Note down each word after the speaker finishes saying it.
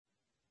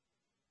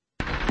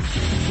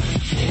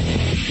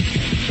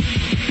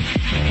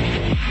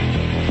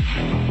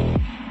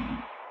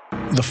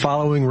The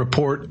following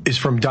report is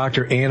from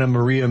Dr. Anna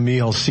Maria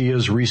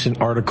Mielsia's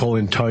recent article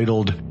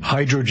entitled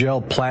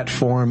Hydrogel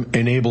Platform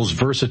Enables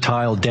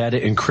Versatile Data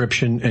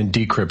Encryption and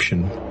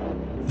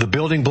Decryption. The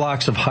building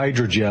blocks of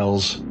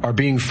hydrogels are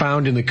being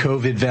found in the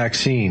COVID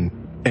vaccine,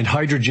 and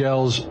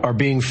hydrogels are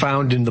being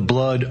found in the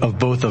blood of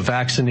both the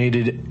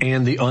vaccinated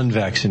and the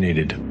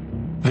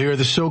unvaccinated. They are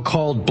the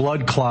so-called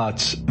blood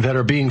clots that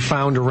are being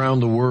found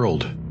around the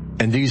world,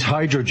 and these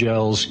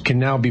hydrogels can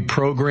now be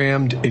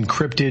programmed,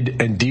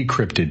 encrypted, and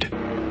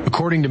decrypted.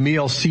 According to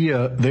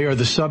Mielsia, they are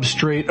the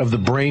substrate of the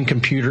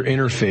brain-computer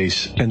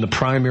interface and the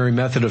primary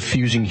method of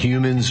fusing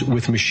humans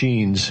with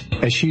machines,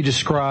 as she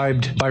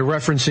described by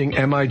referencing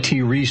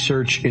MIT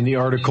research in the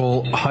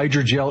article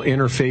Hydrogel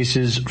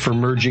Interfaces for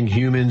Merging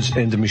Humans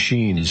and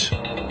Machines.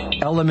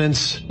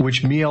 Elements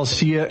which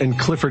Mielsia and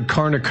Clifford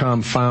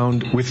Carnicom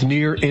found with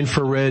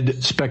near-infrared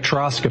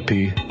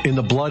spectroscopy in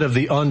the blood of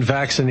the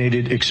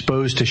unvaccinated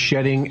exposed to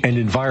shedding and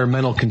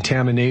environmental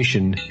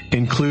contamination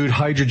include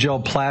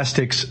hydrogel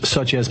plastics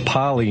such as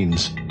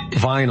polyenes,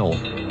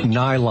 vinyl,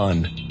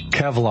 nylon,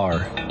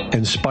 Kevlar,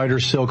 and spider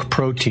silk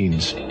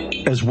proteins,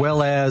 as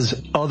well as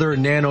other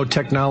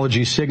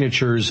nanotechnology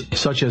signatures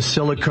such as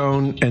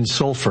silicone and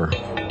sulfur.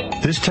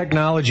 This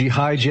technology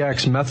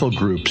hijacks methyl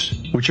groups,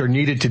 which are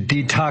needed to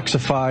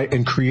detoxify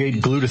and create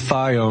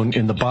glutathione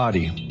in the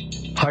body.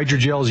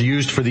 Hydrogels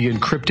used for the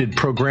encrypted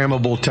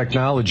programmable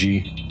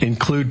technology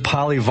include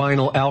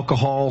polyvinyl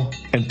alcohol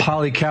and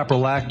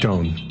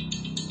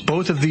polycaprolactone.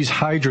 Both of these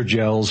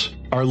hydrogels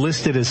are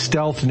listed as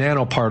stealth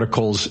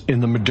nanoparticles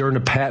in the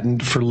Moderna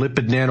patent for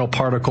lipid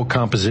nanoparticle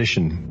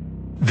composition.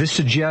 This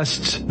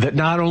suggests that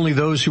not only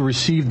those who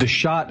received the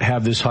shot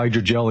have this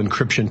hydrogel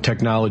encryption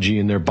technology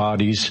in their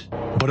bodies,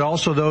 but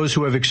also those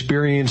who have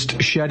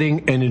experienced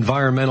shedding and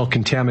environmental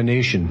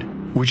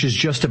contamination, which is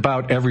just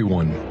about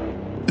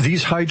everyone.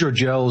 These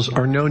hydrogels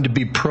are known to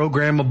be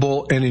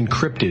programmable and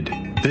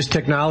encrypted. This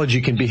technology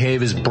can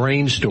behave as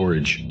brain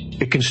storage.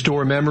 It can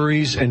store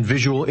memories and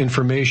visual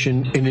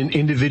information in an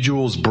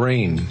individual's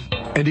brain,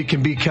 and it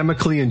can be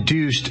chemically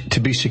induced to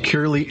be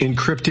securely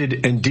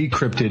encrypted and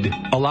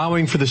decrypted,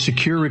 allowing for the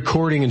secure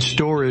recording and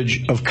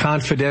storage of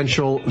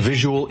confidential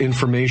visual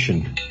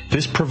information.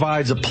 This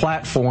provides a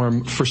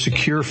platform for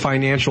secure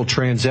financial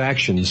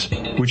transactions,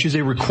 which is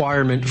a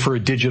requirement for a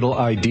digital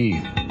ID.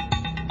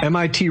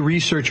 MIT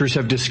researchers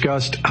have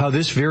discussed how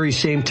this very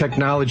same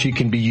technology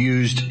can be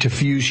used to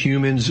fuse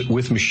humans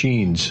with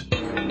machines.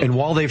 And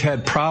while they've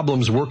had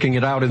problems working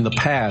it out in the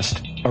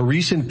past, a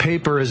recent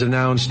paper has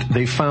announced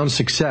they found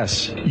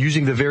success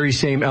using the very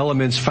same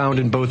elements found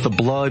in both the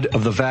blood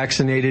of the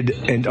vaccinated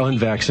and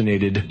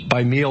unvaccinated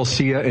by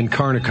Mielsia and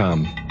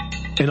Carnicom.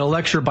 In a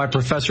lecture by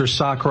Professor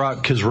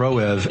Sokrat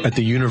Khizroev at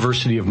the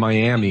University of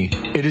Miami,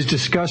 it is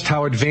discussed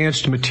how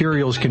advanced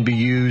materials can be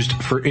used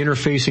for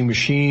interfacing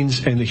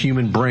machines and the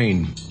human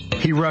brain.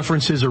 He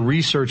references a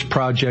research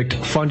project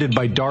funded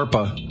by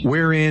DARPA,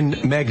 wherein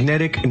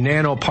magnetic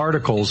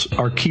nanoparticles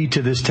are key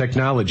to this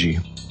technology.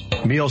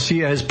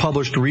 Mielsia has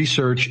published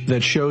research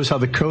that shows how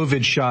the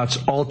COVID shots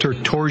alter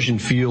torsion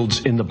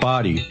fields in the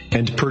body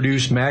and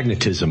produce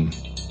magnetism.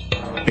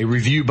 A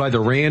review by the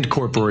RAND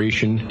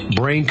Corporation,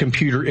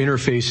 Brain-Computer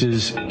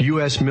Interfaces,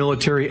 U.S.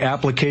 Military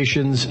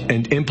Applications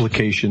and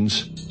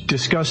Implications,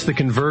 discussed the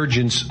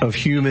convergence of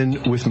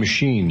human with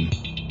machine.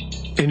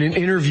 In an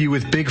interview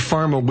with Big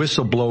Pharma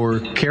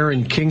whistleblower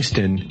Karen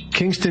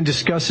Kingston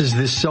discusses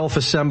this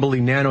self-assembly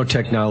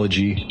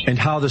nanotechnology and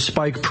how the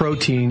spike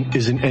protein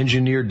is an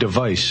engineered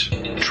device,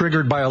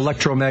 triggered by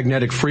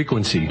electromagnetic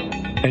frequency,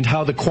 and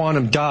how the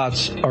quantum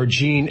dots are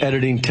gene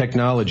editing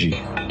technology.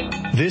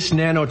 This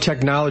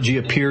nanotechnology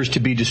appears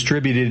to be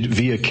distributed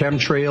via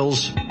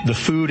chemtrails, the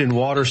food and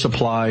water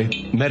supply,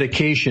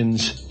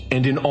 medications,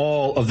 and in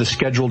all of the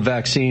scheduled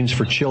vaccines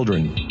for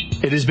children.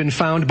 It has been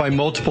found by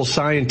multiple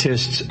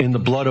scientists in the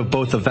blood of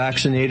both the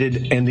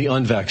vaccinated and the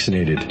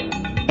unvaccinated.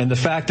 And the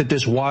fact that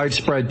this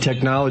widespread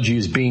technology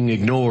is being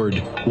ignored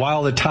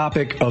while the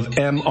topic of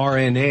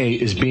mRNA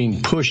is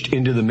being pushed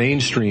into the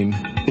mainstream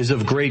is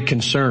of great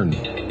concern.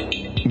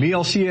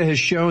 Mielsia has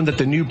shown that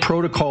the new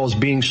protocols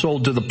being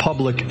sold to the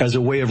public as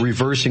a way of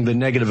reversing the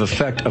negative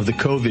effect of the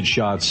COVID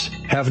shots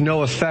have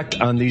no effect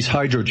on these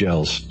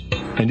hydrogels,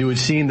 and it would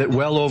seem that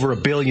well over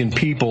 1 billion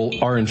people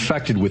are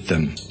infected with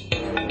them.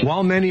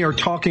 While many are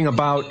talking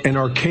about an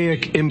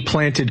archaic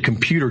implanted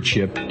computer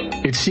chip,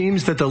 it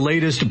seems that the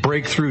latest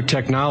breakthrough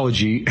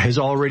technology has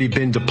already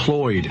been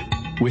deployed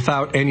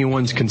without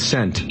anyone's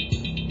consent.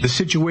 The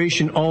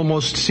situation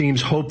almost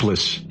seems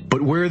hopeless,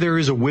 but where there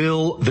is a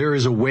will, there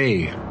is a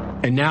way.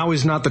 And now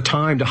is not the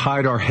time to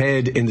hide our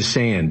head in the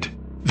sand.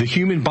 The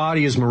human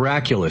body is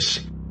miraculous,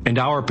 and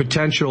our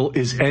potential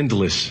is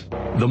endless.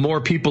 The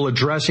more people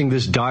addressing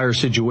this dire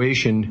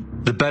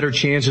situation, the better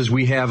chances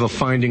we have of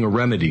finding a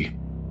remedy.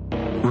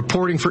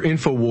 Reporting for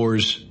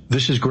InfoWars,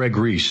 this is Greg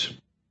Reese.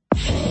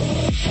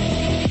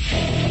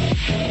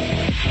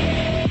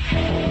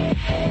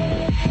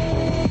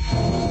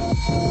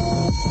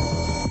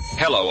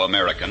 Hello,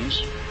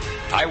 Americans.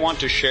 I want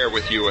to share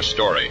with you a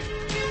story.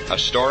 A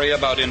story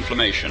about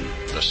inflammation,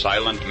 the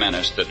silent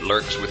menace that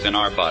lurks within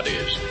our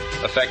bodies,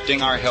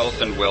 affecting our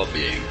health and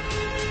well-being.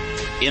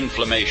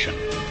 Inflammation,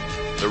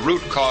 the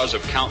root cause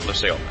of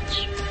countless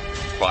ailments,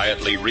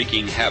 quietly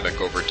wreaking havoc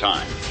over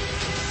time.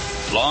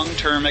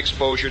 Long-term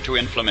exposure to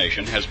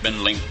inflammation has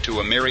been linked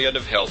to a myriad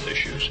of health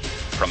issues,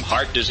 from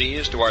heart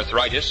disease to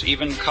arthritis,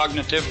 even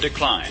cognitive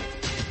decline.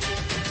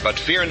 But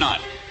fear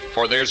not,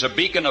 for there's a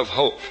beacon of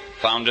hope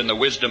found in the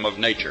wisdom of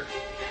nature,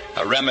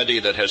 a remedy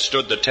that has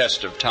stood the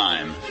test of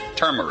time,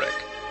 turmeric.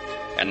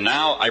 And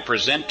now I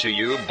present to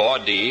you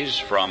Bodies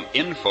from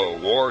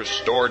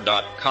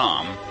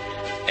InfoWarsStore.com,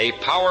 a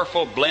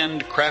powerful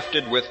blend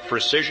crafted with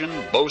precision,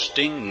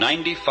 boasting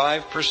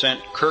 95%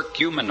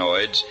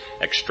 curcuminoids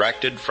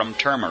extracted from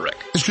turmeric.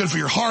 It's good for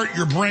your heart,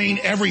 your brain,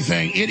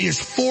 everything. It is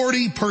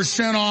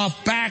 40%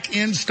 off, back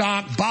in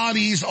stock,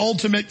 Body's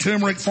Ultimate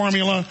Turmeric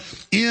Formula,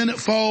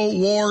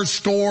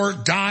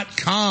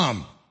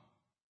 InfoWarsStore.com.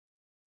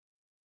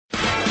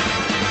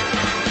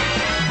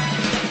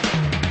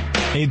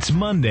 It's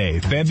Monday,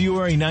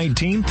 February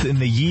 19th in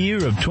the year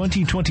of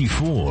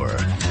 2024.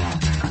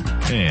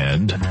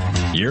 And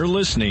you're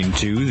listening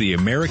to The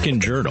American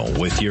Journal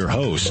with your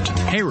host,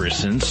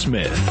 Harrison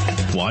Smith.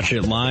 Watch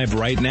it live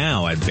right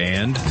now at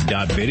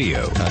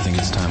band.video. I think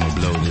it's time to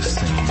blow this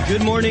thing.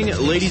 Good morning,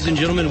 ladies and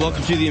gentlemen.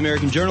 Welcome to The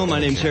American Journal. My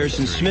name's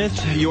Harrison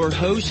Smith, your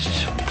host.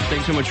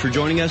 Thanks so much for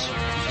joining us. We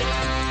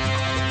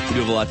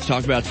do have a lot to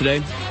talk about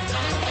today.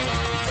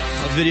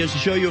 Videos to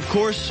show you, of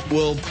course.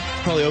 We'll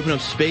probably open up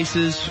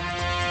spaces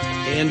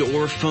and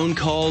or phone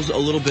calls a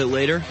little bit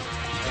later.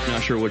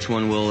 Not sure which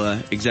one we'll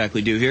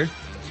exactly do here.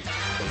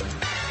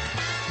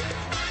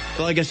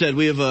 But like I said,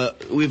 we have a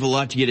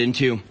lot to get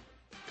into,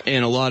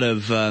 and a lot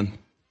of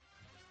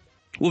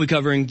we'll be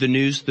covering the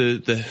news,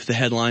 the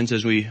headlines,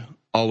 as we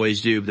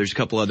always do. But there's a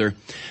couple other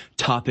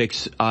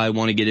topics I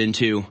want to get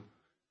into,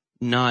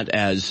 not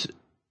as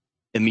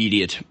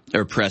immediate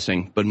or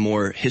pressing, but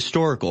more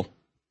historical.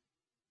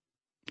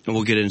 And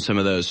we'll get into some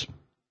of those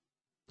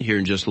here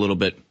in just a little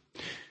bit.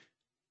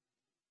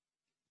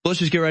 Let's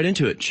just get right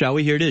into it, shall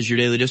we? Here it is, your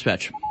Daily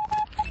Dispatch.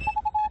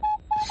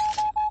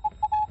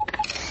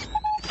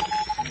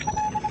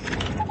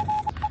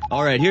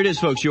 All right, here it is,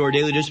 folks, your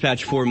Daily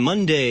Dispatch for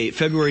Monday,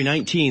 February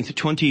 19th,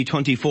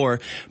 2024,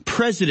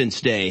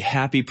 President's Day.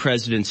 Happy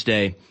President's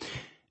Day,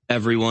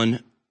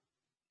 everyone.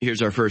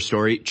 Here's our first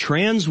story.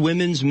 Trans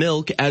women's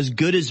milk as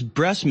good as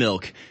breast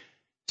milk,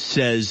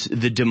 says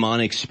the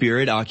demonic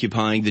spirit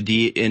occupying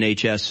the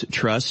NHS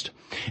trust.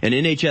 An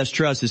NHS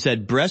trust has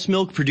said breast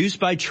milk produced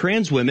by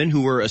trans women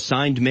who were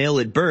assigned male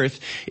at birth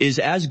is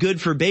as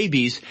good for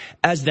babies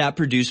as that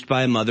produced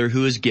by a mother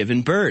who has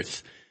given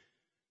birth.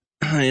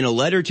 In a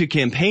letter to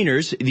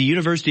campaigners, the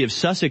University of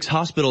Sussex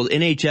Hospital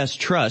NHS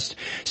Trust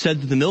said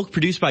that the milk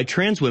produced by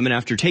trans women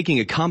after taking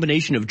a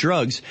combination of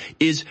drugs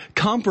is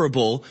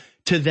comparable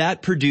to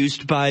that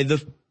produced by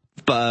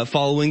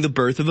following the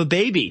birth of a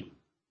baby.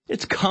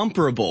 It's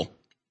comparable.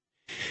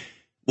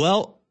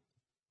 Well,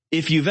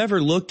 if you've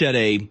ever looked at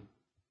a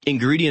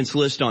ingredients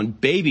list on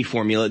baby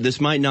formula,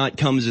 this might not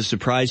come as a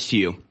surprise to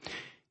you.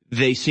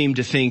 They seem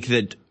to think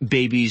that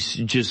babies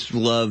just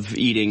love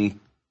eating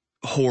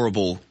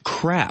horrible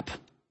crap.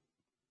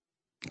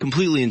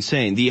 Completely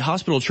insane. The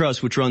hospital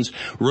trust, which runs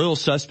Royal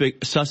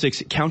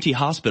Sussex County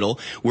Hospital,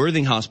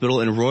 Worthing Hospital,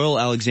 and Royal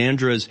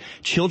Alexandra's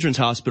Children's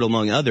Hospital,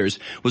 among others,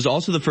 was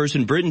also the first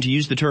in Britain to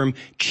use the term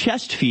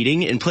chest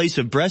feeding in place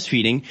of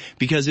breastfeeding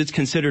because it's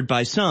considered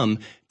by some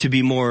to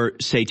be more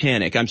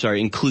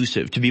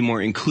inclusive, to be more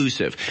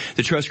inclusive.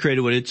 The trust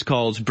created what it's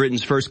called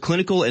Britain's first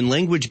clinical and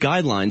language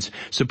guidelines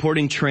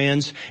supporting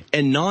trans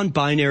and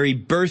non-binary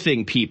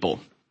birthing people.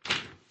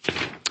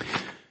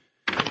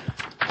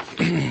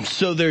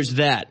 So there's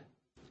that.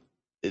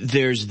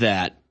 There's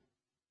that.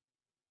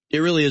 It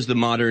really is the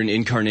modern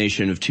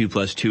incarnation of 2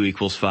 + 2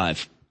 =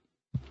 5.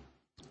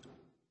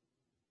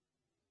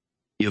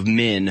 You have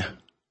men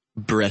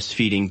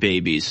breastfeeding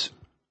babies.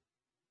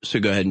 So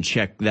go ahead and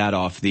check that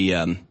off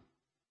the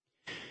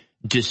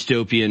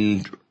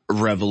dystopian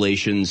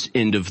revelations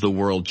end of the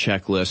world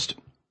checklist.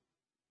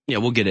 Yeah,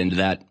 we'll get into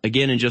that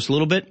again in just a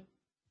little bit.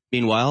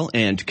 Meanwhile,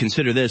 and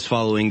consider this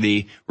following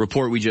the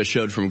report we just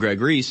showed from Greg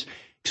Reese,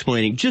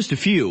 explaining just a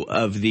few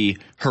of the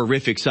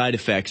horrific side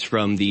effects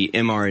from the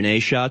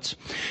mRNA shots.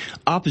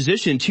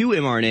 Opposition to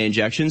mRNA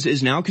injections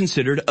is now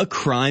considered a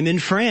crime in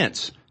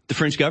France. The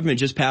French government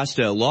just passed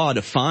a law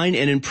to fine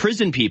and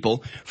imprison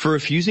people for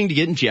refusing to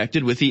get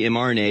injected with the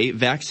mRNA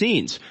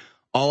vaccines.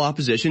 All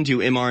opposition to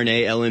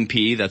mRNA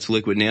LNP, that's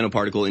liquid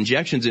nanoparticle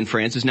injections in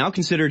France, is now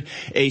considered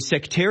a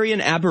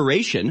sectarian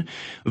aberration.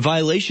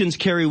 Violations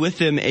carry with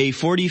them a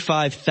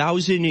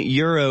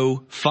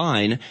 €45,000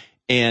 fine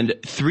and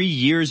 3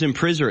 years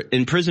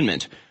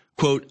imprisonment.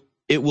 Quote,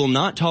 it will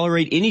not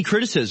tolerate any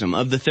criticism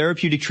of the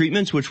therapeutic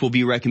treatments which will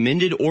be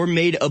recommended or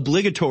made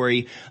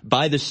obligatory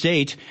by the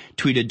state,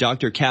 tweeted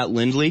Dr. Kat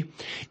Lindley.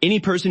 Any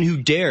person who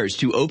dares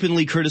to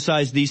openly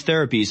criticize these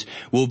therapies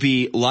will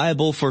be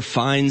liable for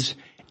fines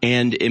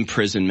and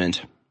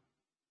imprisonment.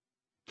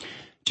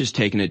 Just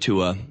taking it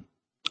to a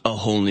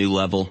whole new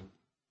level.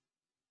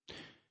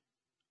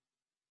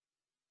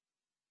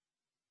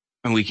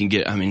 And we can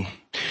get,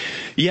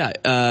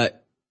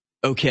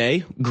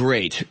 okay,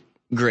 great.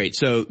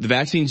 So the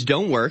vaccines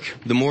don't work.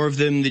 The more of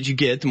them that you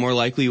get, the more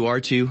likely you are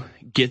to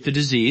get the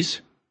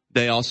disease.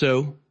 They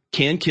also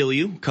can kill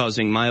you,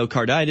 causing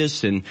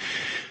myocarditis and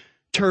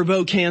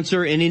turbo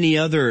cancer and any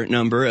other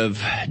number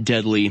of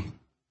deadly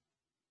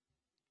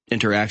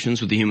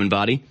interactions with the human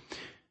body.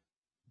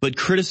 But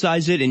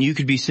criticize it and you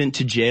could be sent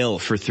to jail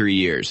for 3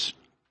 years.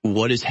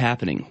 What is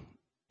happening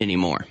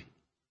anymore?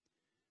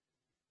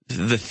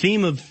 The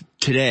theme of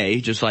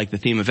today, just like the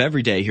theme of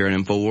every day here on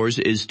InfoWars,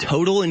 is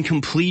total and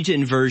complete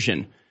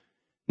inversion.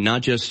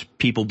 Not just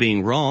people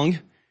being wrong,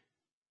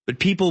 but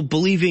people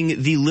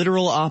believing the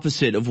literal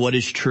opposite of what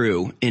is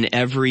true in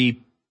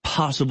every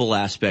possible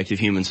aspect of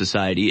human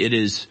society. It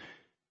is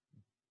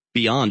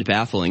beyond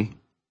baffling.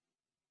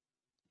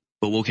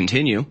 But we'll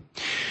continue.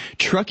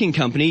 Trucking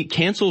company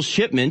cancels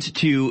shipment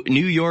to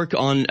New York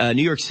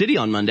City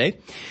on Monday.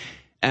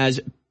 As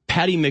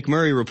Patty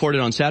McMurray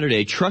reported on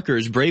Saturday,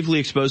 truckers bravely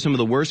exposed some of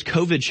the worst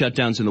COVID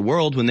shutdowns in the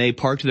world when they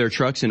parked their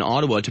trucks in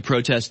Ottawa to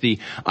protest the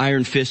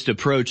iron fist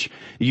approach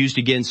used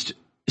against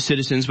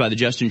citizens by the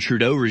Justin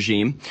Trudeau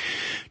regime.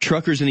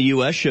 Truckers in the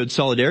U.S. showed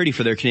solidarity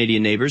for their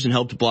Canadian neighbors and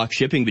helped block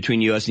shipping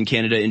between U.S. and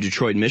Canada in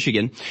Detroit and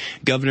Michigan.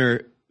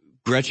 Governor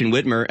Gretchen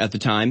Whitmer at the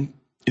time,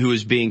 who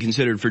was being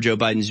considered for Joe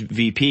Biden's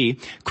VP,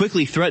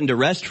 quickly threatened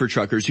arrest for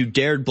truckers who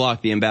dared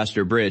block the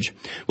Ambassador Bridge.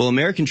 Well,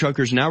 American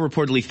truckers now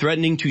reportedly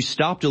threatening to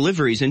stop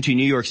deliveries into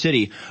New York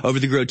City over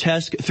the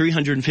grotesque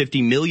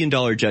 $350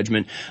 million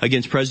judgment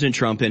against President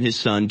Trump and his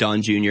son,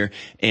 Don Jr.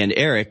 and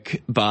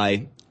Eric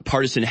by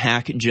partisan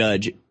hack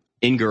judge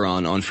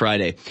Engoron on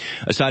Friday.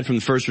 Aside from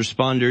the first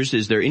responders,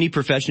 is there any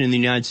profession in the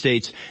United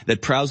States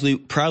that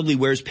proudly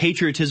wears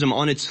patriotism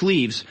on its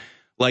sleeves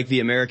like the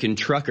American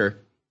trucker?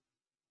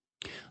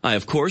 I,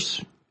 of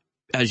course,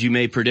 as you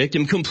may predict,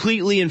 am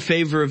completely in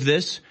favor of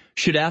this.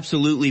 Should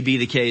absolutely be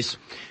the case.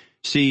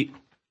 See,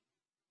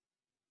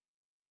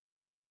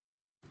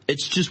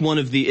 it's just one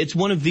of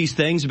these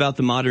things about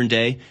the modern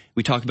day.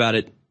 We talk about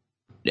it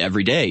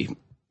every day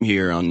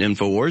here on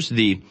InfoWars.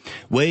 The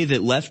way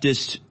that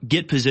leftists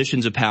get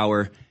positions of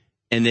power,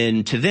 and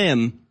then to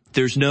them,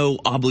 there's no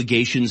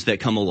obligations that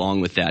come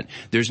along with that.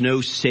 There's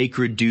no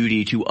sacred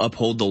duty to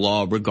uphold the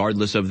law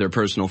regardless of their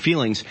personal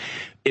feelings.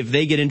 If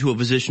they get into a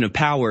position of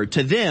power,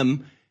 to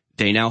them,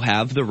 they now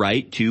have the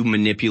right to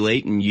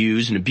manipulate and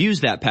use and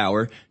abuse that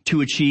power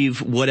to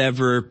achieve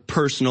whatever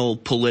personal,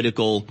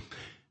 political,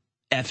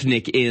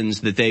 ethnic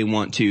ends that they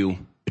want to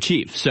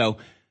achieve. So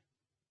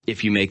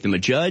if you make them a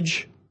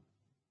judge,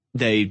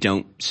 they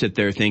don't sit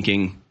there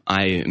thinking,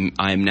 I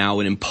am now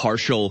an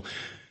impartial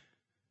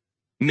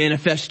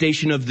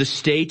manifestation of the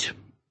state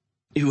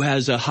who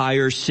has a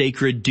higher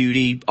sacred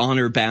duty,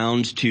 honor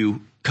bound to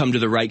come to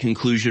the right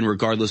conclusion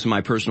regardless of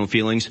my personal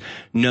feelings.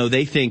 No,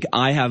 they think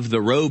I have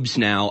the robes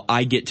now.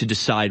 I get to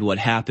decide what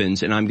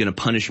happens and I'm going to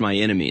punish my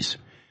enemies.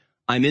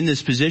 I'm in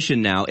this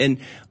position now. And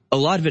a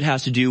lot of it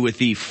has to do with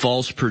the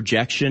false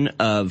projection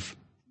of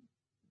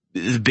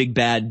the big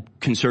bad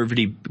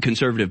conservative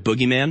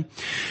boogeyman,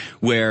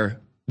 where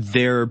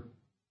they're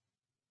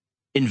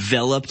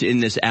enveloped in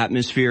this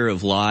atmosphere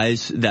of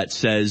lies that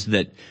says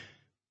that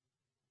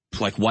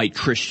like white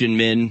Christian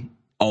men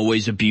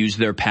always abuse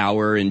their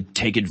power and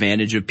take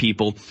advantage of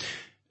people.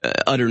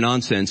 Utter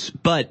nonsense.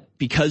 But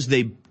because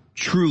they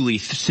truly,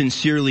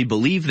 sincerely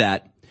believe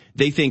that,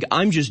 they think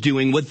I'm just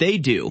doing what they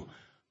do.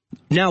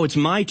 Now it's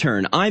my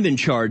turn. I'm in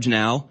charge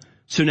now.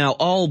 So now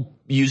I'll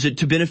use it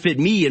to benefit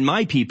me and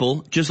my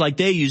people, just like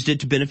they used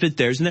it to benefit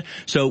theirs.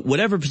 So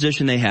whatever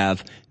position they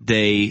have,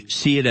 they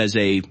see it as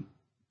a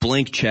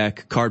blank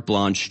check, carte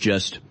blanche,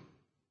 just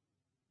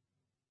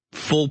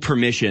full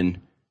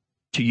permission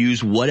to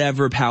use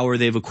whatever power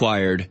they've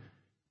acquired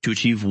to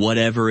achieve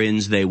whatever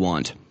ends they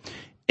want.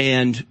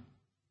 And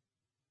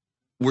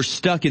we're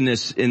stuck in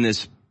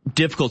this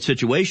difficult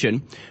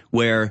situation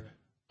where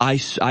I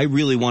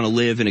really want to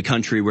live in a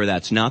country where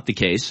that's not the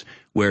case,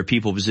 where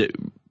people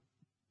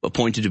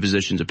appointed to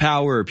positions of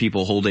power or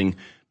people holding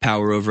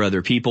power over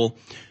other people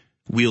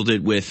wield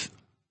it with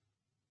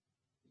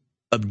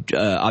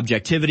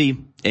objectivity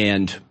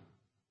and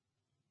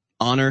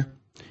honor.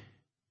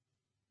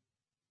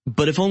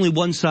 But if only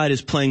one side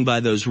is playing by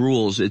those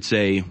rules, it's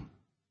a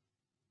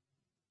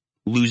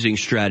losing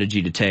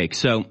strategy to take.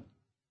 So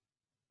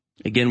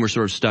again, we're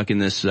sort of stuck in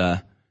this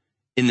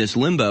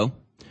limbo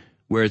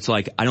where it's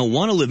like, I don't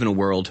want to live in a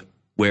world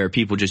where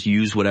people just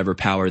use whatever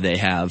power they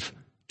have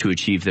to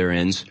achieve their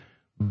ends.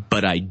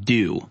 But I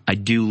do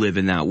live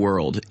in that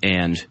world,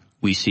 and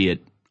we see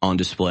it on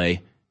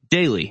display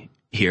daily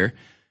here.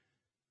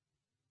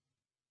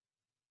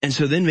 And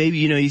so then maybe,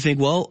 you think,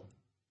 well,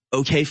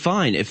 okay,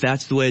 fine. If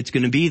that's the way it's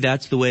going to be,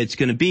 that's the way it's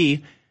going to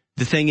be.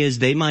 The thing is,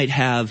 they might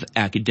have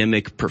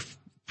academic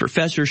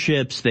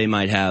professorships. They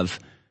might have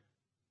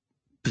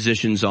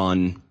positions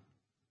on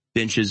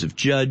benches of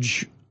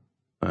judge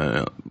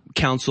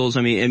councils.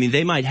 I mean,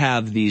 they might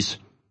have these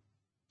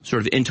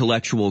sort of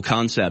intellectual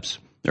concepts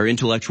or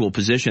intellectual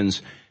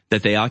positions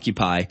that they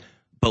occupy.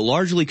 But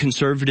largely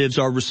conservatives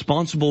are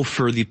responsible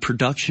for the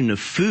production of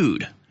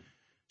food.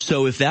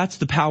 So if that's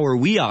the power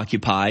we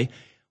occupy,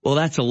 well,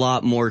 that's a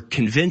lot more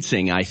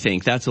convincing, I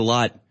think. That's a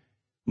lot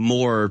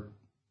more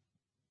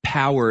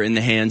power in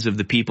the hands of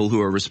the people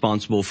who are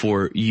responsible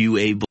for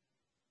UA.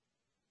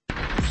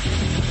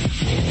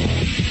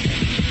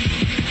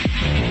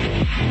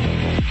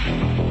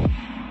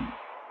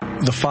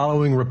 The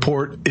following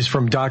report is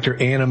from Dr.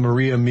 Anna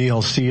Maria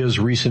Mielcia's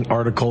recent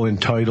article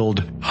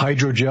entitled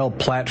Hydrogel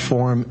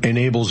Platform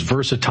Enables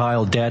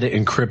Versatile Data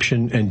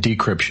Encryption and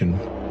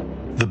Decryption.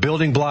 The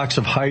building blocks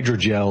of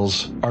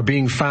hydrogels are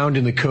being found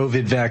in the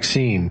COVID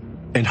vaccine,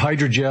 and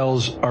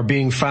hydrogels are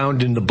being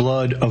found in the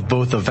blood of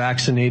both the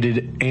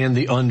vaccinated and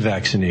the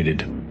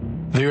unvaccinated.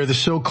 They are the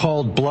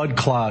so-called blood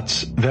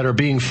clots that are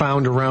being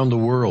found around the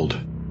world,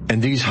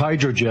 and these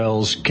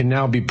hydrogels can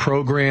now be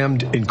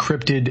programmed,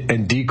 encrypted,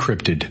 and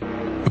decrypted.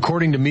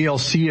 According to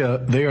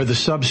Mielcia, they are the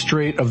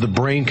substrate of the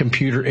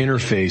brain-computer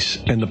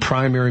interface and the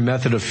primary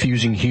method of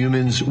fusing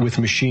humans with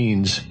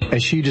machines,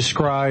 as she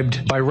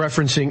described by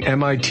referencing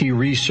MIT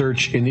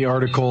research in the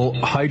article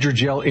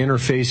Hydrogel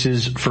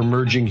Interfaces for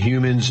Merging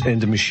Humans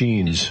and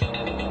Machines.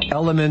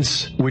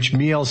 Elements which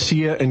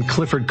Mielcia and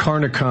Clifford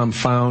Carnicom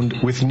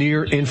found with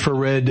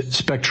near-infrared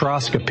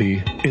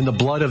spectroscopy in the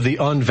blood of the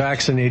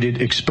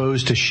unvaccinated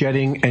exposed to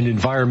shedding and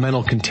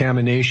environmental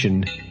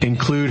contamination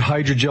include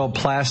hydrogel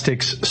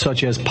plastics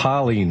such as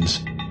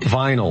polyenes,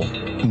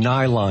 vinyl,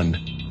 nylon,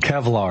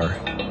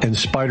 Kevlar, and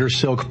spider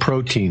silk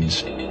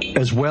proteins,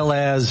 as well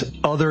as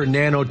other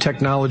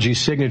nanotechnology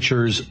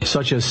signatures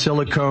such as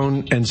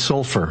silicone and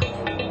sulfur.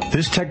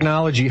 This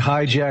technology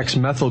hijacks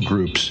methyl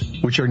groups,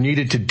 which are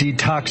needed to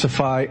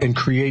detoxify and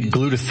create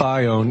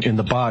glutathione in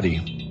the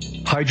body.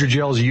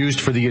 Hydrogels used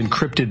for the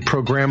encrypted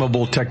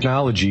programmable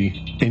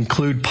technology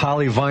include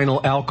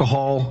polyvinyl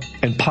alcohol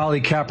and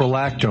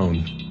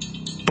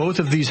polycaprolactone. Both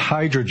of these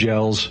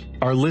hydrogels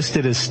are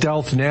listed as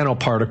stealth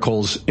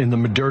nanoparticles in the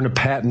Moderna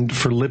patent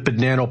for lipid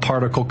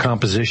nanoparticle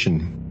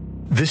composition.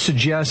 This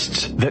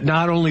suggests that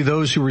not only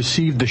those who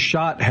received the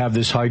shot have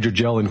this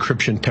hydrogel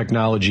encryption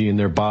technology in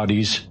their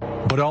bodies,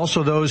 but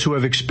also those who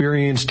have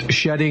experienced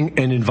shedding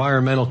and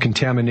environmental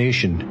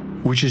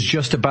contamination, which is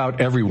just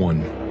about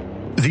everyone.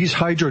 These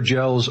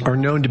hydrogels are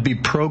known to be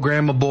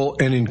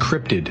programmable and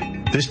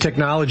encrypted. This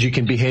technology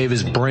can behave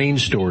as brain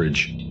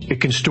storage. It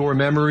can store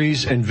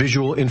memories and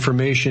visual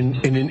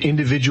information in an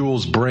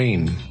individual's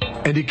brain,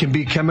 and it can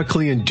be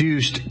chemically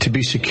induced to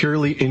be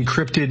securely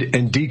encrypted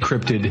and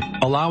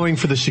decrypted, allowing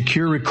for the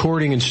secure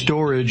recording and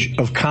storage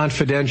of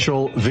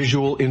confidential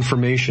visual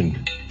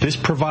information. This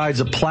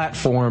provides a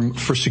platform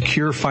for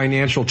secure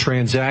financial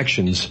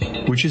transactions,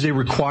 which is a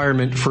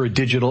requirement for a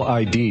digital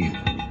ID.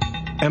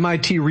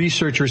 MIT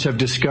researchers have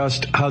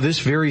discussed how this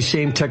very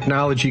same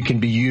technology can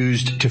be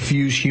used to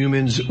fuse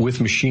humans with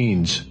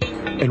machines.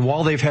 And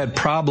while they've had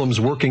problems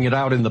working it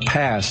out in the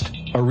past,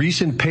 a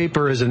recent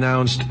paper has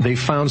announced they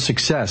found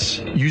success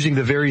using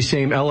the very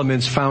same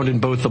elements found in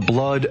both the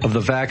blood of the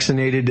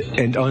vaccinated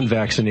and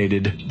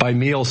unvaccinated by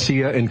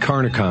Mielcia and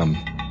Carnicom.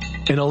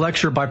 In a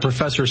lecture by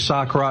Professor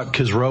Sokrat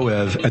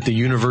Khizroev at the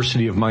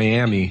University of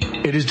Miami,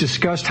 it is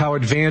discussed how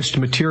advanced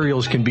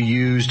materials can be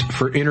used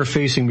for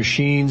interfacing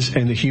machines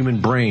and the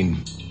human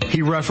brain.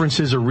 He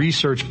references a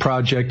research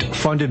project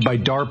funded by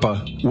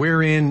DARPA,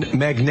 wherein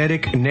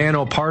magnetic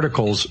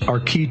nanoparticles are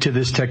key to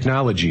this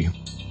technology.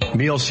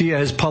 Mielcia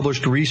has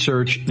published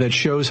research that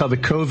shows how the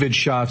COVID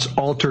shots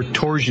alter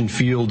torsion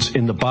fields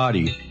in the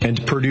body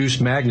and produce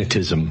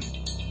magnetism.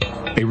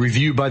 A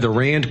review by the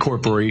RAND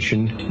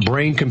Corporation,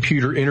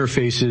 Brain-Computer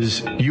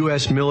Interfaces,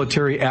 U.S.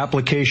 Military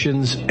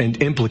Applications and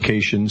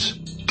Implications,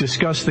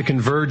 discuss the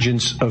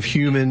convergence of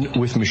human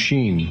with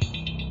machine.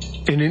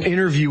 In an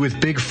interview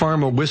with Big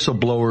Pharma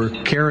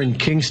whistleblower Karen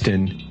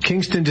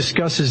Kingston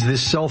discusses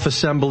this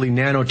self-assembly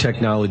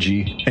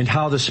nanotechnology and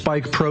how the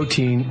spike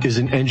protein is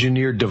an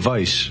engineered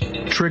device,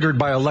 triggered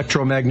by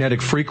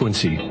electromagnetic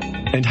frequency,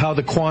 and how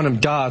the quantum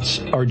dots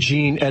are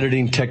gene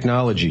editing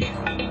technology.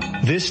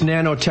 This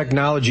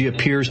nanotechnology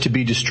appears to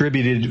be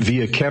distributed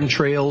via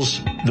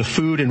chemtrails, the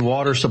food and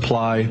water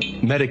supply,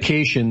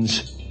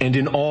 medications, and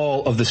in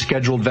all of the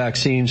scheduled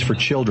vaccines for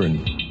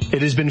children.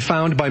 It has been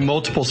found by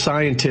multiple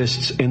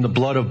scientists in the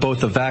blood of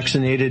both the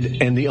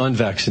vaccinated and the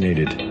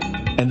unvaccinated.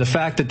 And the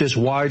fact that this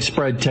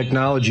widespread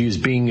technology is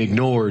being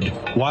ignored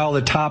while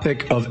the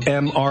topic of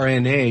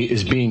mRNA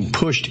is being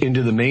pushed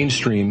into the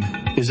mainstream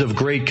is of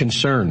great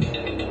concern.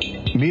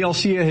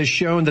 Mielcia has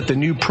shown that the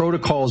new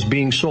protocols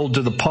being sold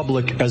to the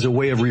public as a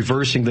way of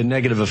reversing the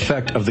negative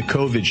effect of the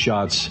COVID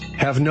shots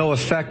have no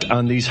effect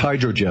on these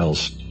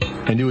hydrogels,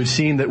 and it would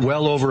seem that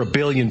well over 1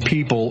 billion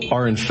people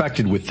are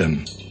infected with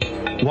them.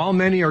 While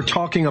many are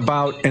talking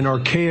about an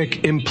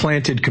archaic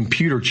implanted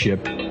computer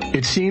chip,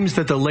 it seems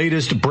that the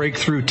latest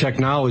breakthrough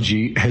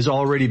technology has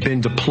already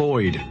been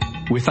deployed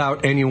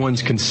without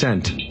anyone's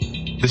consent.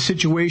 The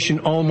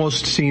situation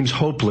almost seems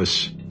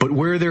hopeless, but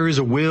where there is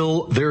a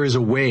will, there is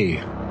a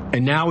way.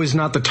 And now is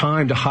not the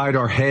time to hide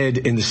our head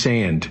in the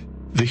sand.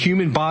 The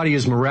human body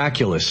is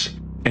miraculous,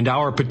 and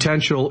our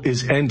potential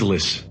is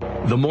endless.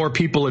 The more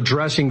people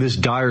addressing this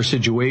dire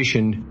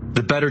situation,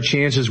 the better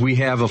chances we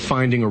have of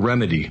finding a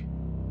remedy.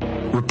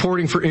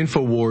 Reporting for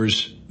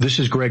InfoWars, this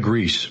is Greg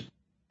Reese.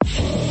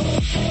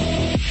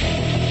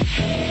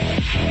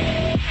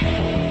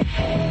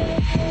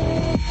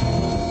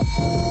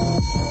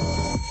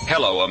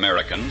 Hello,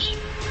 Americans.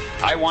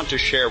 I want to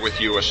share with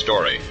you a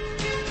story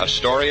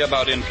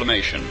about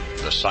inflammation,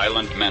 the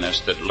silent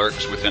menace that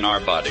lurks within our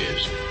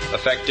bodies,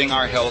 affecting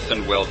our health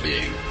and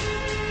well-being.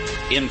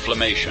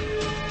 Inflammation,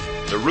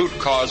 the root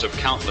cause of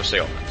countless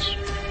ailments,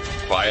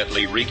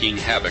 quietly wreaking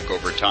havoc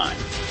over time.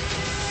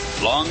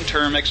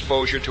 Long-term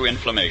exposure to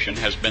inflammation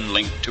has been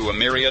linked to a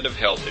myriad of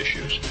health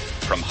issues,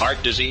 from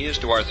heart disease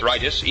to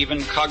arthritis,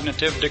 even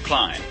cognitive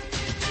decline.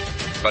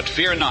 But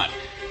fear not,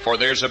 for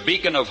there's a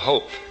beacon of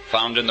hope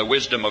found in the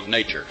wisdom of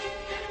nature,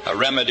 a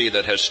remedy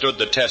that has stood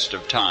the test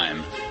of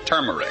time,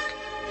 turmeric.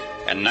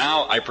 And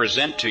now I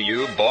present to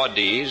you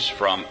Bodies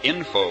from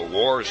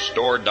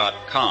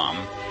InfoWarsStore.com,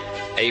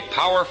 a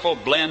powerful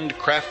blend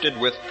crafted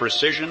with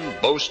precision,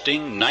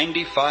 boasting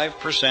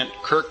 95%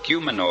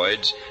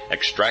 curcuminoids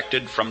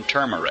extracted from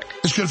turmeric.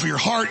 It's good for your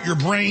heart, your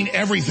brain,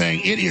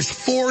 everything. It is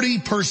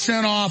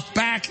 40% off,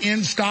 back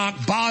in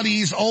stock,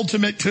 Body's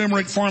Ultimate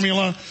Turmeric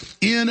Formula,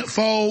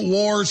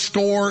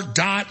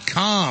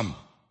 InfoWarsStore.com.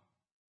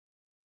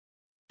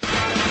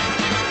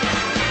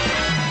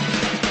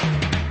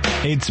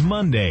 It's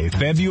Monday,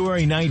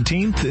 February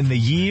 19th in the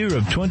year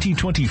of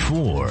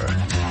 2024.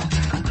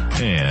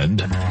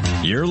 And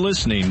you're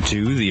listening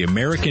to the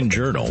American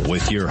Journal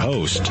with your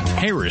host,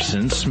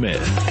 Harrison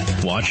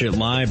Smith. Watch it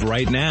live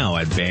right now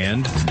at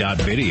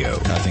band.video.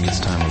 I think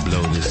it's time to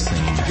blow this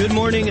thing. Good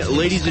morning,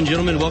 ladies and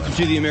gentlemen. Welcome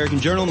to the American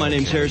Journal. My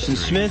name's Harrison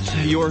Smith,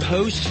 your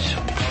host.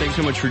 Thanks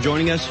so much for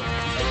joining us. We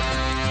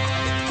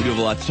do have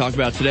a lot to talk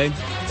about today.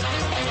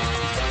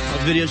 Lots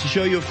of videos to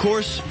show you, of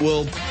course.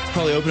 We'll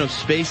probably open up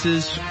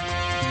spaces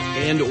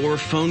and or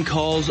phone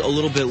calls a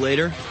little bit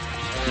later.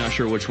 Not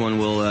sure which one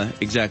we'll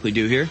exactly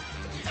do here.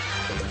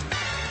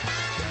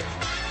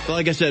 Well,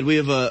 like I said, we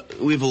have a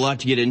lot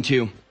to get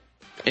into,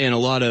 and a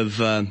lot of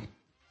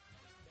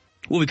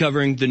we'll be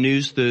covering the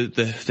news,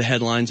 the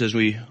headlines, as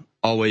we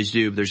always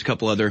do. But there's a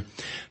couple other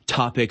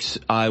topics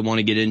I want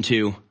to get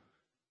into,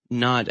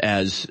 not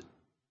as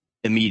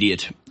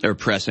immediate or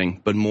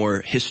pressing, but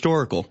more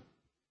historical.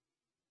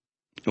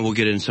 And we'll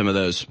get into some of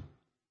those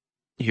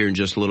here in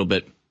just a little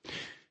bit.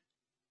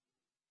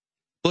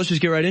 Let's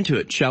just get right into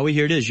it, shall we?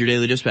 Here it is, your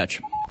Daily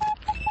Dispatch.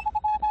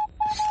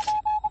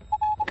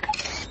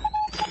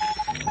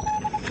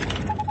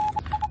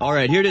 All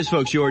right, here it is,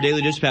 folks, your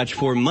Daily Dispatch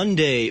for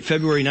Monday,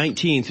 February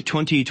 19th,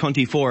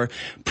 2024,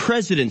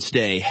 President's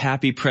Day.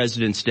 Happy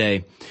President's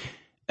Day,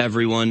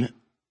 everyone.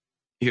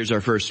 Here's our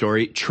first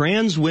story.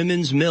 Trans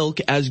women's milk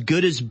as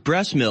good as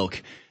breast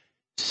milk,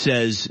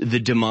 says the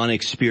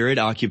demonic spirit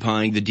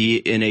occupying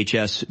the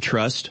NHS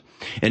trust.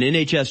 An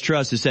NHS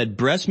trust has said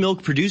breast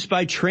milk produced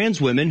by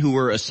trans women who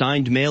were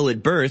assigned male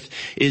at birth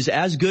is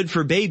as good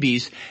for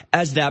babies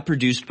as that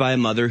produced by a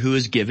mother who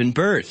has given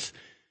birth.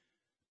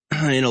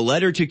 In a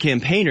letter to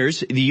campaigners,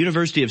 the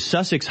University of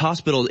Sussex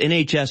Hospital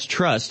NHS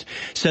Trust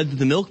said that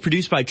the milk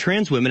produced by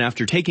trans women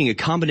after taking a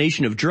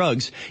combination of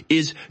drugs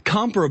is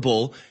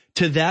comparable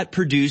to that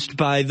produced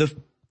by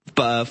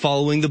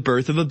following the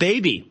birth of a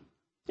baby.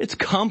 It's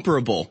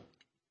comparable.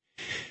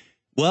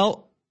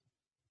 Well,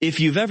 if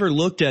you've ever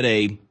looked at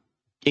a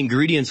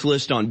ingredients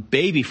list on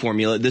baby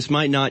formula, this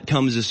might not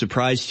come as a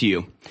surprise to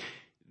you.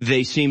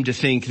 They seem to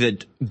think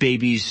that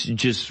babies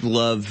just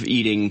love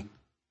eating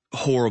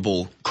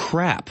horrible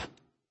crap.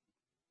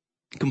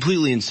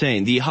 Completely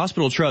insane. The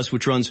Hospital Trust,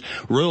 which runs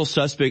Royal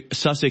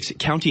Sussex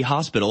County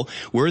Hospital,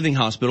 Worthing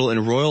Hospital,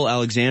 and Royal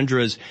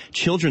Alexandra's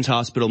Children's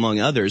Hospital, among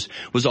others,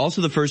 was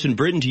also the first in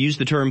Britain to use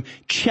the term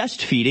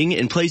chest feeding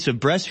in place of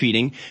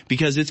breastfeeding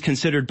because it's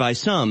considered by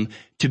some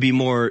to be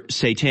more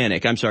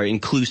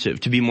inclusive,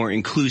 to be more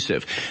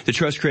inclusive. The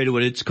trust created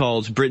what it's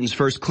called Britain's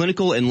first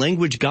clinical and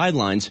language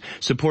guidelines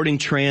supporting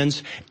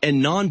trans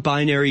and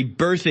non-binary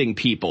birthing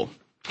people.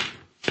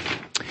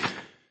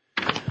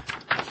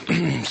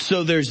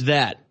 So there's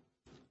that.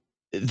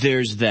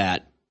 There's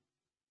that.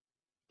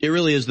 It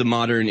really is the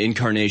modern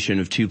incarnation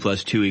of 2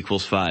 + 2 =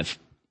 5.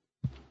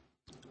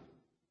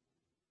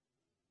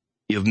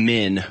 You have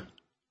men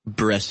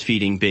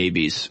breastfeeding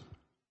babies.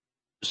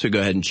 So go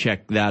ahead and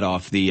check that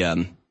off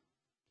the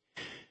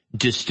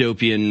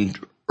dystopian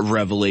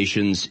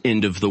revelations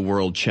end of the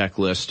world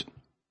checklist.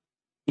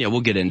 Yeah,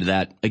 we'll get into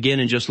that again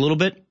in just a little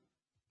bit.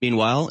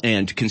 Meanwhile,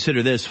 and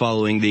consider this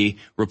following the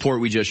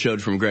report we just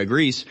showed from Greg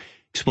Reese,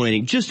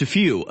 explaining just a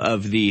few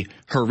of the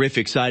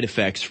horrific side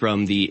effects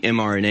from the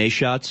mRNA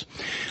shots.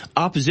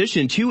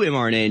 Opposition to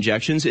mRNA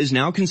injections is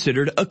now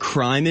considered a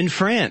crime in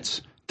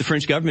France. The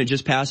French government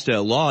just passed a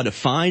law to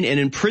fine and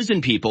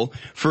imprison people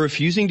for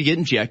refusing to get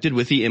injected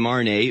with the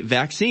mRNA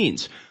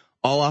vaccines.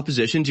 All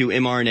opposition to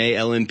mRNA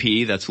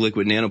LNP, that's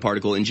liquid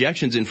nanoparticle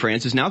injections in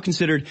France, is now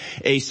considered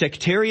a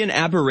sectarian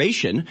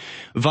aberration.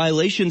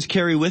 Violations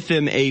carry with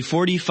them a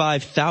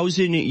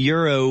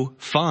 €45,000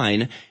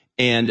 fine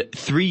and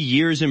 3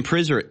 years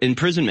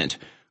imprisonment.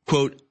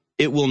 Quote,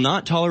 It will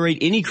not tolerate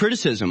any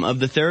criticism of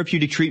the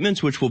therapeutic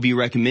treatments which will be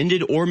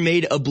recommended or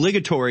made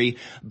obligatory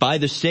by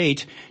the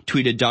state,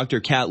 tweeted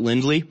Dr. Kat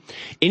Lindley.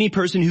 Any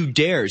person who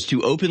dares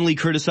to openly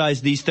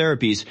criticize these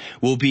therapies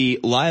will be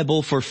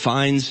liable for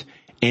fines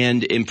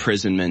and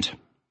imprisonment.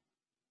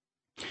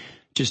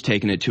 Just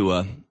taking it to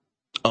a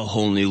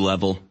whole new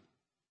level.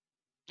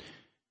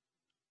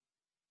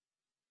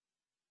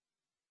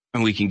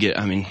 And we can get,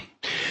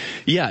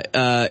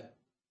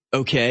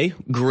 okay,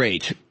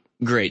 great.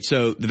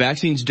 So the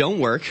vaccines don't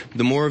work.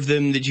 The more of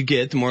them that you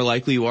get, the more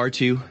likely you are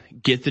to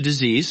get the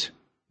disease.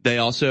 They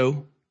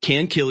also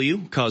can kill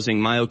you, causing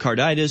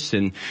myocarditis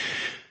and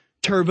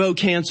turbo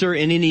cancer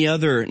and any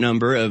other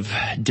number of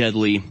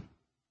deadly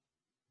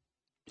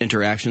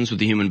interactions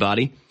with the human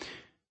body.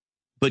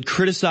 But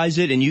criticize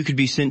it and you could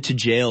be sent to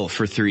jail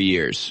for 3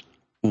 years.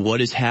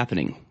 What is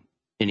happening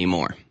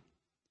anymore?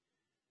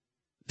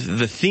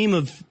 The theme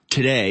of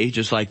today,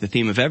 just like the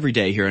theme of every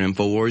day here on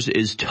InfoWars,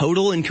 is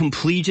total and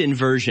complete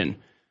inversion.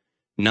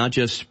 Not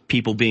just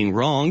people being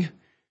wrong,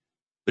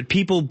 but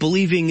people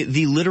believing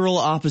the literal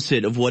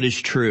opposite of what is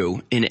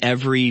true in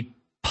every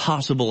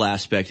possible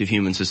aspect of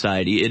human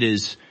society. It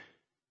is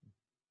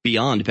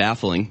beyond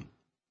baffling.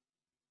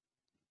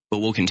 But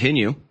we'll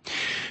continue.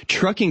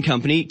 Trucking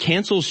company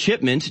cancels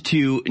shipment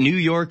to New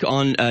York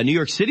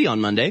City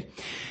on Monday.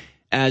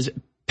 As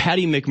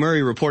Patty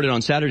McMurray reported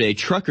on Saturday,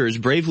 truckers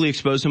bravely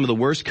exposed some of the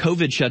worst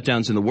COVID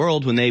shutdowns in the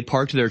world when they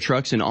parked their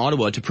trucks in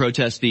Ottawa to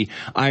protest the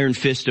iron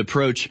fist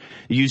approach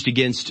used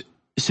against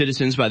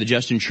citizens by the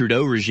Justin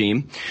Trudeau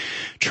regime.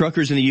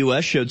 Truckers in the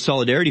U.S. showed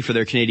solidarity for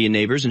their Canadian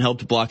neighbors and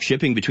helped block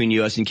shipping between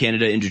U.S. and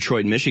Canada in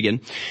Detroit and Michigan.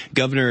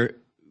 Governor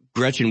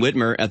Gretchen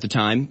Whitmer, at the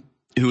time,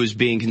 who was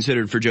being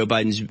considered for Joe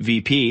Biden's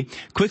VP,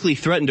 quickly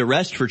threatened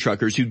arrest for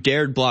truckers who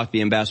dared block the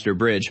Ambassador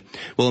Bridge.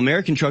 Well,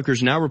 American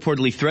truckers now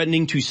reportedly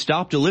threatening to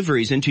stop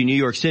deliveries into New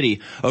York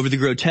City over the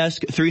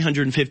grotesque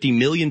 $350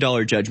 million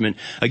judgment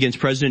against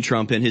President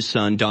Trump and his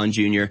son, Don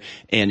Jr.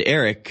 and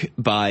Eric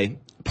by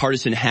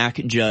partisan hack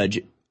judge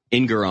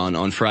Engoron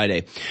on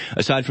Friday.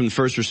 Aside from the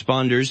first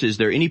responders, is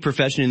there any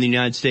profession in the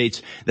United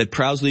States that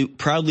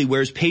proudly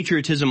wears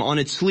patriotism on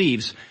its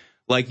sleeves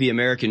like the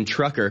American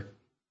trucker?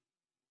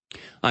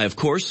 I, of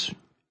course,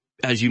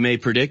 as you may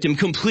predict, am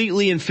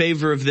completely in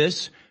favor of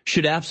this.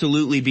 Should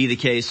absolutely be the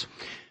case.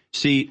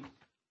 See,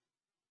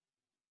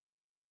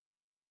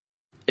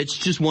 it's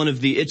just one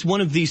of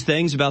these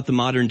things about the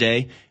modern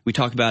day. We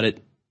talk about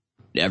it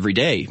every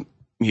day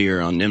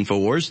here on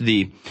InfoWars.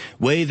 The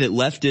way that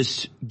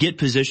leftists get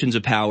positions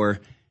of power,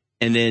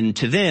 and then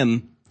to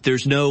them,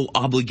 there's no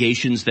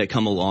obligations that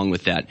come along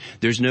with that.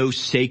 There's no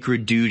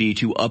sacred duty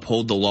to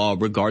uphold the law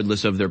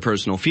regardless of their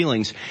personal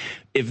feelings.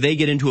 If they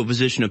get into a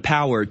position of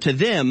power, to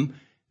them,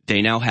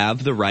 they now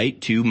have the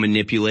right to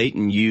manipulate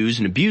and use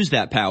and abuse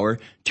that power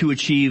to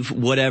achieve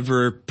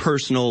whatever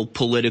personal,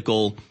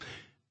 political,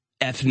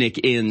 ethnic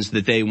ends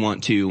that they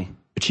want to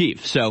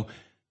achieve. So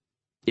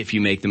if you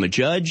make them a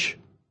judge,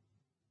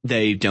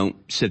 they don't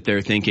sit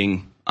there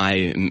thinking,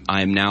 I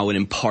am now an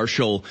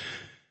impartial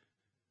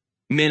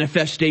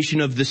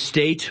manifestation of the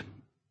state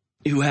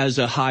who has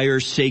a higher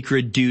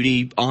sacred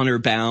duty, honor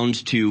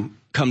bound to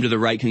come to the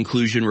right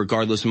conclusion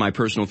regardless of my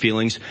personal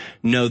feelings.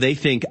 No, they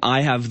think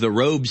I have the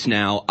robes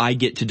now. I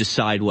get to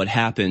decide what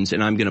happens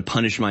and I'm going to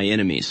punish my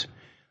enemies.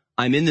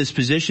 I'm in this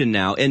position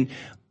now. And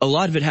a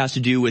lot of it has to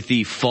do with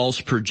the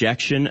false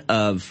projection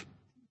of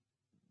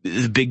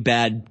the big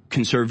bad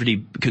conservative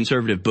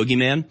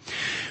boogeyman,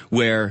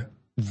 where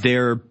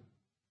they're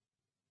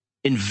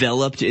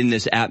enveloped in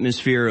this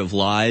atmosphere of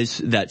lies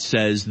that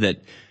says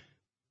that,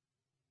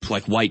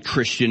 like, white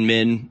Christian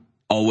men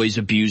always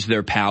abuse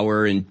their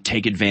power and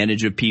take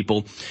advantage of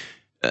people.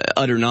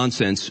 Utter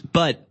nonsense.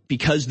 But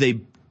because they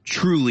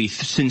truly,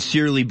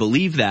 sincerely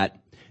believe that,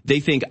 they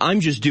think I'm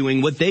just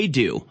doing what they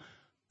do.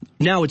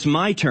 Now it's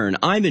my turn.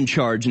 I'm in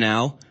charge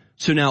now.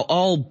 So now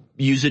I'll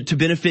use it to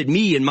benefit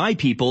me and my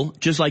people,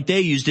 just like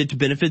they used it to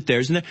benefit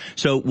theirs. And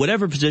so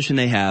whatever position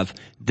they have,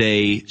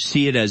 they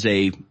see it as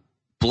a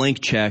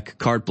blank check,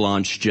 carte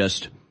blanche,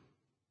 just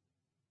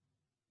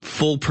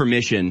full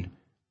permission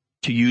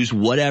to use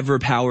whatever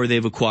power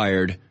they've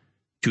acquired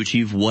to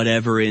achieve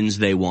whatever ends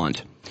they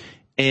want.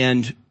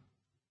 And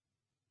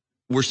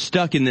we're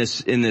stuck in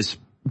this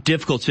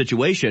difficult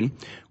situation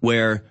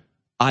where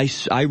I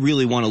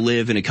really want to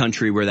live in a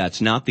country where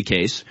that's not the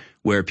case,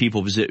 where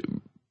people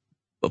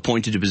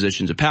appointed to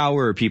positions of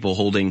power or people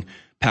holding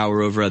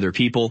power over other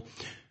people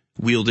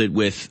wield it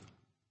with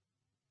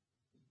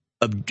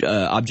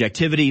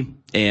objectivity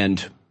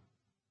and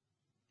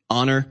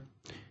honor.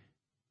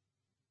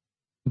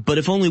 But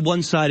if only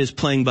one side is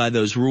playing by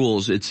those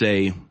rules, it's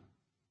a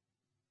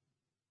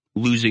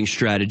losing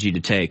strategy to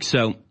take.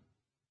 So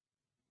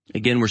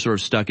again, we're sort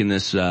of stuck in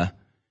this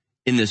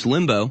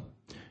limbo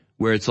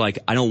where it's like,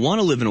 I don't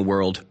want to live in a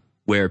world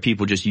where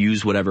people just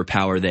use whatever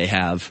power they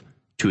have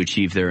to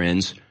achieve their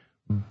ends,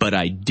 but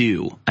I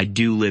do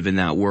live in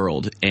that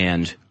world,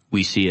 and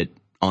we see it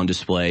on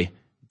display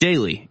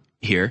daily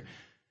here.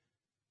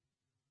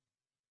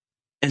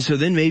 And so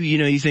then maybe,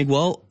 you think,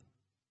 well,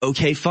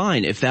 okay,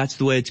 fine. If that's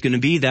the way it's going to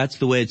be, that's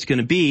the way it's going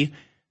to be.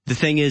 The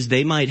thing is,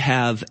 they might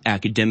have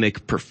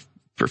academic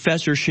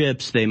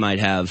professorships. They might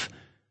have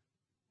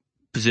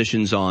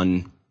positions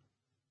on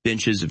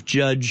benches of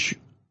judge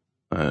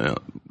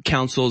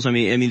councils. I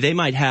mean, they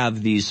might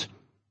have these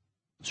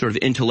sort of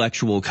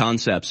intellectual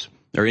concepts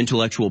or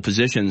intellectual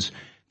positions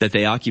that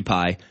they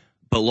occupy,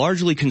 but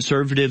largely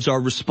conservatives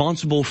are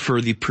responsible for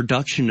the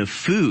production of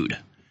food.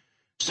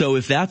 So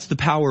if that's the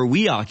power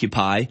we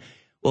occupy,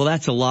 well,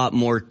 that's a lot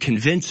more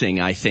convincing,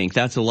 I think.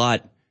 That's a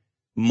lot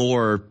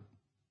more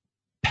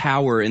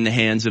power in the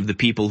hands of the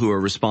people who are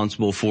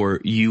responsible for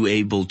you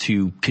able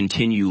to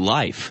continue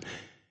life.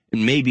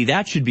 And maybe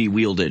that should be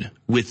wielded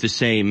with the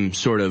same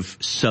sort of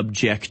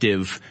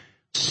subjective,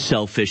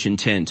 selfish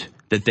intent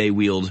that they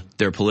wield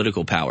their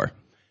political power.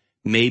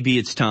 Maybe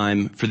it's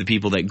time for the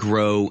people that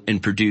grow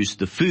and produce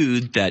the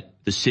food that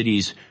the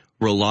cities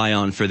rely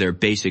on for their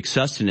basic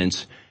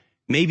sustenance.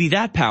 Maybe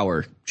that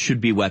power should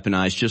be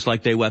weaponized, just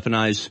like they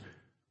weaponize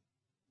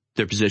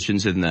their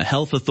positions in the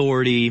health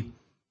authority,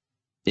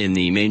 in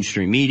the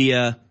mainstream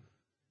media,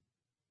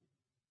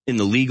 in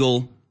the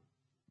legal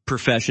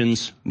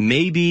professions.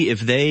 Maybe if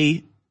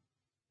they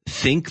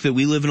think that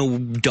we live in a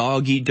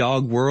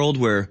dog-eat-dog world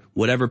where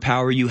whatever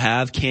power you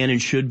have can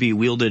and should be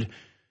wielded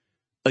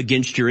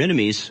against your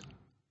enemies,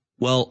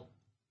 well,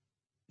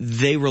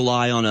 they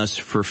rely on us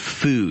for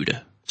food.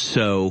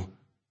 So,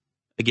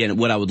 again,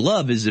 what I would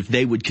love is if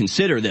they would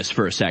consider this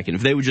for a second.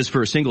 If they would just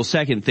for a single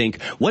second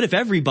think, what if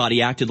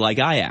everybody acted like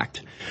I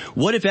act?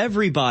 What if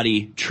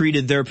everybody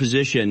treated their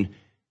position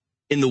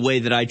in the way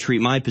that I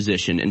treat my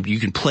position? And you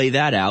can play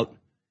that out.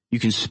 You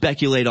can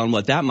speculate on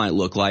what that might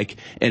look like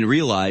and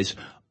realize,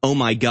 oh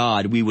my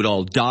God, we would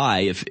all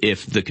die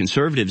if the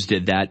conservatives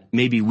did that.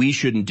 Maybe we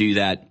shouldn't do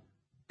that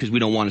because we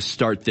don't want to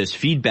start this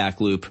feedback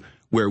loop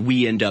where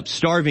we end up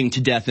starving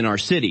to death in our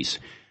cities.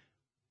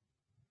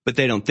 But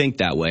they don't think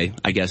that way.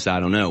 I guess I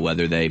don't know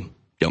whether they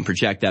don't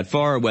project that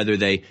far or whether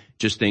they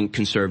just think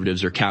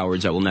conservatives are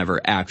cowards that will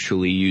never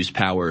actually use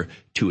power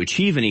to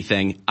achieve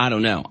anything. I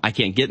don't know. I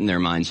can't get in their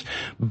minds.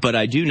 But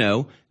I do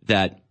know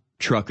that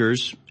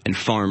truckers and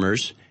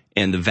farmers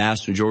and the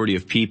vast majority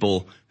of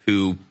people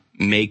who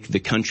make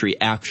the country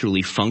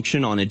actually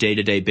function on a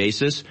day-to-day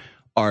basis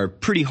are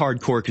pretty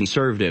hardcore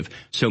conservative.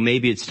 So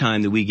maybe it's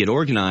time that we get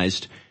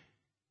organized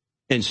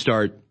and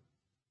start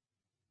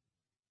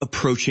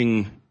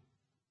approaching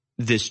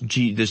this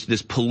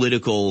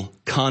political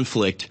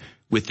conflict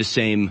with the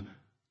same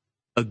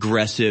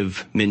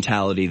aggressive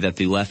mentality that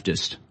the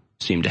leftists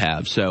seem to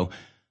have. So,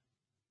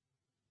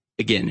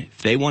 again,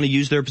 if they want to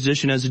use their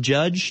position as a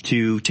judge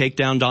to take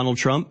down Donald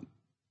Trump,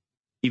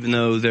 even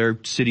though their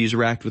city is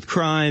racked with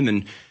crime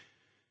and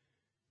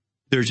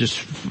they're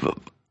just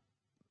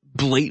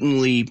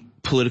blatantly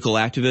political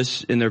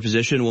activists in their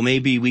position, well,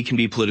 maybe we can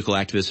be political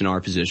activists in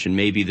our position.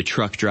 Maybe the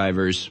truck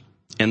drivers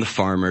and the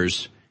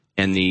farmers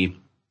and the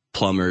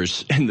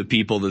plumbers and the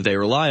people that they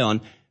rely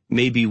on,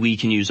 maybe we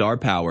can use our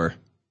power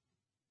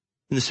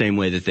in the same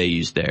way that they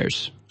use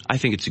theirs. I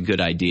think it's a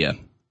good idea.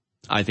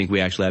 I think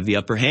we actually have the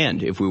upper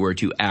hand if we were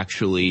to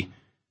actually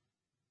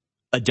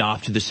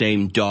adopt the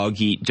same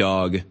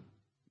dog-eat-dog,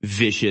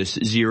 vicious,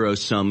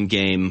 zero-sum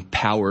game,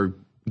 power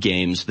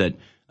games that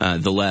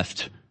the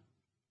left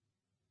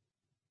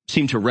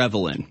seem to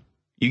revel in.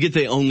 You get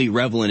they only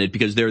revel in it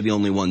because they're the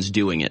only ones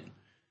doing it.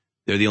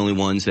 They're the only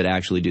ones that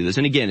actually do this.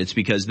 And again, it's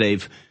because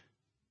they've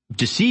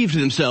deceived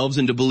themselves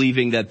into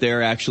believing that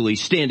they're actually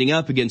standing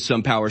up against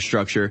some power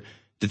structure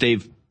that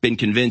they've been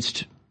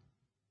convinced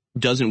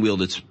doesn't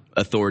wield its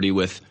authority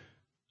with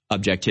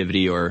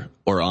objectivity or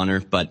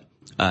honor. But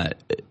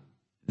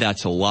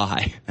that's a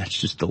lie. That's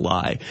just a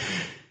lie.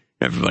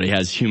 Everybody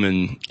has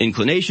human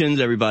inclinations.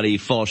 Everybody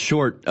falls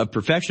short of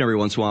perfection every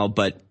once in a while,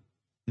 but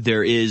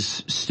there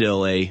is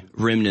still a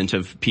remnant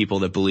of people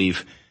that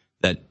believe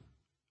that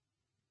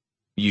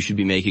you should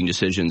be making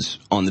decisions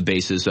on the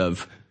basis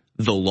of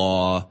the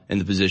law and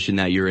the position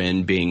that you're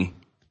in being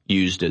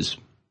used as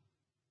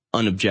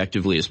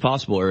unobjectively as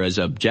possible, or as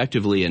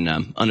objectively and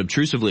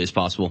unobtrusively as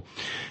possible.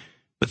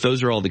 But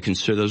those are all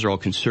those are all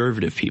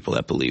conservative people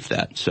that believe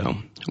that. So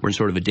we're in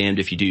sort of a damned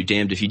if you do,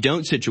 damned if you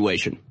don't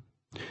situation.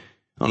 I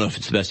don't know if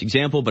it's the best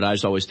example, but I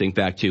just always think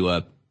back to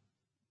a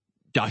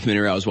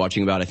documentary I was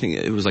watching about, I think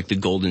it was like the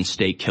Golden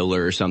State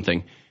Killer or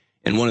something.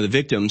 And one of the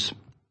victims,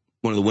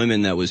 one of the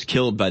women that was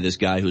killed by this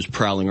guy who was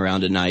prowling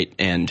around at night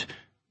and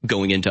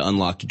going into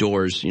unlocked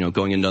doors,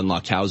 going into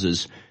unlocked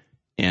houses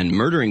and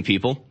murdering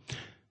people.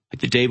 Like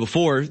the day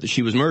before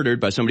she was murdered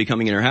by somebody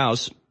coming in her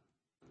house,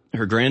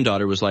 her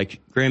granddaughter was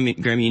like,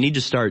 Grammy, you need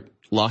to start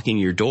locking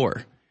your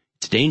door.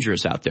 It's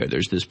dangerous out there.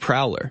 There's this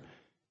prowler.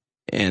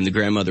 And the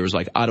grandmother was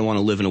like, I don't want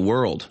to live in a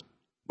world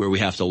where we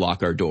have to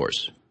lock our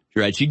doors.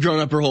 Right? She'd grown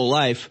up her whole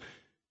life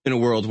in a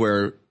world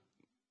where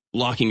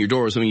locking your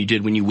door was something you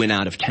did when you went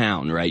out of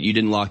town, right? You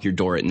didn't lock your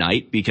door at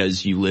night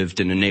because you lived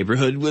in a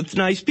neighborhood with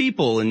nice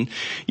people and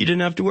you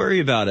didn't have to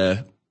worry about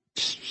a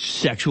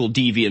sexual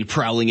deviant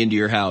prowling into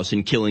your house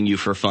and killing you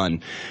for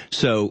fun.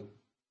 So,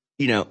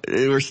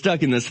 we're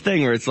stuck in this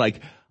thing where it's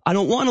like, I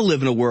don't want to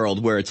live in a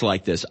world where it's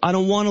like this. I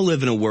don't want to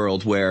live in a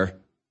world where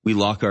we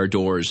lock our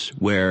doors,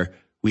 where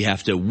we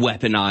have to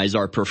weaponize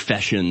our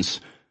professions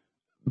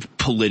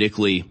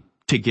politically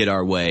to get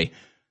our way.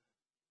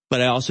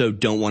 But I also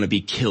don't want to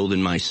be killed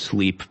in my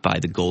sleep by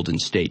the Golden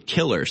State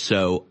Killer.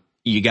 So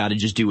you got to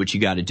just do what you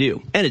got to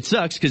do. And it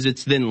sucks because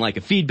it's then like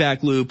a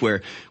feedback loop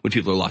where when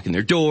people are locking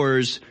their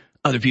doors,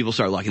 other people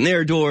start locking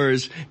their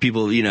doors.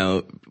 People, when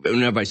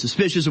everybody's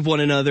suspicious of one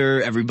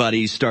another,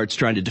 everybody starts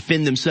trying to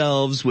defend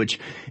themselves, which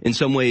in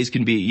some ways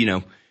can be,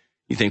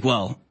 you think,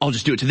 well, I'll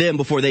just do it to them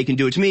before they can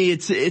do it to me.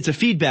 It's a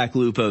feedback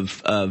loop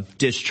of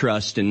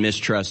distrust and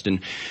mistrust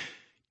and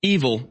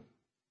evil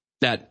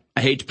that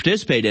I hate to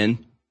participate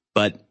in,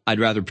 but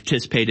I'd rather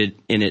participate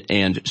in it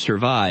and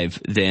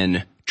survive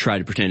than try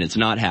to pretend it's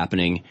not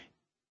happening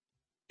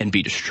and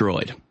be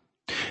destroyed.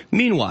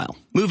 Meanwhile,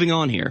 moving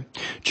on here,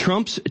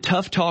 Trump's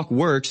tough talk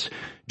works.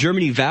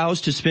 Germany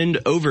vows to spend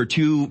over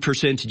 2%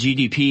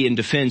 GDP in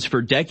defense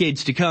for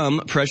decades to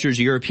come, pressures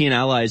European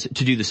allies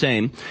to do the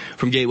same.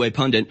 From Gateway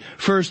Pundit,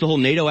 first, the whole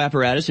NATO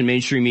apparatus and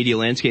mainstream media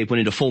landscape went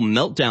into full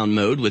meltdown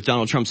mode with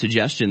Donald Trump's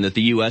suggestion that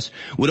the U.S.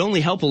 would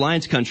only help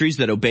alliance countries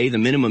that obey the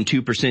minimum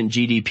 2%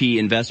 GDP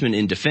investment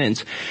in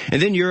defense.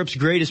 And then Europe's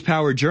greatest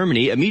power,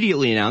 Germany,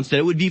 immediately announced that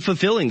it would be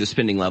fulfilling the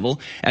spending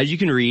level. As you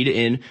can read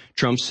in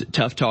Trump's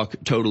tough talk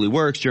totally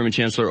works, German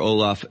Chancellor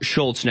Olaf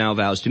Scholz now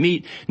vows to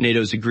meet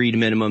NATO's agreed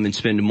minimum and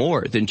spend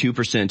more than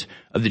 2%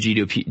 of the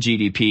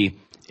GDP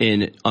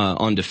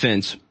on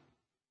defense.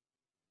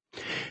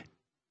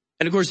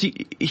 And of course,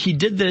 he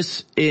did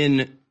this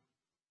in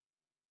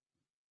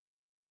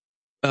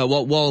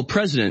while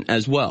president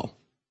as well.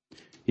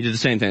 He did the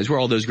same thing. It's where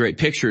all those great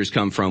pictures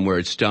come from, where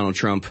it's Donald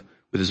Trump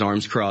with his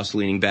arms crossed,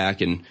 leaning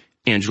back, and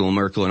Angela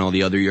Merkel and all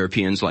the other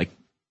Europeans like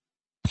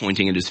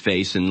pointing at his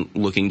face and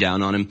looking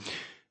down on him.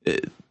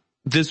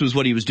 This was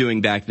what he was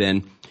doing back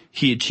then.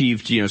 He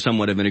achieved,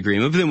 somewhat of an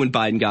agreement. But then when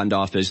Biden got into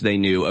office, they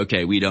knew,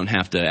 okay, we don't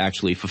have to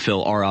actually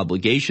fulfill our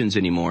obligations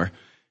anymore.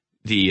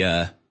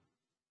 The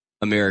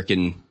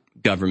American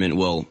government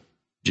will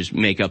just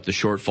make up the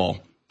shortfall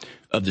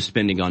of the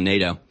spending on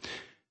NATO.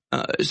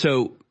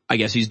 So I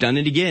guess he's done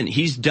it again.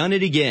 He's done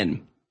it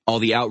again. All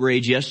the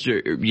outrage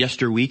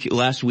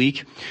last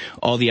week,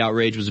 all the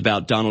outrage was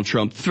about Donald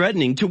Trump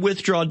threatening to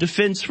withdraw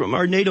defense from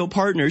our NATO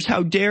partners.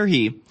 How dare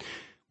he?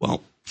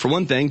 Well, for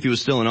one thing, if he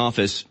was still in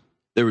office,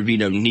 there would be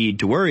no need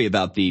to worry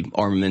about the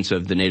armaments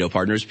of the NATO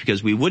partners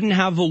because we wouldn't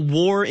have a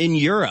war in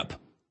Europe.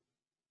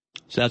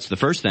 So that's the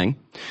first thing.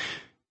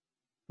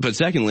 But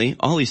secondly,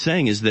 all he's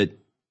saying is that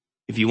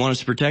if you want us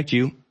to protect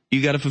you,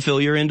 you got to fulfill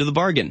your end of the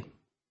bargain.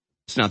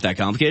 It's not that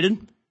complicated.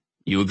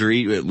 You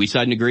agree, we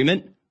signed an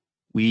agreement.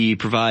 We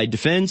provide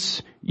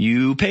defense,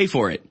 you pay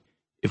for it.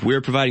 If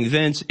we're providing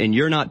defense and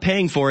you're not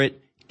paying for it,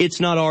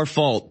 it's not our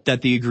fault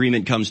that the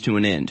agreement comes to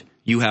an end.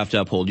 You have to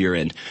uphold your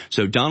end.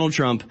 So Donald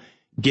Trump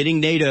getting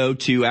NATO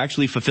to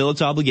actually fulfill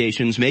its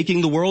obligations,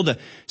 making the world a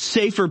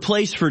safer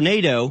place for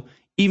NATO,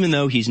 even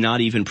though he's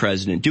not even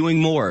president,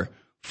 doing more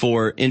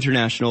for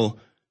international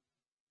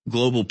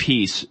global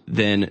peace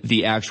than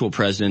the actual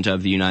president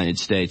of the United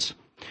States.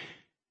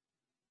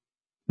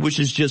 Which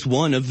is just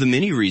one of the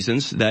many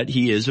reasons that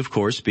he is, of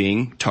course,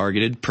 being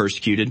targeted,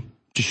 persecuted,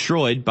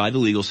 destroyed by the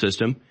legal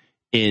system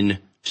in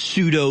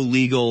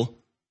pseudo-legal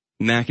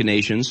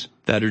machinations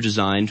that are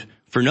designed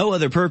for no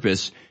other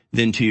purpose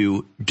than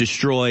to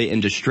destroy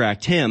and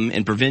distract him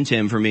and prevent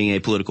him from being a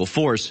political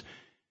force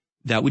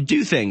that would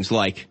do things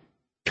like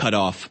cut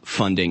off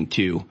funding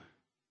to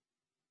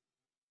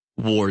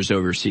wars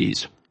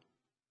overseas.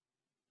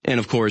 And,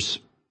 of course,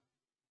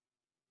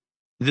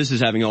 this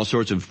is having all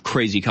sorts of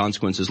crazy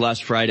consequences.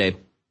 Last Friday,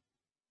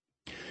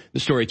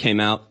 the story came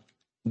out.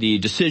 The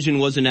decision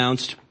was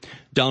announced.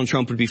 Donald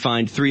Trump would be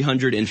fined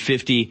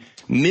 $350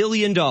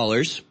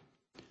 million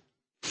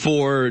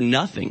for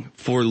nothing,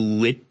 for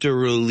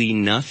literally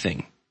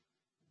nothing.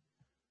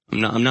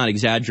 I'm not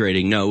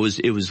exaggerating. No,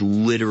 it was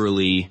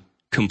literally,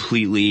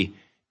 completely,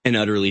 and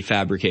utterly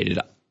fabricated.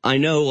 I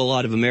know a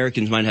lot of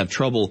Americans might have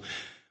trouble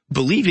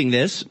believing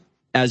this,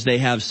 as they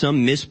have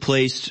some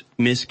misplaced,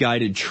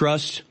 misguided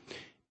trust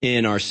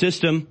in our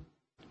system,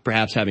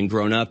 perhaps having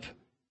grown up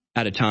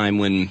at a time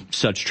when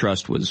such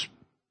trust was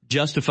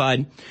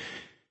justified.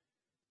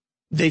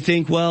 They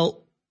think, well,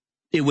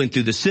 it went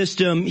through the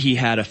system. He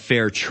had a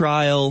fair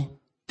trial.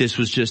 This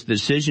was just the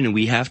decision, and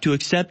we have to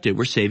accept it.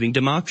 We're saving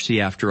democracy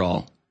after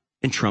all.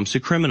 And Trump's a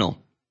criminal.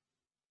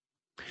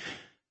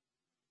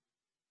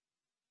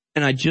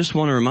 And I just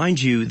want to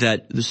remind you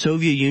that the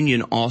Soviet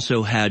Union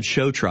also had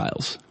show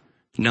trials.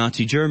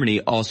 Nazi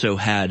Germany also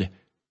had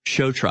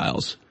show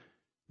trials.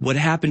 What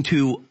happened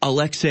to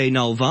Alexei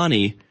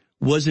Navalny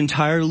was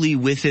entirely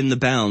within the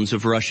bounds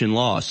of Russian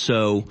law.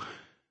 So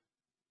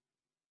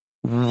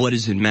what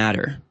does it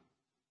matter?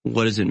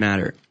 What does it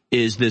matter?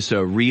 Is this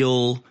a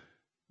real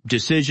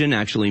decision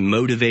actually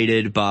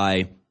motivated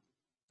by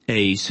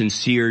a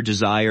sincere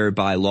desire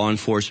by law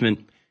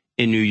enforcement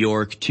in New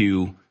York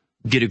to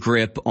get a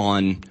grip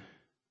on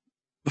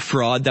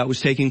fraud that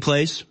was taking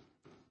place?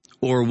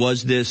 Or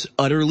was this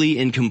utterly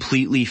and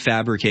completely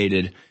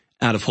fabricated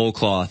out of whole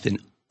cloth, an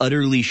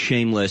utterly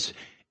shameless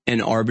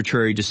and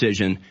arbitrary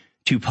decision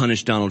to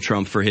punish Donald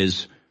Trump for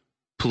his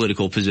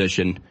political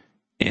position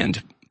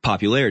and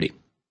popularity?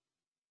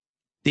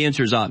 The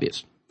answer is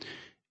obvious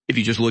if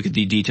you just look at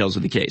the details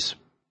of the case.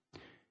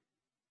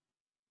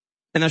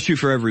 And that's true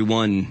for every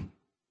one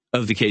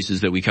of the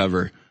cases that we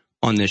cover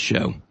on this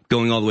show,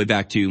 going all the way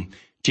back to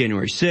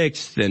January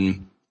 6th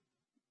and,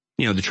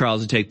 the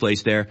trials that take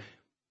place there.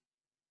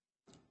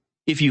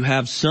 If you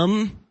have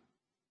some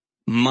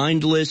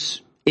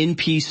mindless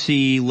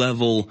NPC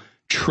level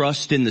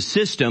trust in the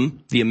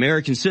system, the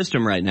American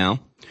system right now,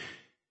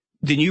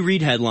 then you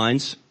read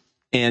headlines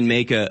and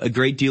make a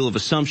great deal of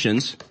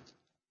assumptions.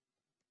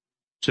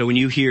 So when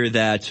you hear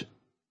that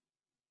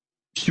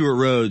Stewart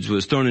Rhodes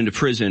was thrown into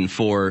prison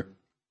for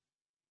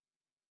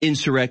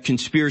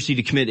conspiracy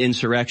to commit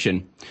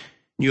insurrection,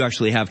 you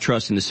actually have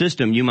trust in the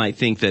system. You might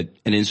think that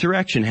an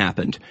insurrection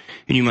happened,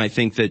 and you might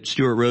think that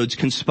Stewart Rhodes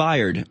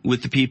conspired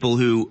with the people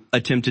who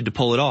attempted to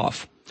pull it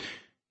off.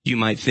 You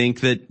might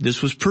think that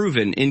this was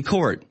proven in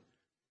court,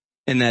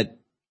 and that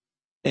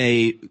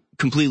a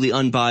completely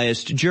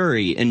unbiased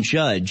jury and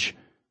judge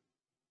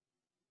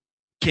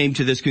came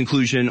to this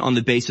conclusion on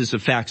the basis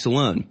of facts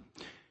alone.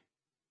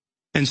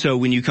 And so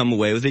when you come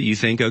away with it, you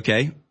think,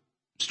 okay,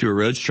 Stewart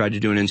Rhodes tried to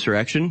do an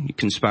insurrection, he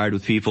conspired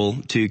with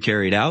people to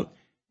carry it out,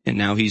 and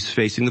now he's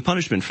facing the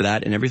punishment for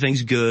that, and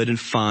everything's good and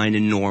fine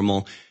and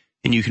normal,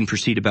 and you can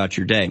proceed about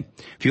your day.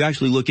 If you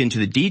actually look into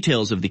the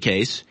details of the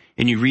case,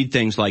 and you read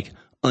things like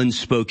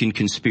unspoken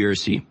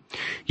conspiracy,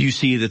 you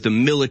see that the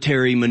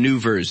military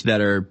maneuvers that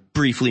are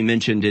briefly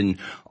mentioned in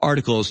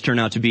articles turn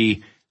out to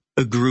be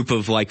a group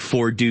of like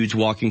 4 dudes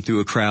walking through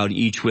a crowd,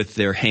 each with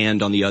their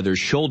hand on the other's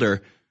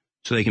shoulder,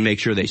 so they can make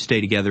sure they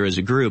stay together as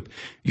a group.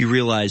 You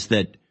realize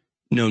that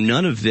no,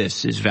 none of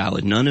this is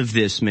valid. None of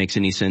this makes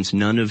any sense.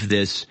 None of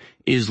this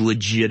is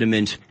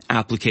legitimate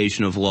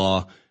application of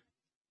law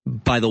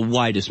by the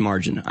widest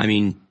margin. I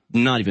mean,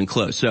 not even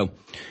close. So,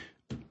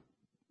 in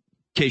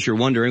case you're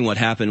wondering what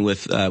happened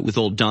with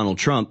old Donald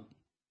Trump,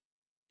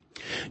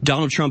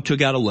 Donald Trump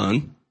took out a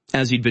loan,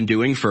 as he'd been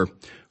doing for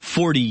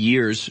 40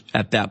 years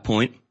at that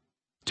point,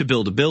 to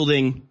build a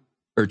building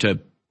or to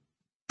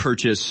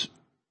purchase,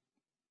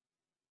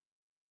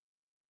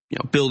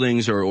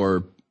 buildings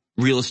or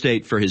real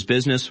estate for his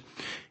business.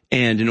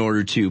 And in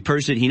order to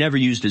purchase it, he never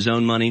used his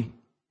own money.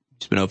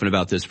 He's been open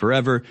about this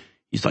forever.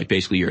 He's like,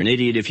 basically, you're an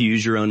idiot if you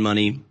use your own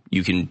money.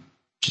 You can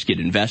just get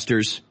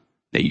investors.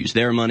 They use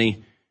their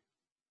money.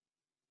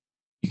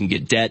 You can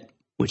get debt,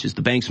 which is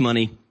the bank's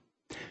money.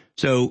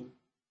 So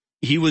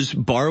he was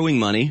borrowing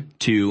money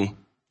to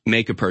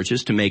make a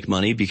purchase, to make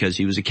money, because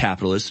he was a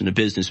capitalist and a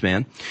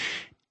businessman.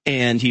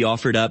 And he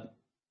offered up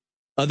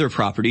other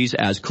properties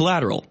as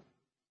collateral.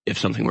 If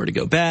something were to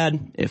go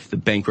bad, if the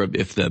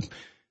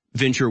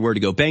venture were to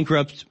go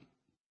bankrupt,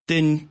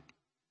 then,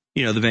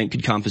 the bank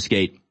could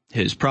confiscate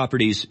his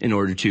properties in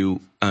order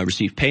to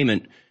receive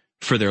payment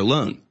for their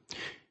loan.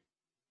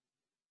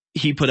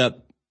 He put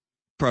up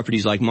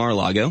properties like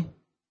Mar-a-Lago.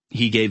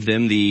 He gave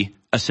them the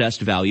assessed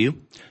value.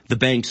 The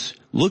banks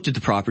looked at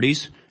the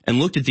properties and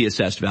looked at the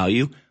assessed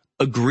value,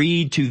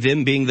 agreed to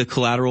them being the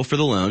collateral for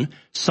the loan,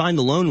 signed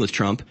the loan with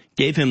Trump,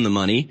 gave him the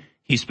money.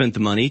 He spent the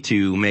money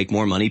to make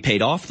more money,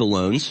 paid off the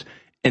loans,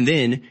 and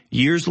then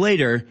years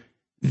later,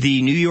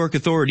 the New York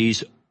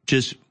authorities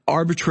just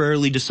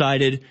arbitrarily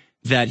decided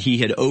that he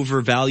had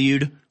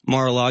overvalued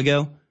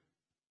Mar-a-Lago,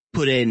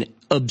 put an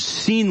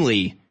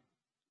obscenely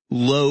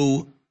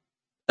low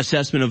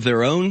assessment of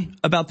their own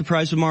about the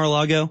price of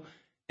Mar-a-Lago,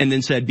 and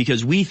then said,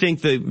 because we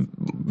think the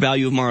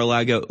value of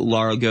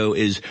Mar-a-Lago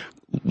is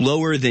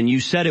lower than you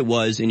said it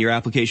was in your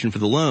application for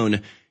the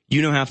loan,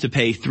 you now have to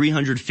pay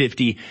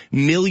 $350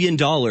 million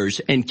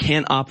and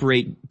can't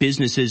operate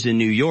businesses in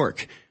New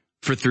York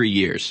for 3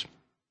 years.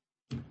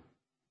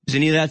 Does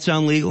any of that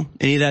sound legal?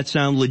 Any of that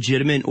sound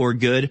legitimate or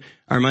good?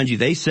 I remind you,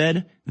 they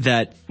said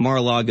that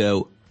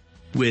Mar-a-Lago,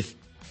 with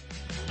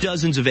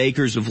dozens of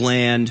acres of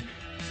land,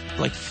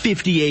 like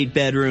 58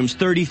 bedrooms,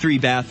 33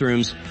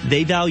 bathrooms,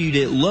 they valued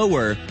it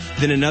lower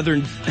than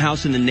another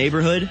house in the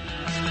neighborhood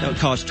that would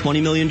cost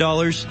 $20 million.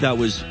 That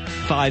was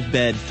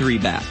 5-bed,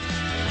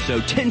 3-bath. So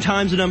 10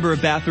 times the number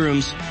of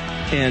bathrooms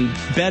and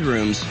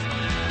bedrooms,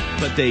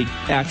 but they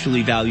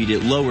actually valued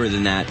it lower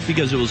than that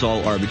because it was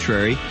all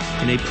arbitrary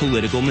and a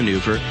political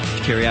maneuver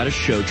to carry out a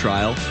show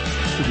trial,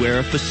 to wear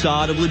a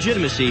facade of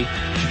legitimacy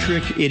to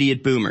trick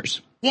idiot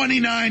boomers.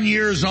 29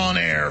 years on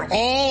air.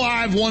 All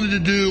I've wanted to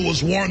do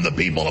was warn the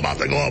people about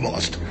the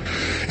globalist.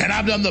 And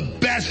I've done the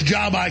best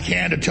job I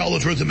can to tell the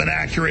truth and been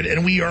accurate,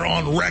 and we are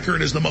on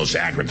record as the most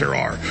accurate there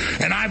are.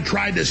 And I've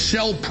tried to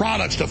sell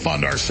products to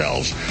fund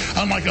ourselves.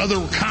 Unlike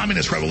other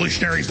communist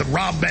revolutionaries that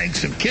rob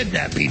banks and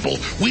kidnap people,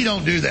 we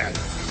don't do that.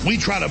 We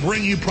try to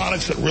bring you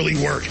products that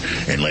really work.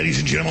 And ladies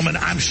and gentlemen,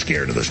 I'm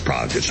scared of this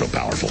product. It's so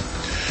powerful.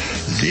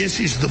 This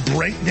is the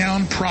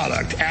breakdown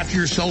product after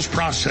your cells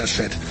process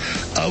it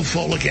of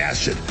folic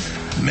acid,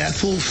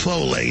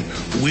 methylfolate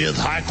with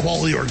high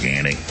quality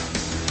organic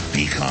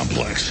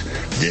B-complex.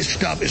 This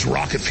stuff is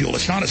rocket fuel.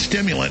 It's not a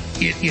stimulant.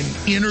 It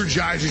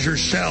energizes your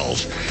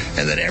cells,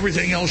 and then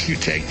everything else you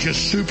take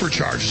just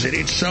supercharges it.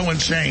 It's so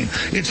insane.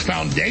 It's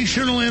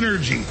foundational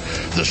energy,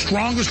 the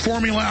strongest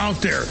formula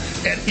out there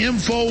at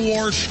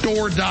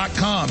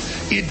InfoWarsStore.com.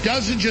 It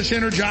doesn't just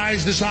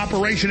energize this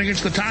operation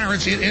against the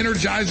tyrants. It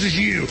energizes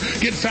you.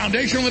 Get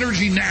foundational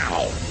energy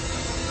now.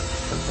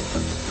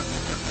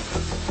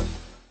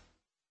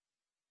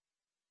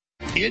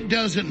 It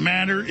doesn't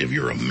matter if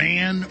you're a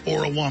man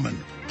or a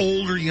woman,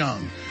 old or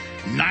young.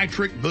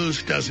 Nitric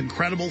Boost does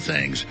incredible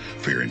things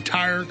for your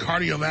entire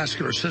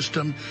cardiovascular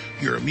system,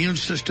 your immune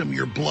system,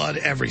 your blood,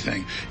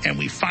 everything. And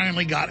we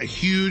finally got a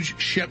huge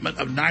shipment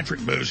of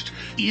Nitric Boost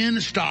in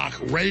stock,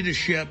 ready to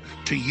ship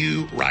to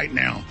you right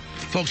now.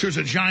 Folks, there's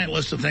a giant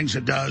list of things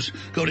it does.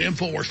 Go to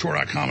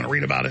InfoWarsStore.com and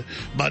read about it.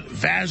 But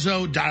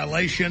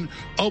vasodilation,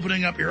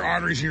 opening up your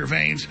arteries and your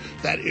veins,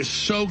 that is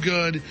so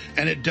good,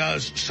 and it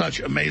does such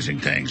amazing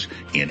things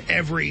in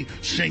every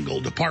single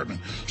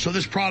department. So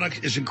this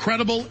product is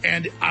incredible,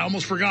 and I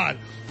almost forgot,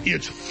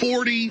 it's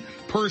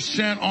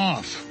 40%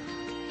 off.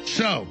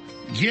 So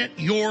get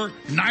your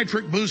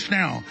Nitric Boost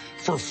now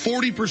for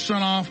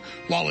 40% off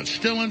while it's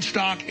still in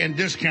stock and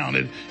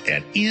discounted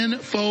at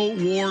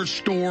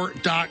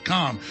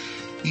InfoWarsStore.com.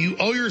 You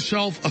owe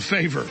yourself a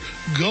favor.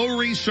 Go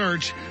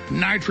research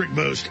Nitric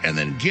Boost and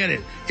then get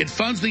it. It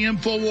funds the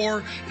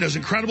InfoWar. It does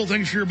incredible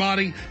things for your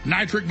body.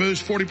 Nitric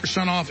Boost,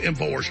 40% off,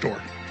 InfoWars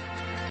Store.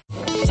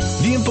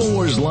 The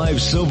InfoWars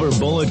Live Silver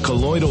Bullet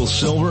Colloidal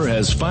Silver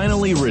has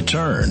finally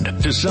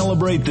returned. To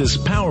celebrate this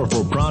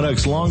powerful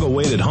product's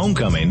long-awaited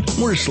homecoming,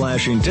 we're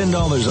slashing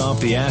 $10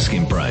 off the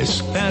asking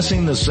price,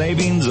 passing the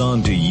savings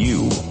on to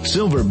you.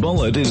 Silver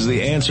Bullet is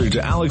the answer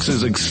to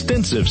Alex's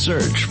extensive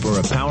search for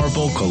a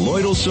powerful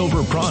colloidal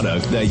silver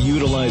product that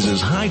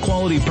utilizes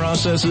high-quality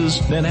processes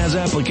that has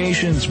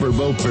applications for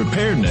both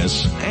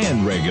preparedness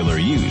and regular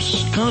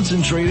use.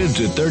 Concentrated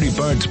to 30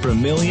 parts per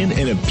million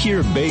in a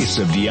pure base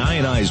of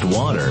deionized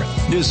water,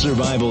 this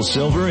survival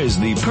silver is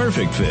the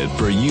perfect fit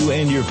for you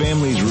and your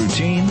family's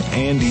routine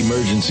and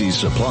emergency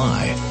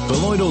supply.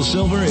 Colloidal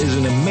silver is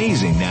an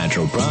amazing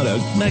natural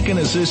product that can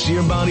assist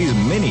your body's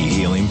many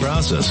healing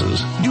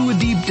processes. Do a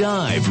deep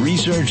dive,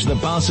 research the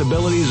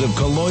possibilities of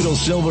colloidal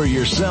silver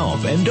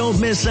yourself, and don't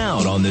miss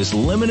out on this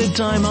limited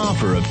time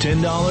offer of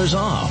 $10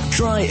 off.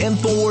 Try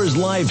InfoWars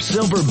Live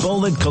Silver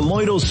Bullet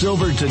Colloidal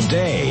Silver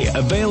today,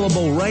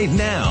 available right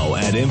now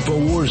at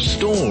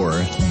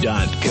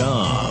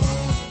InfoWarsStore.com.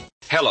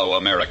 Hello,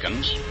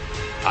 Americans.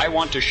 I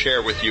want to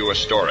share with you a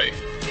story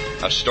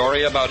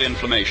about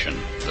inflammation,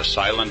 the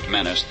silent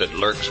menace that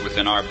lurks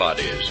within our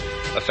bodies,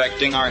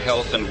 affecting our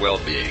health and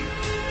well-being.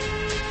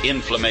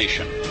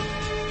 Inflammation,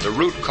 the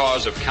root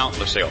cause of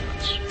countless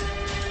ailments,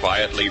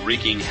 quietly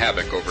wreaking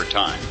havoc over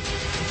time.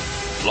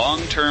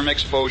 Long-term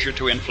exposure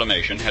to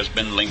inflammation has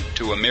been linked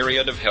to a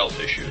myriad of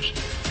health issues,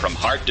 from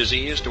heart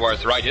disease to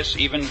arthritis,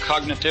 even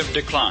cognitive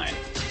decline.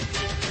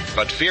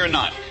 But fear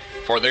not,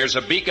 for there's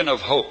a beacon of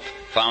hope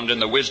found in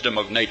the wisdom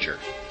of nature,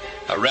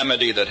 a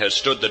remedy that has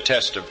stood the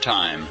test of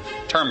time,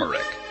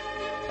 turmeric.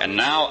 And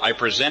now I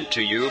present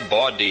to you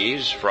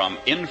Baudi's from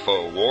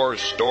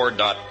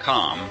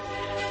InfoWarsStore.com,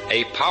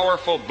 a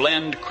powerful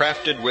blend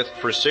crafted with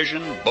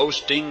precision,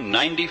 boasting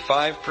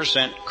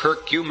 95%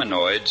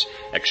 curcuminoids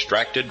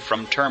extracted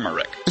from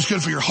turmeric. It's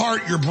good for your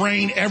heart, your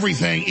brain,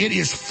 everything. It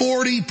is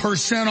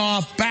 40%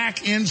 off,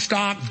 back in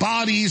stock,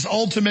 Baudi's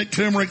Ultimate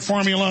Turmeric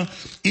Formula,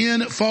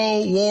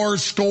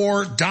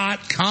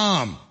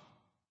 InfoWarsStore.com.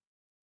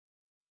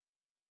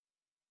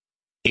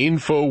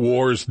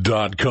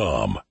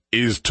 InfoWars.com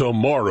is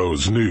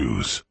tomorrow's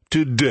news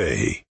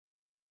today.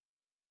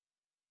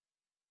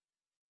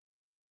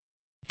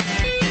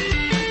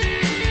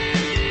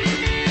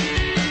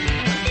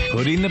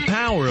 Putting the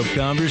power of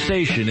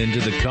conversation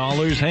into the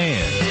caller's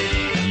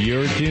hand.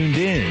 You're tuned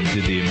in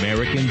to the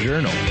American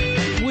Journal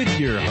with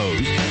your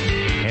host,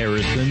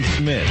 Harrison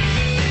Smith.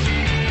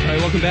 All right,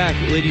 welcome back,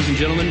 ladies and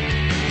gentlemen.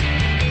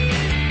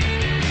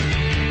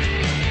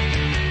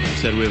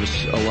 Said we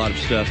have a lot of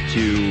stuff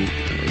to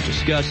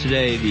discuss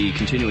today. The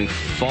continuing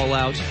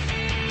fallout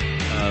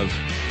of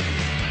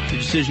the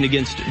decision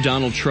against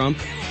Donald Trump,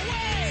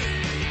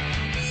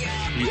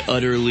 the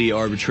utterly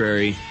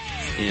arbitrary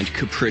and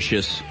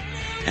capricious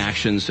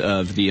actions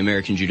of the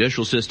American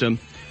judicial system,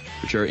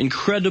 which are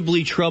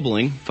incredibly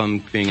troubling, if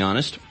I'm being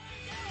honest.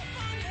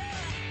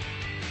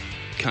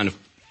 Kind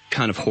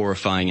of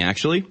horrifying,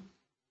 actually,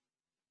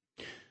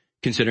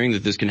 considering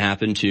that this can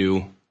happen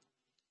to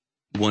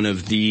one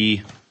of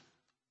the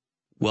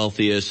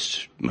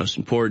wealthiest, most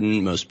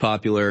important, most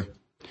popular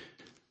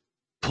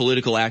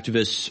political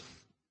activists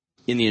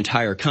in the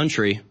entire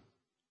country.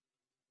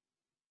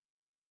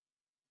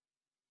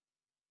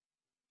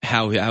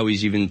 How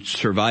he's even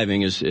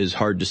surviving is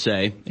hard to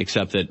say,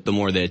 except that the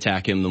more they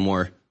attack him, the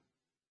more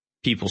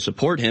people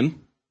support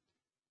him.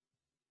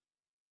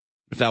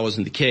 If that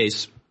wasn't the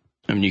case,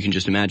 I mean, you can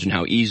just imagine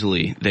how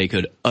easily they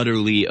could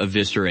utterly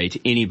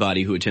eviscerate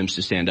anybody who attempts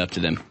to stand up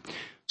to them.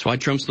 That's why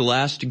Trump's the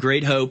last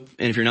great hope,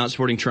 and if you're not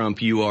supporting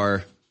Trump, you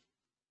are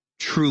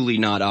truly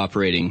not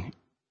operating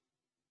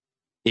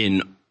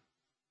in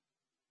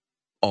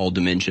all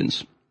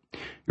dimensions.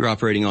 You're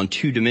operating on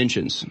two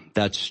dimensions.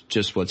 That's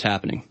just what's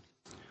happening.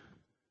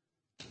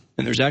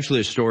 And there's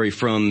actually a story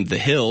from The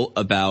Hill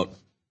about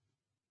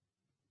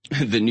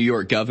the New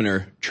York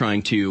governor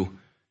trying to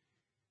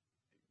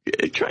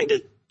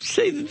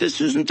say that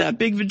this isn't that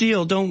big of a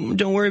deal. Don't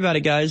worry about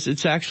it, guys.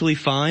 It's actually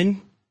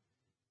fine.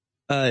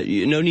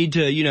 No need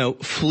to,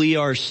 flee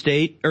our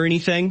state or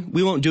anything.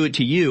 We won't do it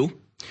to you.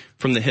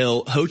 From The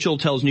Hill, Hochul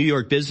tells New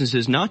York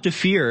businesses not to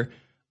fear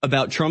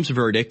about Trump's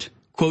verdict.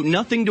 Quote,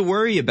 nothing to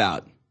worry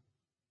about.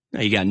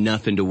 Now, you got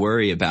nothing to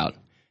worry about.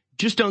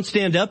 Just don't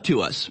stand up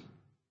to us.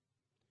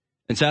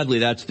 And sadly,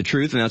 that's the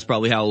truth, and that's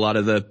probably how a lot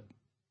of the,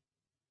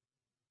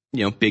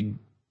 the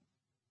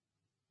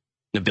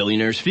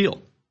billionaires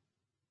feel.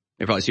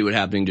 They probably see what's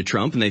happening to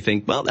Trump, and they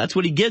think, well, that's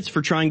what he gets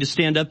for trying to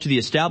stand up to the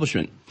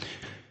establishment.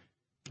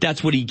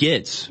 That's what he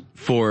gets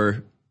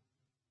for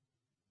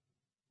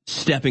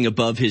stepping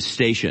above his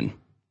station,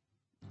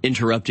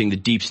 interrupting the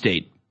deep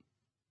state.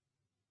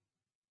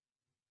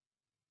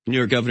 New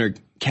York Governor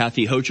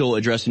Kathy Hochul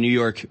addressed New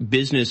York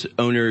business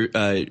owners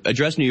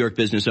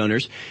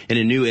in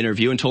a new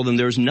interview and told them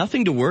there was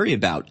nothing to worry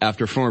about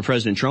after former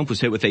President Trump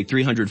was hit with a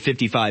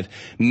 $355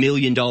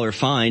 million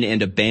fine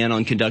and a ban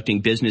on conducting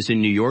business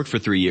in New York for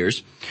 3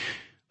 years.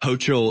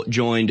 Hochul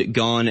joined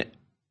John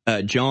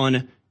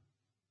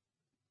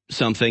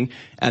something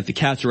at the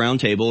Katz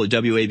Roundtable at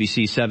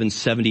WABC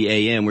 770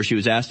 AM, where she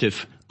was asked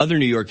if other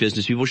New York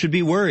business people should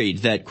be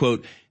worried that,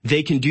 quote,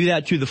 they can do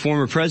that to the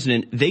former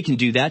president. They can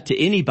do that to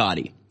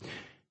anybody.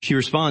 She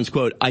responds,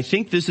 quote, I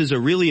think this is a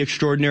really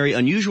extraordinary,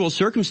 unusual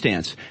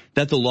circumstance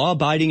that the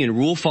law-abiding and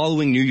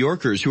rule-following New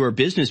Yorkers who are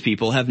business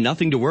people have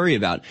nothing to worry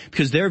about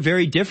because they're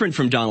very different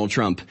from Donald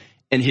Trump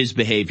and his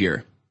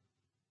behavior.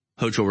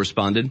 Hochul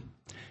responded,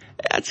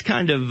 that's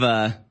kind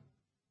of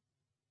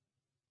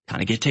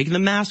get taking the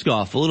mask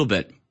off a little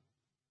bit,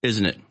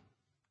 isn't it?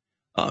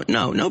 Oh,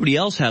 no, nobody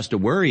else has to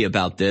worry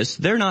about this.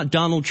 They're not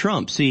Donald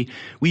Trump. See,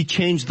 we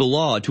changed the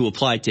law to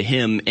apply to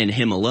him and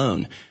him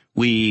alone.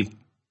 We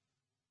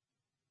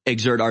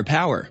exert our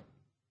power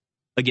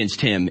against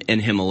him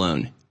and him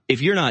alone.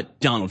 If you're not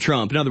Donald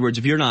Trump, in other words,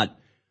 if you're not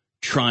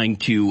trying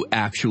to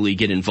actually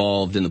get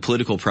involved in the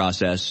political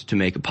process to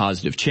make a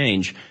positive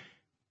change,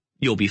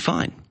 you'll be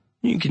fine.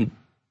 You can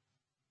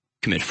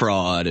commit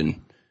fraud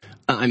and,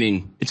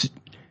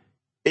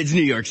 it's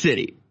New York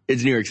City.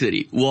 It's New York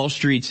City. Wall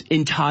Street's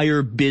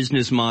entire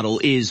business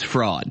model is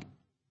fraud.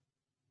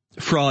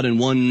 Fraud in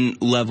one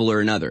level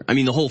or another. I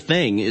mean, the whole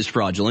thing is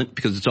fraudulent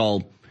because it's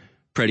all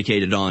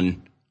predicated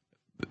on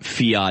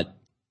fiat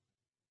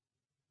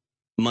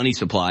money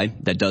supply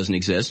that doesn't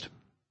exist.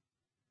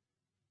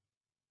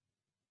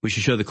 We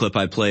should show the clip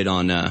I played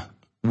on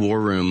War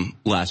Room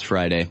last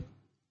Friday.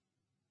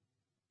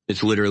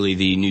 It's literally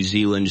the New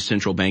Zealand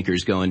central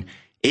bankers going,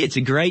 it's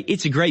a great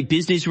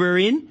business we're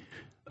in.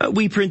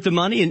 We print the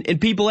money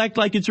and people act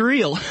like it's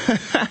real.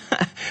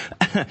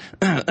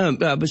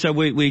 So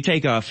we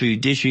take our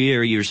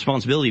fiduciary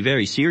responsibility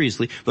very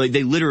seriously. But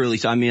they literally,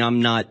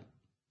 I'm not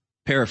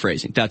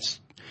paraphrasing.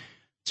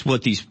 It's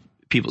what these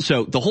people,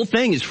 so the whole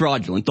thing is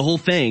fraudulent. The whole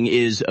thing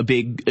is a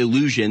big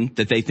illusion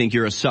that they think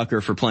you're a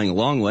sucker for playing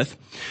along with.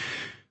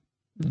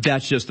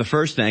 That's just the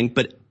first thing.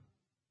 But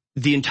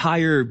the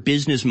entire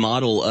business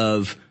model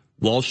of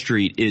Wall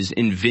Street is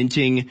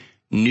inventing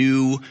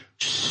new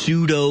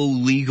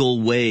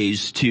pseudo-legal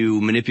ways to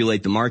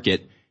manipulate the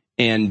market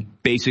and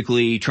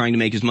basically trying to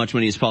make as much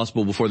money as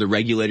possible before the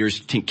regulators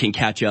can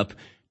catch up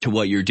to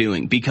what you're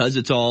doing. Because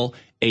it's all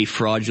a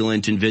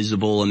fraudulent,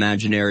 invisible,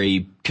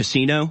 imaginary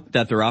casino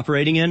that they're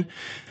operating in,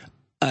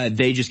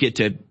 they just get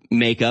to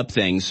make up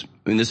things.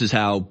 And this is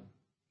how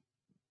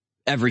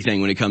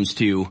everything when it comes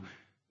to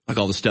like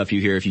all the stuff you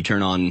hear if you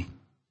turn on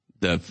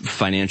the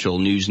financial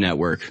news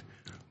network,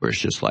 where it's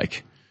just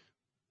like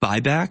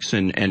buybacks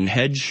and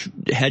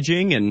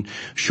hedging and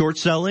short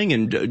selling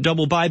and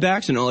double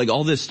buybacks and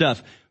all this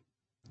stuff.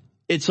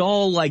 It's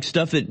all like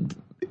stuff that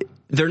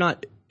they're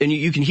not, and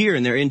you can hear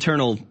in their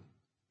internal,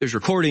 there's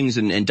recordings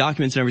and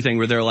documents and everything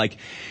where they're like,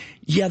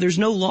 yeah, there's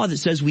no law that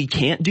says we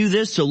can't do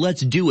this, so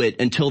let's do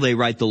it until they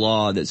write the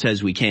law that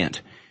says we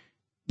can't.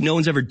 No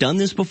one's ever done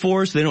this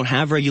before, so they don't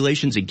have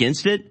regulations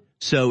against it,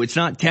 so it's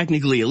not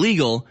technically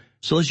illegal,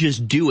 so let's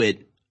just do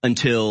it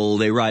until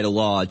they write a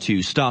law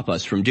to stop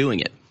us from doing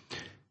it.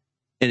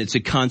 And it's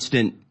a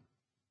constant,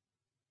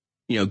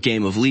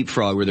 game of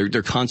leapfrog where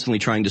they're constantly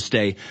trying to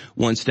stay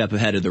one step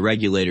ahead of the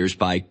regulators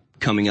by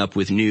coming up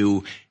with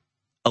new,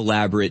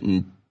 elaborate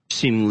and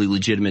seemingly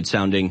legitimate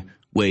sounding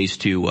ways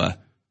to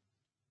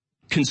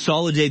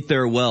consolidate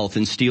their wealth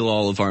and steal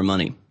all of our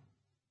money.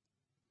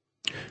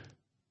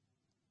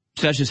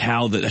 So that's just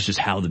how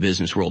the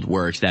business world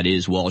works. That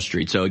is Wall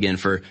Street. So again,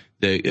 for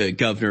the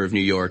governor of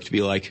New York to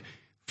be like,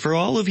 for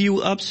all of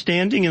you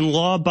upstanding and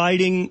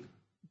law-abiding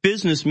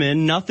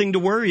businessmen, nothing to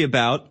worry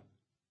about,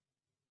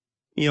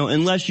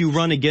 unless you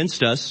run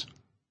against us,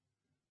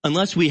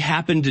 unless we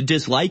happen to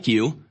dislike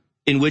you,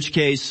 in which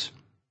case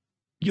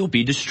you'll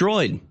be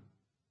destroyed.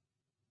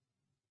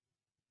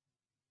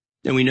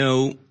 And we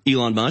know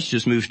Elon Musk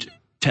just moved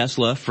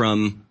Tesla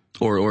from,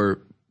 or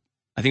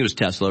I think it was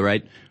Tesla,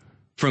 right?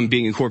 From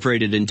being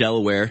incorporated in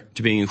Delaware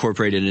to being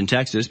incorporated in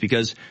Texas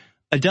because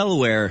a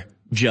Delaware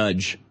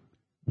judge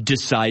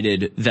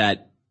decided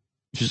that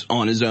just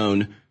on his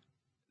own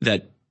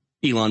that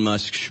Elon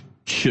Musk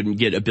shouldn't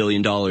get $1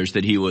 billion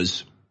that he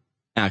was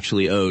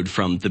actually owed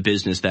from the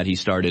business that he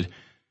started.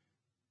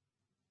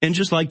 And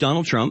just like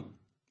Donald Trump,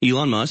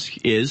 Elon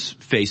Musk is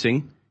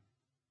facing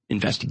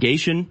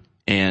investigation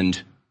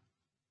and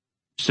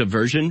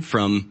subversion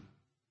from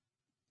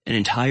an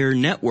entire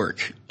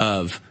network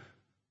of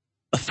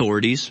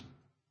authorities,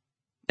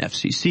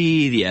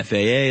 FCC, the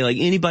FAA, like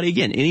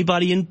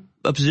anybody in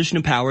a position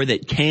of power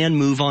that can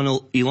move on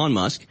Elon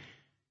Musk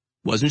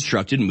was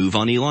instructed to move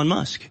on Elon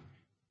Musk.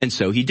 And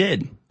so he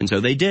did. And so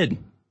they did.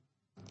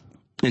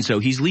 And so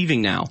he's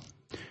leaving now.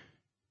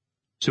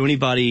 So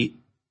anybody,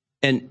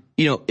 and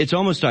it's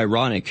almost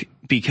ironic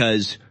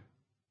because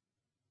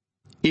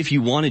if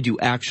you wanted to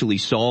actually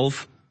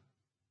solve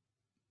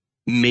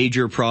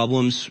major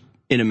problems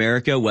in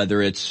America,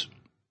 whether it's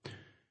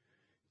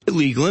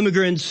illegal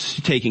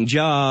immigrants taking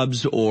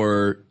jobs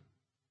or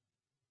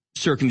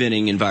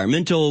circumventing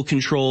environmental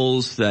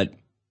controls that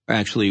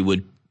actually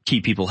would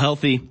keep people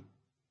healthy,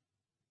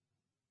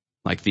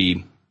 like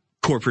the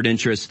corporate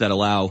interests that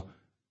allow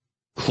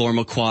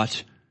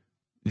chlormequat,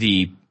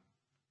 the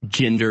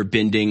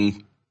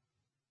gender-bending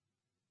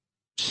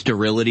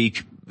sterility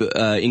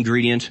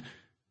ingredient,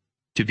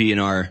 to be in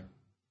our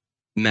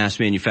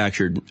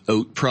mass-manufactured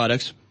oat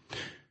products.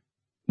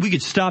 We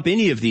could stop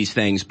any of these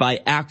things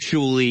by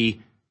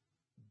actually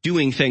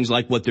doing things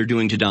like what they're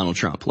doing to Donald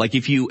Trump. Like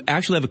if you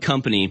actually have a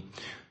company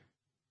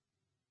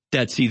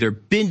that's either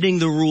bending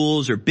the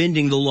rules or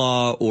bending the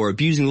law or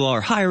abusing the law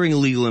or hiring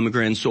illegal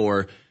immigrants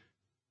or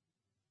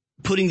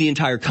putting the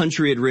entire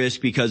country at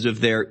risk because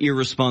of their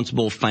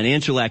irresponsible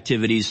financial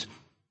activities,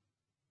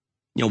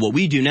 what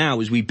we do now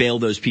is we bail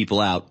those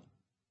people out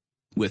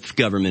with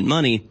government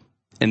money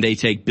and they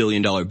take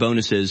billion-dollar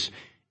bonuses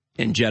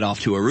and jet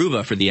off to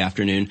Aruba for the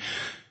afternoon.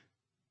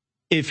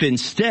 If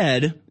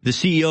instead the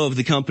CEO of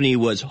the company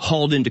was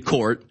hauled into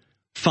court,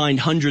 fined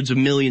hundreds of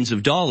millions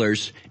of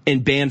dollars,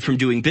 and banned from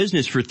doing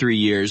business for 3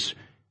 years,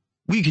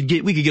 we could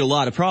get a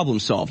lot of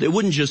problems solved. It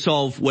wouldn't just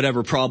solve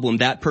whatever problem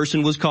that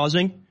person was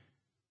causing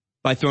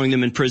by throwing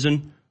them in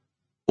prison,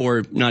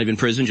 or not even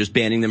prison, just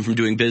banning them from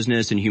doing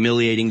business and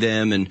humiliating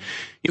them and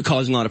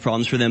causing a lot of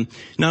problems for them.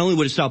 Not only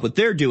would it stop what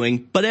they're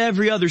doing, but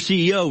every other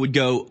CEO would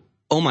go,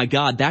 oh my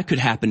God, that could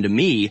happen to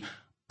me.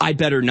 I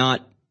better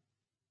not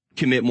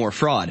commit more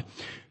fraud.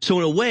 So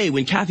in a way,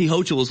 when Kathy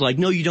Hochul was like,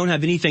 no, you don't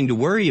have anything to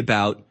worry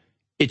about,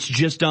 it's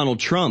just Donald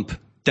Trump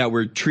that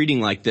we're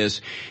treating like this,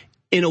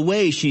 in a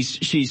way,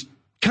 she's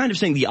kind of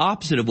saying the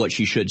opposite of what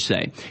she should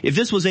say. If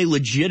this was a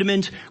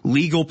legitimate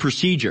legal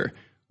procedure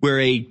where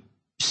a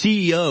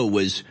CEO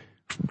was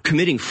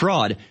committing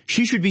fraud,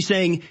 she should be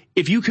saying,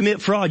 if you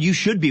commit fraud, you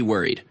should be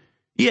worried.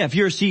 Yeah, if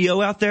you're a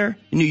CEO out there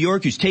in New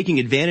York who's taking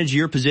advantage of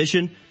your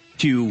position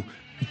to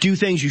do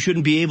things you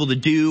shouldn't be able to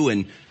do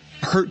and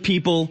hurt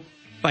people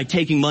by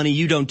taking money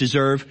you don't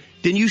deserve,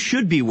 then you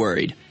should be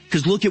worried.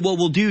 Because look at what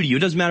we'll do to you.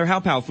 It doesn't matter how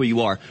powerful you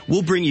are.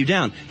 We'll bring you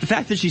down. The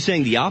fact that she's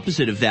saying the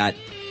opposite of that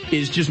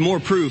is just more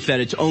proof that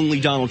it's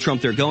only Donald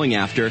Trump they're going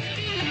after.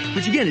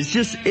 Which again, it's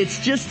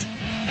just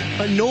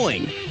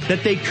annoying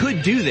that they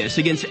could do this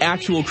against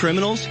actual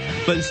criminals,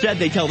 but instead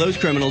they tell those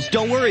criminals,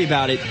 don't worry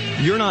about it.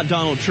 You're not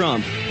Donald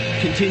Trump.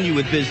 Continue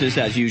with business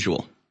as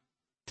usual.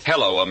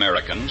 Hello,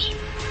 Americans.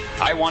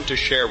 I want to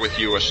share with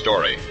you a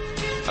story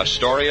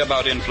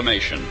about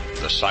inflammation,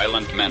 the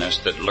silent menace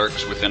that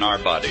lurks within our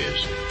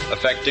bodies,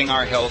 affecting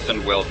our health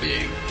and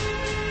well-being.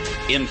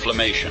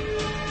 Inflammation,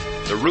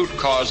 the root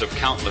cause of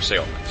countless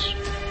ailments,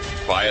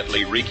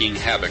 quietly wreaking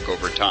havoc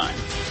over time.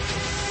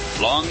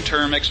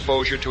 Long-term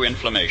exposure to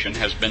inflammation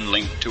has been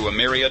linked to a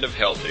myriad of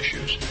health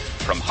issues,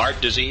 from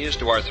heart disease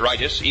to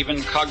arthritis,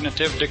 even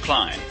cognitive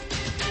decline.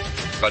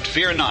 But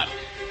fear not,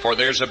 for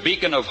there's a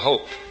beacon of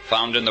hope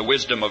found in the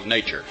wisdom of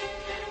nature,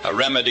 a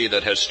remedy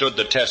that has stood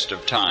the test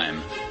of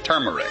time,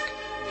 turmeric.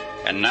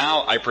 And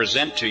now I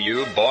present to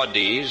you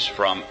bodies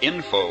from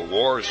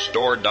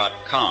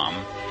InfoWarsStore.com,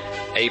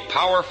 a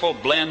powerful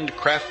blend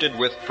crafted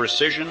with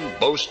precision,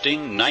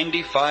 boasting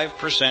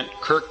 95%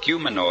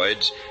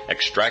 curcuminoids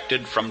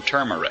extracted from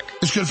turmeric.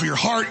 It's good for your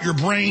heart, your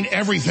brain,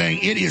 everything.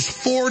 It is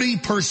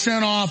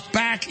 40% off,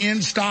 back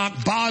in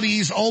stock,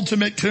 Body's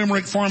Ultimate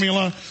Turmeric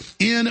Formula,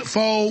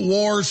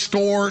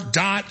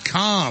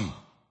 InfoWarsStore.com.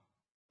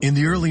 In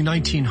the early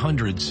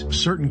 1900s,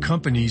 certain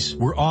companies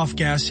were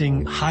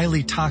off-gassing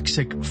highly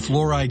toxic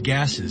fluoride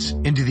gases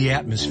into the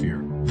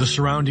atmosphere. The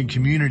surrounding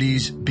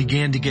communities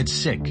began to get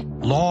sick.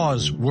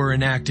 Laws were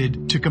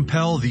enacted to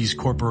compel these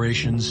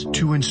corporations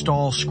to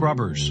install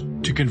scrubbers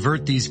to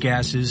convert these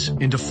gases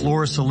into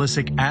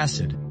fluorosilicic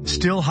acid,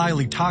 still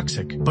highly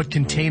toxic but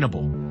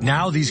containable.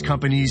 Now these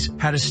companies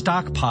had a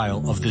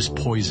stockpile of this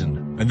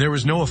poison, and there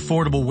was no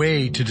affordable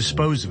way to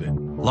dispose of it.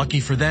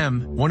 Lucky for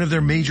them, one of their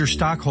major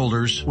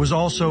stockholders was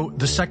also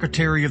the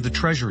Secretary of the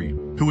Treasury,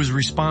 who was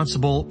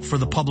responsible for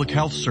the Public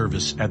Health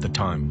Service at the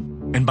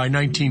time. And by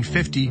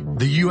 1950,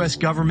 the U.S.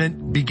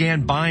 government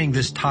began buying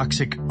this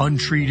toxic,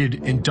 untreated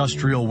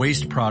industrial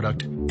waste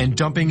product and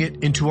dumping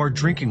it into our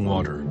drinking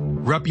water.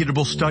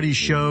 Reputable studies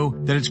show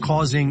that it's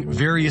causing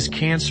various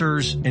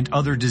cancers and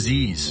other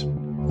disease.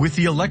 With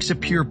the Alexa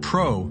Pure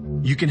Pro,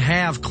 you can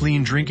have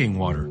clean drinking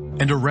water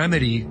and a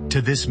remedy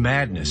to this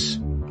madness.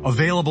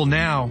 Available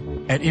now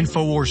at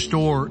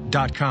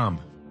InfoWarsStore.com.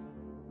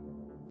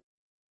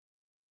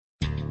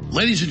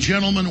 Ladies and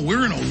gentlemen,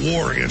 we're in a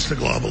war against the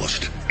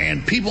globalist,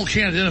 and people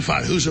can't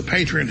identify who's a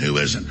patriot and who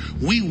isn't.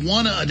 We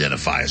want to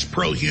identify as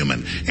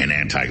pro-human and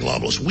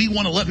anti-globalist. We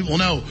want to let people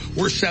know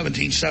we're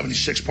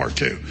 1776 Part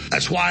 2.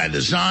 That's why I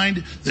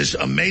designed this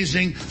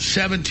amazing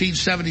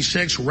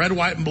 1776 red,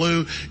 white, and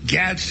blue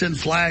Gadsden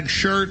flag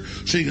shirt,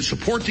 so you can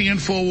support the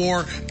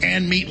InfoWar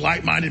and meet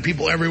like-minded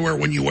people everywhere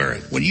when you wear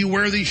it. When you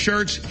wear these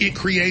shirts, it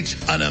creates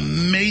an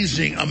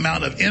amazing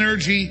amount of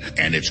energy,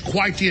 and it's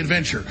quite the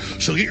adventure.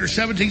 So get your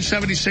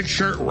 1776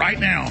 shirt right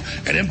now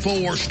at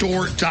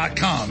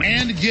InfoWarsStore.com,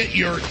 and get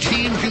your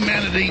Team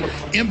Humanity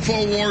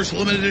InfoWars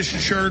limited edition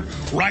shirt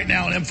right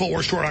now at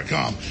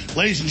InfoWarsStore.com.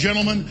 Ladies and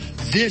gentlemen,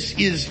 this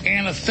is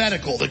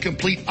antithetical, the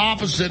complete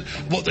opposite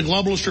of what the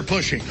globalists are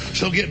pushing.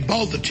 So get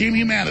both the Team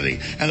Humanity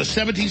and the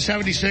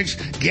 1776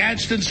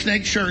 Gadsden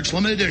Snake shirts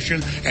limited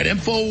edition at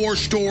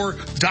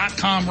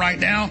InfoWarsStore.com right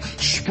now.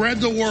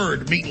 Spread the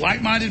word, meet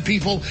like-minded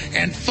people,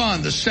 and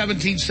fund the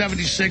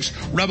 1776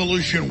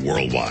 revolution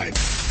worldwide.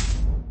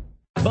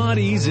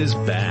 Body's is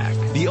back.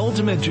 The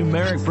ultimate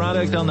turmeric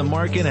product on the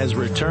market has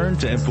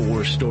returned to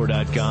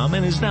InfoWarsStore.com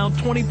and is now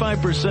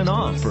 25%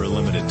 off for a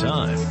limited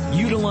time.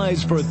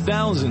 Utilized for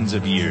thousands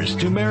of years,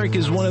 turmeric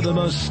is one of the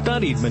most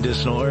studied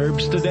medicinal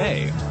herbs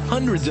today.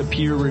 Hundreds of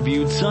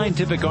peer-reviewed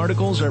scientific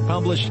articles are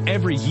published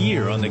every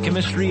year on the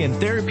chemistry and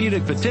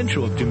therapeutic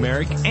potential of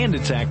turmeric and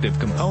its active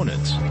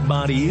components.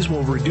 Body's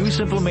will reduce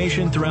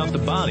inflammation throughout the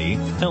body,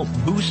 help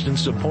boost and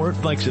support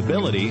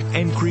flexibility,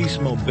 increase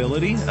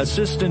mobility,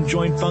 assist in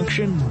joint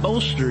function,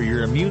 bolster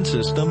your immune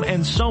system,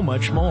 and so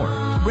much more.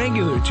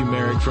 Regular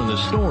turmeric from the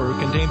store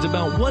contains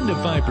about 1 to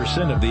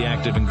 5% of the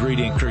active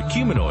ingredient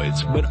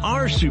curcuminoids, but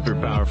our super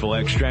powerful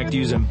extract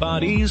used in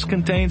Body's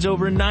contains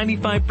over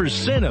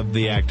 95% of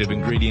the active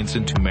ingredients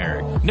in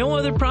turmeric. No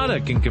other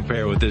product can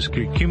compare with this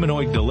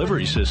curcuminoid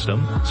delivery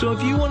system, so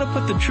if you want to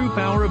put the true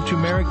power of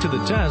turmeric to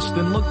the test,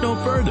 then look no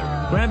further.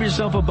 Grab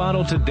yourself a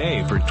bottle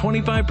today for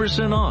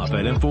 25% off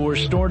at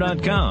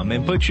InfoWarsStore.com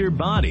and put your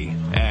body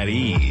at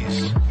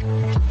ease.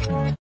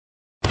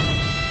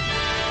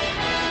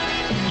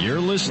 You're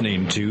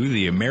listening to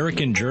The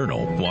American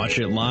Journal. Watch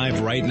it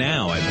live right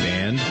now at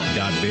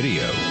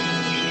band.video.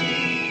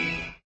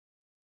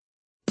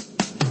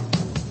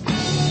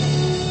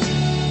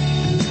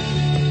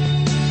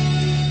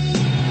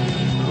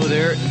 Oh,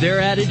 they're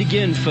at it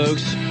again,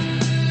 folks.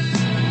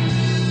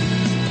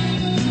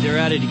 They're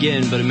at it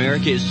again, but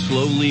America is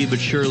slowly but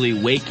surely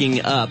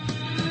waking up.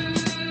 And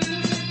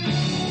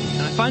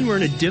I find we're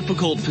in a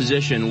difficult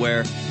position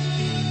where,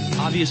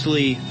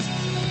 obviously,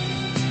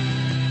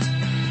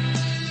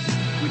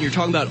 when you're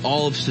talking about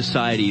all of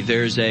society,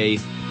 there's a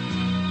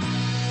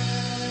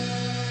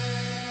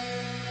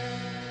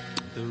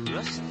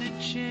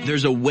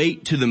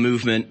weight to the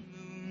movement.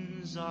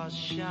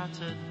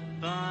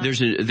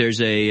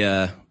 There's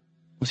a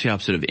what's the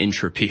opposite of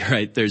entropy,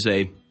 right? There's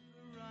a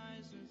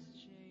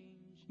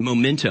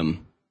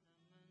momentum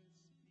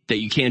that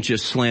you can't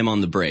just slam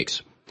on the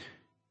brakes.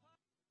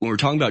 When we're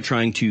talking about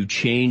trying to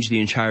change the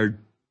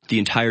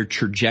entire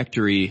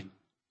trajectory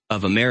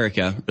of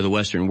America or the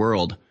Western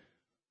world,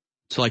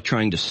 it's like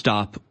trying to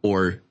stop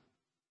or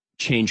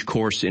change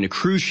course in a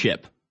cruise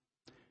ship.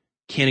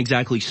 Can't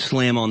exactly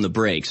slam on the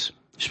brakes,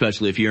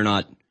 especially if you're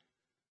not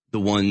the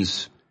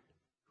ones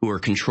who are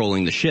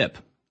controlling the ship.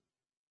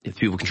 If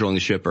people controlling the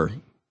ship are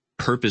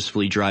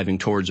purposefully driving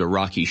towards a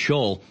rocky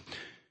shoal,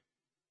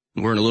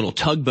 we're in a little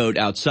tugboat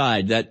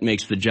outside, that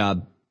makes the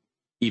job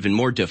even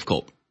more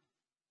difficult.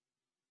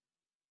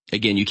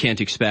 Again, you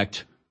can't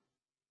expect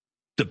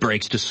the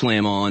brakes to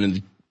slam on and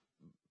the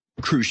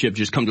cruise ship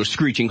just come to a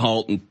screeching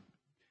halt and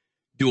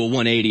do a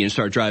 180 and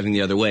start driving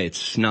the other way.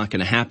 It's not going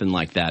to happen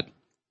like that.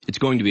 It's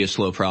going to be a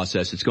slow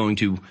process. It's going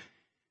to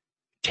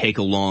take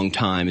a long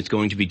time. It's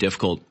going to be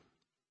difficult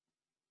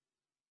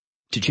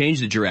to change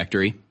the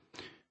trajectory,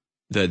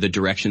 the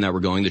direction that we're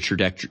going, the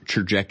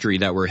trajectory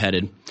that we're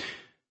headed.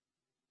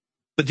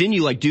 But then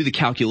you do the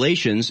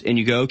calculations and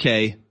you go,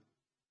 okay,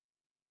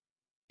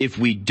 if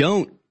we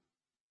don't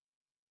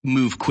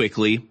move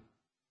quickly,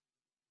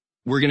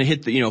 we're going to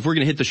hit if we're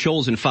going to hit the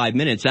shoals in 5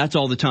 minutes, that's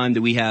all the time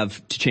that we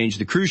have to change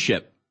the cruise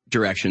ship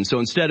direction. So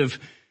instead of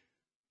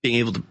being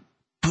able to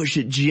push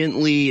it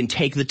gently and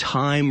take the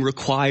time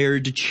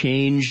required to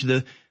change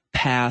the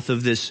path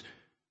of this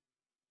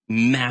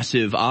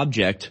massive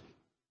object,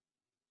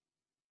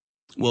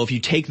 well, if you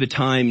take the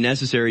time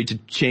necessary to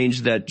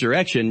change that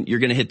direction, you're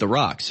going to hit the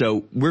rocks.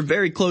 So we're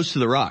very close to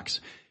the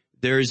rocks.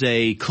 There's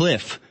a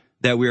cliff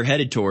that we're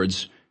headed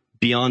towards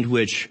beyond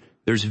which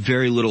there's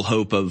very little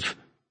hope of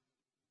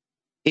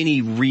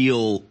any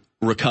real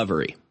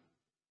recovery,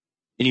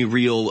 any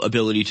real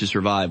ability to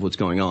survive what's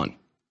going on.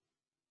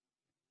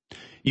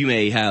 You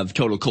may have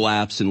total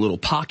collapse and little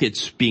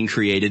pockets being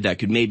created that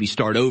could maybe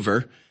start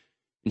over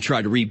and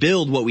try to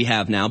rebuild what we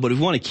have now. But if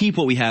we want to keep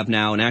what we have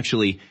now and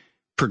actually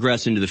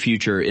progress into the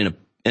future in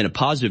a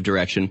positive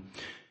direction,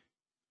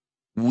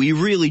 we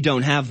really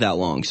don't have that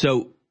long.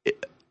 So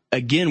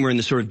again, we're in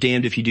the sort of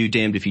damned if you do,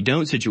 damned if you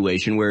don't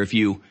situation where if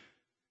you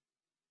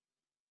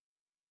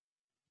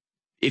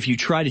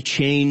try to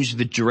change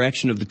the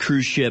direction of the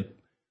cruise ship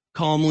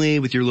calmly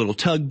with your little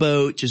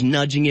tugboat, just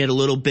nudging it a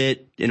little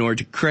bit in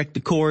order to correct the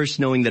course,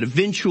 knowing that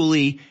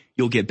eventually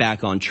you'll get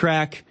back on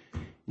track,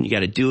 and you got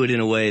to do it in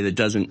a way that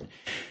doesn't,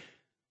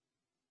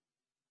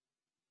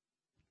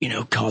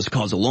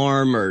 cause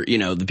alarm or,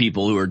 the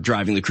people who are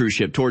driving the cruise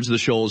ship towards the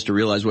shoals to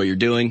realize what you're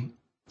doing.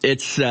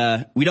 It's,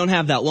 we don't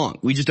have that long.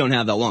 We just don't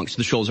have that long. So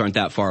the shoals aren't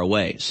that far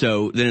away.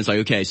 So then it's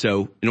like, okay,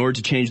 so in order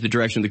to change the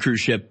direction of the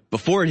cruise ship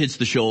before it hits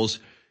the shoals,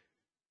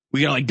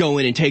 we gotta go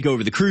in and take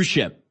over the cruise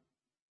ship.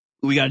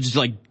 We gotta just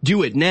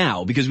do it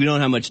now because we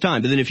don't have much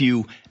time. But then if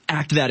you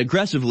act that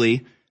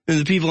aggressively, then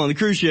the people on the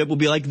cruise ship will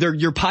be like,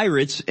 you're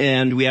pirates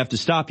and we have to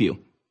stop you.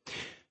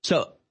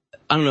 So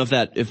I don't know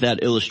if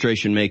that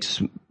illustration makes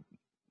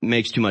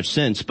too much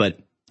sense, but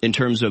in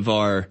terms of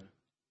our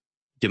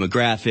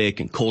demographic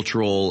and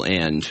cultural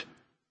and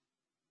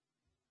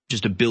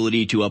just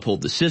ability to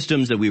uphold the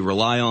systems that we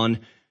rely on,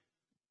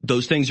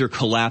 those things are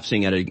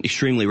collapsing at an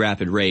extremely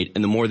rapid rate.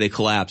 And the more they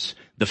collapse,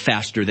 the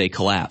faster they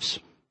collapse.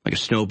 Like a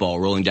snowball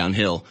rolling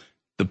downhill.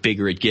 The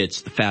bigger it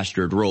gets, the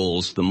faster it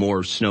rolls. The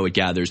more snow it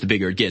gathers, the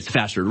bigger it gets, the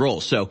faster it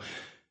rolls. So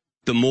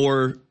the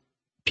more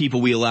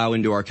people we allow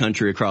into our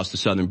country across the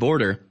southern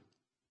border,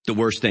 the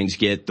worse things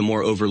get, the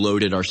more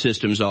overloaded our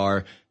systems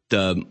are,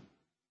 the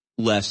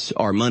less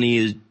our money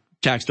is,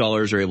 tax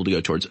dollars are able to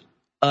go towards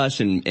us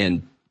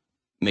and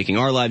making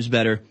our lives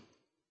better.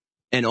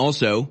 And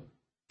also,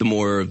 the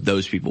more of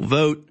those people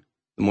vote,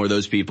 the more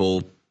those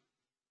people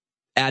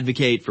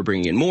advocate for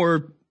bringing in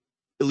more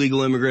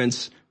illegal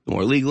immigrants, the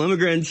more illegal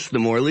immigrants, the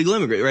more illegal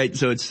immigrants, right?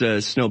 So it's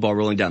a snowball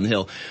rolling down the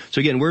hill. So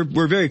again,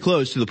 we're very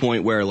close to the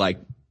point where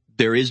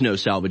there is no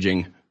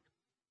salvaging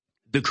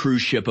the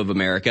cruise ship of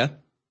America.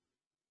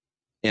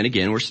 And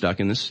again, we're stuck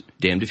in this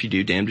damned if you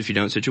do, damned if you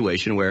don't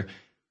situation where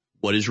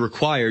what is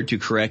required to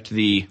correct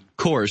the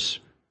course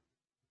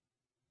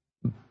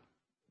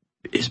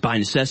is by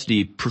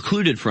necessity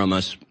precluded from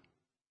us.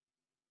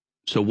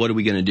 So what are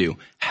we going to do?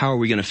 How are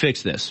we going to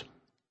fix this?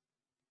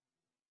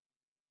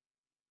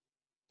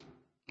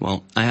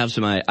 Well, I have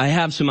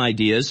some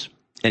ideas.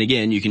 And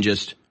again, you can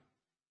just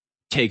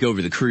take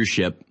over the cruise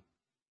ship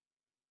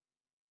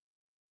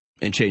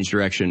and change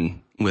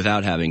direction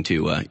without having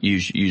to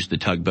use the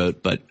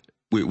tugboat. But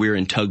we're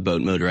in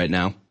tugboat mode right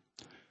now.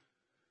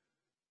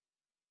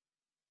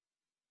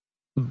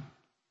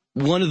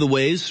 One of the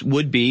ways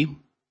would be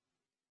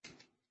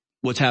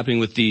what's happening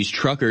with these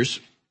truckers,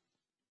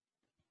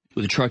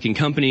 with the trucking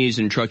companies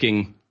and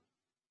trucking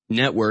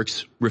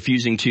networks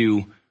refusing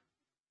to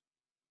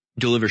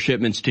deliver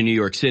shipments to New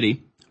York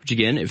City, which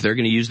again, if they're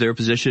going to use their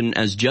position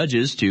as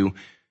judges to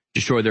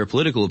destroy their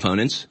political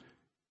opponents,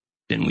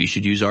 then we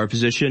should use our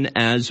position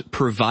as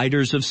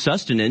providers of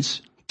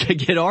sustenance to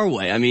get our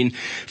way. I mean,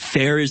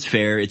 fair is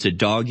fair. It's a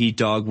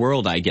dog-eat-dog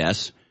world, I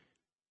guess.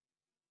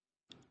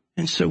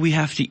 And so we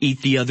have to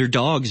eat the other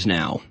dogs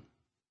now.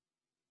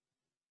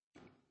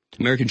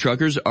 American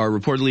truckers are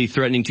reportedly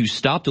threatening to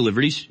stop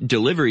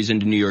deliveries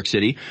into New York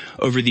City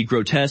over the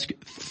grotesque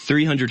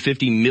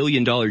 $350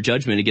 million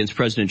judgment against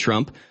President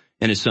Trump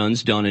and his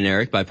sons, Don and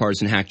Eric,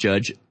 bipartisan hack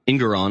judge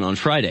Engoron on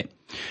Friday.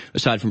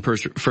 Aside from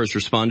first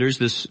responders,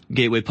 this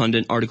Gateway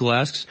Pundit article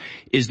asks,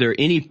 is there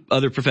any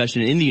other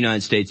profession in the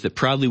United States that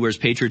proudly wears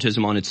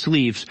patriotism on its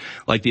sleeves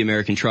like the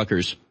American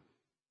truckers?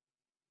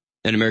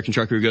 An American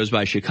trucker who goes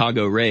by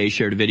Chicago Ray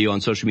shared a video on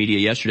social media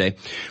yesterday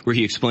where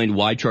he explained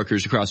why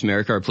truckers across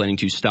America are planning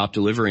to stop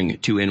delivering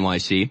to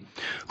NYC.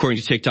 According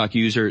to TikTok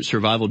user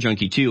Survival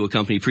Junkie 2, a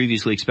company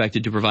previously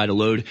expected to provide a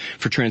load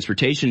for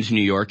transportation to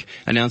New York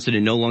announced that it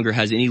no longer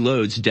has any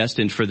loads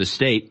destined for the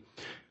state.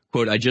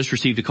 Quote, I just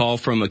received a call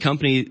from a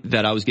company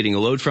that I was getting a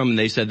load from, and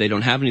they said they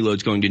don't have any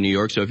loads going to New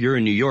York. So if you're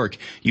in New York,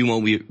 you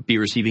won't be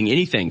receiving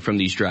anything from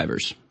these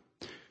drivers.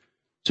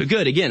 So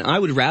good. Again, I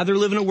would rather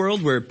live in a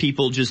world where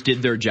people just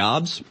did their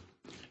jobs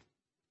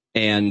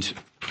and,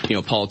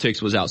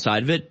 politics was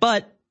outside of it.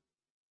 But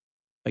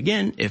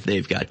again, if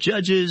they've got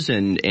judges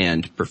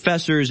and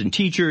professors and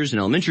teachers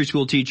and elementary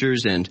school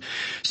teachers and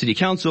city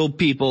council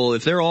people,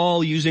 if they're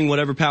all using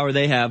whatever power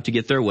they have to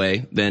get their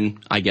way, then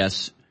I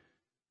guess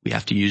we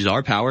have to use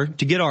our power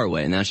to get our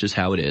way. And that's just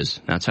how it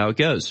is. That's how it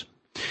goes.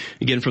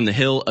 Again, from the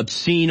Hill,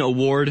 obscene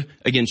award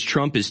against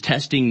Trump is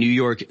testing New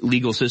York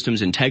legal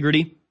system's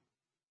integrity.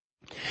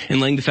 In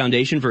laying the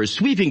foundation for a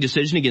sweeping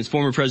decision against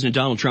former President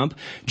Donald Trump,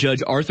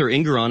 Judge Arthur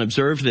Engoron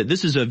observed that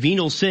this is a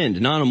venial sin,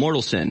 not a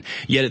mortal sin.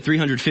 Yet at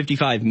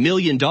 $355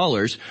 million,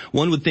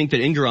 one would think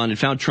that Engoron had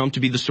found Trump to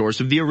be the source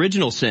of the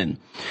original sin.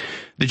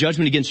 The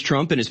judgment against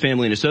Trump and his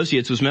family and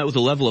associates was met with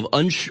a level of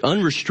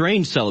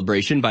unrestrained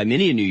celebration by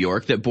many in New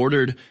York that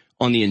bordered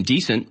on the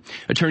indecent.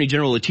 Attorney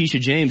General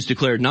Letitia James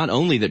declared not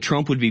only that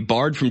Trump would be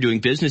barred from doing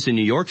business in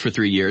New York for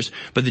 3 years,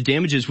 but the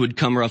damages would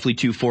come roughly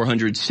to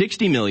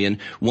 $460 million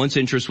once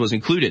interest was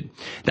included.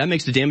 That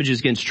makes the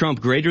damages against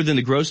Trump greater than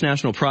the gross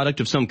national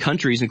product of some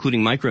countries,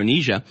 including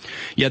Micronesia.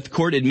 Yet the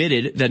court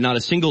admitted that not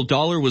a single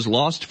dollar was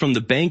lost from the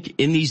bank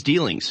in these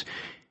dealings.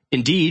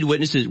 Indeed,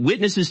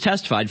 witnesses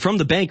testified from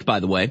the bank, by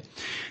the way,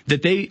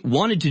 that they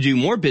wanted to do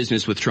more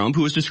business with Trump,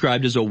 who was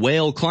described as a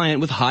whale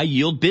client with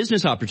high-yield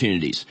business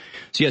opportunities.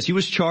 So yes, he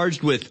was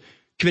charged with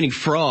committing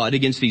fraud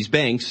against these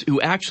banks,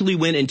 who actually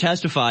went and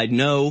testified,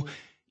 no,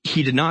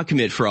 he did not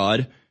commit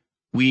fraud.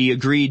 We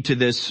agreed to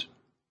this,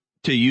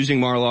 to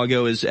using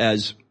Mar-a-Lago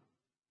as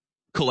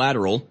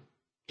collateral.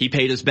 He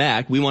paid us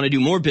back. We want to do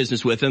more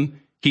business with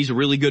him. He's a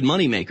really good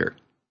moneymaker.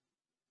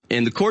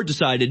 And the court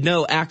decided,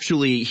 no,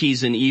 actually,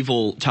 he's an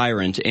evil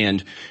tyrant,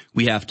 and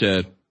we have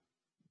to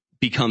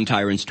become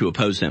tyrants to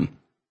oppose him.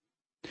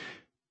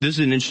 This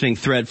is an interesting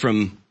thread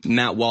from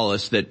Matt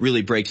Wallace that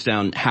really breaks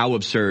down how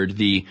absurd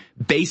the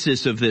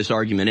basis of this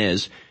argument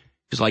is.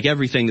 Because like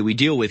everything that we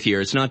deal with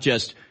here, it's not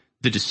just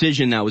the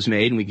decision that was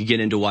made, and we could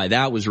get into why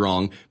that was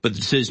wrong, but the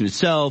decision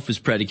itself is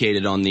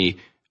predicated on the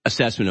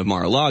assessment of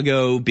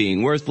Mar-a-Lago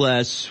being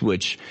worthless,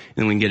 which,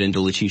 and we can get into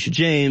Letitia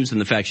James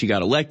and the fact she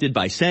got elected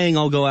by saying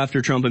I'll go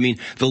after Trump. I mean,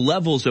 the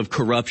levels of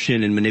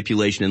corruption and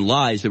manipulation and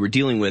lies that we're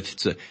dealing with,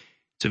 it's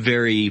a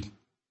very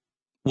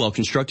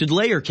well-constructed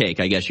layer cake,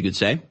 I guess you could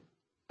say.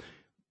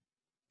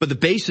 But the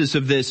basis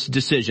of this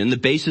decision, the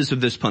basis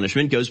of this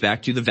punishment goes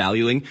back to the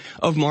valuing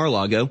of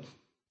Mar-a-Lago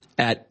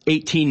at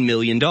 $18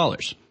 million.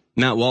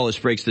 Matt Wallace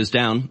breaks this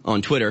down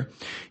on Twitter.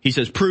 He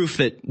says proof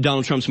that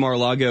Donald Trump's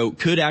Mar-a-Lago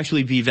could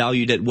actually be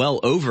valued at well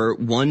over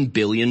 $1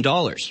 billion.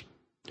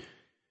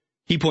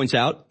 He points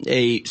out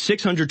a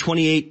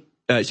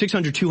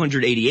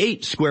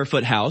 288 square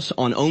foot house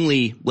on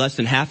only less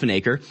than half an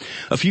acre,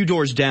 a few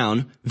doors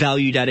down,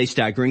 valued at a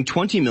staggering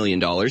 $20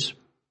 million.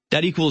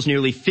 That equals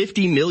nearly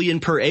 $50 million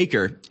per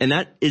acre, and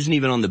that isn't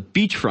even on the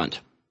beachfront.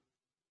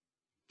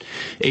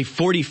 A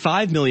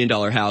 $45 million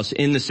house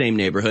in the same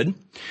neighborhood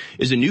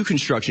is a new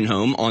construction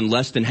home on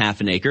less than half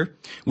an acre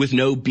with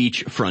no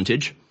beach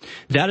frontage.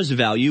 That is a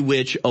value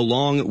which,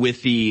 along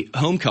with the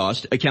home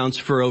cost, accounts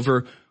for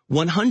over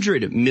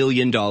 $100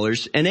 million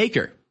an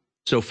acre.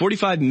 So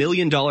 $45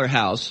 million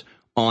house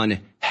on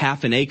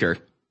half an acre.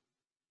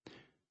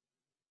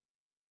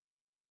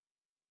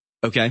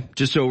 Okay,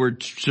 just so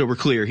we're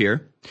clear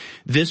here.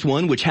 This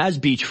one, which has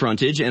beach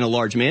frontage and a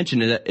large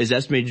mansion, is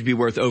estimated to be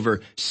worth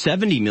over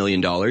 $70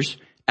 million.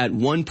 At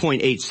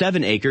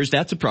 1.87 acres,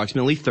 that's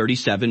approximately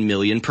 $37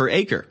 million per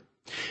acre.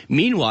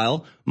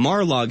 Meanwhile,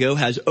 Mar-a-Lago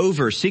has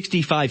over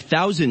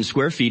 65,000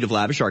 square feet of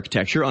lavish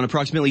architecture on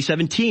approximately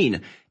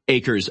 17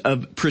 acres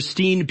of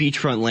pristine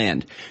beachfront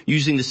land.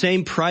 Using the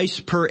same price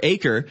per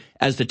acre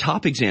as the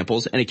top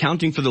examples and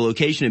accounting for the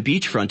location and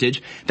beach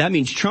frontage, that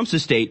means Trump's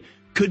estate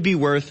could be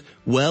worth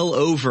well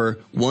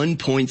over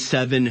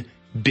 $1.7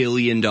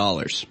 billion.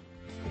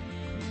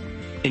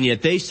 And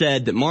yet they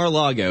said that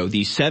Mar-a-Lago,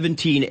 the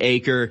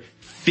 17-acre,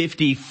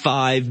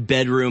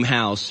 55-bedroom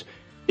house,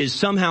 is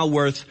somehow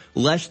worth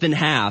less than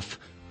half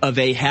of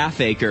a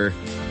half-acre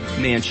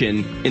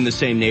mansion in the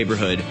same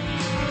neighborhood.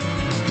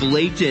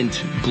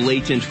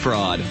 Blatant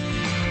fraud.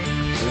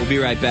 We'll be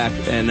right back,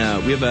 and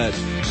we have a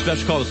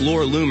special call with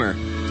Laura Loomer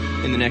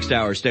in the next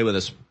hour. Stay with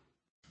us.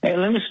 Hey,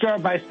 let me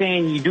start by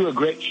saying you do a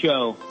great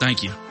show.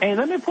 Thank you. Hey,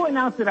 let me point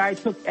out that I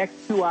took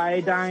X2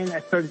 iodine. I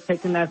started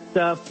taking that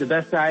stuff. The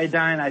best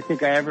iodine I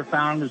think I ever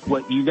found is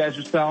what you guys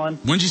are selling.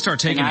 When did you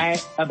start taking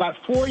it? About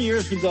 4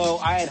 years ago,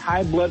 I had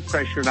high blood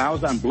pressure, and I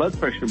was on blood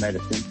pressure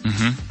medicine.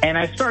 Mm-hmm. And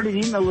I started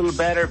eating a little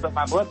better, but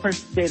my blood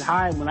pressure stayed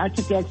high. When I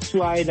took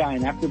X2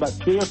 iodine, after about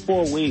 3 or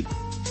 4 weeks,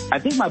 I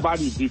think my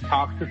body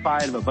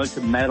detoxified of a bunch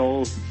of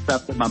metals and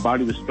stuff that my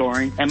body was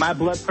storing, and my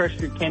blood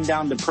pressure came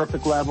down to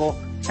perfect level.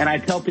 And I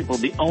tell people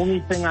the only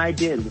thing I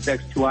did was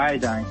X2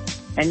 iodine.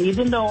 And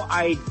even though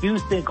I do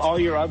think all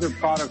your other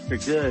products are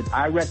good,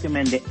 I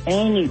recommend to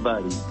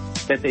anybody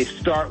that they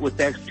start with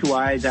X2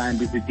 iodine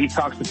because it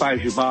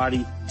detoxifies your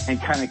body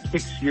and kind of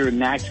kicks your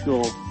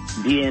natural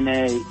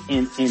DNA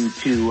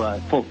into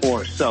full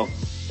force. So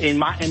in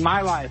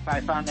my life, I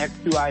found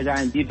X2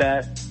 iodine the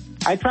best.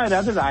 I tried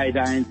other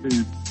iodines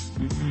and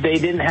they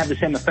didn't have the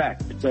same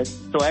effect. But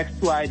so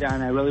X2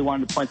 iodine, I really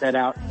wanted to point that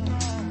out.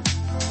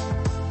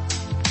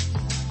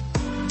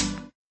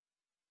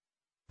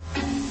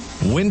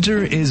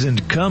 Winter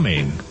isn't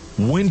coming.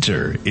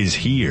 Winter is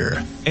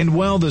here. And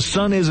while the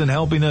sun isn't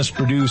helping us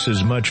produce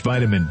as much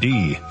vitamin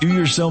D, do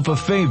yourself a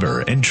favor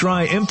and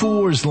try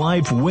InfoWars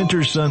Life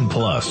Winter Sun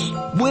Plus.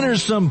 Winter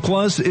Sun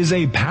Plus is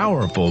a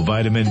powerful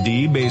vitamin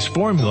D-based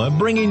formula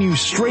bringing you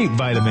straight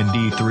vitamin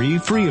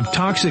D3 free of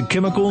toxic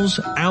chemicals,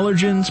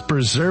 allergens,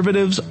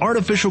 preservatives,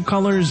 artificial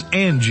colors,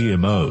 and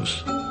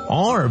GMOs.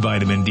 Our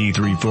vitamin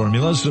D3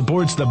 formula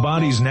supports the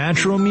body's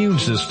natural immune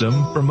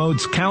system,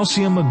 promotes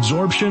calcium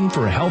absorption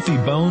for healthy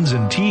bones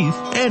and teeth,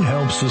 and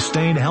helps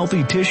sustain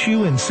healthy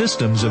tissue and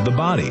systems of the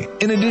body.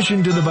 In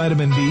addition to the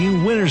vitamin D,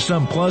 Winter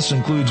Sun Plus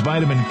includes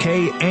vitamin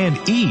K and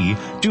E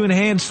to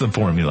enhance the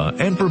formula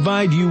and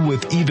provide you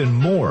with even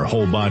more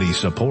whole body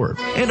support.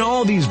 And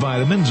all these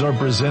vitamins are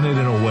presented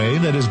in a way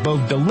that is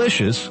both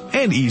delicious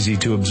and easy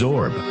to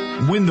absorb.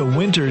 When the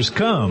winters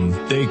come,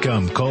 they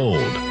come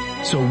cold.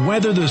 So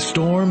weather the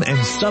storm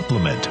and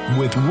supplement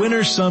with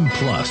Winter Sun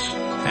Plus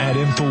at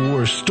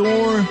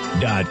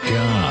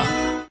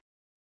InfoWarsStore.com.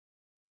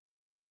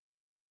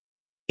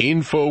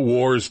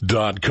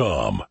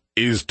 InfoWars.com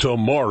is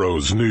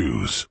tomorrow's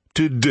news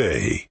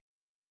today.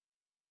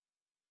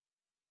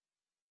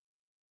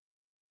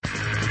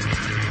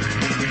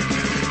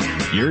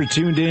 You're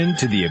tuned in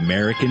to the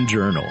American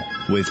Journal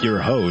with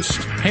your host,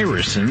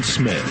 Harrison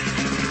Smith.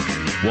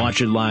 Watch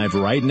it live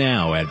right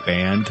now at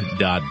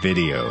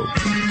band.video.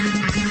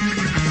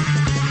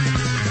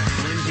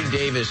 Lindsay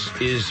Davis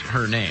is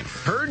her name.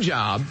 Her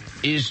job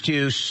is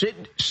to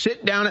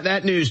sit down at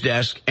that news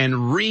desk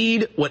and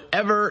read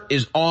whatever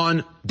is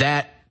on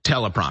that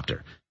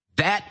teleprompter.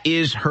 That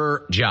is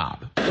her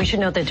job. We should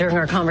note that during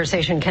our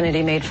conversation,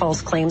 Kennedy made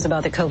false claims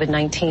about the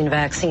COVID-19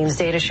 vaccines.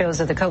 Data shows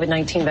that the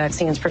COVID-19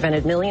 vaccines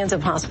prevented millions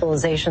of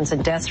hospitalizations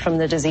and deaths from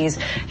the disease.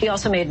 He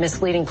also made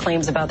misleading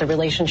claims about the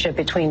relationship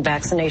between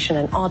vaccination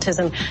and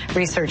autism.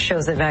 Research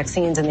shows that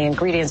vaccines and the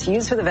ingredients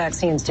used for the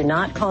vaccines do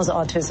not cause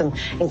autism,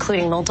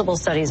 including multiple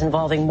studies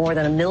involving more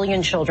than 1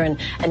 million children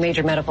and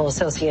major medical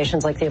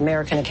associations like the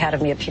American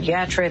Academy of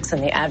Pediatrics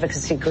and the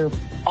advocacy group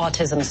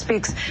Autism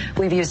Speaks.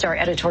 We've used our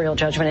editorial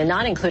judgment and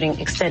not including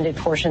extended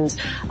portions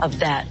of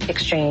that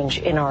exchange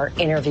in our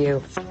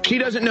interview. She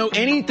doesn't know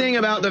anything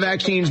about the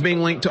vaccines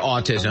being linked to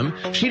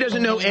autism. She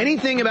doesn't know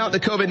anything about the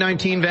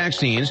COVID-19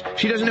 vaccines.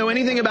 She doesn't know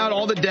anything about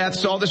all the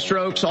deaths, all the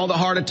strokes, all the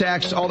heart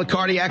attacks, all the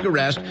cardiac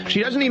arrest.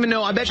 She doesn't even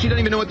know, I bet she doesn't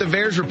even know what the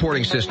VAERS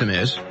reporting system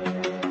is.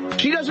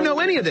 She doesn't know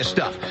any of this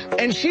stuff.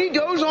 And she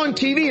goes on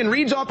TV and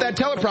reads off that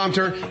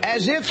teleprompter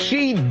as if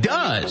she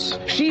does.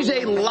 She's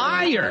a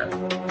liar.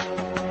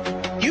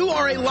 You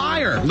are a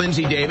liar,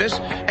 Lindsay Davis,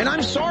 and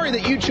I'm sorry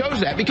that you chose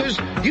that because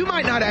you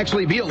might not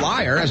actually be a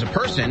liar as a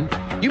person.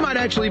 You might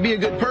actually be a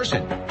good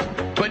person.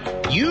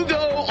 But you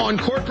go on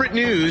corporate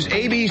news,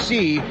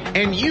 ABC,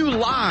 and you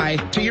lie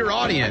to your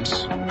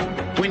audience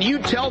when you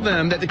tell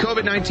them that the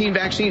COVID-19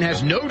 vaccine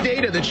has no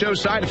data that shows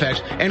side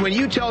effects, and when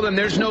you tell them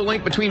there's no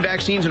link between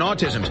vaccines and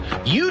autism.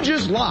 You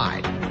just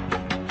lied.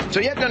 So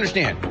you have to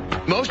understand,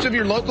 most of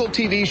your local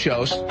TV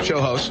show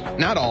hosts,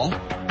 not all,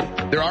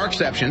 there are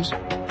exceptions,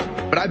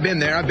 but I've been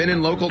there. I've been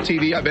in local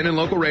TV. I've been in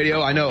local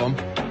radio. I know them.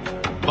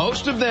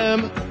 Most of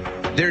them,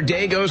 their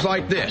day goes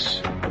like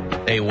this.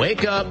 They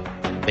wake up.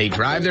 They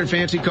drive their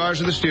fancy cars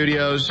to the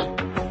studios.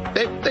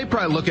 They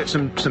probably look at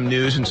some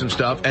news and some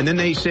stuff, and then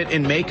they sit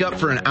in makeup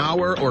for an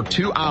hour or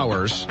 2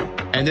 hours,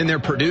 and then their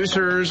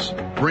producers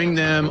bring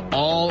them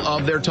all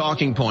of their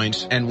talking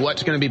points and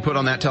what's going to be put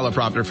on that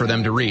teleprompter for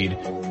them to read.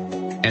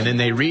 And then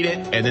they read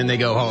it, and then they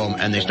go home,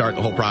 and they start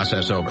the whole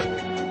process over.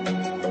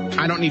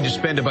 I don't need to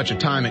spend a bunch of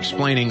time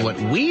explaining what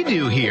we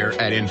do here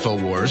at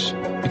InfoWars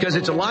because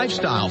it's a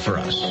lifestyle for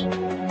us.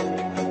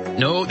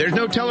 No, there's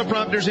no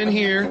teleprompters in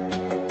here.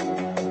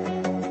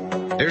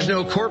 There's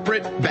no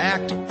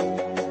corporate-backed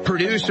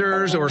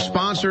producers or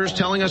sponsors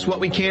telling us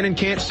what we can and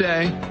can't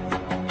say.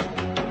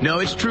 No,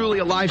 it's truly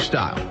a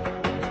lifestyle.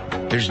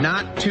 There's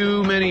not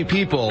too many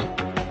people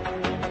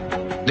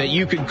that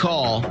you could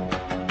call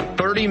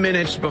 30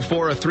 minutes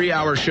before a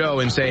 3-hour show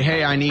and say,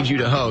 hey, I need you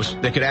to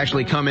host, that could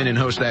actually come in and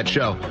host that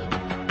show.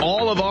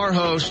 All of our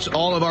hosts,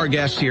 all of our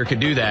guests here could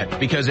do that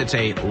because it's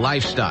a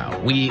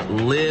lifestyle. We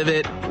live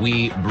it,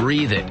 we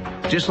breathe it,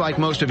 just like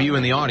most of you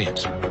in the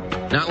audience.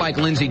 Not like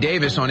Lindsay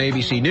Davis on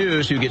ABC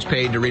News, who gets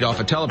paid to read off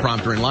a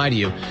teleprompter and lie to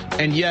you.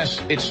 And yes,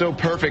 it's so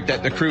perfect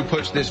that the crew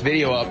puts this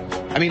video up.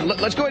 I mean,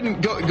 let's go ahead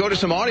and go to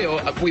some audio.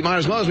 We might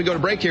as well as we go to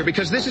break here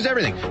because this is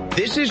everything.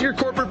 This is your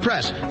corporate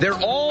press. They're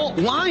all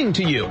lying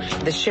to you.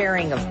 The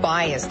sharing of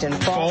biased and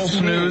false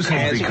news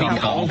has become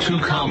all too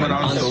common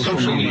on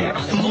social media.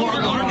 More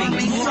alarming,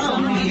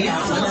 some media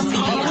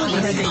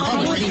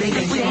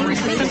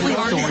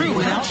true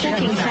without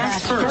checking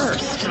facts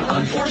first.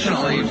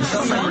 Unfortunately,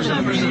 some members of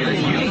the media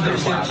use their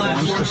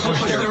platforms to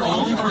push their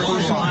own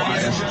personal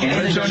bias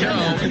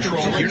and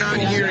control. You're not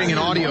hearing an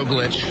audio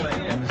glitch.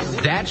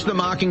 That's the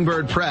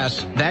Mockingbird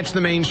Press. That's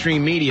the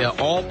mainstream media,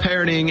 all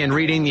parroting and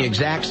reading the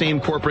exact same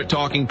corporate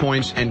talking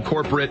points and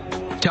corporate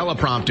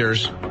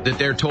teleprompters that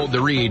they're told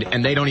to read,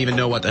 and they don't even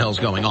know what the hell's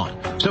going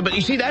on. So, but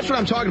you see, that's what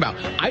I'm talking about.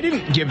 I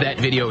didn't give that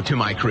video to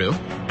my crew.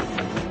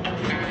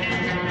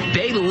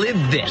 They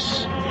live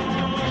this.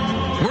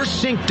 We're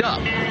synced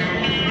up.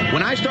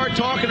 When I start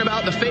talking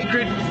about the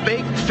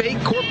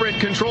fake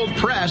corporate-controlled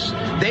press,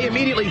 they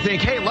immediately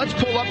think, hey, let's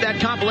pull up that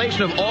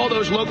compilation of all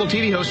those local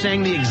TV hosts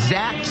saying the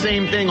exact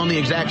same thing on the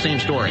exact same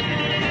story.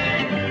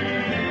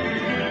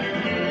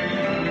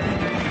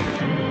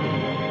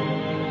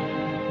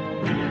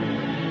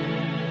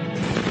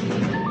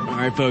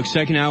 All right, folks,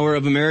 second hour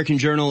of American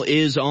Journal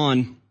is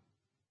on.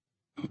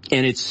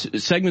 And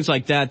it's segments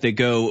like that that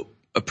go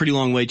a pretty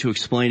long way to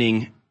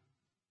explaining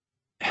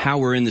how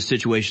we're in the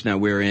situation that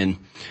we're in.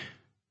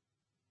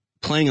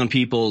 Playing on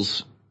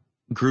people's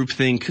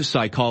groupthink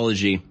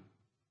psychology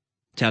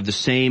to have the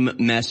same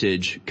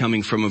message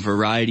coming from a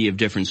variety of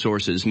different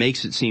sources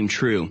makes it seem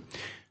true,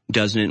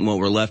 doesn't it? And what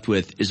we're left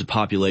with is a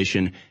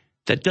population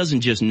that doesn't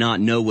just not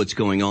know what's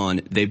going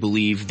on. They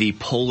believe the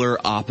polar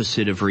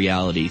opposite of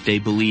reality. They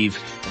believe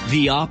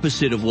the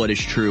opposite of what is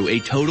true, a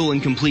total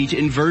and complete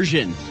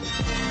inversion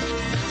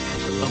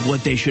of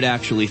what they should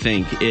actually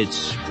think.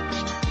 It's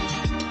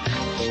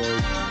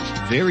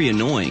very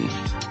annoying.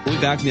 We'll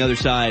be back on the other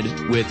side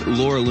with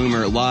Laura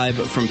Loomer live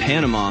from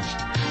Panama.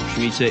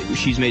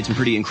 She's made some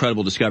pretty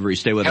incredible discoveries.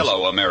 Stay with us.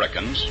 Hello,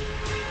 Americans.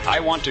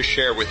 I want to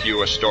share with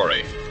you a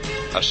story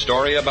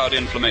about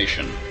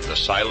inflammation, the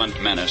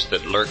silent menace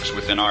that lurks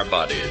within our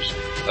bodies,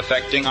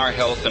 affecting our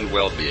health and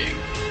well-being.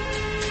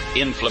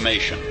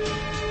 Inflammation,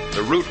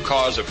 the root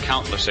cause of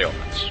countless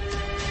ailments,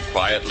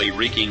 quietly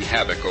wreaking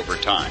havoc over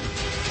time.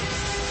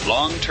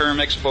 Long-term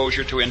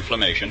exposure to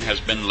inflammation has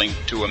been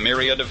linked to a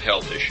myriad of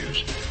health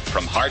issues,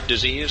 from heart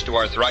disease to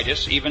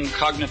arthritis, even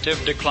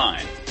cognitive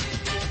decline.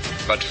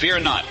 But fear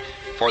not,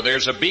 for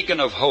there's a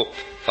beacon of hope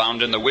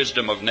found in the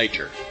wisdom of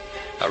nature,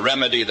 a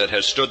remedy that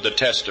has stood the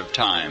test of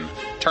time,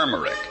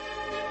 turmeric.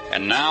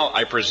 And now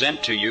I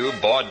present to you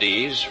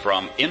Bodies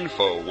from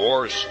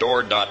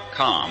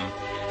InfoWarsStore.com,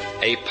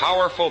 a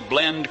powerful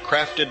blend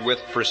crafted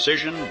with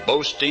precision,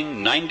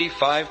 boasting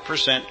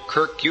 95%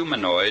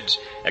 curcuminoids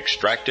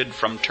extracted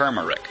from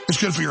turmeric.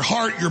 It's good for your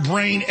heart, your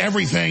brain,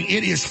 everything.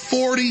 It is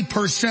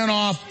 40%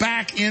 off,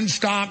 back in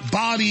stock,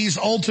 Body's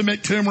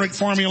Ultimate Turmeric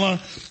Formula,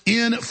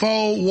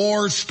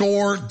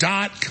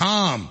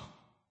 InfoWarsStore.com.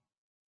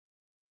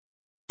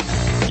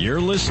 You're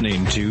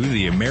listening to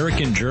The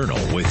American Journal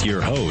with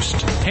your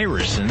host,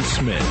 Harrison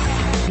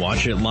Smith.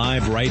 Watch it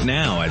live right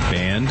now at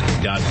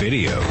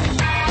band.video.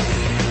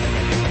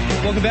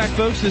 Welcome back,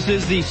 folks. This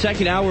is the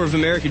second hour of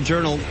American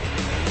Journal.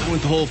 I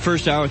went the whole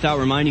first hour without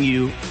reminding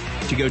you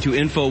to go to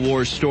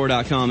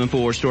InfoWarsStore.com.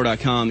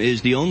 InfoWarsStore.com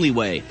is the only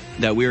way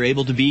that we're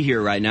able to be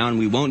here right now, and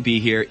we won't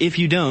be here if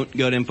you don't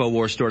go to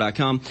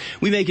InfoWarsStore.com.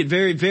 We make it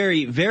very,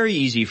 very, very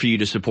easy for you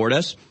to support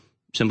us.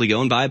 Simply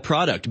go and buy a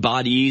product.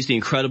 Bodies, the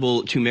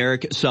incredible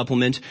turmeric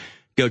supplement.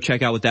 Go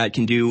check out what that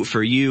can do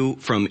for you,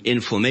 from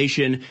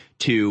inflammation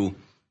to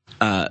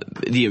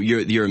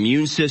your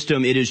immune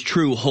system. It is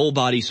true whole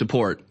body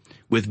support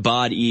with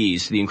Bod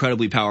Ease, the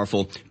incredibly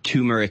powerful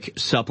turmeric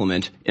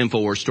supplement.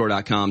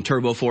 InfoWarsStore.com.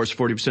 Turbo Force,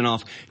 40%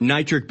 off.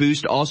 Nitric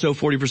Boost, also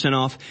 40%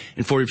 off.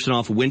 And 40%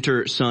 off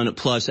Winter Sun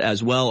Plus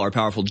as well, our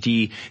powerful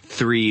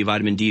D3,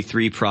 vitamin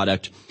D3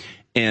 product.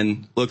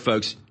 And look,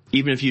 folks,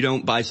 even if you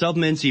don't buy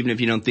supplements, even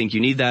if you don't think you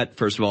need that,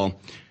 first of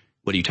all,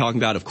 what are you talking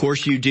about? Of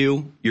course you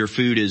do. Your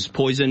food is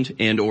poisoned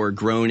and or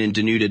grown in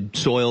denuded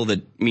soil.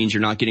 That means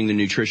you're not getting the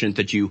nutrition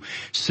that you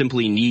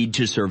simply need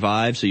to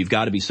survive. So you've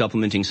got to be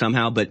supplementing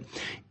somehow. But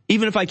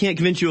even if I can't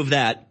convince you of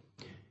that,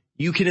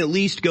 you can at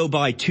least go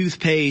buy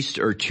toothpaste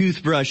or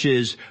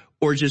toothbrushes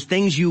or just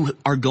things you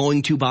are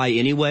going to buy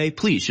anyway.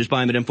 Please just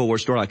buy them at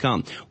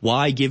InfoWarsStore.com.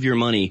 Why give your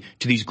money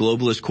to these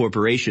globalist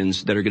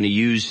corporations that are going to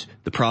use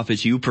the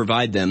profits you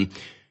provide them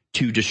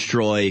to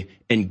destroy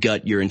and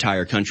gut your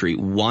entire country?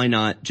 Why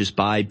not just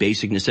buy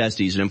basic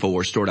necessities at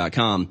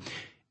InfoWarsStore.com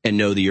and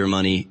know that your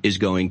money is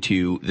going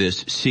to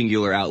this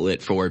singular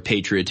outlet for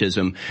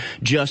patriotism,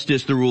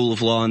 justice, the rule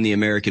of law, and the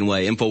American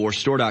way?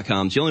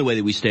 InfoWarsStore.com is the only way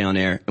that we stay on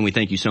air, and we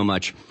thank you so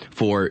much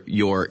for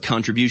your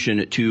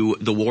contribution to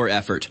the war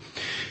effort.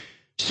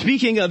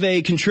 Speaking of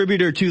a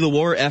contributor to the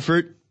war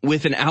effort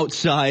with an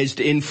outsized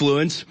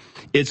influence,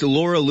 it's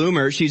Laura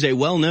Loomer. She's a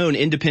well-known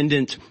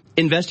independent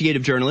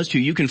investigative journalist who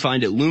you can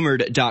find at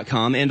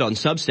Loomered.com and on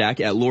Substack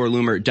at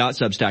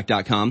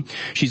LauraLoomer.substack.com.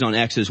 She's on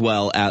X as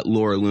well at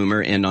Laura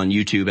Loomer and on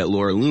YouTube at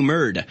Laura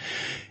Loomered.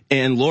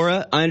 And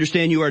Laura, I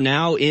understand you are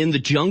now in the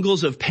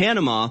jungles of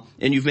Panama,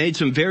 and you've made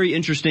some very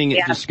interesting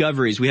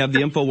discoveries. We have the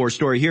InfoWars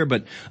story here,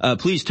 but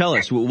please tell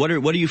us, what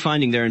are you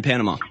finding there in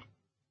Panama?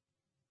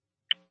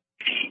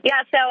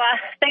 Yeah, so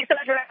thanks so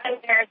much for having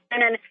me, Harrison.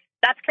 And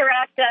that's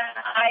correct.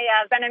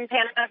 I've been in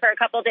Panama for a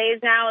couple of days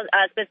now,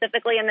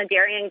 specifically in the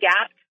Darien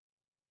Gap.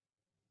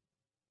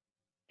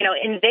 You know,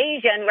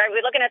 invasion, where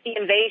we're looking at the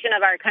invasion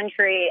of our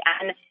country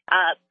and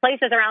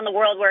places around the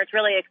world where it's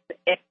really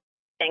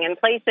exciting, and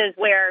places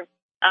where,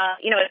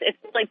 it's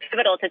really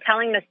pivotal to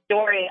telling the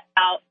story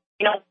about,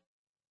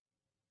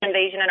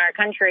 invasion in our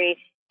country.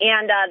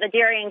 And the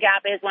Darien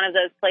Gap is one of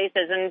those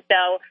places. And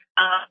so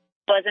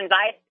was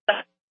invited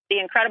by the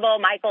incredible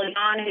Michael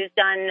Yon, who's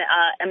done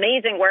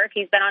amazing work.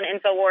 He's been on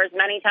InfoWars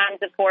many times,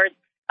 of course,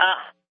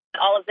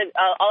 all of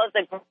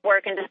the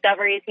work and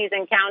discoveries he's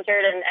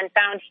encountered and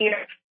found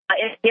here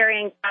in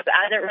Darien Gap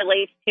as it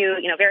relates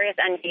to, various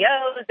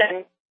NGOs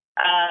and,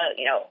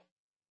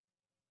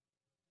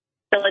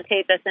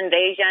 facilitate this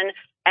invasion.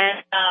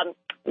 And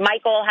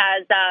Michael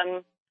has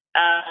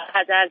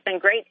been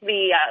great to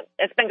be.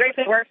 It's been great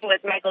to be working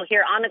with Michael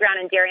here on the ground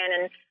in Darien,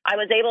 and I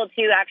was able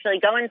to actually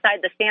go inside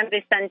the San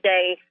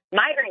Vicente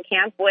migrant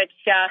camp, which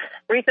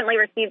recently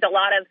received a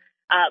lot of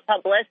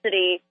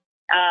publicity,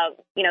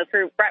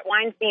 through Brett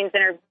Weinstein's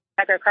interview with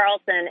Tucker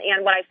Carlson.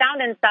 And what I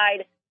found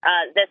inside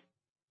this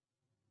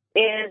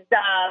is,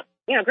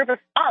 a group of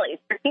Somalis.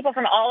 There's people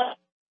from all over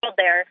the world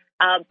there,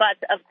 but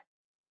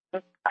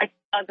I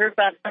saw a group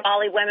of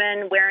Somali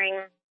women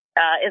wearing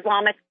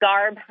Islamic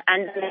garb,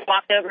 and then they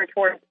walked over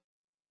towards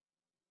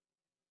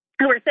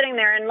who were sitting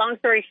there. And long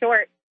story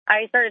short,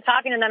 I started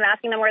talking to them,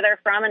 asking them where they're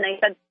from, and they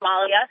said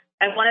Somalia.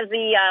 And one of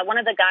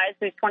the guys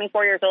who's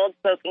 24 years old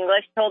spoke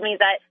English, told me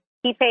that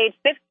he paid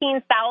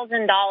 $15,000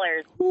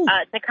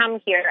 to come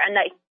here, and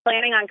that he's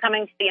planning on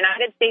coming to the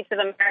United States of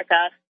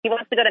America. He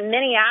wants to go to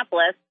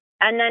Minneapolis.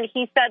 And then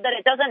he said that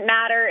it doesn't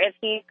matter if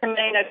he's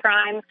committing a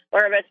crime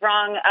or if it's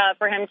wrong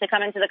for him to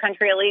come into the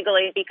country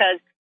illegally, because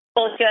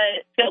people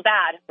should feel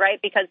bad, right?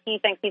 Because he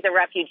thinks he's a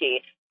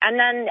refugee. And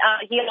then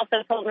he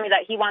also told me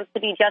that he wants to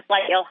be just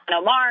like Ilhan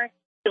Omar.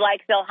 He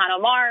likes Ilhan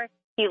Omar.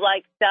 He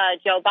likes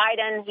Joe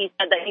Biden. He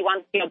said that he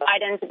wants Joe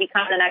Biden to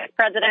become the next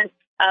president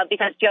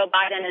because Joe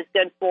Biden is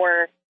good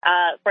for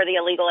the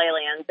illegal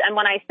aliens. And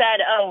when I said,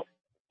 oh,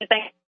 you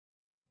think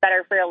it's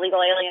better for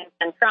illegal aliens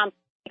than Trump?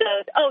 He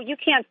goes, oh, you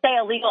can't say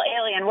illegal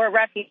alien. We're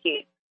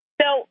refugees.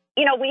 So,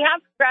 we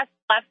have progressive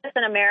leftists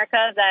in America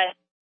that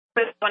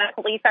want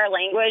to police our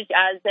language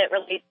as it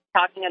relates to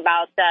talking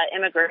about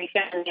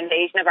immigration and the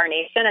invasion of our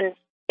nation. And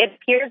it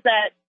appears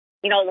that,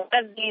 a lot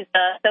of these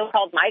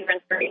so-called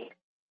migrants are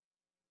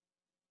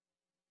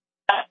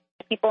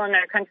people in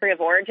their country of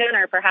origin,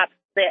 or perhaps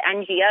the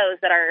NGOs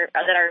that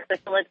are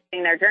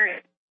facilitating their journey.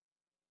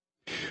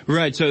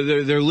 Right. So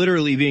they're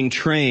literally being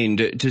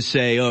trained to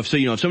say, if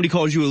somebody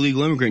calls you a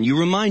legal immigrant, you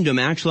remind them,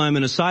 actually, I'm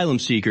an asylum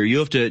seeker. You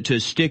have to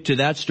stick to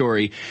that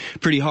story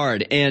pretty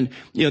hard. And,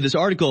 this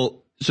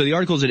article, so the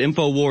article is at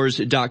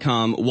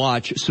Infowars.com.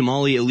 Watch,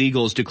 Somali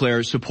illegals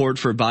declare support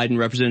for Biden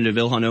Representative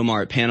Ilhan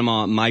Omar at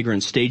Panama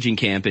migrant staging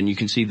camp. And you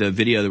can see the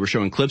video that we're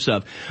showing clips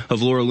of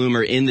Laura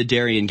Loomer in the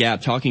Darien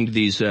Gap talking to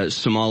these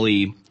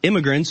Somali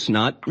immigrants,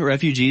 not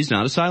refugees,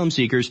 not asylum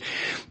seekers.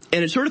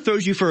 And it sort of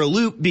throws you for a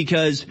loop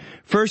because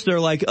first they're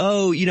like,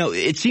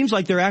 it seems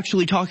like they're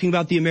actually talking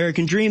about the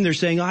American dream. They're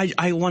saying,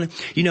 I want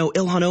to,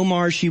 Ilhan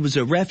Omar, she was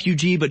a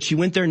refugee, but she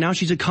went there. Now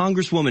she's a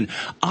congresswoman.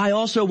 I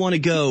also want to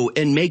go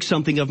and make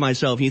something of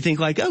myself. And you think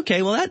like,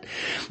 okay, well, that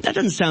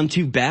doesn't sound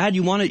too bad.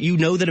 You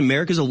know that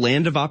America's a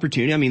land of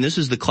opportunity. I mean, this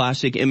is the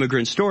classic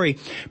immigrant story.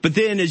 But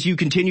then as you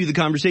continue the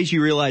conversation,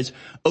 you realize,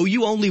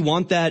 you only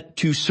want that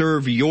to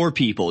serve your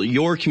people,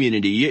 your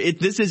community.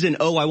 This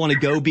isn't, I want to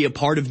go be a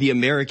part of the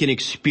American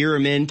experience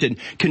and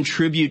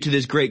contribute to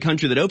this great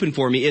country that opened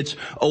for me. It's,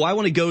 I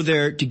want to go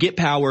there to get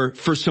power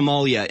for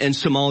Somalia and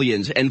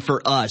Somalians and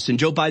for us. And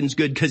Joe Biden's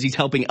good because he's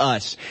helping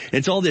us. And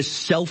it's all this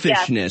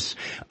selfishness,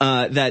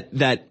 that,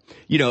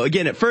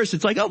 again, at first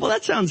it's like,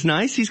 that sounds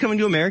nice. He's coming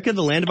to America,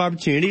 the land of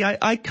opportunity.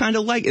 I kind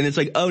of like it. And it's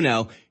like,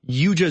 no,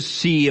 you just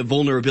see a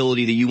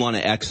vulnerability that you want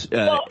to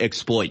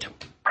exploit.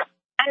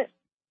 And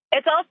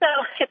it's also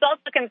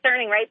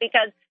concerning, right?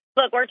 Because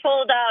look, we're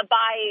told,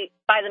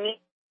 by the media,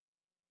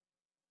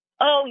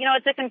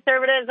 it's a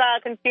conservative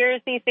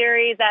conspiracy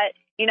theory that,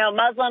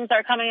 Muslims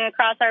are coming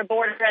across our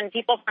border and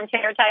people from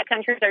terror-type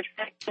countries are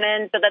trying to come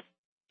in so that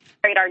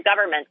they our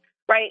government,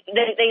 right?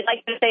 They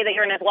like to say that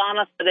you're an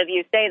Islamist if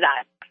you say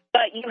that.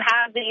 But you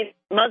have these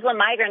Muslim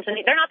migrants, and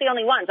they're not the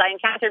only ones. I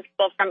encountered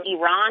people from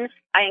Iran.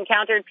 I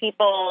encountered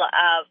people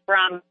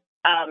from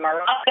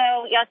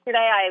Morocco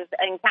yesterday. I've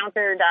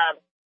encountered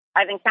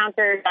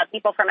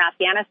people from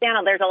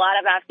Afghanistan. There's a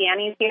lot of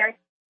Afghanis here.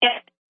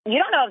 And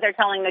you don't know if they're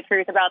telling the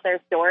truth about their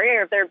story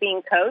or if they're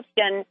being coached.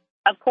 And,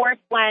 of course,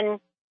 when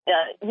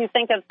you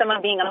think of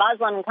someone being a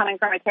Muslim coming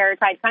from a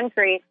terror-type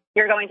country,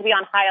 you're going to be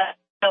on high alert.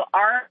 So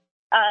are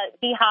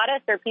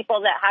jihadists or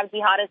people that have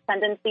jihadist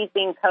tendencies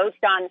being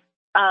coached on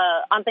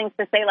things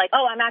to say like,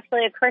 I'm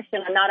actually a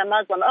Christian, I'm not a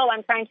Muslim.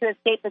 I'm trying to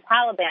escape the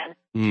Taliban.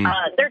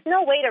 There's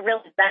no way to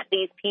really vet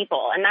these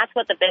people. And that's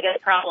what the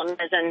biggest problem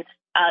is. And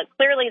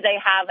clearly they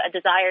have a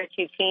desire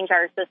to change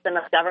our system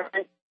of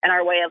government and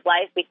our way of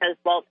life because,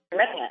 they're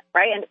permitting it,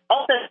 right? And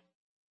also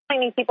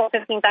paying these people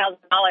 $15,000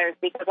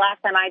 because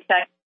last time I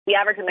checked, the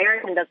average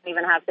American doesn't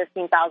even have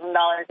 $15,000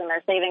 in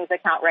their savings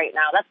account right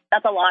now.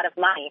 That's a lot of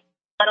money.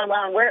 Let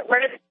alone where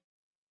did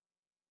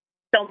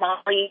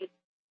Somali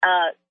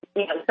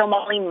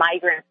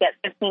migrants get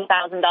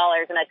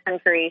 $15,000 in a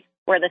country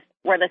where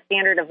the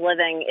standard of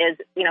living is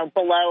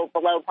below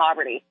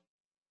poverty.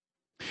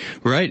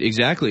 Right,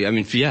 exactly. I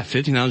mean,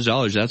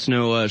 $15,000. That's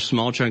no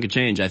small chunk of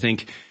change. I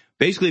think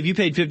Basically, if you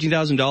paid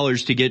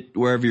 $15,000 to get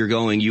wherever you're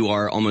going, you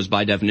are almost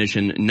by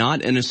definition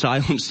not an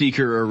asylum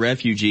seeker or a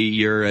refugee.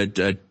 You're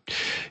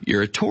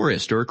a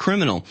tourist or a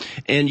criminal.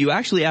 And you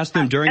actually asked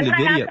them during the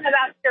video. I asked them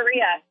about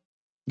Sharia.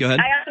 Go ahead.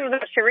 I asked them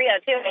about Sharia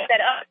too. I said,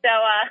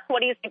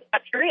 what do you think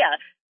about Sharia?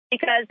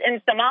 Because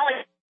in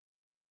Somalia,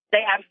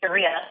 they have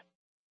Sharia.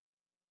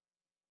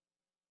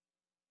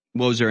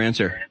 What was their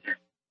answer?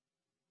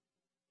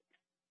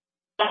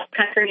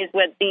 Countries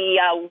with the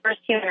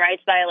worst human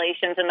rights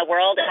violations in the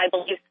world, and I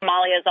believe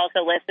Somalia is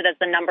also listed as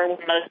the number one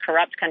most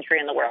corrupt country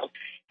in the world.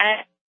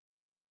 And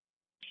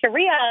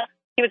Sharia,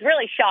 he was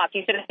really shocked.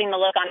 You should have seen the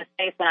look on his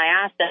face when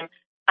I asked him,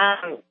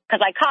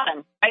 because I caught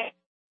him. Right?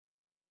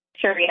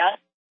 Sharia.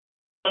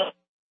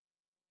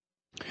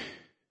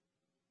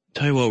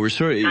 Tell you what, we're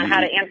sort of on how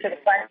to answer the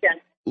question.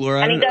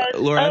 Laura,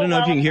 I don't know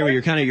if you can hear me.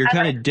 You're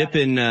kind of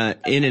dipping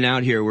in and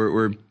out here.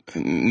 We're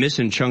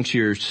missing chunks of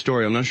your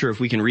story. I'm not sure if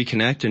we can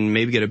reconnect and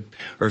maybe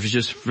or if it's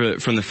just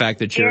from the fact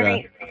that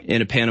you're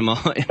in a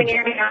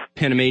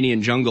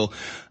Panamanian jungle.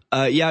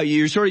 Yeah,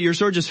 you're sort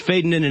of just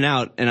fading in and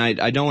out, and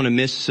I don't want to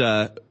miss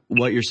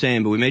what you're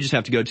saying, but we may just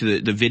have to go to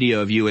the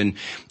video of you in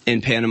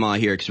Panama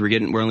here, because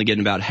we're only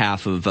getting about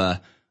half of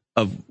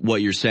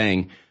what you're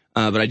saying.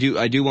 But I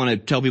do want to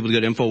tell people to go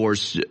to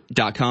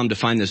Infowars.com to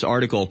find this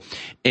article.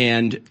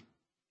 And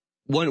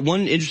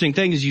one interesting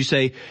thing is you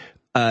say,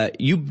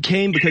 you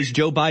came because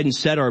Joe Biden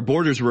said our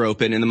borders were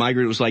open, and the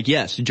migrant was like,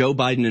 yes, Joe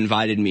Biden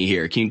invited me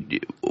here.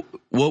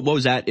 What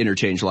was that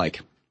interchange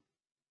like?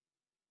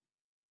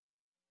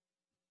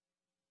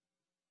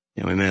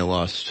 Yeah, we may have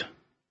lost.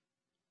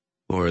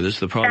 Or this is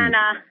the problem. And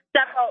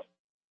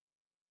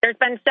there's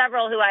been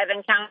several who I've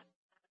encountered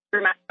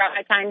throughout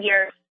my time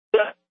here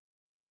to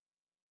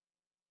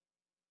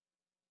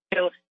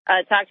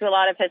talk to a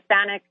lot of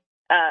Hispanic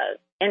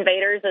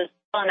invaders as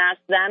well and ask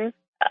them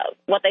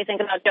what they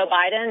think about Joe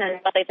Biden and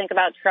what they think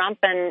about Trump.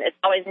 And it's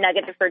always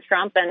negative for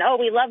Trump. And,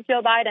 we love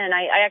Joe Biden.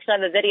 I actually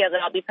have a video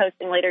that I'll be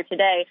posting later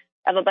today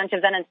of a bunch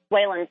of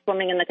Venezuelans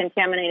swimming in the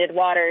contaminated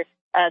water,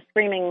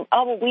 screaming,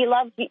 "Oh, we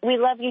love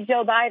you,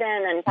 Joe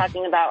Biden," and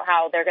talking about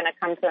how they're going to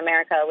come to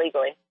America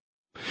illegally.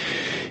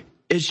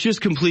 It's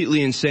just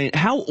completely insane.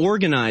 How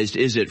organized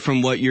is it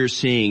from what you're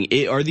seeing?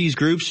 Are these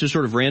groups just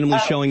sort of randomly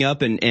showing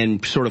up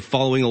and sort of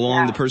following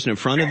along the person in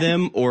front of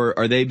them, or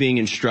are they being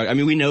instructed? I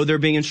mean, we know they're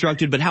being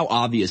instructed, but how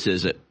obvious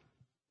is it?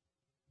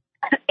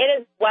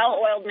 It is a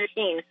well-oiled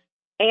machine.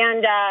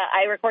 And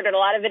I recorded a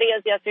lot of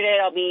videos yesterday.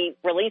 I'll be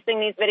releasing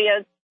these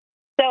videos.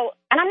 So,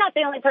 and I'm not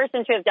the only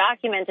person to have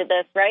documented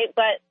this, right?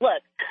 But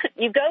look,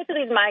 you go to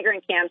these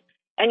migrant camps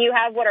and you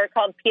have what are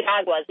called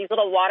piraguas, these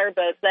little water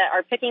boats that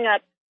are picking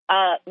up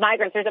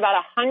migrants. There's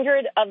about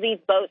 100 of these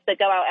boats that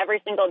go out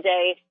every single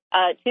day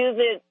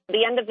to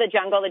the end of the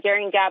jungle, the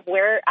Darien Gap,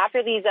 where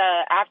after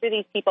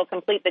these people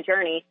complete the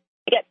journey,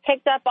 they get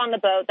picked up on the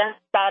boat. That's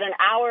about an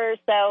hour or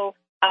so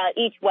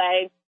each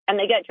way, and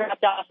they get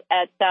dropped off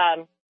at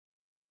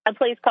a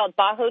place called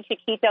Bajo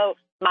Chiquito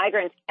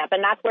Migrants Camp,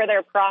 and that's where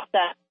they're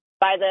processed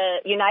by the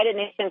United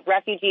Nations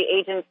Refugee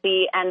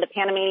Agency and the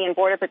Panamanian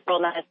Border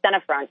Patrol known as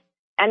Senafront.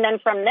 And then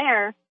from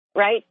there,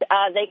 right,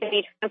 they can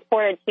be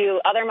transported to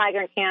other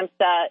migrant camps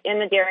in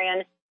the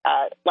Darien,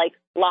 like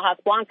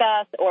Lajas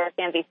Blancas or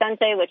San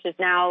Vicente, which is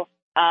now,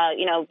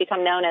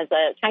 become known as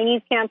a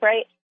Chinese camp,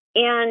 right?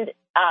 And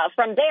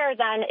from there,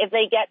 then, if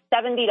they get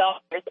 $70,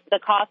 the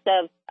cost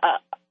of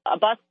a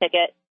bus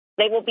ticket,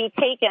 they will be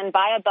taken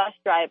by a bus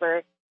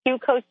driver to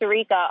Costa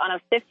Rica on a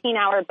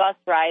 15-hour bus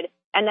ride.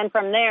 And then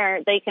from there,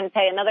 they can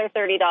pay another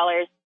 $30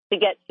 to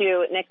get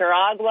to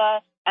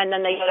Nicaragua, and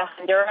then they go to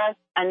Honduras,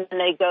 and then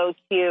they go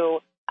to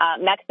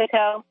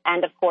Mexico,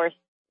 and of course,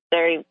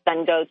 they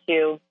then go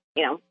to,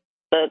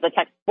 the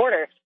Texas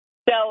border.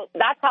 So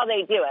that's how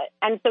they do it.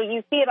 And so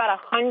you see about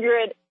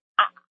 100,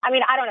 I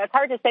don't know, it's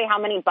hard to say how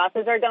many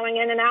buses are going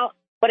in and out,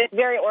 but it's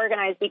very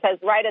organized because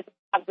right as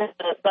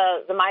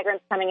the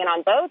migrants coming in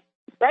on boats,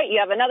 right, you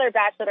have another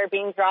batch that are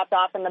being dropped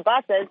off in the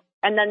buses,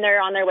 and then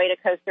they're on their way to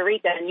Costa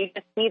Rica, and you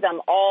just see them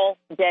all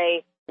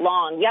day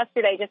long.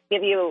 Yesterday, just to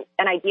give you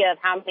an idea of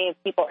how many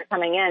people are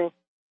coming in,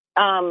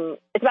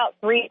 it's about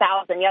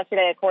 3,000.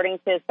 Yesterday, according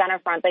to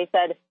Senafront, they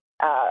said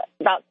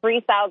about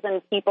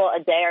 3,000 people a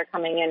day are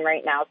coming in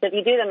right now. So if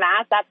you do the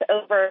math, that's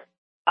over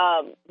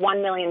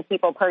 1 million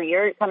people per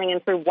year coming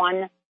in through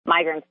one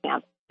migrant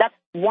camp. That's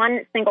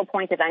one single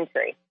point of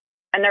entry.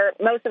 And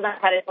most of them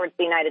headed towards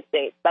the United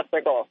States. That's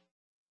their goal.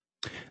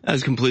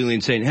 That's completely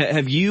insane.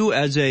 Have you,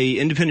 as a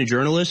independent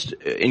journalist,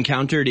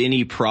 encountered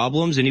any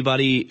problems?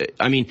 Anybody?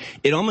 I mean,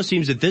 it almost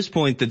seems at this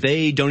point that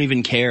they don't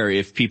even care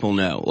if people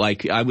know.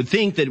 Like, I would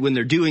think that when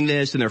they're doing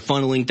this and they're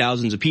funneling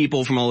thousands of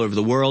people from all over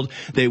the world,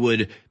 they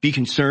would be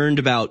concerned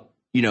about,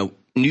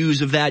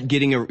 news of that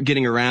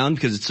getting around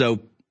because it's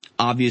so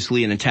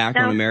obviously an attack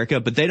on America.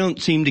 But they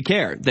don't seem to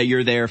care that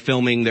you're there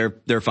filming.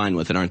 They're fine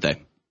with it, aren't they?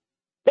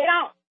 They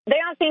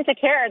don't seem to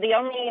care. The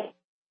only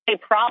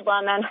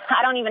problem, and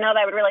I don't even know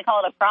that I would really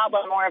call it a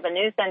problem, more of a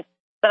nuisance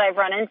that I've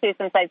run into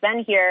since I've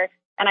been here.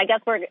 And I guess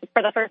we're,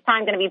 for the first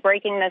time, going to be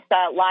breaking this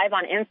live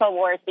on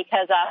InfoWars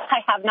because I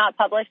have not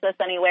published this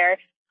anywhere.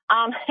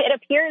 it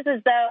appears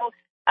as though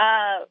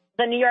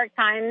the New York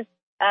Times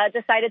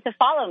decided to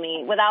follow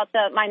me without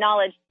my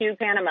knowledge to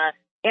Panama.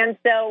 And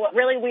so,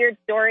 really weird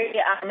story.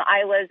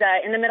 I was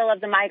in the middle of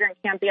the migrant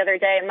camp the other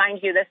day, and mind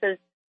you, this is,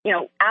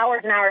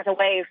 hours and hours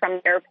away from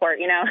the airport.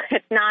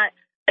 It's not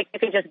like you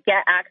can just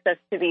get access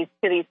to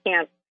these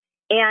camps.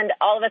 And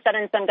all of a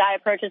sudden, some guy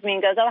approaches me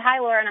and goes, "Oh, hi,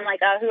 Laura." And I'm like,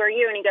 "Who are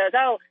you?" And he goes,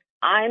 "Oh,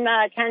 I'm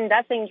Ken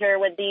Bessinger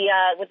with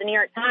the New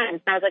York Times."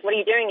 And I was like, "What are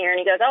you doing here?" And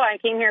he goes, "Oh, I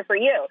came here for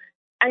you."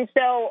 And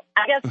so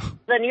I guess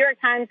the New York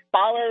Times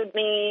followed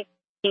me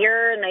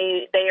here, and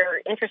they are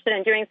interested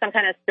in doing some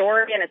kind of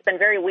story. And it's been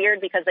very weird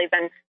because they've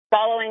been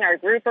following our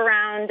group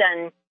around,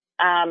 and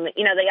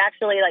they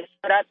actually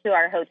showed up to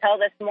our hotel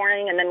this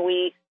morning, and then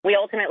we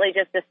ultimately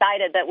just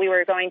decided that we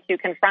were going to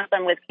confront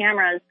them with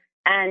cameras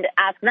and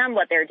ask them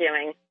what they're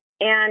doing.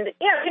 And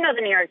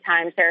the New York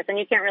Times, Harrison,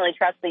 you can't really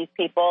trust these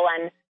people,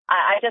 and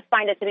I just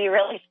find it to be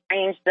really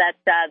strange that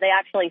they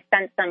actually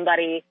sent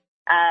somebody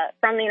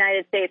from the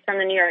United States, from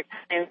the New York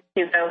Times,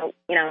 to go,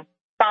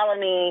 follow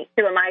me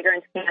to a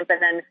migrant camp and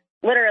then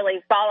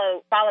literally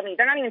follow me.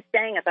 They're not even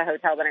staying at the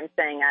hotel that I'm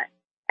staying at,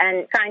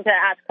 and trying to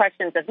ask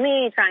questions of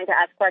me, trying to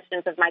ask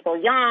questions of Michael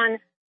Yon.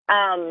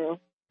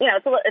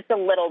 It's a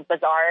little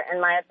bizarre in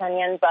my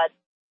opinion, but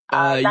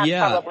that's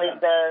probably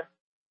the.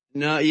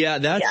 No, yeah,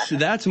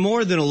 that's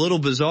more than a little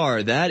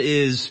bizarre. That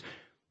is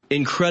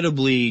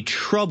incredibly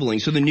troubling.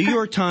 So the New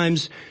York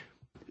Times,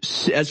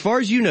 as far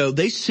as you know,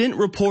 they sent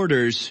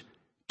reporters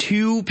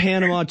to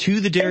Panama, to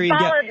the Darien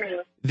Gap.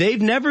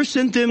 They've never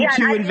sent them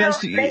to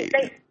investigate.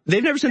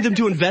 They've never sent them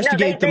to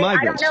investigate the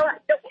migrants.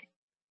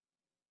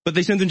 But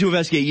they sent them to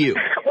investigate you.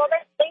 Well,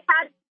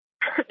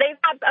 they've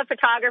had a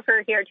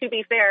photographer here, to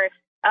be fair,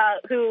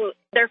 who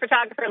their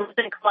photographer lives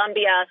in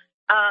Colombia.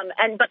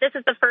 But this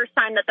is the first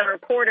time that the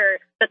reporter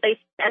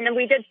and then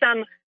we did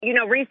some,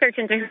 research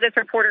into who this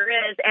reporter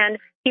is, and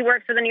he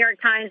works for the New York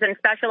Times and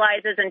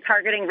specializes in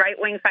targeting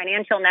right-wing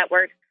financial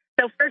networks.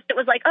 So first it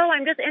was like, "Oh,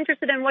 I'm just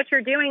interested in what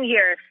you're doing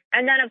here."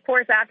 And then, of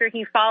course, after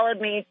he followed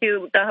me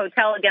to the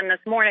hotel again this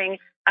morning,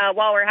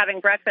 while we're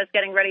having breakfast,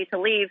 getting ready to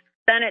leave,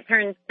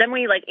 then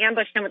we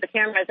ambushed him with the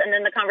cameras, and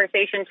then the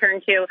conversation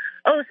turned to,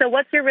 "Oh, so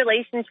what's your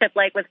relationship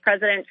like with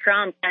President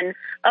Trump? And,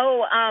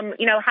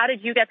 how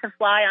did you get to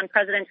fly on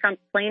President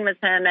Trump's plane with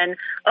him? And,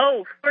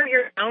 who are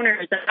your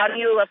owners? And how do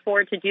you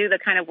afford to do the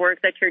kind of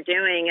work that you're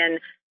doing?"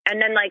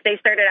 And then they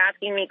started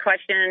asking me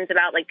questions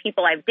about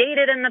people I've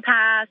dated in the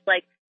past.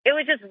 It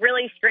was just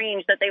really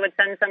strange that they would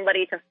send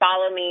somebody to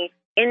follow me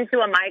into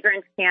a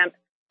migrant camp,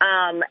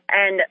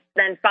 and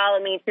then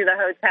follow me to the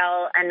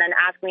hotel and then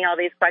ask me all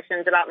these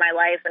questions about my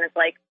life. And it's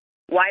like,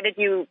 why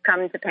did you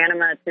come to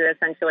Panama to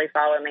essentially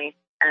follow me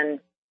and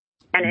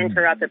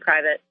interrupt a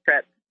private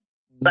trip?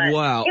 But,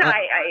 wow.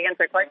 I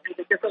answer questions.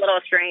 It's just a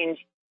little strange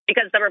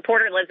because the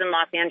reporter lives in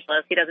Los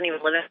Angeles. He doesn't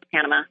even live in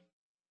Panama.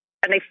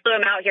 And they flew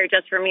him out here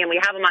just for me. And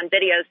we have him on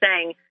video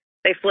saying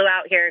they flew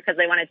out here because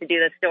they wanted to do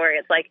this story.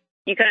 It's like,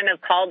 you couldn't have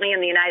called me in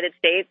the United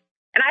States.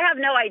 And I have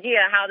no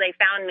idea how they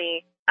found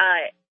me,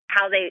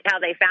 how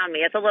they found me.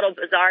 It's a little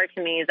bizarre to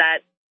me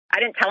that I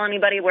didn't tell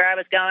anybody where I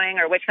was going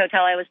or which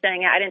hotel I was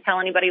staying at. I didn't tell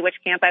anybody which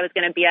camp I was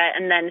going to be at.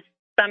 And then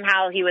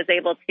somehow he was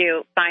able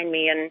to find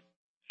me and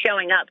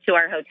showing up to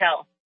our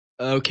hotel.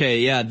 Okay,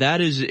 yeah, that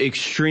is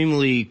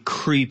extremely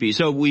creepy.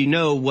 So we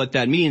know what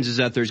that means is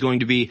that there's going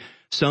to be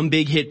some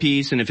big hit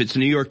piece, and if it's the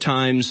New York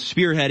Times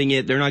spearheading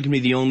it, they're not going to be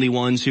the only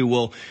ones who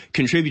will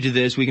contribute to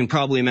this. We can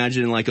probably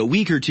imagine in a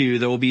week or two,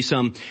 there will be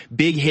some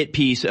big hit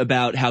piece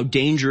about how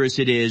dangerous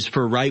it is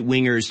for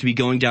right-wingers to be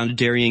going down to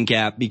Darien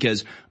Gap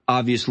because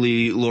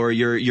obviously, Laura,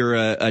 you're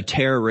a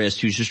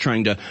terrorist who's just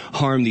trying to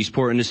harm these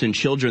poor innocent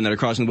children that are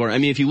crossing the border. I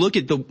mean, if you look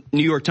at the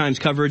New York Times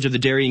coverage of the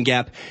Darien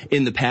Gap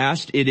in the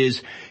past, it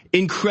is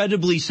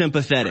incredibly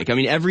sympathetic. I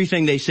mean,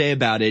 everything they say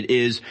about it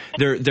is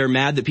they're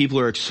mad that people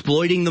are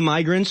exploiting the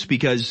migrants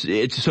because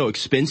it's so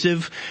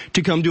expensive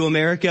to come to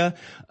America.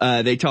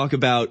 They talk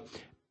about,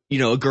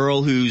 a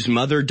girl whose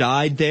mother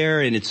died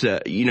there, and it's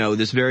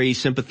this very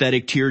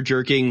sympathetic,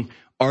 tear-jerking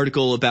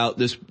article about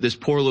this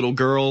poor little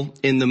girl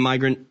in the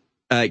migrant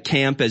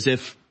camp as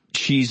if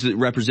she's the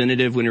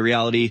representative when in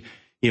reality,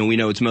 we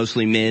know it's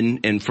mostly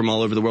men and from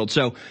all over the world.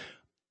 So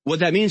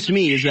what that means to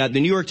me is that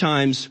the New York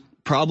Times,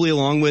 probably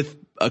along with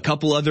a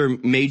couple other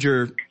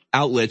major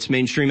outlets,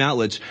 mainstream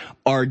outlets,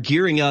 are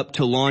gearing up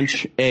to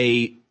launch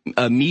a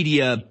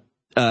media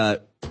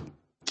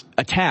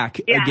attack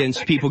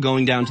against people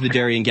going down to the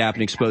Darien Gap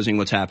and exposing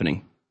what's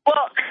happening.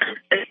 Well,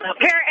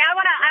 here,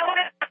 I want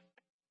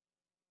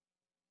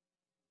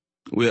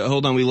to.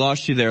 Hold on, we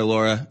lost you there,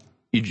 Laura.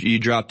 You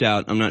dropped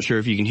out. I'm not sure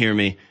if you can hear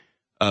me,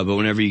 but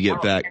whenever you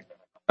get back.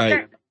 All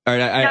right. All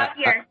right.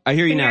 I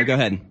hear you now. Go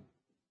ahead.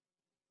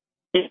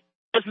 This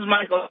is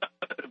Michael.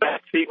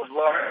 Backseat with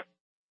Laura.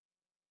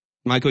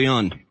 Michael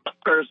Yon.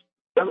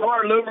 The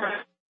Laura Loomer.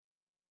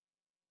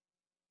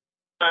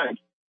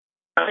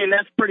 I mean,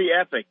 that's pretty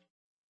epic.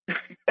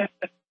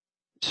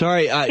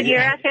 Sorry. Can you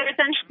hear us,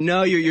 Harrison?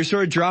 No, you're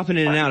sort of dropping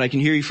in and out. I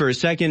can hear you for a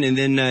second, and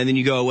then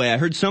you go away. I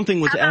heard something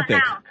was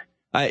epic.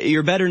 Now?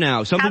 You're better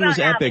now. Something was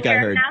epic, I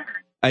heard.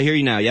 I hear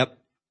you now. Yep.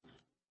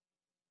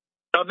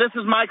 So this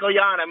is Michael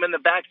Yon. I'm in the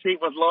back seat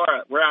with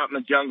Laura. We're out in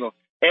the jungle.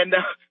 And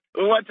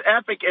what's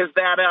epic is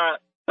that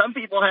some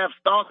people have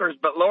stalkers,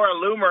 but Laura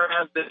Loomer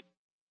has the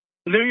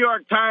New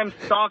York Times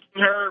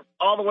stalking her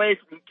all the way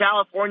from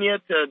California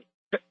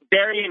to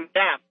Darien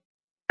Gap.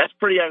 That's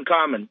pretty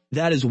uncommon.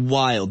 That is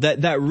wild.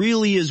 That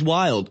really is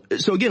wild.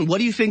 So again, what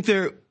do you think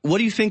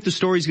the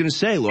story's going to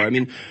say, Laura? I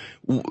mean,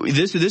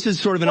 this is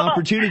sort of an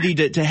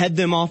opportunity to head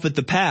them off at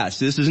the pass.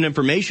 This is an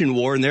information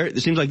war, and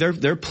it seems like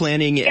they're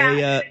planning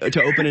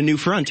to open a new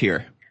front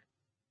here.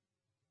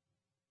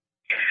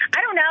 I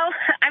don't know.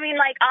 I mean,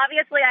 like,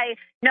 obviously I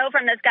know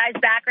from this guy's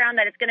background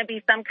that it's going to be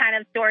some kind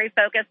of story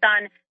focused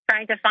on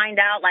trying to find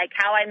out, like,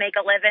 how I make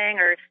a living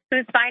or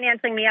who's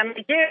financing me. I'm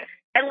like, dude,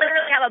 I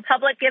literally have a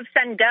public Give,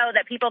 Send, Go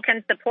that people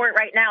can support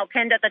right now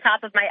pinned at the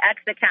top of my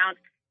X account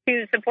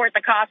to support the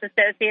costs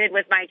associated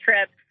with my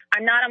trip.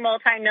 I'm not a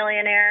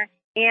multimillionaire.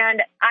 And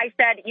I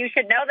said, you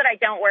should know that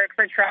I don't work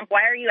for Trump.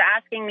 Why are you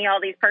asking me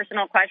all these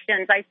personal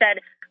questions? I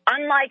said,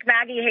 unlike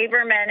Maggie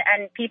Haberman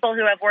and people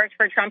who have worked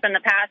for Trump in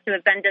the past who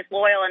have been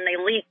disloyal and they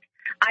leaked,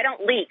 I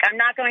don't leak. I'm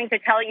not going to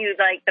tell you,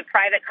 like, the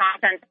private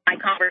contents of my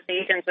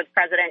conversations with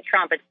President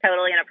Trump. It's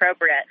totally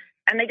inappropriate.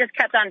 And they just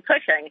kept on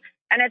pushing.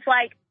 And it's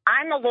like,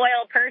 I'm a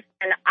loyal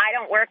person. I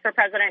don't work for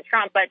President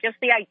Trump, but just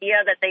the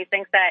idea that they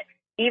think that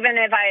even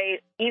if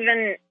I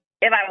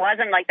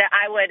wasn't like that,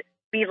 I would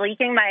be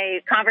leaking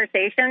my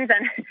conversations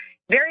and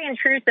very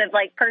intrusive,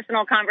 like,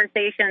 personal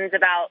conversations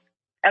about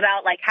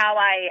like how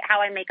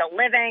I make a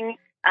living.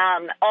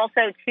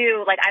 Also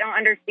too, like, I don't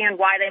understand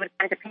why they would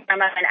come to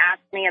Panama and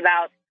ask me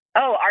about,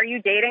 oh, are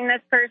you dating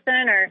this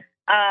person? Or,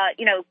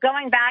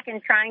 going back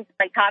and trying to,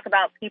 like, talk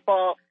about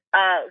people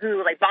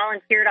who, like,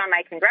 volunteered on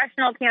my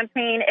congressional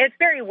campaign. It's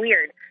very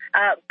weird.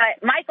 But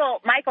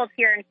Michael's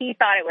here, and he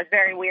thought it was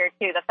very weird,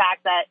 too, the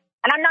fact that,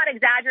 and I'm not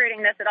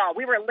exaggerating this at all,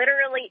 we were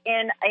literally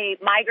in a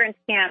migrant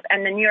camp,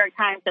 and the New York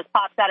Times just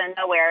pops out of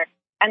nowhere,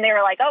 and they were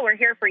like, oh, we're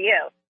here for you.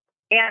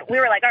 And we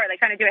were like, oh, are they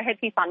trying to do a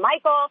hit piece on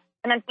Michael?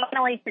 And then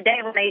finally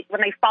today,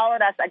 when they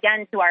followed us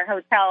again to our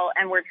hotel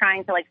and were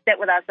trying to, like, sit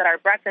with us at our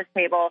breakfast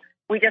table,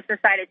 we just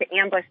decided to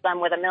ambush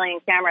them with a million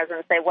cameras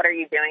and say, what are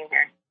you doing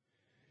here?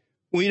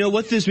 Well, you know,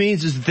 what this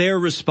means is they're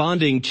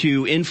responding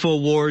to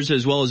InfoWars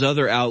as well as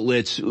other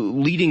outlets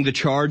leading the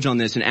charge on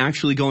this and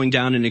actually going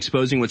down and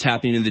exposing what's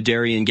happening in the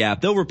Darien Gap.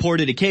 They'll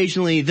report it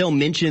occasionally. They'll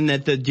mention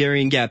that the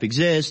Darien Gap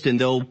exists, and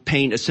they'll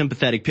paint a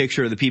sympathetic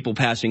picture of the people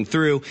passing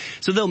through.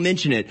 So they'll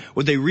mention it.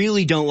 What they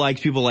really don't like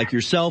is people like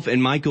yourself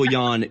and Michael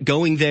Yon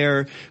going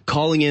there,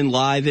 calling in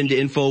live into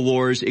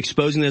InfoWars,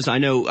 exposing this. I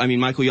mean,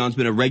 Michael Yon's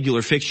been a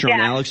regular fixture on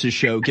Alex's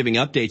show giving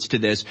updates to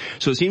this.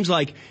 So it seems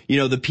like, you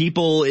know, the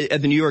people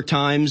at the New York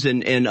Times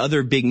and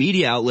other big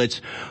media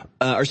outlets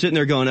are sitting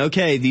there going,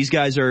 okay, these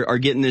guys are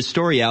getting this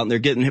story out and they're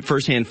getting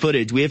firsthand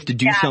footage. We have to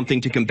do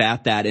something to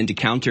combat that and to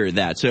counter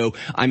that. So,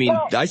 I mean,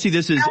 I see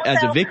this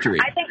as a victory.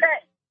 I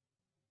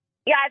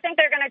think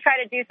they're going to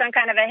try to do some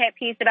kind of a hit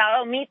piece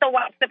about, meet the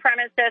white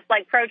supremacists,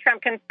 like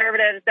pro-Trump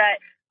conservatives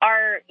that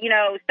are, you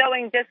know,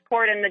 sowing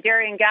discord in the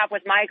Darien Gap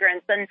with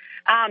migrants. And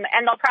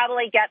they'll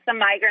probably get some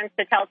migrants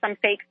to tell some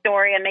fake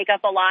story and make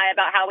up a lie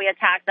about how we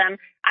attack them.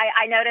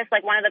 I noticed,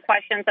 like, one of the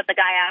questions that the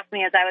guy asked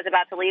me as I was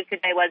about to leave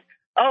today was,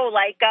 how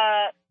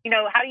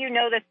do you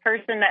know this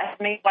person that has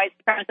made white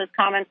supremacist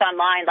comments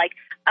online? Like,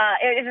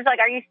 it's just like,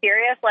 are you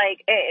serious?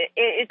 Like,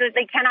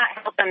 they cannot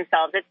help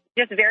themselves. It's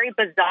just very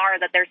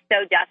bizarre that they're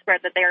so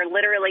desperate that they are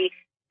literally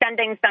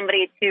sending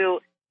somebody to,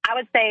 I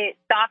would say,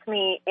 stalk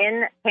me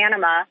in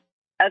Panama,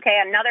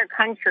 another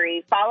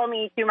country, follow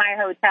me to my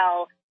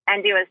hotel,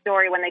 and do a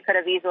story when they could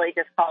have easily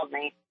just called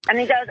me. And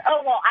he goes,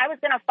 oh, well, I was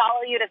going to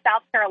follow you to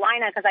South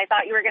Carolina because I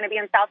thought you were going to be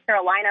in South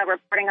Carolina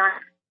reporting on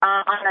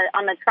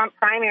the Trump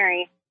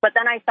primary. But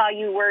then I saw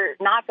you were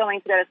not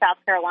going to go to South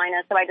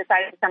Carolina, so I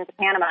decided to come to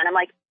Panama. And I'm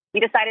like,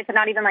 you decided to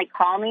not even, like,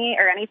 call me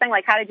or anything?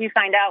 Like, how did you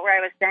find out where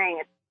I was staying?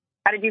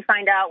 How did you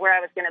find out where I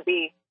was going to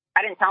be?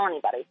 I didn't tell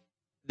anybody.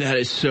 That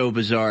is so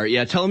bizarre.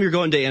 Yeah, tell him you're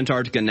going to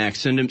Antarctica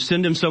next. Send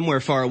him somewhere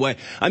far away.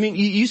 I mean,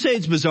 you say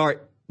it's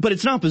bizarre, but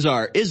it's not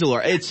bizarre, is it,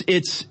 Laura?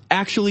 It's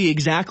actually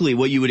exactly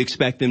what you would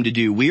expect them to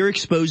do. We are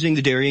exposing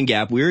the Darien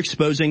Gap. We're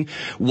exposing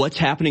what's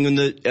happening in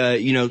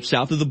the,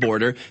 south of the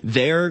border.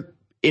 They're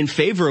in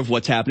favor of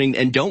what's happening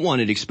and don't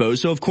want it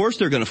exposed. So of course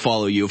they're going to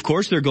follow you. Of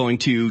course they're going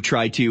to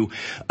try to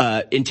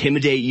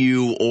intimidate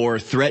you or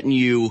threaten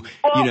you,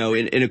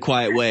 in a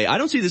quiet way. I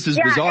don't see this as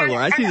bizarre,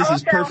 Laura. I see this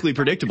as perfectly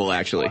predictable,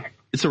 actually.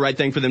 It's the right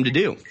thing for them to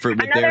do with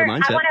their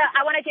mindset.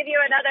 I want to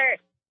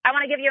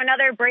give you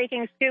another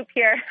breaking scoop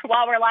here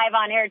while we're live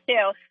on air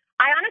too.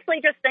 I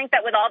honestly just think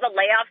that with all the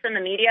layoffs in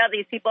the media,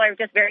 these people are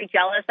just very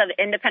jealous of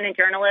independent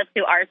journalists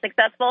who are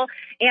successful.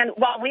 And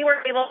while we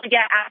were able to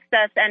get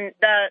access, and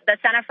the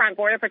Senate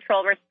Border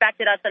Patrol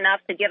respected us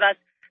enough to give us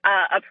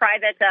a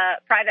private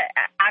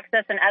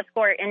access and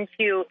escort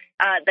into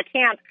the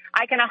camp,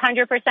 I can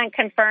 100%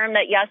 confirm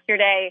that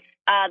yesterday,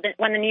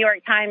 when the New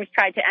York Times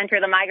tried to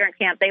enter the migrant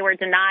camp, they were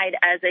denied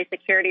as a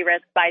security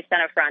risk by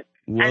Senate Front.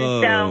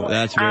 Whoa, and so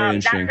that's very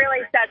interesting. That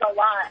really says a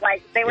lot.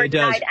 Like, they were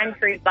denied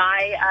entry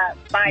by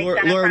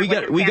Laura, we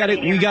got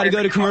to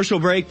go to commercial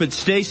break, but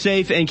stay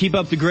safe and keep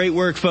up the great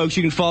work, folks.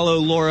 You can follow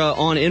Laura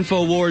on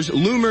Infowars,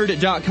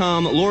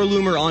 Loomered.com, Laura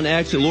Loomer on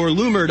X, Laura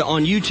Loomered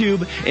on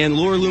YouTube, and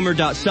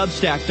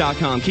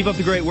LauraLoomer.substack.com. Keep up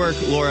the great work,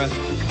 Laura.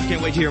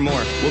 Can't wait to hear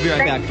more. We'll be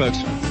right back, folks.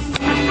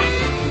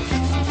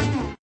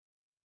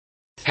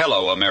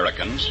 Hello,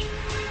 Americans.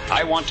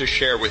 I want to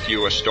share with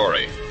you a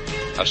story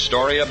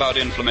about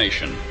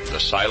inflammation, the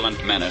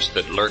silent menace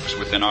that lurks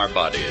within our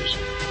bodies,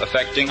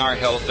 affecting our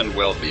health and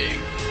well-being.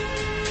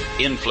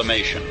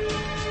 Inflammation,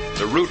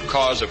 the root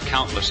cause of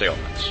countless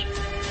ailments,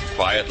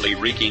 quietly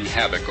wreaking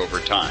havoc over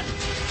time.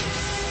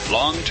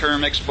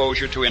 Long-term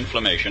exposure to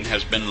inflammation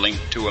has been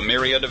linked to a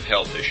myriad of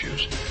health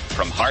issues,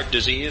 from heart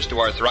disease to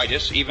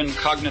arthritis, even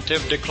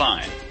cognitive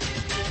decline.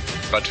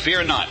 But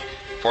fear not,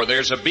 for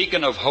there's a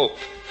beacon of hope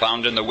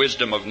found in the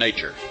wisdom of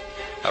nature,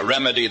 a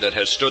remedy that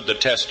has stood the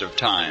test of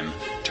time,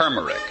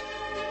 turmeric.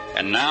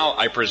 And now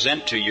I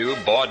present to you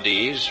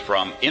bodies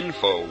from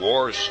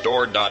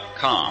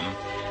InfoWarsStore.com,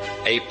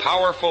 a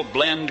powerful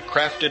blend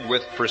crafted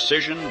with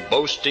precision,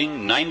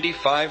 boasting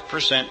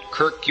 95%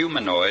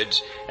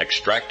 curcuminoids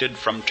extracted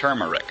from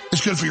turmeric.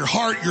 It's good for your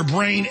heart, your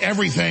brain,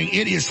 everything.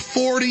 It is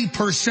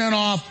 40%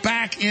 off,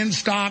 back in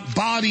stock,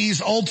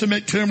 Body's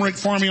Ultimate Turmeric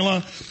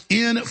Formula,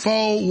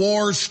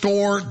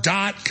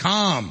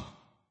 InfoWarsStore.com.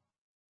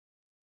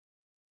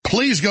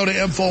 Please go to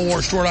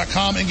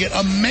InfoWarsStore.com and get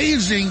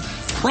amazing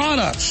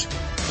products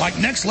like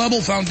Next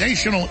Level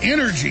Foundational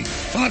Energy.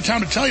 I don't have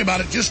time to tell you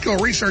about it. Just go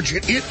research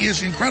it. It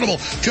is incredible.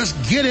 Just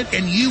get it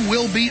and you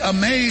will be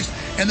amazed.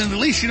 And then at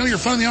least you know you're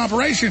funding the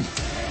operation.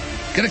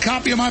 Get a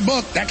copy of my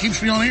book. That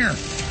keeps me on air.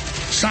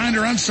 Signed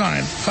or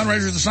unsigned.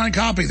 Fundraiser is the signed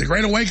copy. The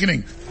Great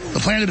Awakening. The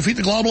plan to defeat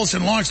the globalists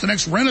and launch the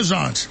next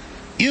renaissance.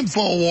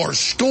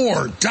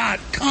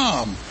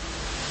 InfoWarsStore.com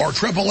or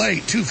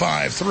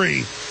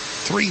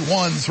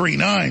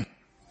 888-253-3139.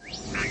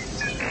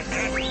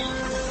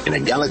 In a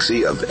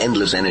galaxy of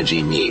endless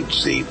energy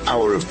needs, the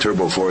power of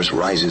TurboForce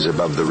rises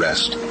above the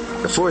rest.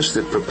 The force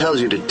that propels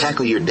you to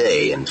tackle your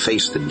day and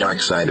face the dark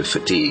side of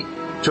fatigue.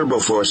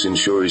 TurboForce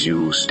ensures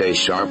you stay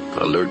sharp,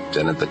 alert,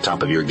 and at the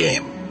top of your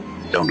game.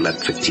 Don't let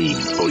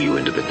fatigue pull you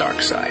into the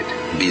dark side.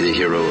 Be the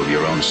hero of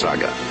your own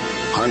saga.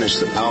 Harness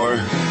the power,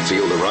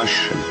 feel the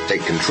rush, and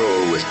take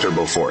control with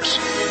TurboForce.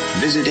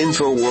 Visit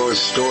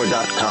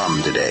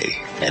InfoWarsStore.com today,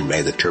 and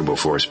may the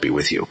TurboForce be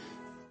with you.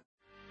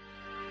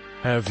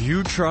 Have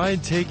you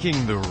tried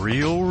taking the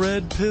Real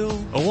Red Pill?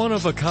 A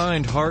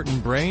one-of-a-kind heart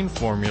and brain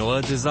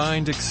formula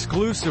designed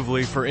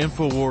exclusively for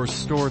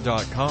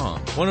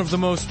InfoWarsStore.com. One of the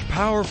most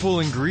powerful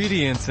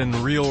ingredients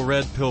in Real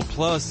Red Pill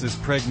Plus is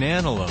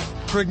pregnenolone.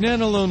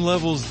 Pregnenolone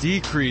levels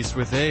decrease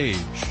with age,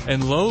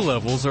 and low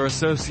levels are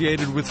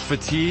associated with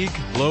fatigue,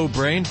 low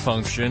brain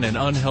function, and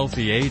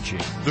unhealthy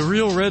aging. The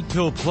Real Red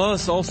Pill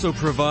Plus also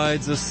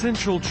provides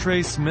essential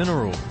trace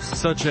minerals,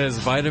 such as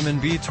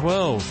vitamin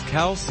B12,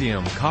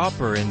 calcium,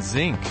 copper, and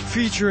zinc.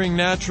 Featuring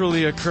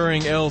naturally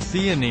occurring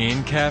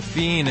L-theanine,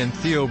 caffeine, and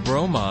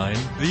theobromine,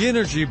 the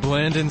energy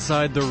blend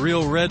inside the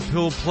Real Red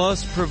Pill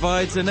Plus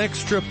provides an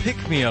extra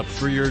pick-me-up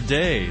for your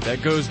day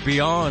that goes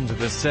beyond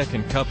the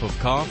second cup of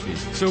coffee.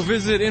 So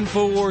visit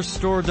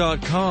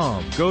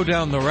InfoWarsStore.com, go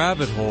down the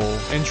rabbit hole,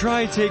 and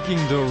try taking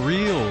the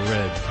Real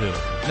Red Pill.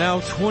 Now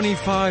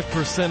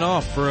 25%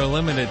 off for a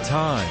limited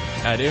time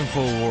at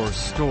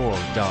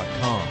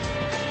InfoWarsStore.com.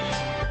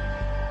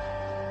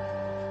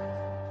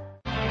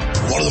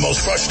 One of the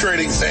most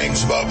frustrating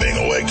things about being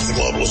awake to the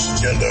globalist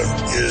agenda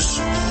is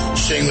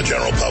seeing the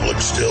general public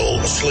still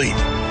asleep.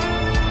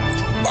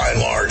 By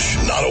and large,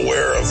 not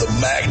aware of the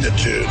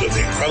magnitude of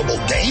the incredible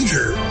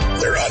danger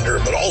they're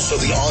under, but also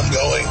the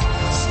ongoing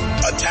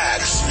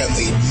attacks and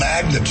the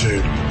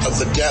magnitude of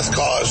the death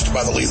caused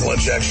by the lethal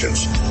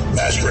injections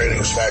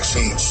masquerading as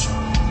vaccines.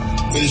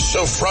 It is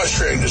so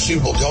frustrating to see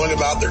people going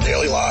about their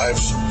daily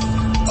lives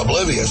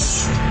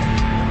oblivious.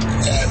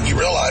 And you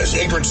realize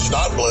ignorance is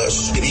not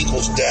bliss, it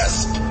equals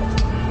death.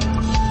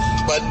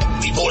 But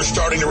people are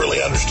starting to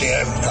really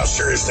understand how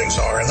serious things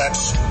are, and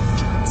that's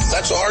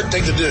a hard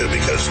thing to do,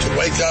 because to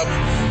wake up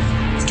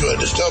to a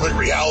dystopic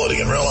reality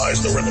and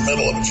realize that we're in the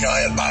middle of a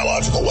giant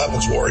biological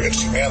weapons war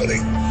against humanity,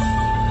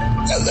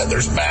 and then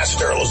there's mass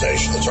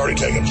sterilization that's already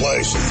taken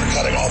place, and they're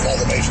cutting off all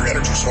the major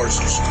energy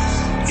sources,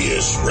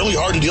 is really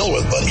hard to deal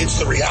with, but it's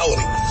the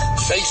reality.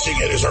 Facing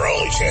it is our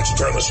only chance to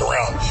turn this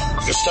around,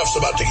 because stuff's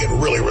about to get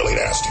really, really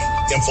nasty.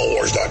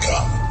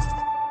 Infowars.com.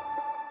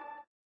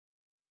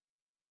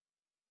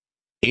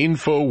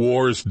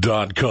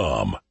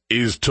 Infowars.com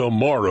is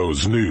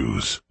tomorrow's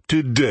news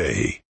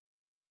today.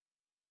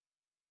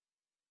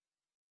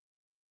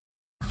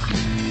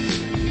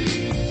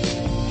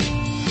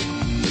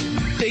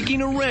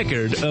 Taking a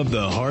record of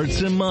the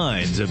hearts and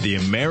minds of the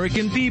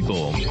American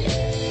people,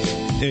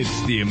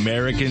 it's the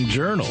American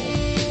Journal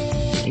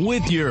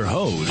with your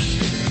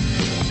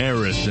host,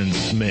 Harrison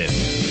Smith.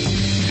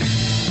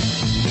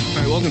 All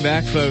right, welcome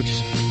back,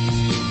 folks.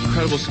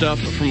 Incredible stuff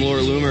from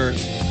Laura Loomer,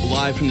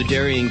 live from the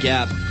Darien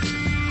Gap.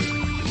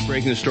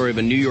 breaking the story of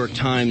a New York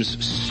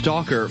Times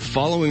stalker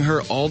following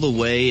her all the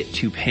way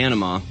to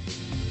Panama.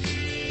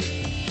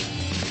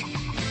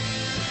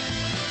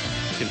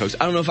 Okay, folks,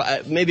 I don't know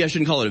if maybe I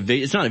shouldn't call it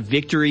it's not a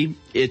victory.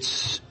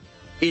 It's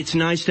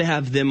nice to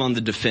have them on the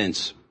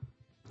defense,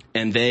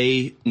 and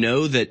they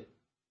know that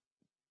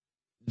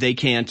they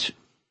can't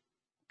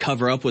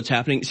cover up what's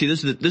happening. See,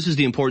 this is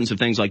the importance of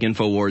things like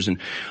InfoWars and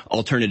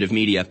alternative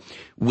media.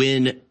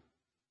 When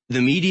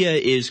the media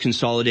is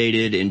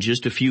consolidated in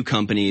just a few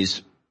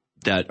companies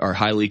that are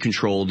highly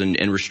controlled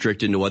and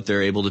restricted into what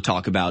they're able to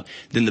talk about,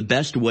 then the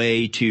best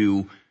way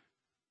to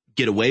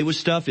get away with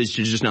stuff is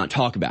to just not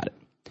talk about it.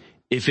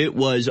 If it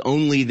was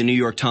only the New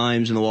York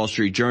Times and the Wall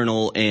Street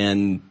Journal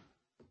and,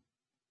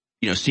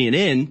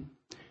 CNN,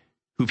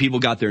 who people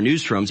got their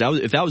news from,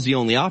 if that was the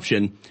only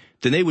option,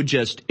 then they would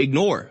just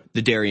ignore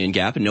the Darien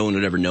Gap and no one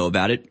would ever know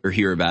about it or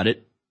hear about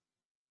it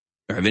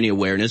or have any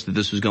awareness that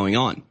this was going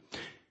on.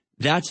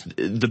 That's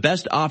the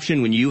best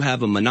option when you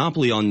have a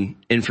monopoly on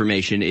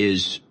information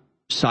is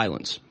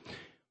silence.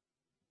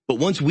 But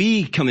once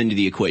we come into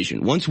the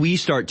equation, once we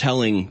start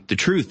telling the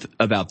truth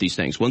about these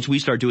things, once we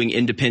start doing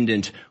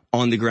independent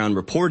on-the-ground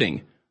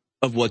reporting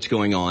of what's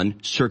going on,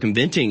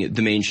 circumventing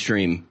the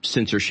mainstream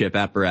censorship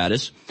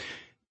apparatus,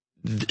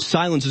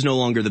 silence is no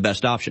longer the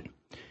best option.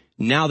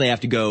 Now they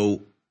have to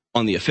go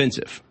on the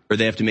offensive, or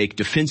they have to make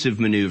defensive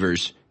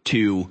maneuvers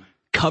to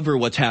cover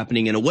what's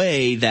happening in a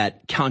way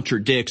that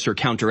contradicts or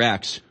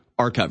counteracts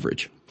our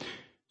coverage.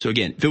 So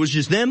again, if it was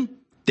just them,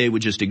 they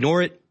would just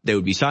ignore it. They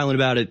would be silent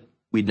about it.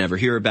 We'd never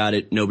hear about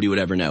it. Nobody would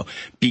ever know.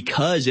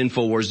 Because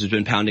InfoWars has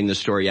been pounding this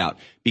story out,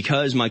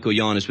 because Michael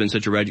Yon has been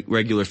such a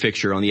regular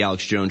fixture on the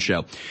Alex Jones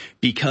show,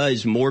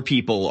 because more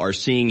people are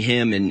seeing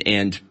him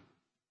and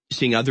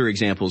seeing other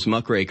examples,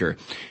 Muckraker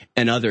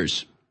and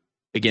others,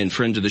 again,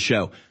 friends of the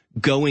show,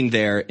 going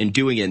there and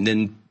doing it, and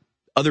then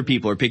other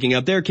people are picking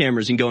up their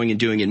cameras and going and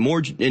doing it.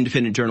 More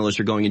independent journalists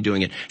are going and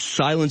doing it.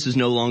 Silence is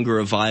no longer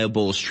a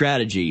viable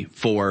strategy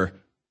for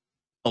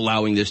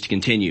allowing this to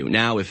continue.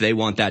 Now, if they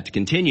want that to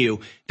continue,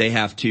 they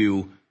have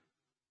to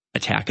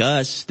attack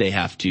us. They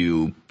have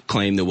to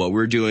claim that what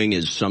we're doing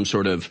is some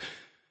sort of,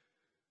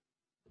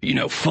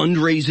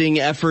 fundraising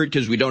effort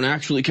because we don't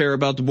actually care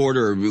about the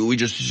border. Or we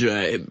just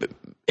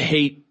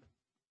hate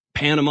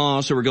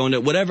Panama, so we're going to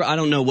whatever. I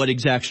don't know what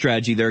exact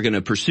strategy they're going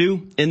to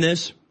pursue in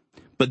this,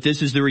 but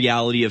this is the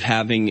reality of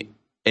having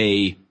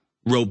a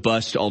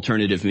robust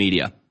alternative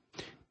media,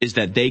 is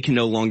that they can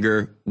no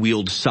longer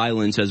wield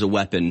silence as a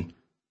weapon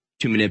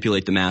to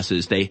manipulate the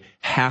masses. They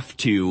have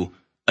to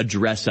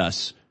address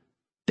us.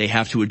 They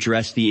have to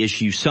address the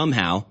issue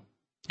somehow,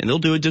 and they'll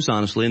do it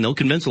dishonestly, and they'll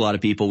convince a lot of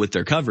people with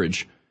their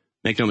coverage.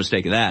 Make no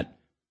mistake of that.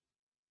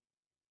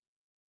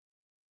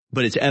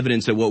 But it's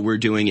evidence that what we're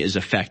doing is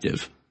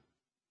effective.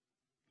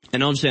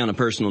 And I'll just say on a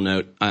personal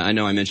note, I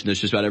know I mention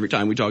this just about every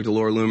time we talk to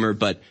Laura Loomer,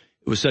 but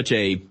it was such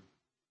a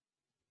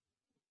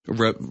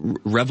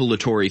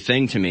revelatory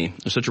thing to me,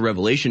 such a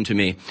revelation to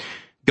me,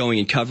 going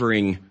and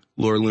covering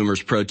Laura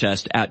Loomer's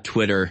protest at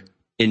Twitter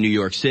in New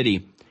York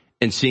City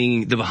and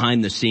seeing the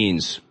behind the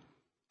scenes.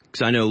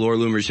 Because I know Laura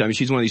Loomer,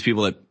 she's one of these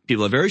people that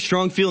people have very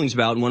strong feelings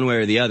about in one way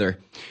or the other.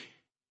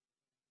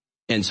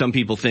 And some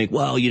people think,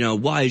 well,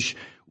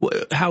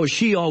 how is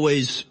she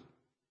always,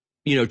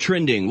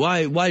 trending?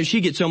 Why does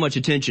she get so much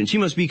attention? She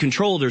must be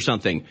controlled or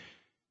something.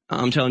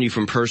 I'm telling you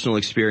from personal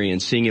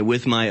experience, seeing it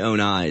with my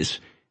own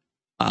eyes,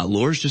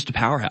 Laura's just a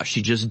powerhouse.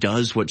 She just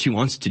does what she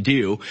wants to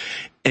do,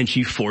 and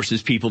she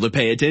forces people to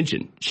pay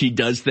attention. She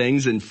does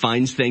things and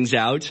finds things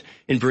out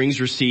and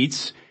brings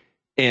receipts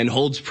and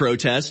holds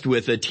protest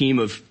with a team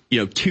of,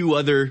 2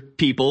 other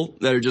people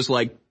that are just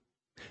like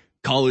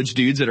college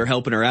dudes that are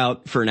helping her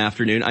out for an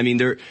afternoon. I mean,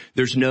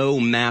 there's no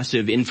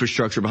massive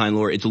infrastructure behind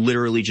Laura. It's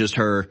literally just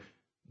her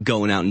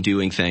going out and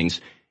doing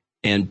things.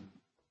 And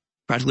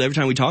practically every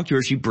time we talk to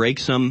her, she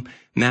breaks some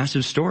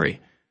massive story.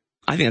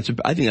 I think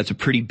that's a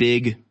pretty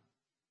big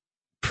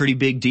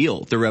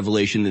deal. The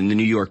revelation in the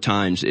New York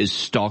Times is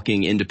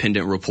stalking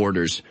independent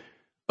reporters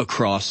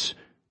across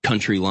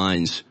country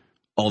lines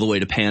all the way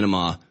to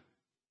Panama,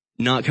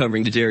 not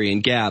covering the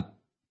Darien Gap,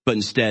 but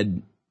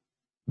instead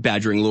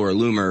badgering Laura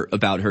Loomer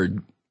about her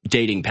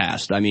dating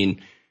past. I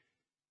mean,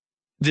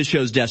 this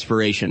shows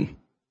desperation.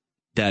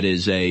 That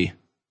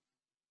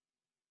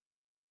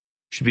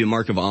should be a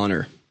mark of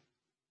honor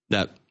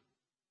that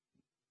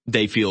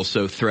they feel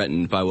so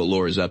threatened by what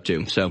Laura's up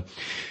to. So,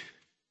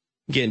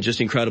 again,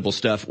 just incredible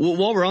stuff. Well,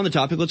 while we're on the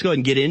topic, let's go ahead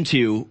and get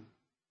into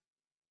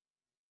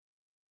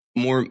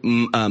more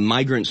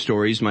migration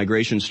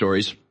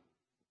stories,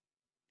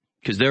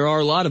 because there are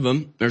a lot of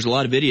them. There's a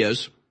lot of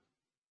videos.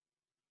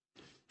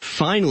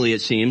 Finally,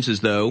 it seems as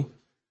though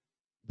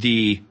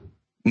the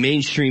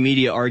mainstream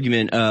media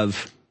argument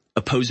of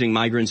opposing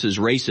migrants as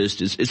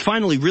racist is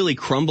finally really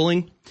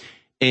crumbling.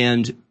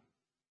 And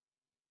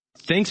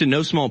thanks in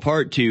no small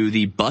part to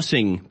the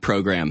busing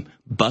program,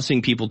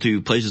 busing people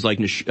to places like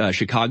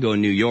Chicago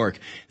and New York,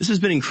 this has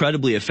been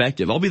incredibly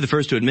effective. I'll be the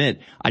first to admit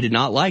I did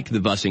not like the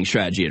busing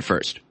strategy at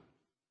first.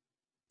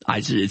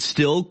 It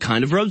still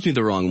kind of rubs me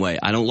the wrong way.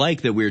 I don't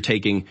like that we're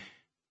taking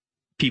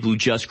people who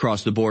just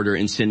crossed the border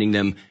and sending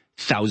them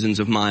thousands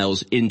of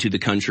miles into the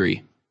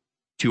country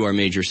to our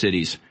major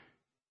cities.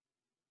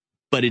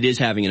 But it is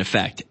having an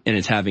effect, and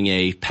it's having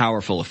a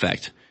powerful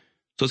effect.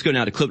 So let's go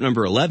now to clip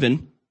number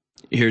 11.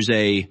 Here's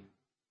a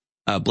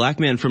black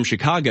man from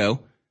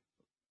Chicago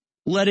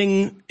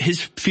letting his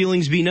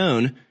feelings be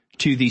known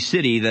to the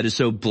city that is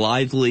so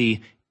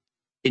blithely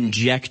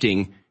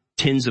injecting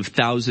tens of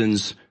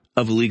thousands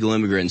of illegal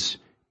immigrants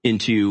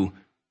into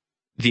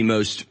the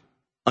most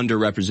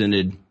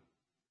underrepresented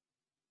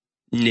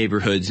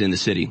neighborhoods in the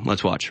city.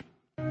 Let's watch.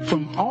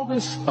 From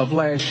August of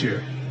last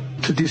year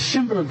to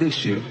December of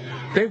this year,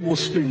 they will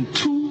spend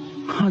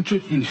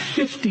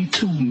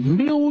 $252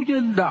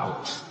 million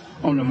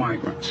on the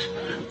migrants.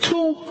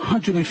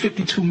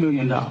 $252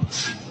 million.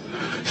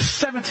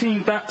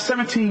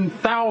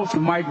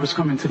 17,000 migrants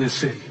come into this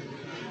city.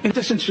 And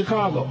just in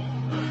Chicago.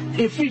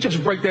 If you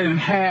just break that in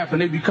half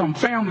and they become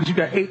families, you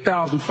got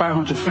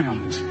 8,500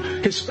 families.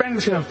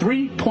 Hispanics have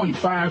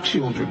 3.5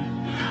 children.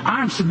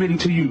 I'm submitting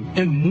to you,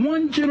 in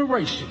one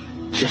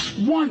generation, just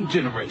one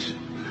generation,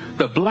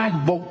 the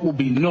black vote will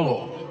be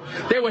null.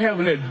 They will have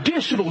an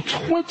additional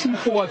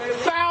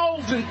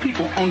 24,000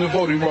 people on the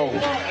voting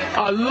rolls,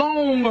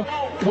 along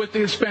with the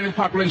Hispanic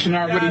population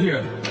already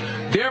here.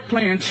 They're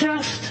playing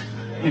chess,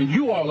 and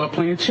you all are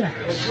playing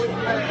checkers.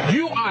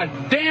 You are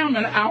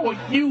damning our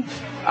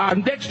youth, our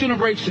next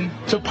generation,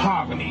 to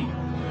poverty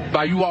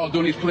by you all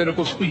doing these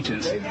political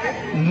speeches.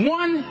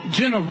 One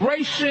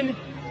generation,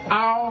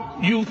 our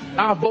youth,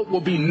 our vote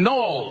will be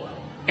null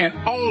in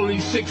all of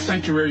these 6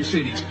 sanctuary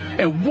cities.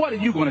 And what are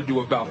you going to do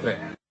about that?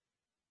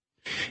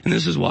 And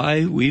this is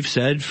why we've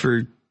said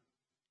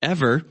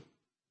forever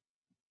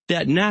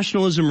that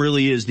nationalism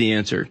really is the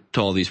answer to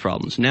all these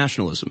problems.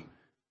 Nationalism.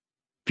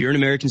 If you're an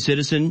American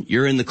citizen,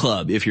 you're in the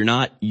club. If you're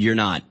not, you're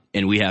not.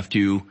 And we have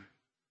to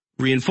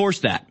reinforce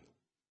that.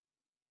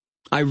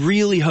 I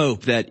really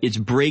hope that it's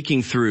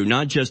breaking through,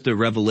 not just the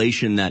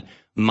revelation that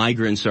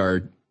migrants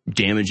are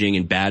damaging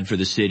and bad for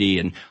the city.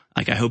 And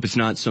I hope it's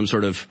not some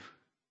sort of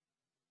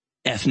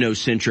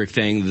ethnocentric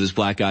thing that this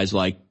black guy's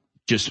like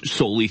just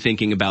solely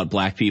thinking about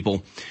black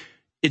people.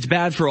 It's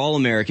bad for all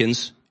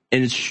Americans,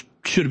 and it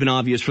should have been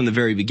obvious from the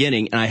very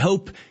beginning. And I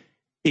hope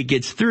it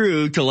gets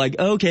through to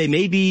okay,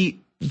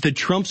 maybe the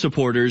Trump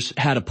supporters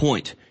had a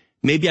point.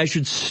 Maybe I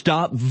should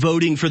stop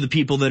voting for the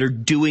people that are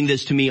doing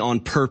this to me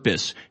on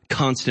purpose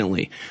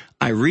constantly.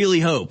 I really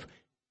hope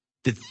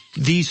that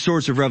these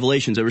sorts of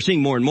revelations that we're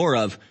seeing more and more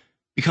of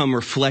become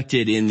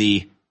reflected in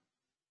the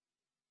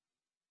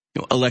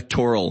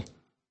electoral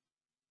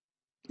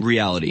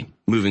reality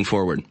moving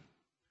forward.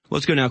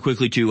 Let's go now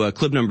quickly to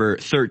clip number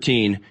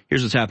 13.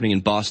 Here's what's happening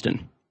in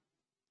Boston.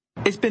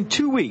 It's been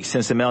 2 weeks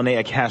since the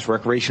Melnea Cash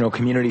Recreational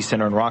Community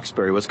Center in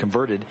Roxbury was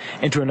converted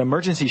into an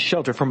emergency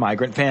shelter for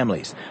migrant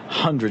families.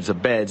 Hundreds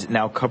of beds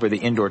now cover the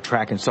indoor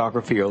track and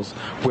soccer fields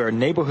where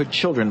neighborhood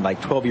children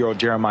like 12-year-old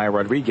Jeremiah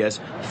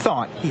Rodriguez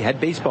thought he had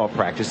baseball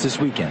practice this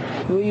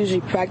weekend. We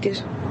usually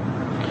practice.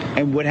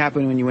 And what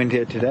happened when you went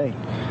there today?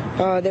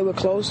 They were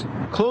closed.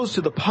 Closed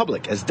to the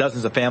public, as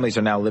dozens of families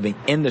are now living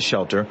in the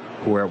shelter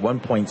who were at one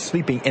point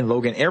sleeping in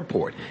Logan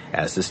Airport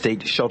as the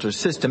state shelter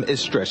system is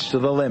stretched to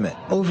the limit.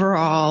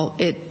 Overall,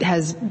 it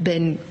has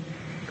been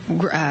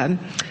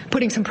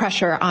putting some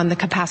pressure on the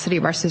capacity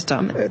of our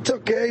system. It's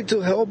okay to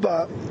help,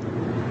 but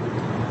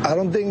I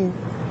don't think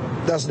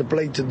that's the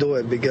place to do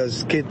it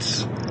because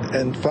kids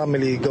and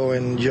family go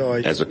and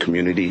enjoy. As a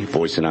community,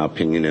 voicing our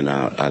opinion and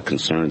our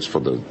concerns for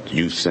the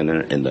youth center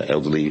and the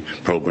elderly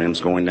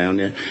programs going down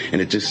there, and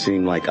it just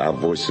seemed like our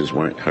voices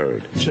weren't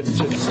heard.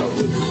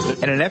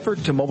 In an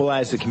effort to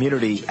mobilize the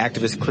community,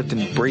 activist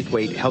Clifton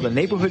Braithwaite held a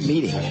neighborhood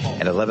meeting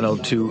at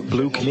 1102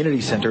 Blue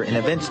Community Center in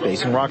event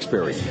space in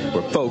Roxbury,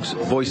 where folks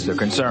voiced their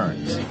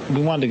concerns.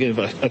 We wanted to give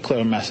a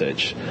clear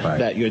message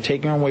that you're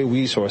taking away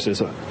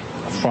resources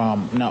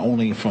from not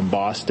only from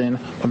Boston,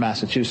 but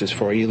Massachusetts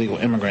for illegal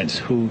immigrants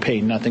who pay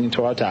nothing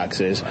to our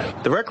taxes.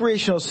 The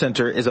recreational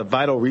center is a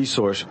vital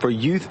resource for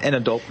youth and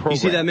adult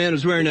programs. You see that man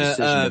was wearing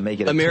a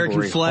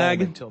American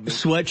flag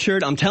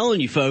sweatshirt? I'm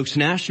telling you, folks,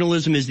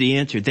 nationalism is the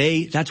answer.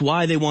 That's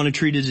why they want to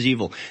treat it as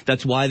evil.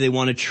 That's why they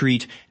want to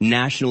treat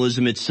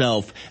nationalism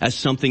itself as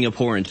something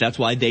abhorrent. That's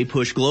why they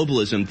push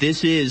globalism.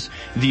 This is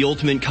the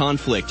ultimate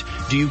conflict.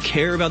 Do you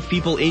care about the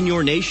people in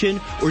your nation,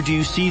 or do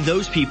you see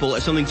those people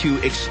as something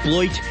to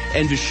exploit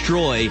and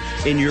destroy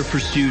in your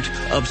pursuit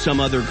of some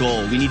other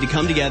goal? We need to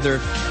come together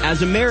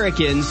as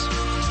Americans,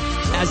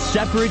 as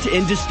separate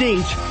and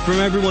distinct from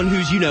everyone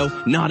who's,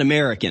 not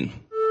American.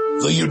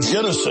 The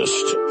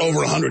eugenicists over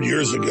 100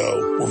 years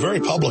ago were very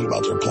public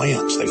about their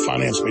plans. They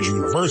financed major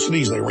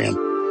universities. They ran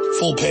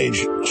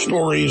full-page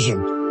stories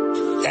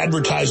and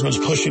advertisements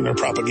pushing their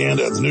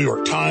propaganda in the New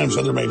York Times,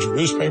 other major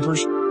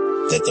newspapers,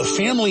 that the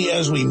family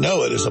as we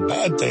know it is a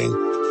bad thing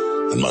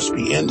and must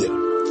be ended.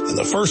 And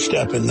the first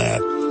step in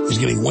that is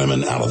getting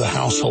women out of the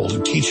household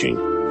and teaching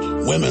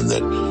women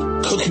that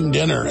cooking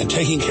dinner and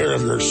taking care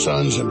of your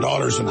sons and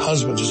daughters and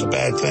husbands is a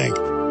bad thing.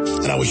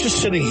 And I was just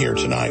sitting here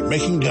tonight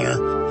making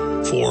dinner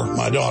for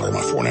my daughter,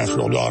 my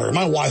 4.5-year-old daughter.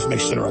 My wife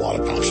makes dinner a lot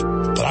of times,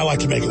 but I like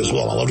to make it as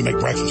well. I love to make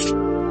breakfast.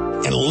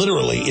 And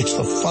literally, it's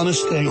the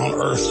funnest thing on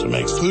earth to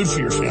make food for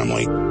your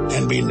family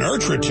and be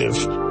nurturative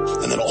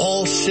and then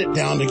all sit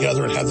down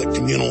together and have that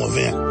communal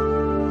event.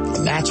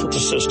 And that's what the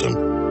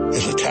system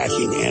is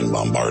attacking and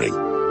bombarding,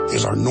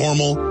 is our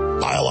normal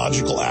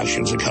biological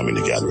actions and coming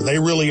together. They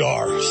really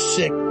are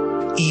sick,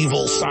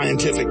 evil,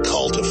 scientific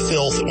cult of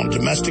filth that want to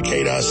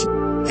domesticate us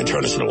and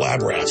turn us into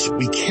lab rats.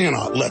 We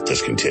cannot let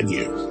this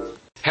continue.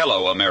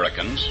 Hello,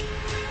 Americans.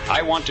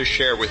 I want to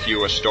share with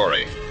you a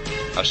story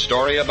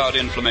about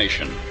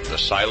inflammation, the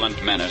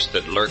silent menace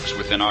that lurks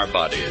within our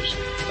bodies,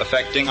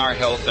 affecting our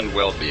health and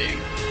well-being.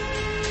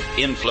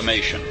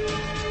 Inflammation,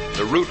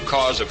 the root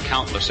cause of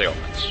countless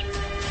ailments,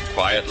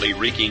 quietly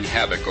wreaking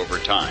havoc over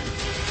time.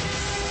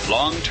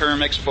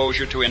 Long-term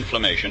exposure to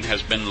inflammation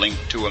has been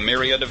linked to a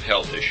myriad of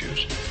health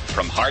issues,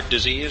 from heart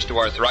disease to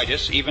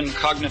arthritis, even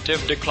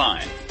cognitive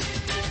decline.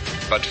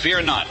 But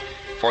fear not,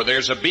 for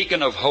there's a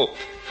beacon of hope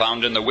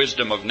found in the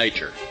wisdom of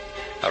nature,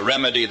 a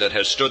remedy that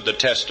has stood the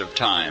test of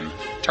time,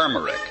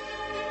 turmeric.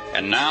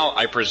 And now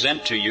I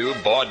present to you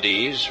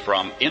Bodies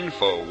from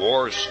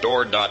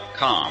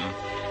InfoWarsStore.com,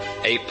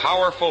 a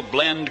powerful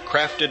blend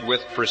crafted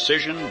with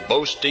precision,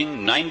 boasting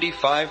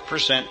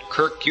 95%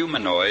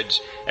 curcuminoids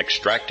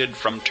extracted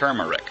from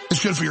turmeric.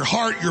 It's good for your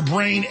heart, your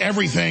brain,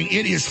 everything.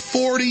 It is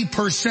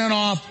 40%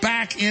 off,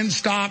 back in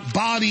stock.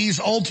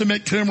 Bodies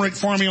Ultimate Turmeric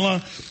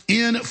Formula,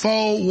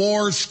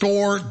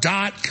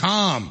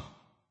 InfoWarsStore.com.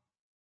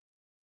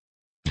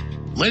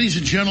 Ladies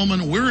and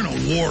gentlemen, we're in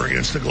a war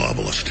against the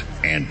globalist,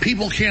 and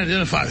people can't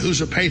identify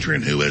who's a patriot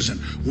and who isn't.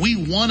 We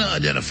want to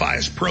identify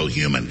as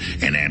pro-human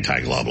and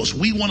anti-globalist.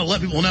 We want to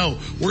let people know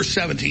we're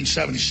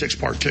 1776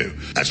 Part 2.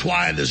 That's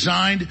why I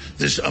designed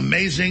this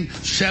amazing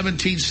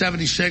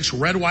 1776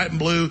 red, white, and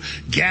blue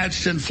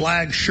Gadsden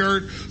flag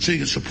shirt so you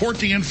can support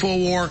the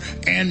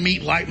InfoWar and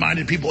meet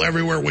like-minded people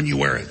everywhere when you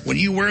wear it. When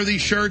you wear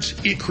these shirts,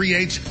 it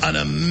creates an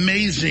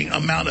amazing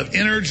amount of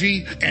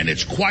energy, and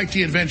it's quite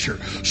the adventure.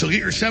 So get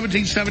your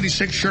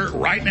 1776 shirt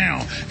right now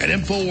at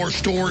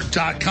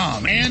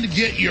InfoWarsStore.com and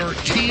get your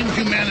Team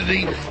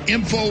Humanity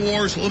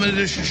InfoWars limited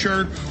edition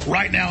shirt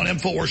right now at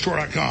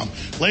InfoWarsStore.com.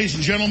 Ladies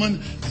and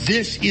gentlemen,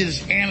 this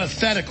is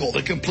antithetical,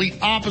 the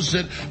complete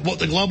opposite of what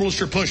the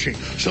globalists are pushing.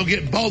 So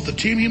get both the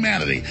Team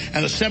Humanity and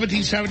the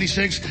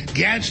 1776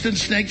 Gadsden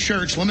Snake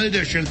shirts limited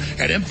edition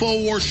at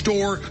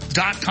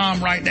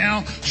InfoWarsStore.com right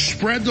now.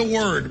 Spread the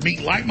word,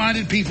 meet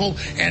like-minded people,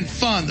 and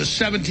fund the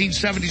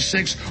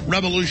 1776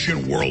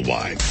 revolution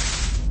worldwide.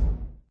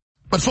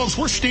 But folks,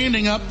 we're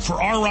standing up for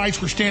our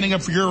rights. We're standing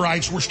up for your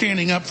rights. We're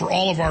standing up for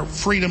all of our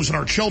freedoms and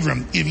our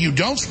children. If you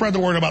don't spread the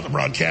word about the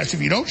broadcast,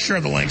 if you don't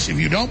share the links, if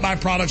you don't buy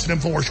products at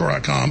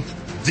InfoWarsStore.com,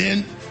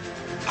 then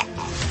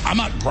I'm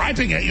not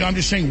griping at you. I'm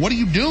just saying, what are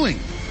you doing?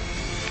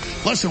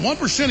 Less than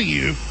 1% of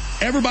you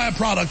ever buy a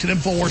product at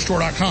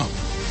InfoWarsStore.com.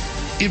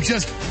 If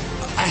just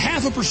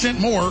 0.5%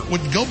 more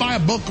would go buy a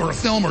book or a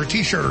film or a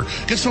t-shirt or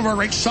get some of our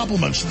great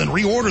supplements and then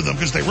reorder them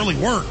because they really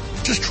work,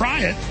 just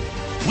try it.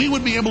 We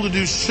would be able to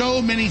do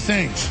so many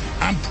things.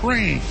 I'm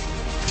praying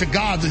to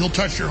God that he'll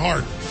touch your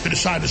heart to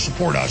decide to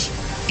support us.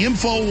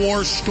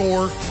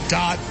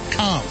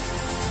 InfoWarsStore.com.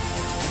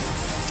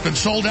 It's been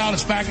sold out.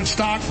 It's back in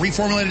stock.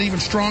 Reformulated even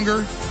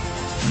stronger.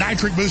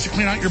 Nitric boost to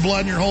clean out your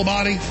blood and your whole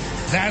body.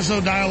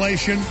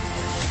 Vasodilation.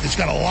 It's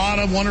got a lot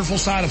of wonderful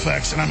side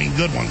effects, and I mean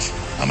good ones.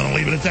 I'm going to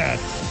leave it at that.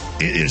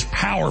 It is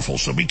powerful,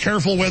 so be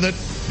careful with it.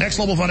 Next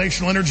Level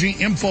Foundational Energy,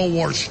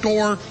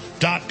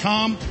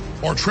 InfoWarsStore.com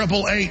or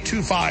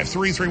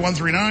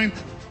 888-253-3139.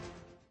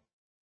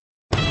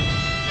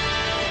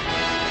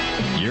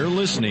 You're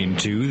listening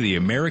to The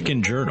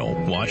American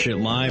Journal. Watch it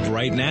live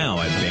right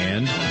now at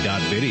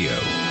band.video.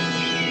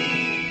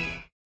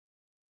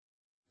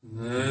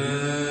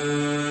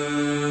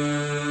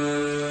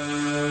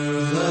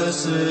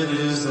 Blessed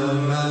is the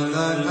man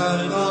that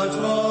hath not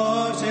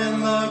walked in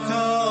the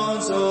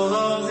counsel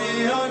of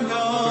the ungodly.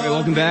 All right,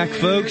 welcome back,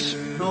 folks.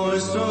 We're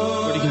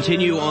going to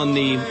continue on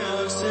the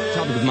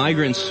topic of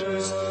migrants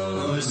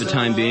for the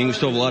time being. We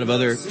still have a lot of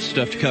other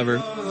stuff to cover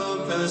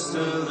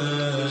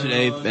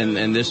today,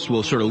 and this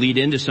will sort of lead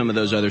into some of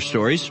those other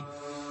stories.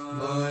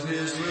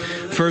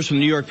 First, from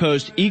the New York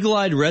Post,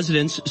 eagle-eyed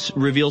residents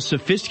reveal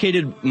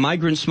sophisticated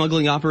migrant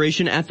smuggling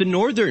operation at the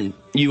northern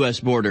U.S.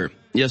 border.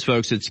 Yes,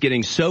 folks, it's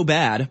getting so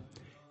bad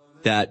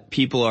that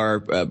people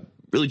are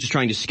really just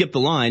trying to skip the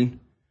line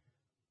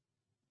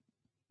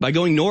by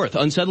going north.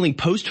 Unsettling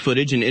post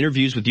footage and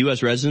interviews with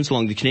U.S. residents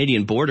along the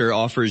Canadian border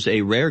offers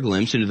a rare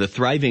glimpse into the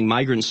thriving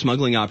migrant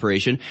smuggling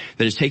operation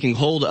that is taking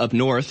hold up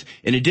north,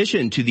 in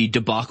addition to the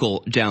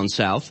debacle down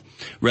south.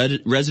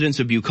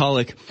 Residents of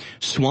bucolic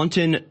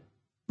Swanton,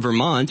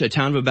 Vermont, a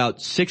town of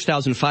about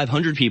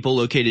 6,500 people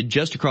located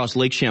just across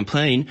Lake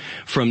Champlain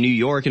from New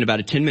York and about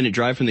a 10-minute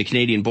drive from the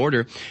Canadian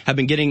border, have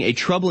been getting a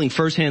troubling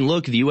firsthand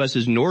look at the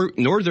U.S.'s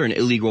northern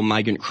illegal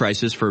migrant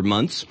crisis for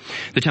months.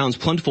 The town's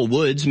plentiful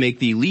woods make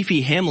the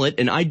leafy hamlet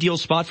an ideal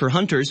spot for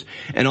hunters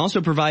and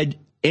also provide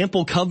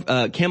ample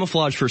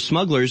camouflage for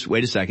smugglers.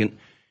 Wait a second.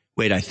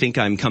 Wait, I think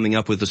I'm coming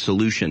up with a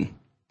solution.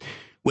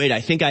 Wait,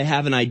 I think I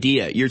have an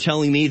idea. You're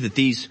telling me that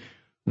these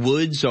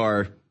woods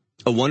are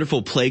a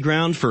wonderful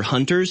playground for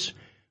hunters,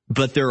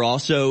 but they're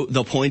also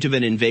the point of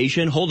an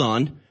invasion? Hold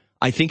on.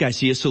 I think I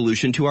see a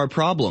solution to our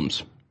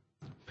problems.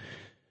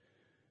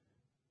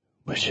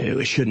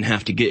 It shouldn't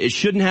have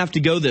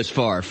to go this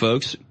far,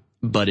 folks,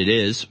 but it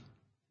is.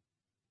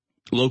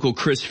 Local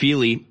Chris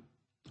Feely,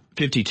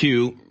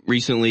 52,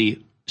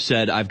 recently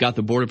said, I've got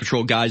the Border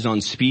Patrol guys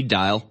on speed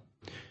dial.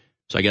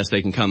 So I guess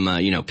they can come,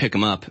 pick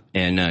them up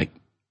and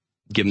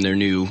give them their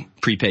new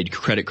prepaid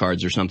credit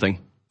cards or something.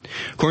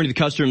 According to the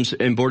Customs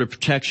and Border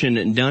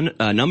Protection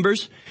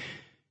numbers,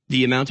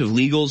 the amount of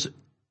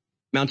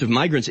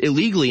migrants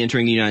illegally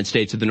entering the United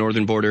States at the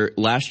northern border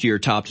last year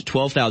topped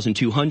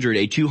 12,200,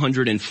 a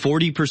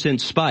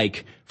 240%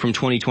 spike from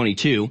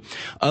 2022.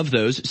 Of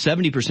those,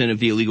 70% of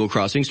the illegal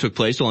crossings took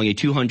place along a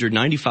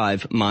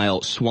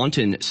 295-mile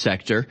Swanton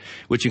sector,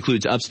 which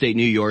includes upstate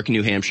New York,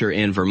 New Hampshire,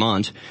 and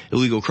Vermont.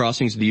 Illegal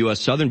crossings of the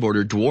U.S. southern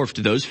border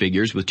dwarfed those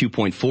figures, with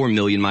 2.4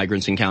 million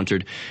migrants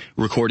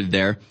recorded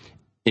there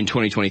in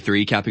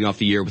 2023, capping off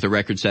the year with a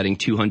record-setting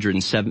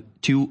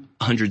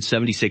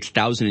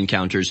 276,000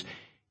 encounters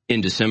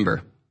in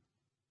December,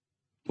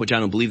 which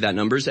I don't believe that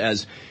numbers,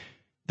 as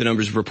the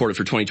numbers reported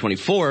for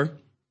 2024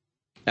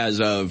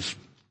 as of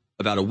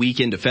about a week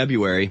into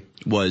February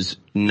was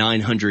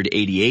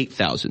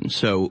 988,000.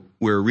 So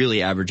we're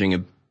really averaging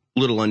a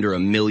little under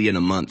 1 million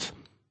a month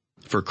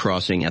for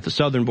crossing at the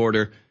southern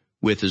border,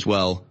 with as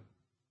well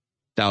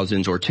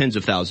thousands or tens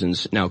of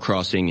thousands now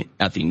crossing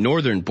at the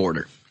northern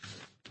border,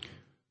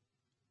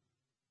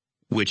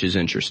 which is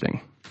interesting.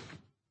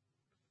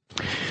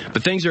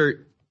 But things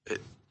are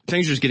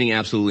just getting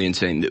absolutely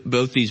insane.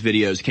 Both these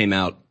videos came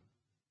out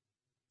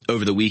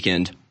over the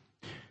weekend.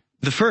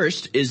 The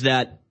first is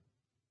that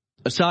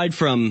aside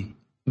from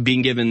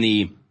being given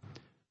the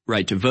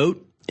right to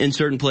vote in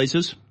certain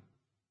places,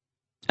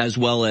 as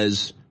well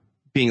as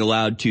being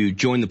allowed to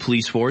join the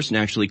police force and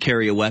actually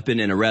carry a weapon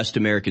and arrest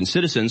American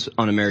citizens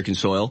on American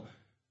soil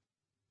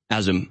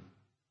as an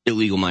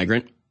illegal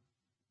migrant,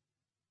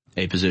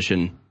 a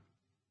position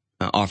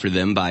offered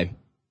them by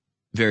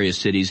various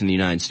cities in the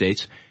United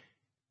States.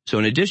 So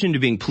in addition to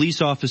being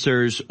police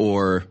officers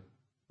or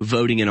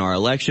voting in our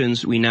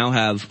elections, we now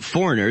have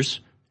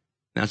foreigners.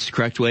 That's the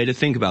correct way to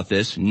think about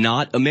this.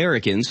 Not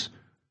Americans,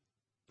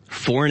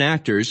 foreign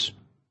actors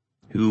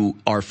who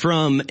are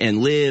from and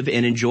live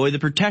and enjoy the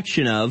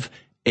protection of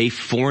a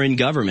foreign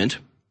government.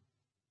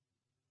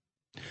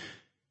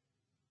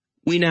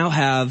 We now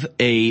have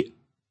a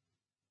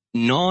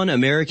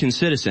non-American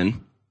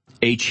citizen,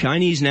 a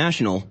Chinese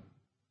national,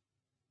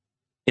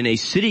 in a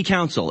city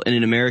council in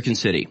an American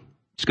city.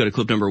 Let's go to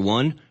clip number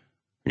 1. Her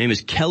name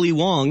is Kelly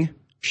Wong.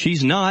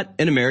 She's not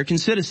an American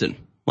citizen.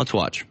 Let's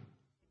watch.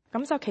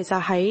 咁就其實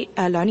喺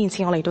2年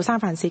前我嚟到三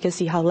藩市嘅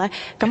時候咧，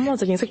咁我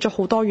就認識咗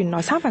好多原來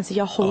三藩市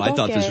有好多嘅 I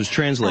thought this was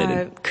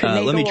translated.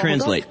 Let me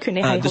translate.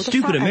 The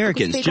stupid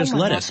Americans just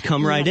let us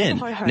come right in.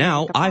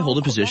 Now I hold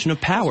a position of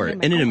power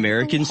in an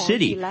American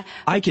city.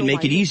 I can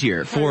make it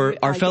easier for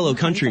our fellow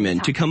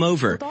countrymen to come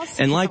over,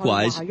 and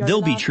likewise,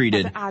 they'll be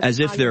treated as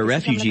if they're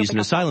refugees and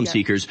asylum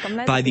seekers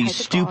by these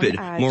stupid,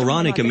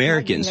 moronic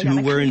Americans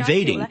who were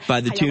invading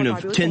by the tune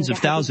of tens of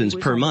thousands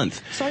per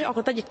month.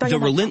 The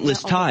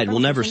relentless tide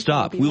will never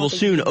stop. We will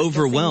soon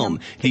overwhelm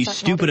these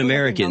stupid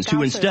Americans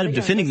who, instead of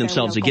defending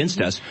themselves against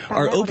us,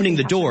 are opening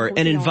the door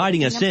and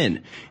inviting us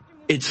in.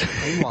 It's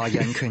like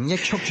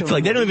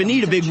they don't even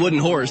need a big wooden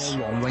horse.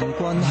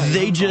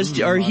 They just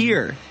are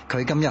here.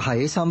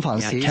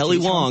 Kelly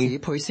Wong,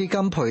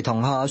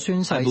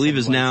 I believe,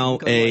 is now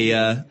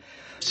a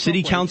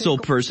city council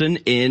person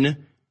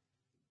in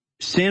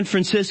San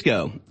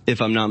Francisco,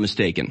 if I'm not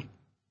mistaken.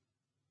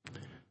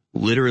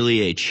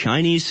 Literally a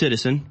Chinese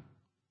citizen,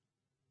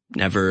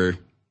 never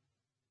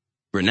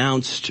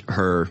renounced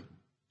her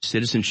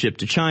citizenship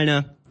to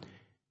China,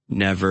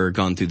 never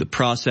gone through the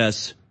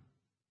process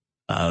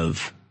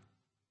of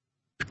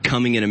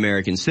becoming an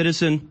American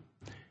citizen,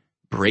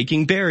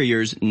 breaking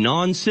barriers.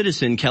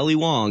 Non-citizen Kelly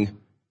Wong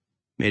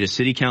made a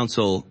city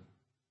council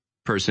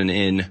person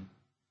in,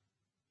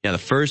 the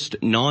first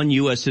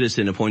non-U.S.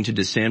 citizen appointed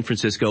to San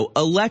Francisco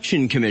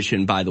Election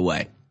Commission, by the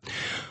way.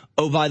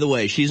 Oh, by the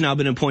way, she's now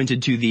been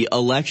appointed to the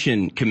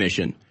Election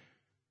Commission.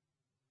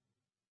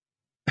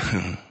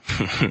 I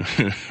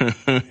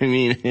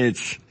mean,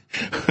 it's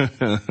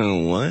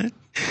what?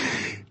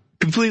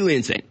 Completely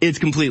insane. It's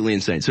completely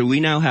insane. So we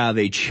now have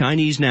a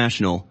Chinese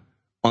national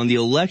on the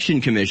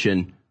Election Commission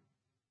in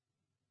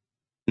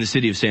the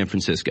city of San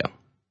Francisco.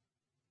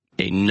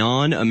 A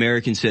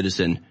non-American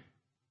citizen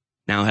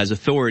now has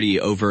authority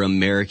over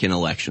American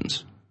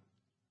elections.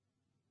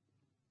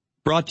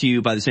 Brought to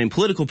you by the same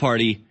political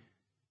party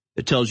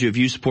that tells you if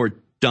you support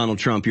Donald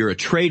Trump, you're a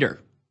traitor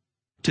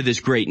to this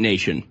great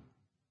nation.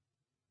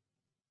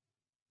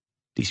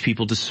 These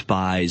people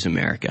despise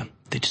America.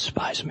 They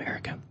despise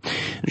America.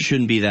 And it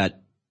shouldn't be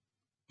that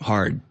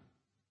hard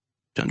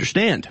to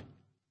understand.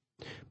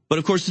 But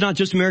of course, it's not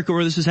just America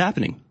where this is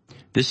happening.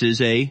 This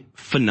is a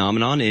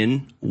phenomenon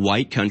in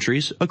white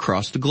countries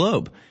across the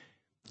globe.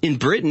 In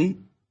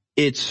Britain,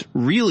 it's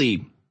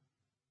really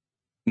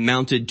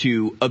mounted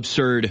to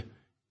absurd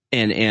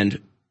and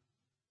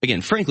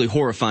again, frankly,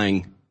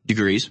 horrifying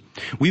degrees.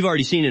 We've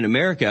already seen in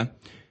America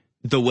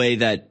the way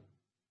that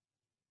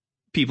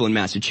people in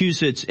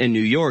Massachusetts and New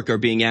York are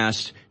being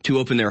asked to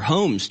open their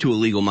homes to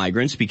illegal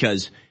migrants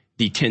because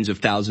the tens of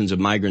thousands of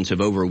migrants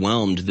have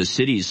overwhelmed the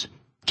city's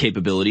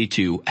capability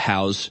to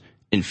house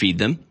and feed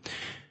them.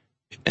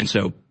 And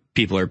so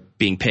people are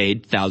being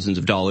paid thousands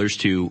of dollars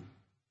to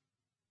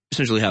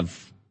essentially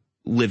have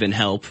live-in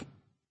help,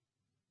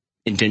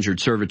 indentured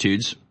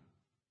servitudes,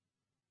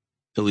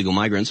 illegal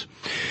migrants.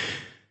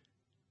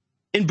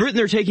 In Britain,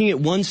 they're taking it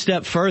one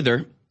step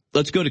further.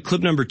 Let's go to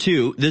clip number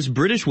 2. This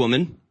British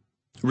woman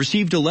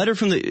received a letter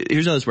from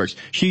here's how this works.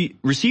 She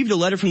received a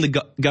letter from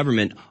the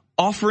government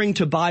offering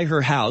to buy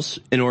her house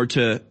in order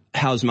to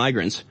house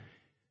migrants,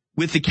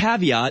 with the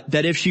caveat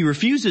that if she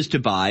refuses to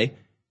buy,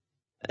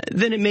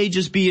 then it may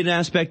just be an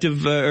aspect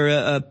of or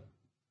a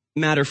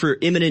matter for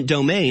eminent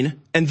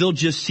domain, and they'll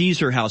just seize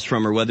her house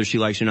from her whether she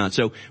likes it or not.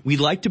 So we'd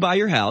like to buy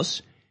your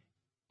house,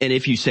 and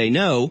if you say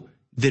no,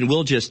 then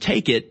we'll just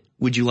take it.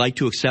 Would you like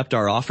to accept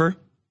our offer?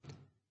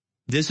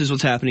 This is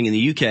what's happening in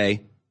the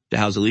UK to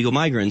house illegal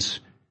migrants.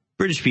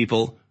 British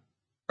people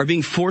are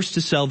being forced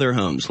to sell their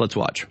homes. Let's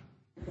watch.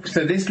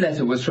 So this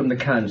letter was from the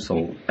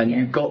council, and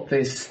you got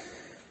this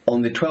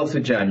on the 12th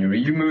of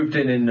January. You moved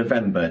in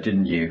November,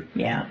 didn't you?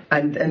 Yeah.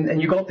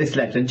 And you got this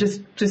letter. And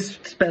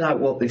just spell out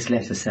what this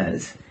letter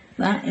says.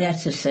 That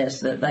letter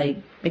says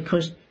that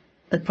because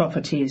the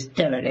property is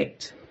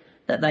derelict,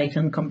 that they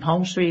can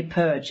compulsory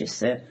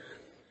purchase it.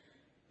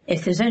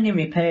 If there's any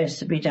repairs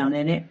to be done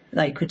in it,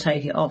 they could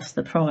take it off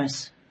the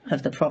price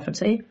of the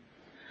property.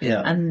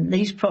 Yeah. And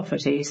these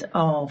properties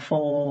are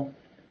for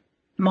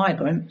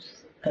migrants.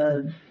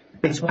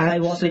 That's what they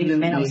want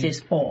these houses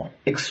for.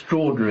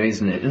 Extraordinary,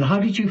 isn't it? And how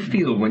did you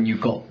feel when you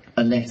got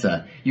a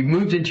letter? You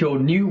moved into your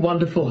new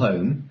wonderful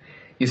home,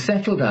 you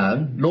settle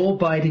down,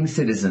 law-abiding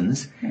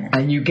citizens,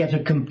 and you get a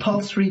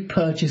compulsory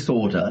purchase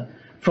order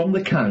from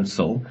the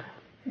council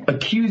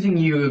accusing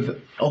you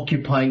of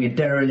occupying a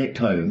derelict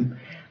home.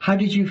 How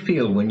did you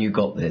feel when you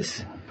got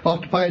this?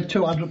 After paying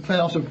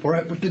 $200,000 for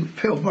it, we didn't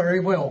feel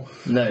very well.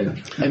 No.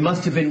 It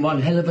must have been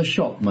one hell of a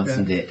shock,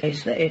 mustn't it?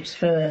 It's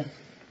for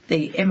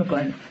the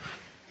immigrant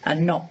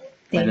and not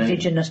the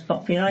indigenous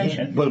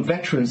population. Yeah. Well,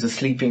 veterans are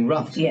sleeping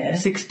rough. Yeah.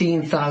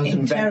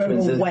 16,000 veterans.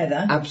 Terrible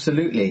weather.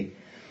 Absolutely.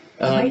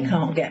 They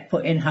can't get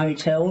put in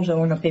hotels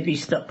or on a bibby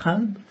stock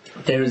home.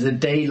 There is a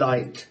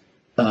daylight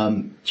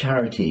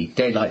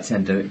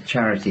centre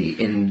charity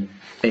in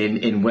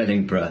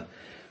Wellingborough,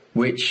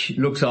 which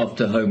looks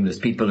after homeless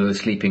people who are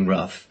sleeping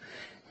rough,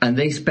 and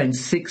they spend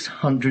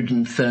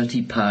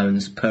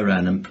 £630 per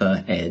annum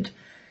per head.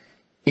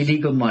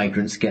 Illegal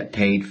migrants get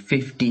paid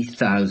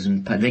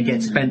 £50,000. They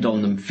get spent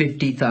on them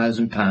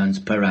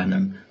 £50,000 per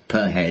annum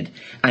per head.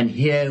 And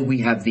here we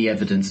have the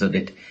evidence of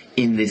it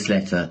in this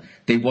letter.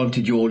 They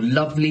wanted your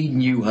lovely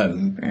new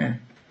home. Yeah.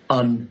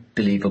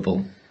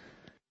 Unbelievable.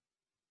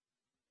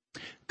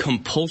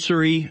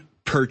 Compulsory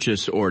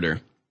purchase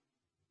order.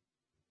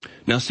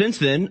 Now, since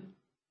then,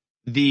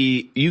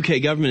 the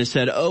UK government has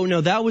said, "Oh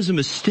no, that was a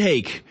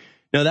mistake.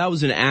 No, that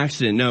was an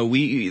accident. No,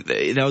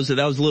 that was a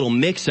little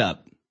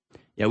mix-up.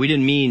 Yeah, we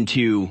didn't mean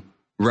to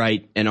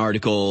write an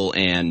article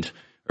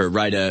or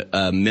write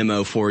a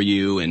memo for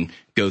you and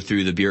go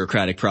through the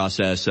bureaucratic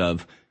process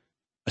of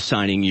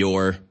assigning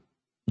your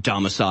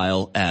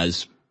domicile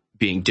as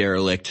being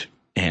derelict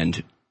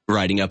and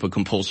writing up a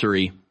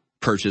compulsory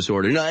purchase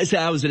order. No,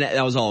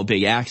 that was all a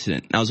big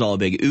accident. That was all a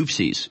big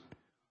oopsies.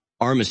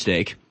 Our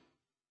mistake."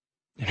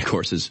 And of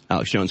course, as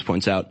Alex Jones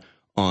points out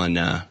on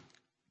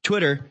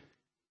Twitter,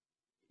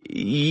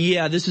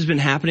 yeah, this has been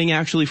happening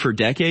actually for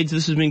decades.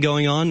 This has been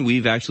going on.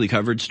 We've actually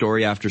covered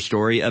story after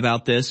story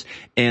about this,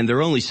 and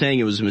they're only saying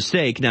it was a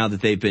mistake now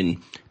that they've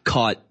been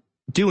caught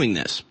doing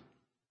this.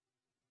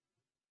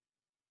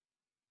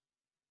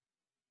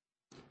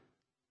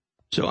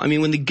 So, I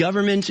mean, when the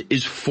government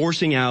is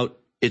forcing out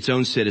its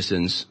own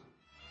citizens,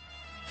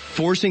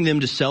 forcing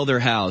them to sell their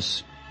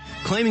house,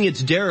 claiming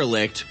it's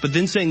derelict, but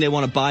then saying they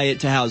want to buy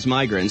it to house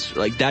migrants,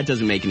 like, that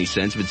doesn't make any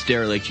sense. If it's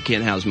derelict, you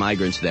can't house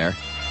migrants there.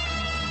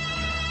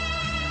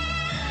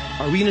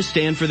 Are we going to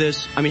stand for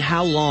this? I mean,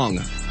 how long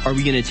are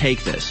we going to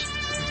take this?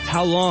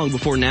 How long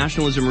before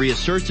nationalism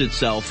reasserts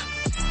itself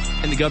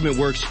and the government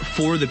works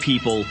for the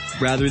people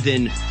rather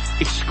than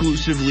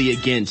exclusively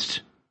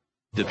against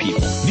the people?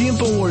 The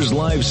InfoWars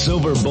Live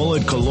Silver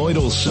Bullet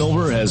Colloidal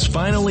Silver has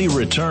finally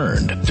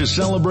returned. To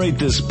celebrate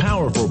this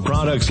powerful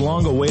product's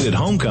long-awaited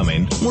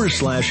homecoming, we're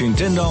slashing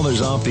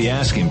 $10 off the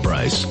asking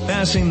price,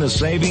 passing the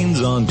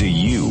savings on to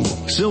you.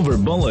 Silver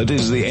Bullet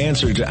is the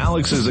answer to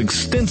Alex's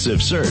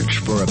extensive search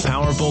for a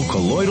powerful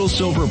colloidal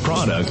silver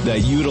product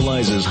that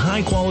utilizes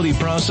high-quality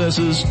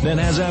processes that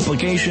has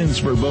applications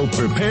for both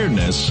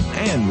preparedness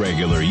and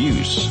regular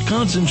use.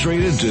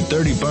 Concentrated to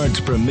 30 parts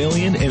per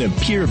million in a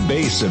pure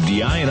base of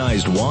deionized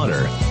waste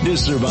water.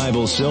 This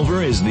Survival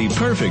Silver is the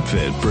perfect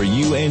fit for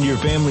you and your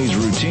family's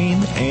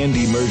routine and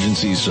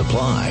emergency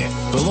supply.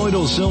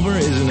 Colloidal Silver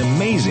is an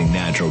amazing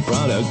natural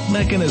product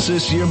that can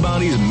assist your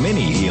body's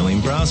many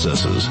healing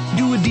processes.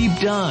 Do a deep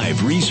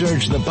dive,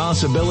 research the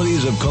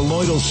possibilities of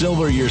colloidal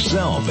silver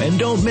yourself, and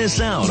don't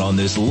miss out on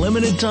this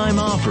limited time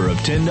offer of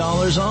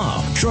 $10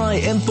 off. Try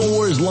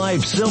InfoWars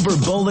Life Silver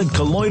Bullet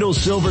Colloidal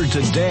Silver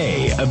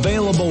today.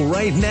 Available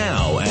right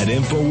now at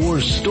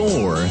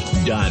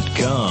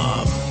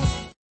InfoWarsStore.com.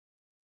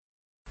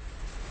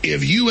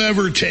 If you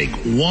ever take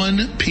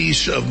one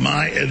piece of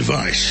my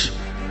advice,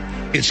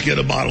 it's get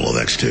a bottle of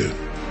X2.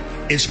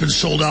 It's been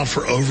sold out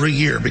for over a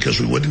year because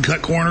we wouldn't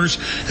cut corners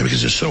and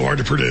because it's so hard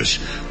to produce.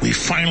 We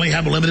finally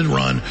have a limited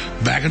run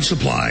back in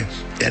supply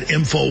at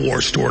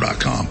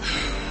InfoWarsStore.com.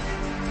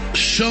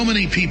 So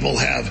many people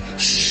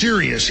have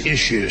serious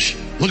issues.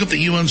 Look up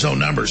the UN's own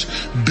numbers.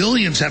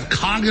 Billions have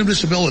cognitive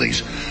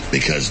disabilities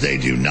because they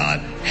do not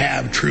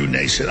have true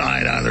nascent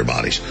iodine in their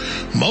bodies.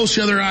 Most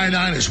of the other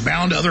iodine is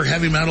bound to other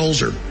heavy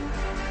metals or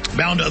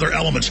bound to other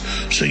elements,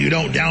 so you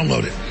don't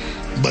download it.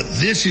 But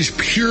this is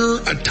pure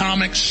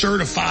atomic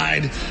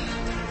certified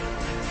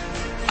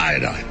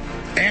iodine.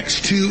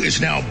 X2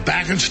 is now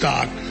back in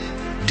stock,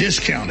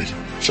 discounted.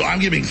 So I'm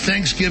giving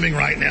Thanksgiving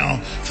right now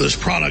for this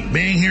product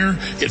being here.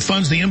 It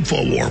funds the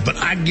InfoWar, but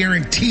I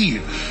guarantee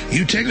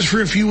you take this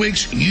for a few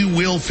weeks, you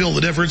will feel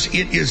the difference.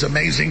 It is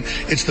amazing.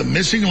 It's the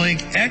missing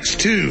link,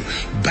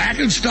 X2, back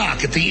in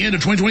stock at the end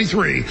of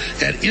 2023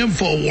 at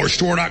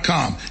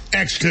InfoWarsStore.com.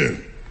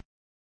 X2.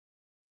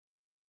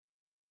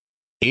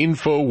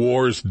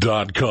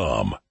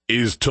 Infowars.com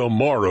is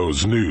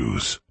tomorrow's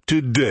news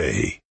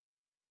today.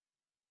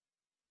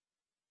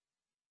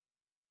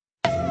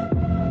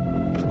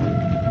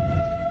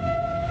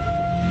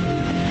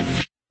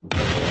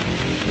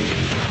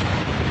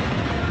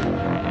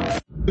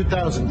 In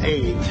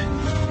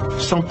 2008,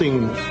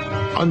 something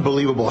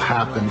unbelievable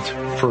happened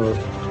for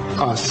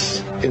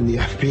us in the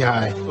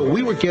FBI.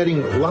 We were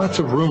getting lots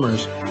of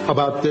rumors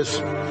about this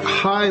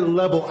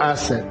high-level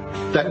asset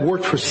that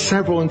worked for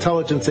several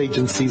intelligence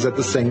agencies at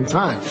the same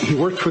time. He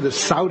worked for the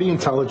Saudi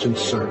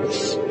Intelligence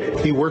Service.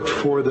 He worked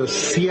for the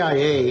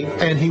CIA,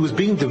 and he was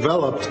being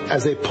developed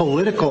as a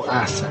political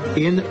asset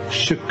in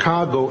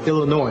Chicago,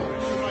 Illinois.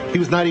 He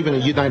was not even a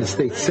United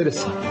States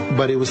citizen,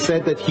 but it was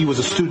said that he was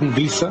a student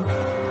visa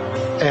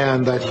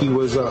and that he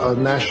was a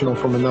national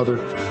from another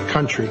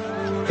country.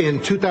 In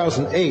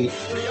 2008,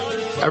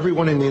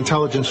 everyone in the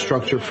intelligence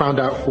structure found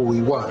out who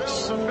he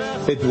was.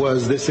 It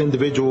was this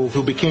individual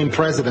who became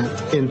president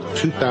in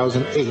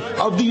 2008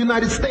 of the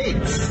United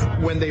States.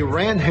 When they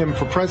ran him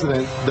for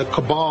president, the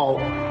cabal,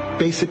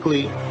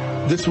 basically,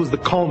 this was the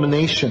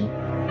culmination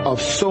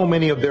of so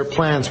many of their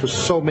plans for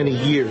so many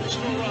years.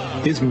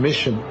 His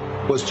mission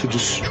was to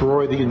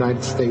destroy the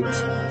United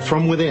States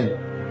from within,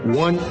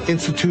 one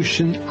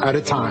institution at a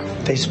time.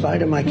 They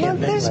spied on my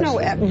campaign. Well, there's no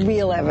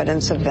real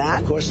evidence of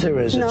that. Of course there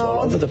is. No. It's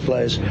all over the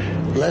place.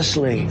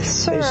 Leslie,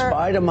 Sir, they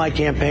spied on my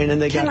campaign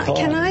and they got caught.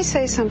 Can I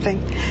say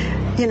something?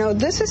 You know,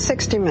 this is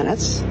 60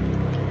 Minutes,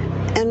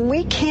 and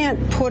we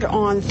can't put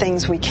on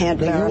things we can't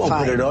verify. You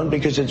won't put it on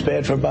because it's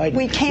bad for Biden.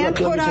 We can't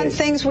put on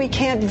things we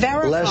can't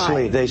verify.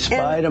 Leslie, they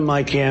spied on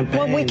my campaign.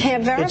 Well, we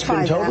can't verify It's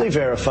been totally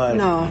verified.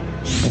 No.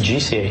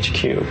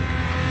 GCHQ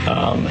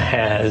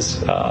has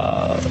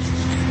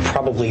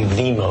probably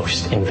the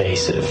most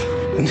invasive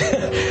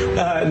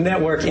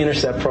network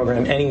intercept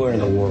program anywhere in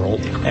the world,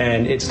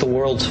 and it's the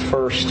world's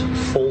first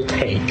full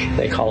take,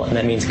 they call it, and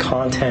that means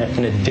content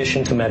in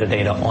addition to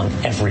metadata on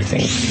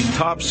everything.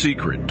 Top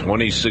secret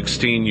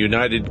 2016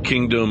 United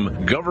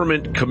Kingdom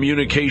Government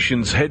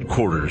Communications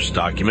Headquarters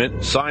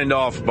document signed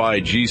off by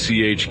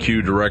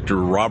GCHQ Director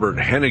Robert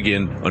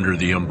Hennigan under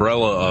the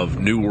umbrella of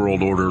New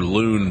World Order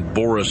loon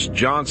Boris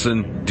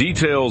Johnson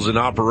details an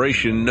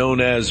operation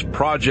known as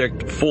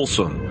Project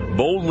Folsom,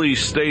 boldly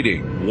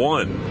stating,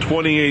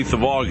 28th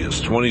of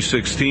August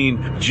 2016,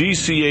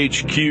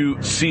 GCHQ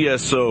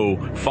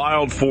CSO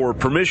filed for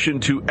permission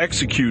to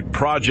execute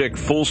Project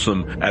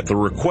Folsom at the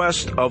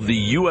request of the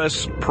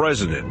U.S.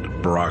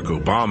 President, Barack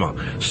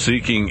Obama,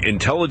 seeking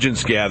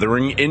intelligence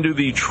gathering into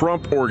the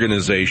Trump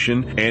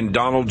Organization and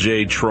Donald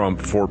J.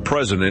 Trump for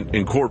President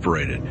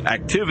Incorporated.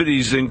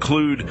 Activities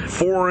include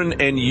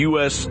foreign and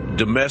U.S.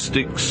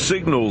 domestic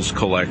signals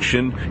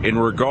collection in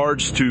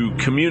regards to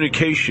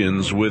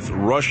communications with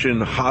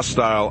Russian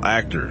hostile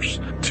actors.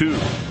 2.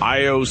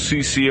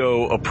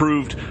 IOCCO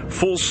approved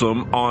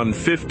Folsom on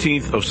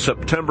 15th of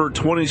September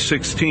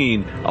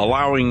 2016,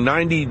 allowing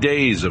 90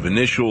 days of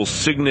initial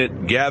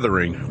signet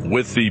gathering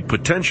with the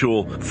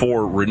potential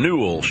for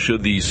renewal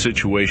should the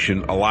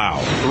situation allow.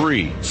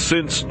 3.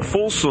 Since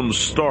Folsom's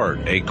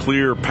start, a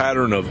clear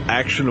pattern of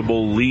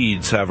actionable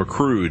leads have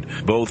accrued,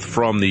 both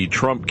from the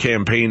Trump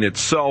campaign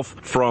itself,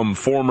 from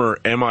former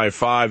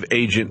MI5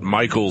 agent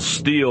Michael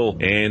Steele,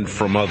 and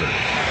from others.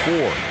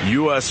 4.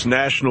 U.S.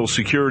 National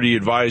Security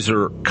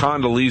Advisor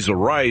Condoleezza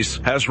Rice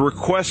has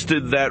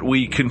requested that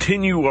we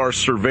continue our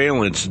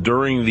surveillance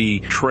during the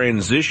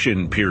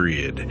transition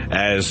period,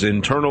 as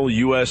internal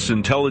U.S.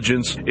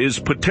 intelligence is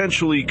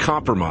potentially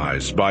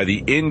compromised by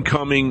the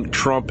incoming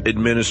Trump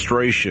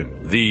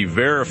administration. The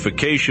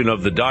verification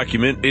of the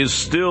document is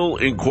still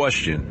in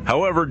question.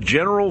 However,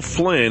 General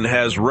Flynn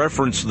has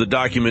referenced the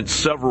document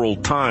several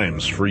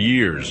times for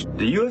years.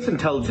 The U.S.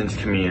 intelligence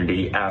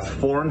community asked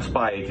foreign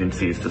spy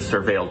agencies to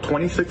surveil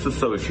 26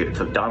 associates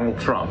of Donald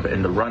Trump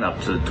in the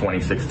run-up to the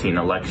 2016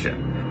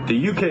 election.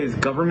 The UK's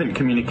Government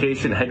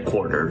Communication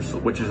Headquarters,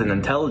 which is an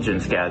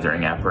intelligence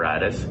gathering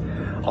apparatus,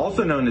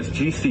 also known as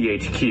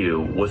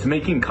GCHQ, was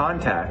making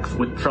contacts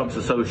with Trump's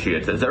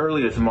associates as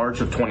early as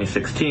March of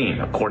 2016,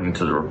 according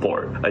to the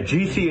report. A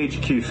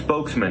GCHQ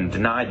spokesman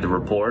denied the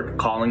report,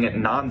 calling it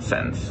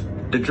nonsense.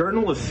 The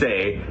journalists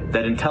say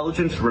that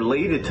intelligence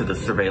related to the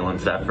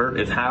surveillance effort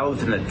is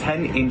housed in a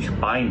 10-inch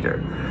binder,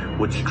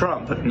 which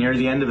Trump, near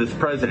the end of his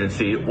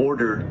presidency,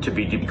 ordered to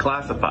be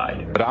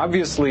declassified. But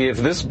obviously, if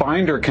this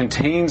binder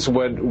contains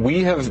what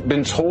we have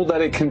been told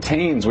that it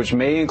contains, which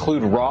may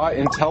include raw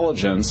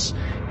intelligence,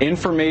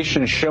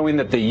 information showing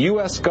that the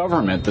U.S.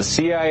 government, the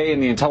CIA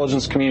and the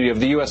intelligence community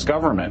of the U.S.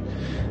 government,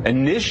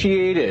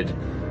 initiated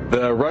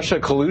the Russia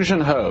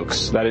collusion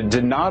hoax, that it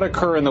did not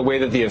occur in the way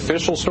that the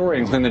official story,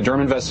 including the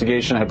Durham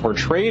investigation, had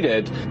portrayed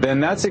it, then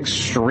that's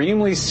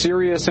extremely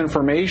serious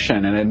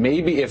information. And it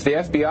may be, if the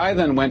FBI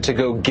then went to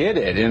go get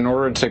it in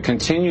order to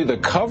continue the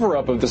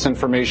cover-up of this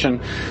information,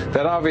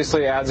 that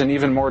obviously adds an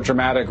even more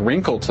dramatic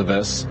wrinkle to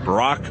this.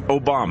 Barack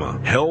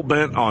Obama,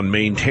 hell-bent on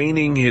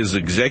maintaining his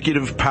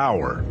executive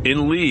power,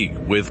 in league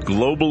with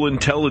global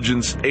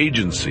intelligence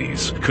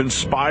agencies,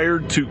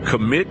 conspired to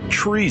commit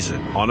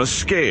treason on a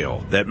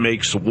scale that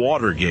makes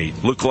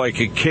Watergate look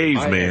like a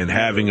caveman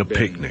having a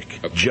picnic.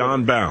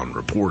 John Bound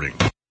reporting.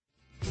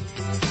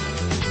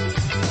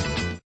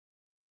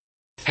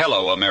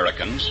 Hello,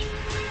 Americans.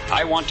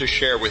 I want to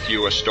share with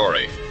you a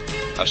story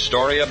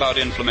about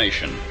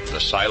inflammation, the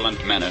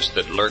silent menace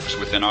that lurks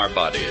within our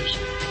bodies,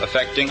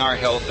 affecting our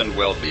health and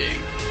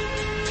well-being.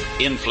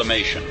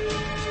 Inflammation,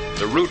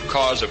 the root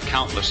cause of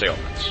countless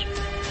ailments,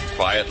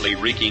 quietly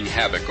wreaking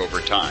havoc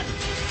over time.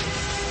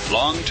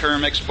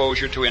 Long-term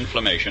exposure to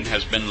inflammation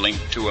has been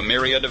linked to a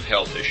myriad of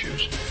health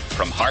issues,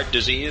 from heart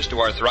disease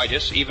to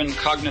arthritis, even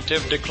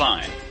cognitive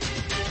decline.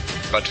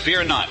 But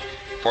fear not,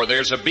 for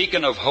there's a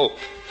beacon of hope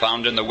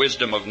found in the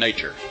wisdom of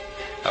nature,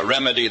 a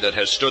remedy that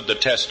has stood the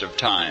test of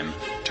time,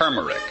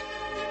 turmeric.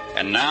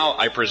 And now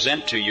I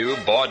present to you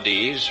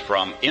Bodies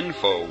from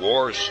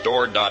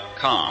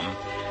InfoWarsStore.com,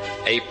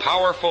 a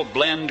powerful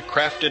blend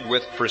crafted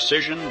with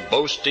precision,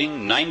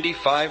 boasting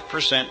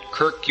 95%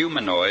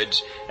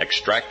 curcuminoids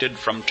extracted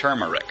from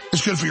turmeric.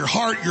 It's good for your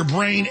heart, your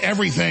brain,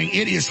 everything.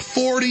 It is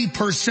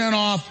 40%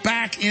 off,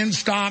 back in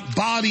stock,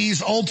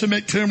 Body's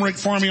Ultimate Turmeric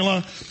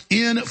Formula,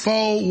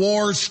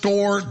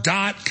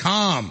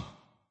 InfoWarsStore.com.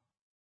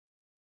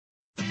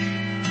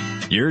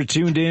 You're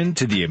tuned in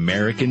to the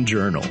American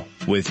Journal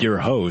with your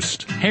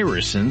host,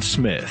 Harrison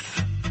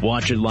Smith.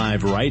 Watch it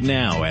live right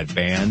now at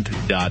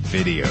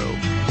band.video.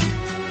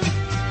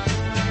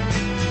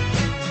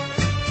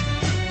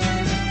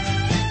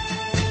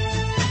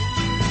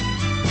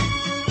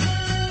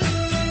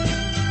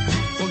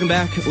 Welcome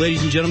back,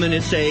 ladies and gentlemen.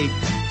 It's a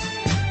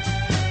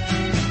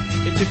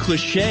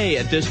cliche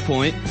at this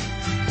point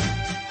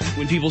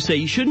when people say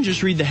you shouldn't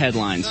just read the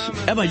headlines.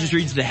 Everybody just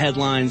reads the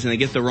headlines and they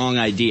get the wrong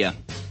idea,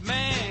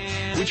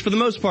 which for the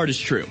most part is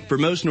true. For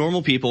most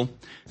normal people,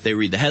 they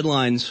read the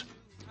headlines.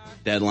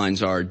 The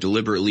headlines are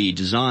deliberately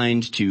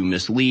designed to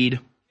mislead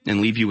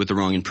and leave you with the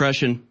wrong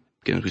impression.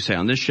 Again, as we say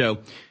on this show,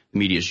 the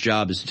media's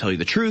job is to tell you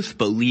the truth,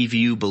 but leave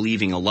you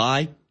believing a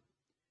lie.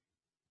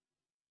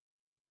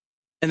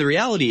 And the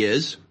reality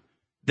is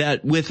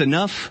that with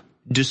enough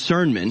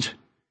discernment,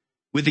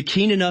 with a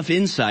keen enough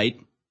insight,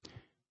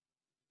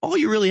 all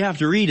you really have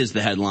to read is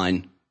the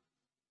headline.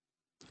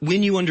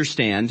 When you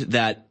understand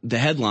that the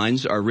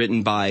headlines are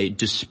written by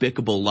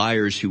despicable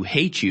liars who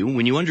hate you,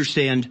 when you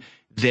understand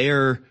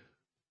their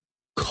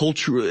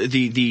culture,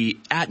 the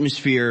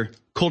atmosphere,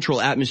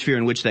 cultural atmosphere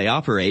in which they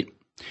operate,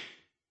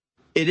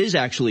 it is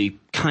actually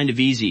kind of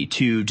easy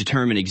to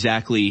determine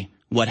exactly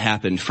what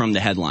happened from the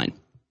headline.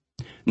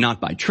 Not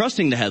by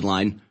trusting the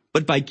headline,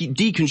 but by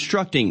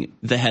deconstructing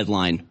the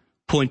headline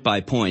point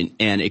by point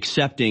and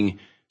accepting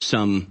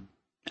some,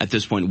 at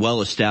this point,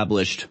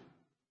 well-established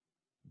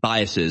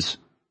biases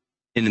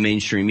in the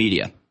mainstream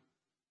media.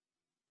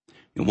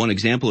 And one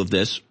example of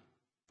this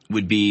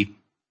would be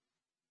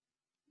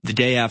the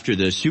day after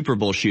the Super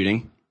Bowl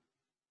shooting,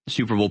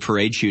 Super Bowl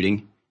parade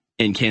shooting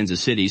in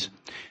Kansas City.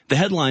 The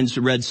headlines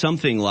read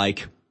something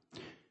like,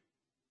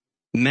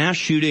 mass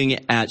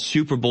shooting at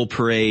Super Bowl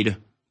parade,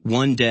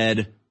 1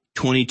 dead,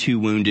 22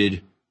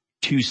 wounded,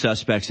 2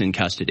 suspects in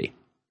custody.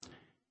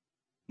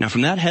 Now,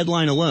 from that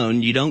headline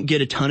alone, you don't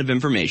get a ton of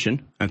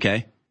information,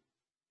 okay?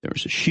 There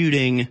was a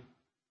shooting,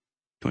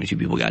 22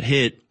 people got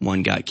hit,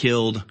 1 got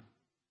killed.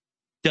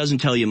 Doesn't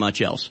tell you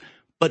much else.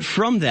 But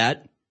from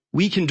that,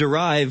 we can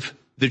derive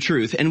the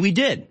truth, and we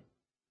did.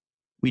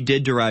 We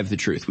did derive the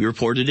truth. We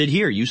reported it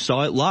here. You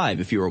saw it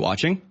live if you were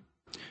watching,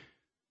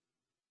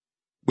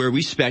 where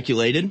we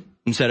speculated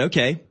and said,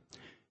 okay,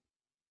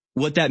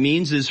 what that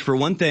means is, for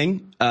one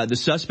thing, the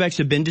suspects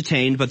have been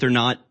detained, but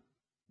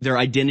their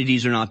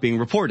identities are not being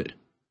reported.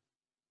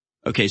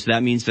 Okay, so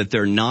that means that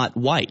they're not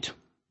white.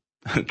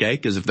 Okay,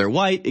 because if they're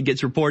white, it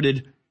gets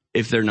reported.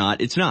 If they're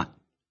not, it's not.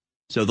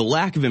 So the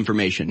lack of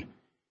information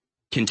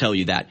can tell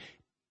you that.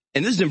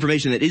 And this is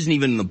information that isn't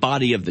even in the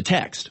body of the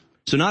text.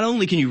 So not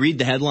only can you read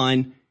the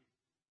headline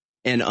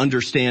and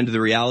understand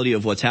the reality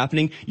of what's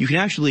happening, you can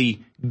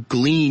actually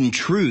glean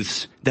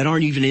truths that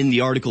aren't even in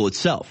the article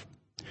itself.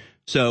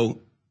 So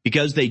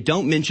because they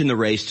don't mention the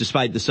race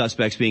despite the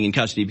suspects being in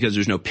custody, because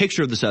there's no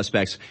picture of the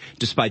suspects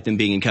despite them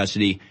being in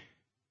custody,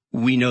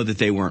 we know that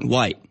they weren't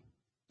white.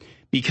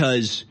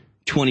 Because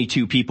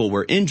 22 people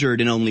were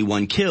injured and only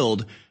one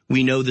killed,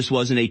 we know this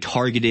wasn't a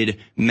targeted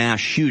mass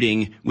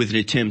shooting with an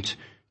attempt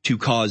to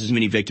cause as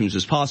many victims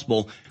as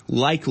possible.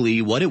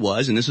 Likely what it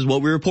was, and this is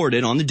what we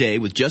reported on the day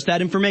with just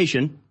that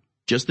information,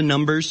 just the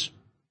numbers,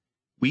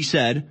 we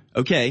said,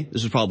 okay,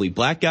 this is probably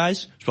black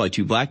guys. It's probably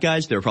two black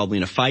guys. They're probably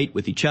in a fight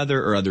with each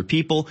other or other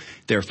people.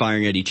 They're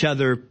firing at each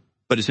other,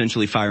 but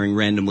essentially firing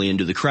randomly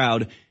into the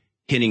crowd,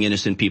 hitting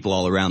innocent people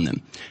all around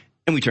them.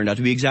 And we turned out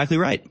to be exactly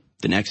right.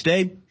 The next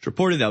day, it's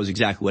reported that was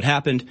exactly what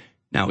happened.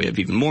 Now we have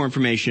even more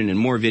information and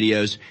more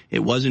videos. It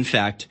was, in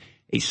fact,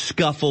 a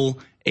scuffle,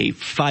 a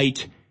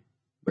fight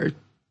where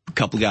a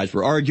couple of guys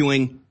were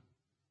arguing.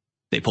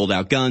 They pulled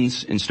out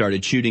guns and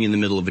started shooting in the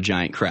middle of a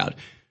giant crowd.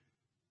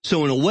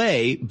 So in a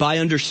way, by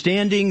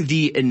understanding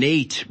the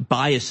innate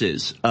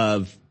biases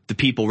of the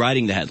people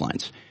writing the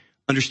headlines,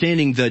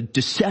 understanding the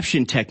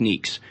deception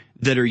techniques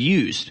that are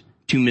used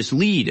to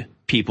mislead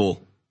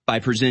people by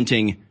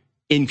presenting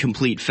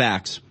incomplete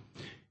facts,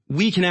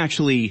 we can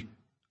actually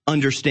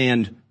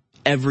understand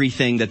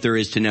everything that there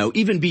is to know,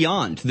 even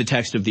beyond the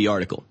text of the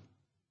article.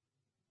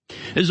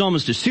 This is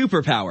almost a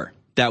superpower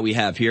that we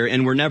have here,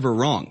 and we're never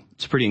wrong.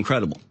 It's pretty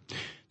incredible.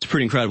 It's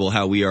pretty incredible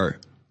how we are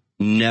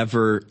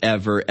never,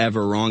 ever,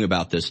 ever wrong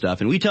about this stuff.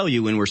 And we tell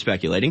you when we're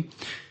speculating.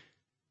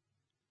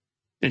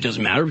 It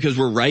doesn't matter because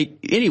we're right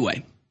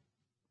anyway.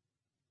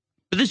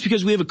 But this is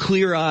because we have a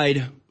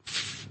clear-eyed,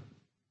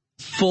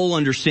 full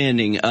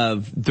understanding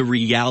of the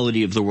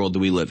reality of the world that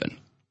we live in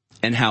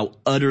and how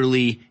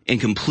utterly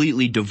and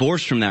completely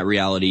divorced from that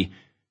reality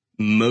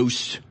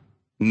most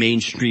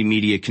mainstream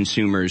media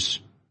consumers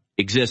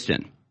exist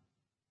in.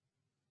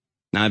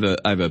 Now,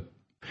 I have a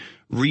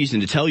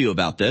reason to tell you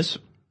about this.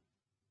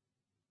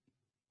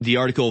 The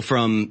article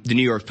from the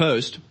New York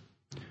Post,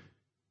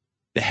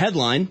 the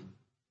headline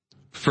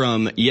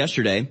from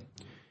yesterday,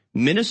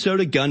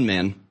 Minnesota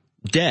gunman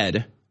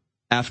dead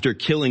after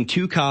killing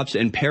two cops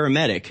and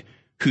paramedic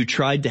who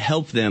tried to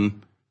help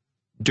them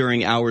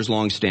during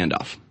hours-long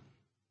standoff.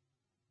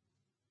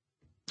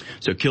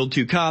 So killed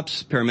two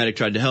cops, paramedic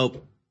tried to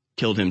help,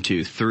 killed him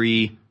too.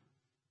 3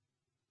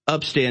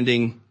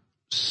 upstanding,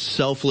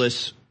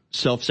 selfless,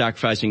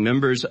 self-sacrificing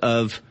members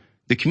of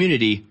the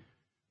community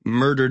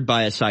murdered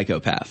by a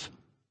psychopath.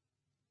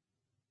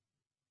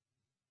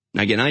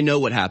 Now, again, I know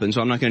what happened,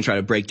 so I'm not going to try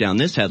to break down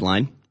this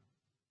headline.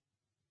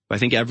 But I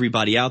think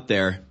everybody out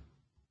there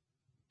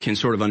can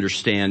sort of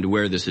understand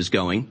where this is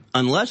going.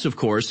 Unless, of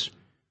course,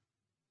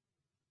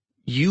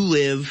 you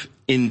live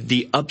in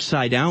the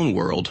upside-down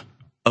world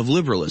of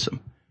liberalism.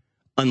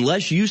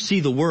 Unless you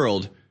see the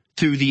world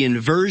through the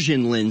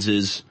inversion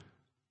lenses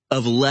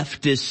of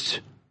leftist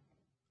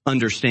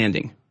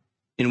understanding.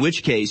 In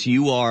which case,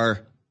 you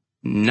are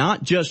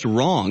not just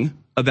wrong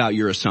about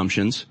your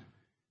assumptions,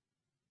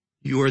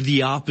 you are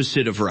the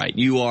opposite of right.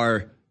 You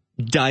are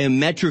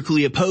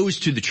diametrically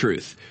opposed to the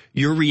truth.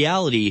 Your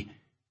reality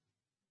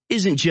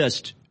isn't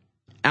just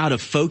out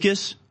of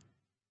focus,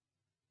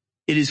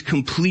 it is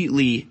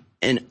completely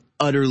and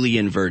utterly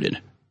inverted.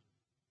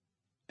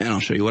 And I'll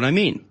show you what I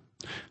mean.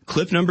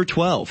 Clip number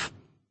 12.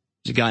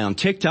 There's a guy on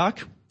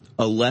TikTok,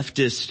 a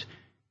leftist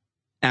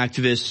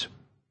activist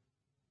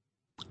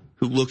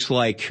who looks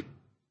like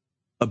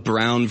a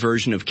brown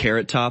version of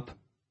Carrot Top,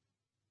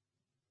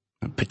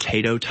 a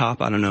potato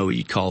top, I don't know what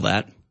you'd call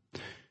that.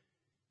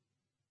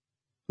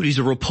 But he's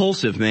a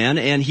repulsive man,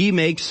 and he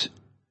makes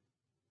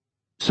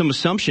some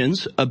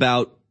assumptions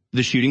about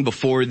the shooting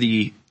before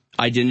the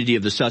identity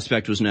of the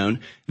suspect was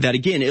known that,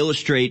 again,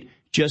 illustrate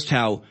just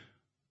how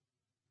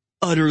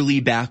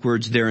utterly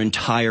backwards their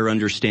entire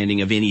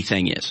understanding of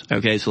anything is.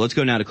 Okay, so let's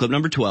go now to clip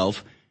number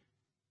 12.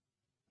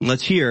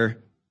 Let's hear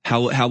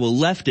how a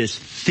leftist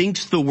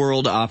thinks the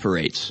world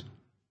operates.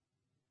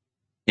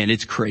 And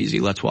it's crazy.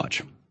 Let's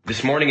watch.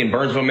 This morning in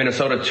Burnsville,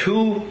 Minnesota,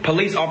 2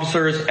 police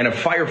officers and a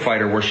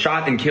firefighter were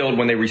shot and killed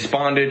when they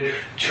responded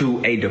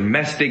to a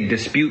domestic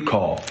dispute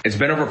call. It's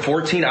been over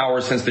 14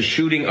 hours since the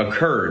shooting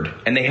occurred,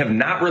 and they have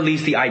not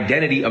released the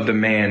identity of the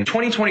man.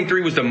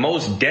 2023 was the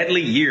most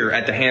deadly year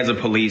at the hands of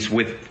police,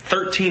 with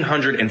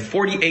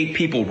 1,348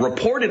 people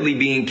reportedly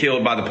being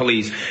killed by the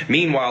police.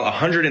 Meanwhile,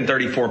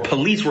 134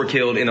 police were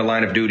killed in the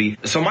line of duty.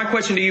 So my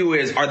question to you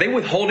is, are they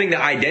withholding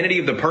the identity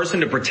of the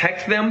person to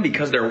protect them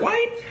because they're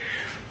white?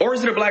 Or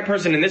is it a black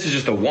person and this is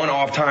just a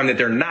one-off time that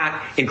they're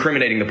not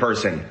incriminating the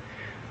person?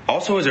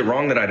 Also, is it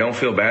wrong that I don't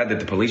feel bad that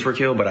the police were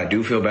killed, but I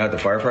do feel bad the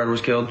firefighter was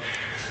killed?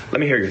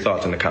 Let me hear your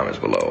thoughts in the comments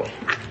below.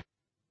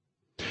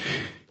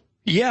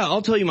 Yeah,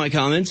 I'll tell you my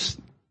comments.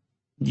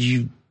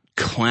 You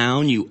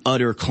clown, you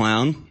utter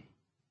clown.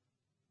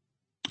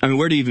 I mean,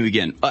 where to even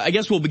begin? I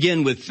guess we'll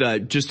begin with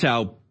just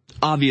how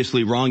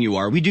obviously wrong you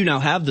are. We do now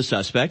have the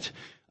suspect.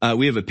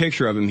 We have a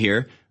picture of him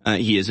here.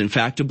 He is, in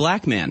fact, a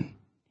black man.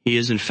 He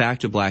is, in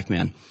fact, a black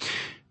man.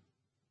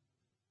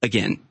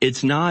 Again,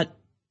 it's not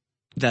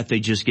that they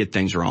just get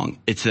things wrong.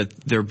 It's that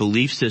their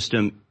belief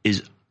system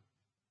is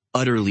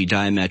utterly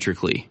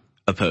diametrically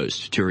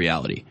opposed to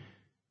reality.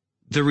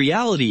 The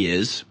reality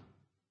is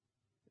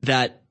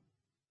that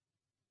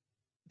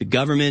the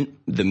government,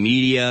 the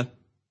media,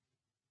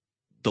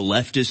 the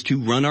leftists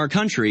who run our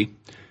country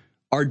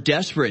are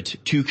desperate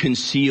to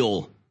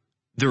conceal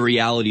the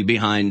reality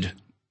behind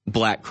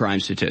black crime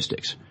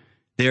statistics.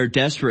 They're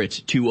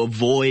desperate to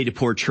avoid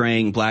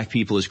portraying black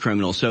people as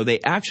criminals. So they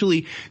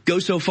actually go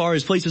so far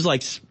as places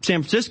like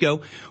San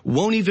Francisco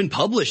won't even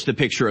publish the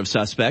picture of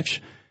suspects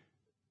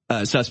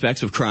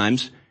of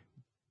crimes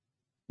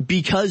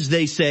because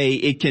they say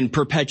it can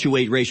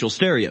perpetuate racial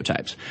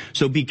stereotypes.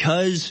 So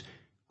because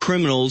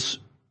criminals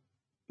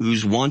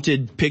whose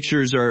wanted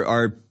pictures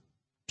are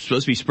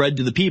supposed to be spread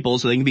to the people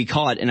so they can be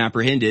caught and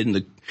apprehended and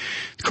the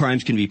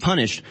crimes can be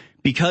punished,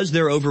 because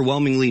they're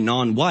overwhelmingly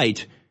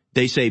non-white,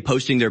 they say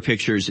posting their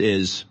pictures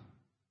is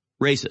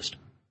racist.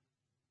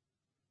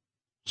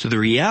 So the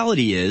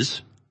reality is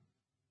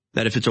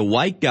that if it's a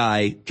white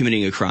guy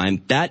committing a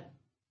crime, that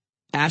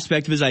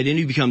aspect of his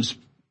identity becomes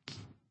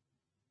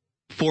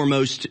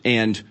foremost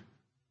and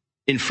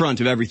in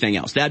front of everything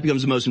else. That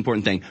becomes the most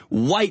important thing.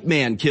 White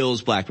man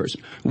kills black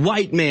person.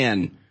 White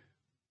man,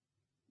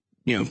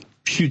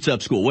 shoots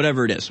up school,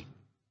 whatever it is.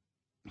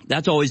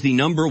 That's always the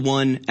number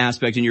one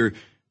aspect, and you're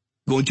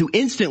going to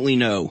instantly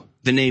know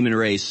the name and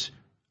race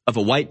of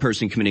a white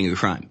person committing a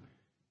crime.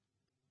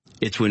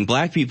 It's when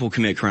black people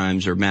commit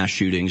crimes or mass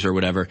shootings or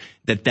whatever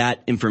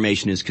that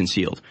information is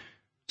concealed.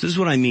 So this is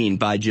what I mean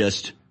by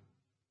just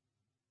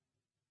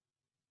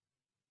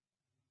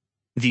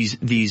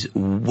these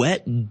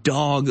wet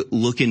dog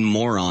looking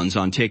morons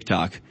on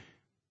TikTok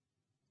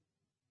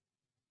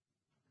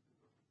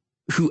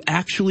who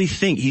actually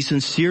he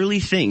sincerely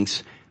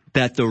thinks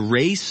that the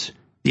race,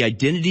 the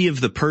identity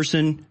of the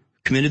person who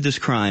committed this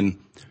crime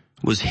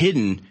was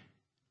hidden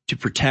to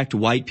protect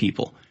white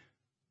people.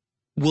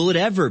 Will it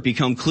ever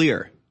become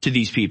clear to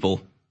these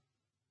people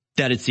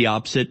that it's the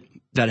opposite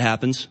that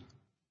happens?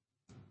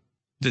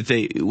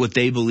 That what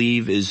they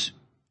believe is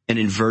an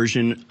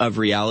inversion of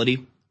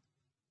reality?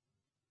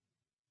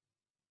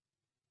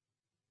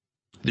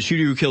 The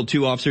shooter who killed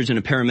 2 officers and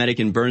a paramedic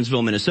in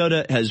Burnsville,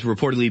 Minnesota, has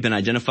reportedly been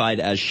identified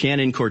as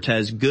Shannon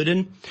Cortez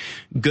Gooden.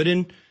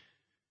 Gooden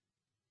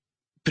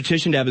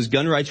petitioned to have his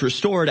gun rights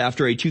restored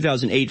after a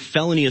 2008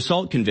 felony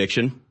assault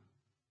conviction.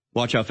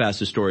 Watch how fast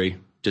the story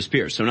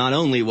disappears. So not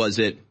only was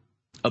it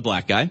a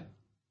black guy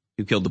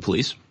who killed the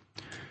police,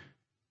 it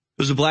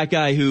was a black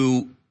guy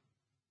who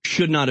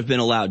should not have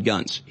been allowed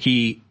guns.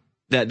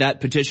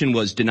 That petition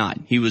was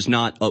denied. He was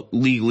not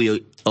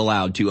legally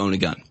allowed to own a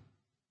gun.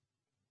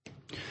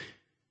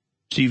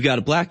 So you've got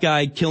a black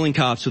guy killing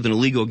cops with an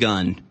illegal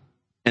gun,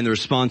 and the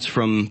response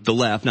from the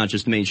left, not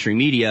just the mainstream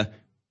media,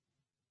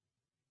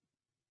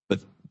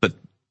 but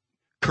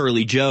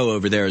Curly Joe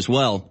over there as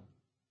well,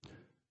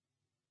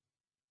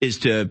 is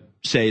to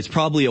say it's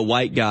probably a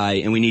white guy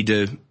and we need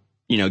to,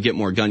 get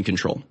more gun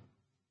control.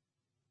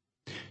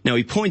 Now,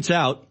 he points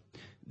out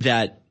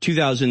that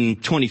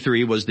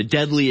 2023 was the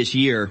deadliest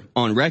year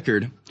on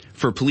record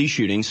for police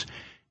shootings,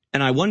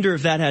 and I wonder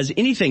if that has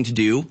anything to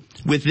do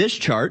with this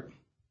chart.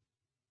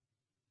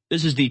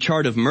 This is the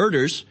chart of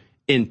murders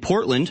in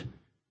Portland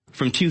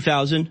from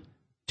 2000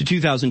 to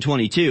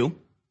 2022,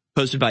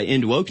 posted by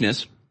End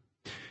Wokeness,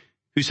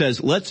 who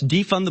says, let's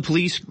defund the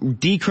police,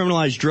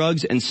 decriminalize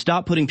drugs, and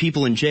stop putting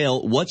people in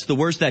jail. What's the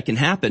worst that can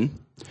happen?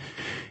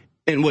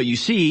 And what you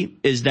see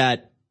is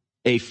that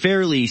a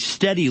fairly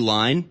steady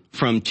line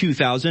from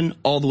 2000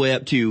 all the way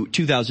up to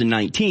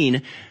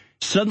 2019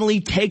 suddenly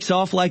takes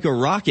off like a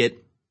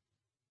rocket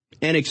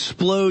and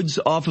explodes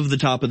off of the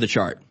top of the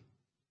chart.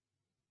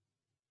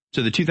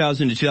 So the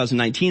 2000 to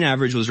 2019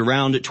 average was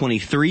around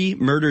 23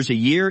 murders a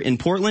year in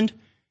Portland.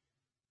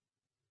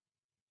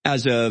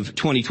 As of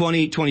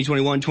 2020,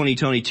 2021,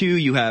 2022,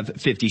 you have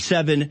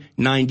 57,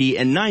 90,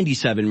 and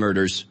 97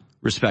 murders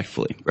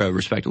respectively.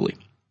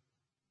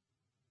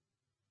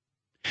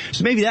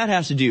 So maybe that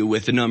has to do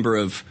with the number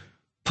of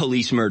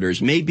police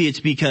murders. Maybe it's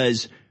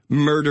because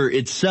murder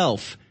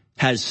itself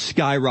has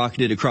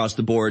skyrocketed across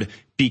the board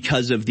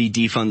because of the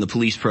defund the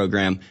police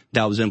program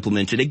that was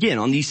implemented, again,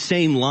 on these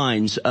same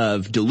lines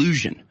of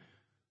delusion.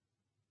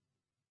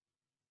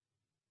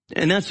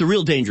 And that's the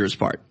real dangerous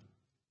part.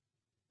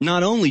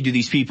 Not only do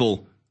these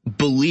people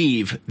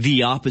believe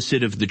the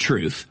opposite of the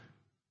truth,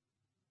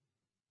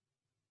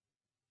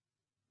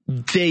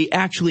 they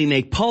actually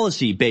make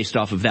policy based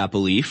off of that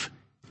belief,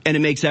 and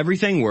it makes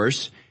everything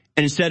worse.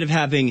 And instead of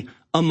having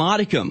a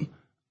modicum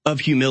of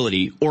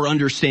humility or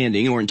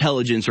understanding or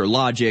intelligence or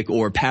logic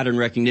or pattern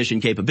recognition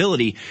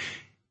capability,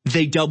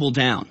 they double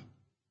down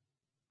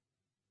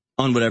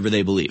on whatever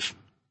they believe.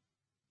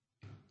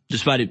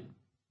 Despite it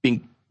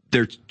being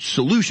their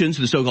solutions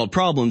to the so-called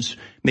problems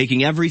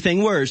making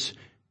everything worse,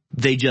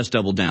 they just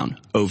double down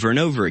over and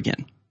over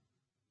again.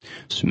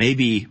 So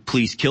maybe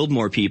police killed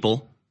more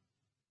people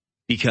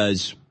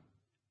because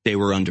they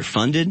were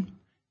underfunded,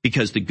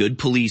 because the good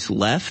police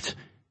left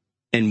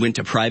and went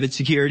to private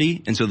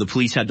security, and so the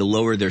police had to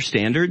lower their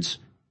standards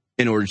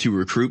in order to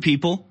recruit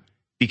people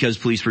because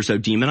police were so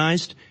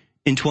demonized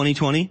in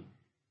 2020,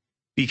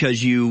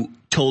 because you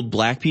told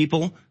black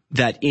people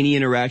that any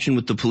interaction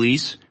with the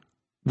police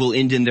will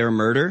end in their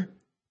murder,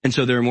 and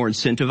so they're more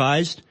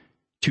incentivized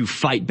to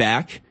fight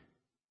back,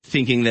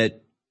 thinking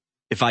that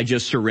if I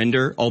just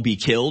surrender, I'll be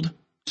killed,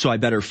 so I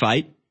better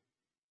fight.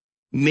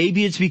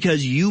 Maybe it's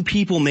because you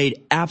people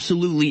made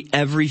absolutely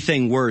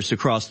everything worse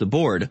across the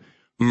board.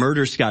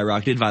 Murder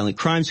skyrocketed, violent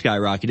crime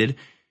skyrocketed.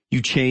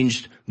 You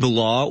changed the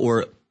law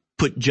or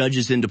put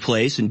judges into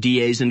place and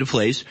DAs into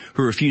place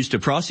who refused to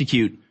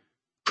prosecute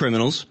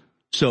criminals.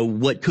 So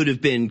what could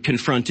have been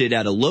confronted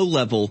at a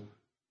low-level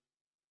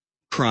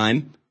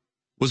crime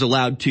was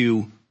allowed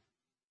to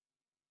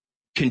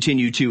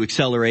continue to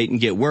accelerate and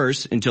get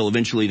worse until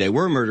eventually they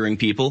were murdering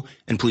people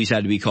and police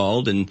had to be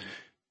called, and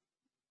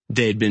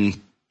they had been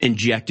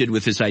injected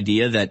with this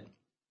idea that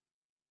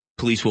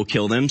police will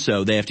kill them,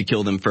 so they have to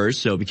kill them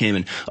first. So it became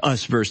an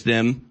us versus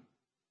them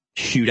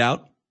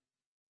shootout.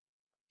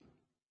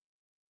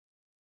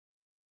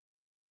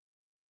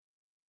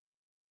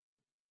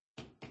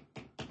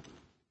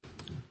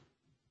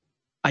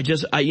 I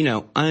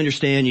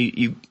understand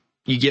you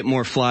get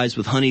more flies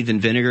with honey than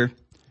vinegar.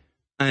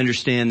 I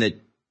understand that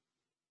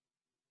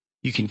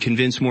you can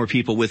convince more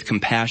people with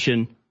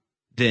compassion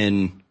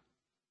than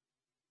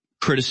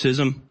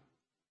criticism.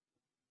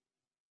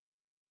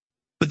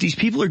 But these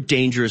people are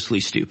dangerously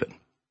stupid.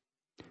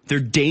 They're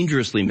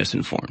dangerously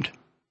misinformed.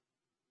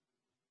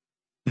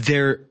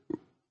 They're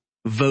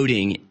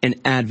voting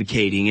and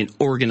advocating and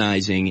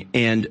organizing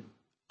and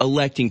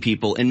electing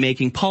people and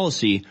making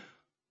policy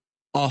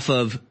off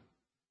of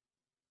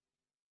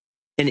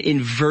an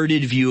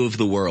inverted view of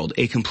the world,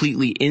 a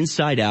completely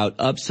inside out,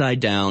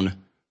 upside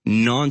down,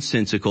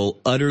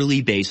 nonsensical,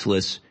 utterly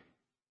baseless,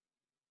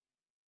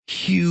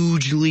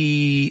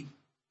 hugely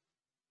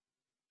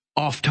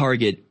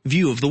off-target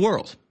view of the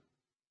world.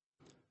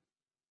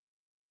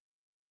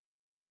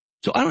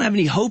 So I don't have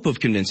any hope of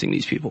convincing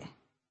these people.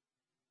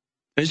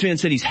 This man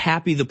said he's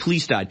happy the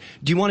police died.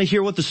 Do you want to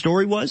hear what the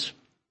story was?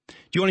 Do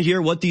you want to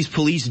hear what these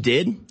police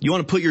did? You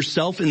want to put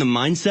yourself in the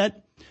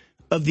mindset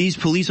of these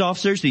police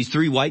officers, these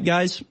three white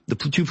guys, the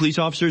two police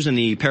officers and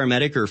the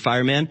paramedic or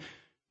fireman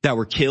that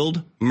were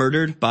killed,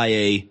 murdered by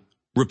a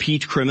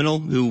repeat criminal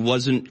who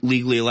wasn't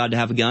legally allowed to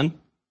have a gun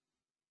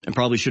and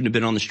probably shouldn't have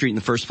been on the street in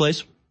the first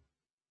place?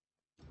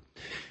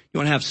 You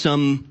want to have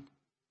some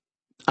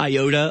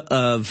iota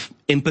of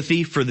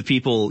empathy for the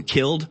people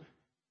killed,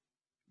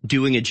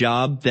 doing a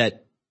job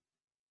that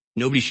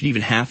nobody should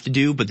even have to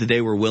do, but that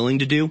they were willing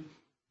to do?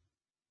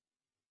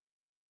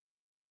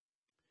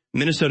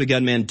 Minnesota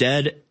gunman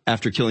dead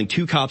after killing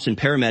two cops and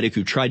paramedic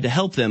who tried to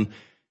help them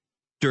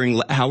during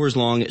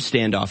hours-long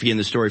standoff. Again,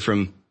 the story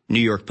from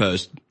New York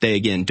Post. They,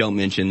 again, don't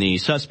mention the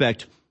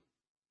suspect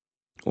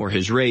or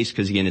his race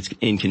because, again, it's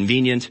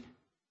inconvenient,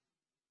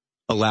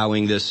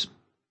 allowing this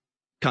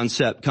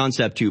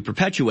concept to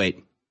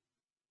perpetuate,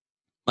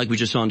 like we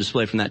just saw on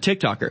display from that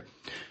TikToker,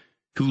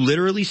 who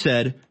literally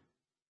said,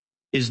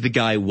 is the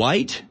guy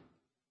white?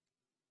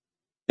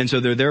 And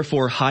so they're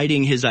therefore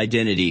hiding his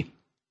identity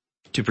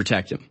to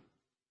protect him.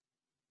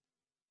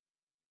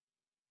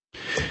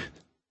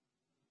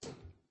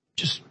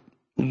 Just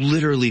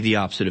literally the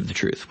opposite of the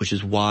truth, which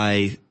is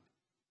why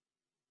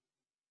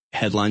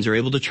headlines are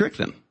able to trick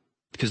them,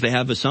 because they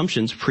have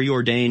assumptions,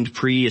 preordained,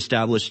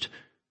 pre-established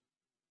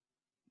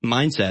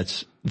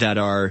mindsets that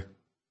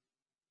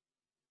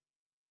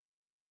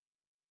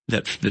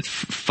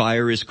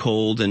fire is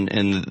cold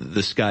and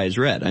the sky is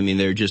red. I mean,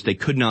 they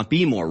could not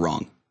be more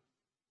wrong.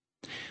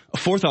 A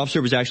fourth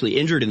officer was actually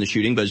injured in the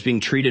shooting, but is being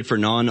treated for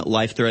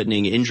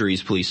non-life-threatening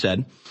injuries, police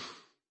said.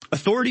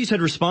 Authorities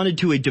had responded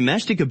to a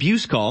domestic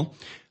abuse call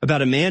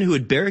about a man who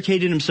had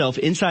barricaded himself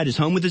inside his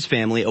home with his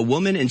family, a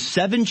woman and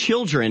 7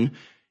 children,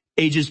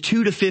 ages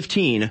 2 to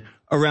 15,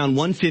 around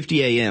 1:50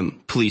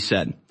 a.m., police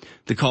said.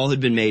 The call had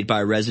been made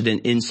by a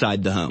resident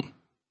inside the home.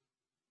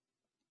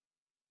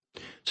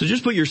 So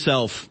just put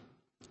yourself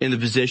in the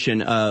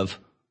position of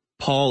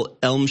Paul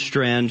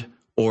Elmstrand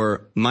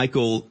or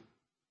Michael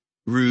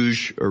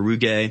Ruge,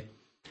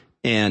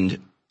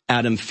 and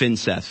Adam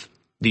Finseth,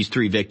 these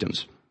three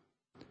victims.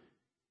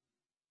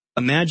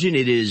 Imagine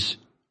it is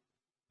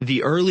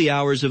the early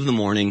hours of the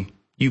morning.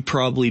 You've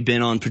probably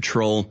been on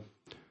patrol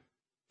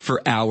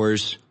for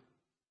hours.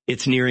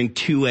 It's nearing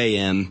 2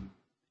 a.m.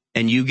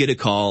 and you get a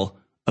call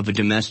of a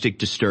domestic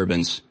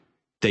disturbance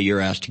that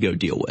you're asked to go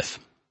deal with.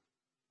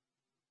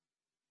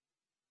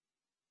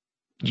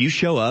 You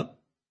show up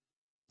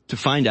to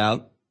find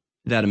out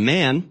that a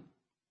man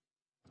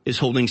is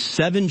holding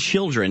 7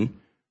 children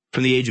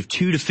from the age of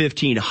 2 to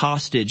 15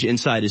 hostage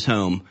inside his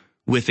home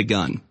with a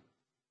gun.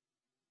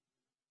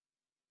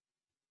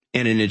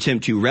 And in an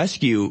attempt to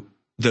rescue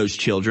those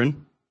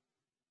children,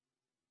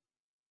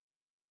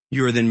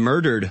 you are then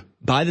murdered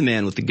by the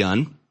man with the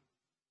gun.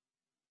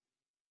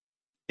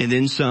 And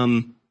then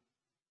some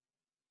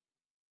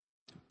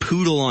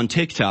poodle on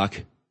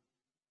TikTok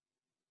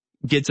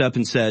gets up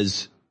and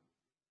says,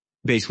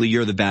 basically,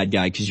 you're the bad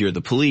guy because you're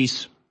the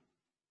police,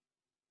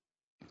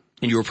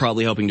 and you were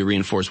probably helping to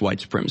reinforce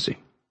white supremacy.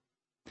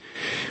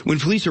 When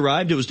police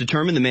arrived, it was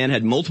determined the man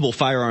had multiple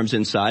firearms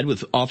inside,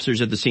 with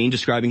officers at the scene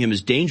describing him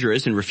as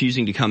dangerous and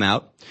refusing to come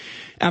out.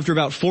 After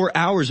about 4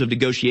 hours of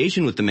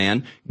negotiation with the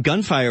man,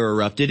 gunfire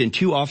erupted and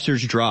 2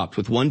 officers dropped,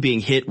 with one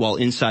being hit while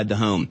inside the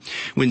home.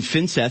 When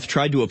Finseth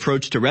tried to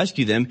approach to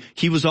rescue them,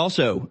 he was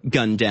also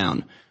gunned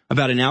down.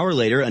 About an hour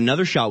later,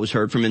 another shot was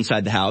heard from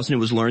inside the house, and it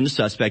was learned the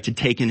suspect had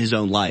taken his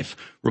own life,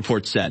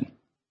 reports said.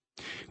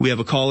 We have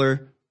a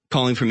caller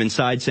calling from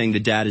inside saying the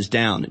dad is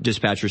down,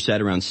 dispatcher said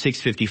around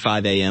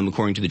 6:55 a.m.,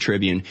 according to the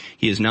Tribune.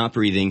 He is not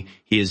breathing.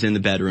 He is in the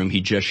bedroom.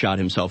 He just shot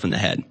himself in the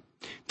head.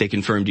 They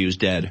confirmed he was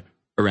dead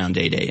around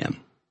 8 a.m.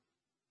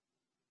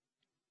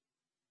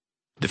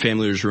 The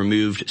family was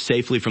removed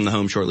safely from the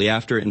home shortly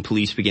after, and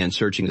police began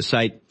searching the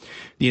site.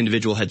 The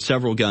individual had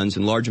several guns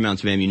and large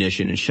amounts of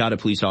ammunition and shot at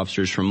police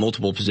officers from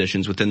multiple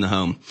positions within the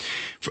home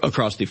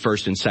across the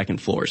first and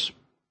second floors.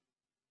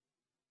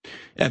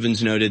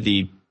 Evans noted,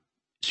 the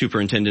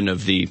superintendent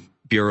of the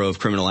Bureau of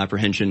Criminal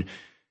Apprehension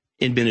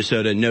in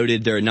Minnesota,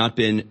 noted there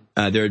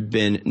had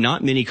been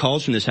not many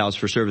calls from this house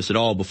for service at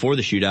all before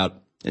the shootout,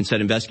 and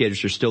said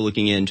investigators are still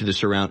looking into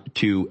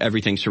to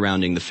everything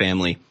surrounding the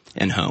family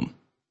and home.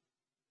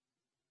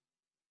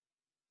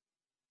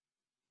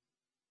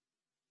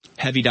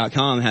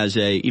 Heavy.com has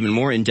a even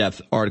more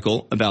in-depth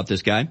article about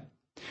this guy.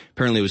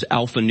 Apparently it was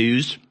Alpha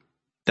News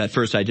that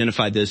first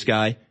identified this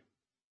guy,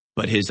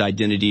 but his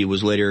identity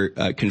was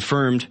later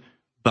confirmed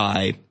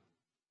by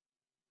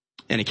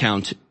an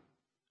account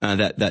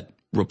that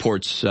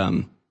reports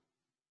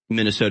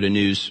Minnesota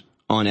News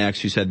on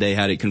X, who said they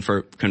had it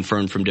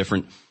confirmed from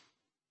different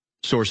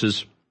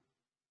sources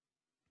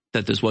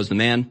that this was the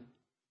man.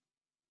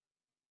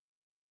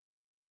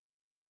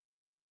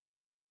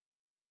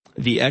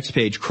 The X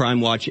page,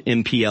 Crime Watch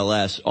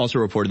MPLS, also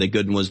reported that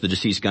Gooden was the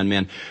deceased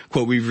gunman.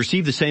 Quote, we've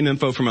received the same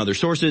info from other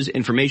sources.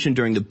 Information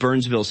during the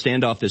Burnsville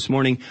standoff this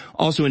morning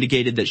also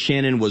indicated that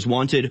Shannon was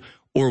wanted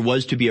or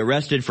was to be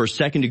arrested for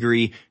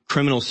second-degree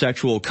criminal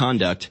sexual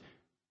conduct.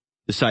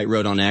 The site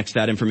wrote on X.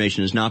 That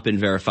information has not been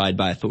verified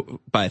by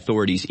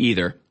authorities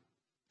either.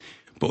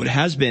 But what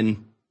has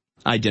been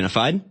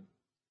identified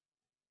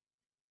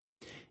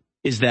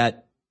is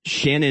that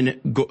Shannon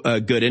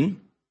Gooden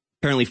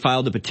apparently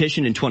filed a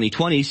petition in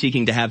 2020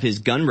 seeking to have his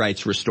gun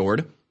rights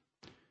restored.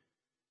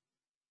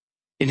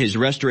 In his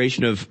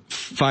restoration of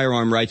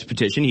firearm rights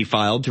petition he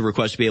filed to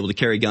request to be able to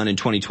carry a gun in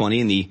 2020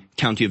 in the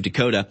county of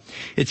Dakota,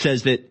 it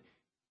says that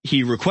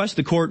he requests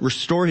the court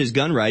restore his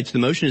gun rights. The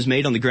motion is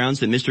made on the grounds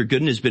that Mr.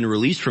 Gooden has been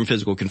released from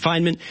physical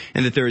confinement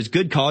and that there is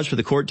good cause for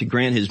the court to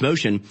grant his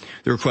motion.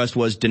 The request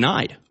was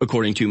denied,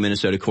 according to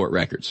Minnesota court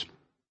records.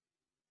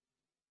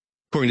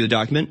 According to the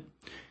document,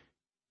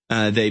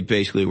 they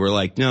basically were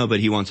like, no, but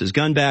he wants his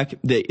gun back.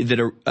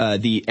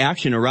 The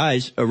action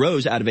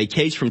arose out of a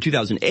case from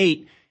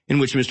 2008 in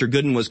which Mr.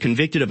 Gooden was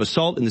convicted of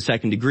assault in the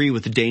second degree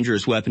with a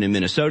dangerous weapon in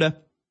Minnesota.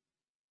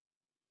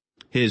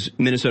 His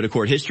Minnesota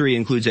court history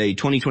includes a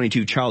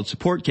 2022 child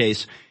support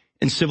case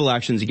and civil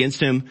actions against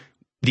him.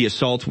 The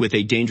assault with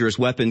a dangerous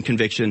weapon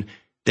conviction,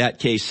 that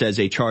case says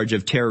a charge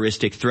of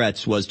terroristic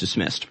threats was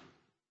dismissed.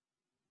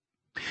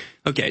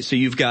 Okay, so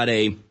you've got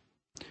a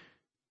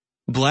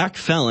black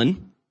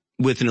felon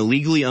with an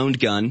illegally owned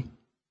gun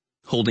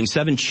holding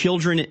 7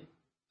 children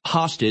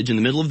hostage in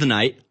the middle of the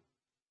night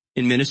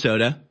in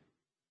Minnesota.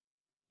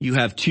 You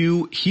have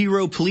 2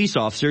 hero police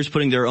officers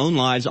putting their own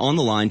lives on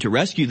the line to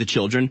rescue the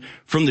children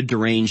from the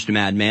deranged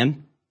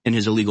madman and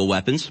his illegal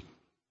weapons.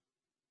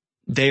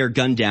 They are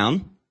gunned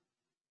down.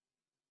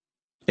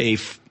 A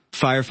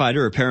firefighter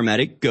or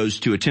paramedic goes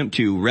to attempt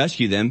to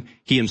rescue them.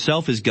 He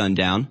himself is gunned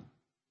down.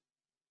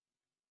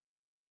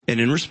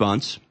 And in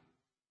response,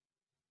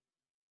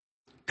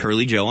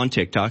 Curly Joe on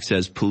TikTok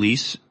says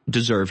police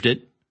deserved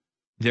it.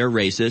 They're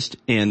racist,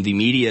 and the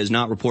media is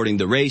not reporting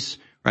the race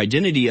or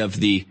identity of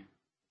the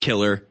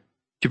killer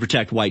to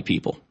protect white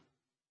people.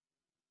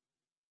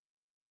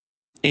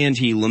 And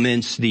he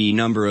laments the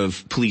number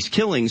of police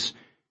killings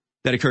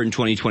that occurred in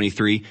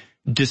 2023,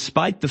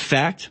 despite the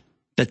fact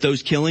that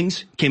those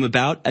killings came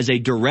about as a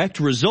direct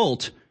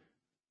result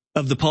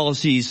of the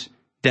policies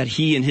that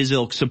he and his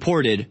ilk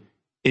supported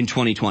in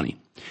 2020.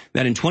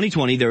 That in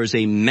 2020, there was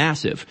a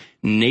massive,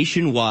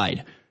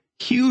 nationwide,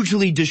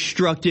 hugely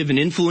destructive and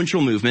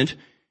influential movement,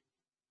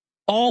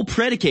 all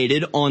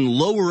predicated on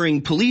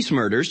lowering police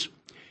murders,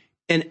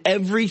 and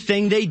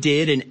everything they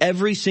did in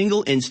every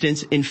single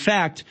instance, in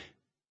fact,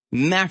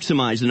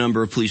 maximized the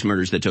number of police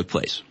murders that took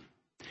place,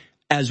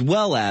 as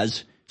well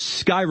as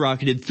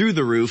skyrocketed through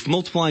the roof,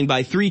 multiplying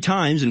by 3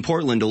 times in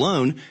Portland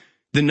alone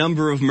the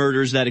number of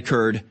murders that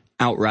occurred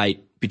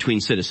outright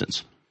between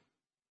citizens.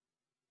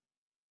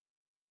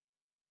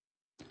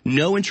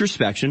 No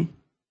introspection,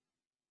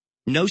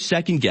 no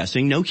second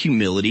guessing, no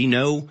humility,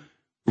 no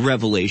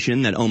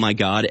revelation that, oh my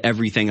God,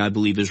 everything I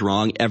believe is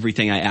wrong,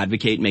 everything I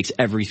advocate makes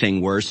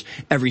everything worse,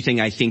 everything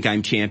I think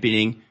I'm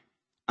championing,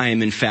 I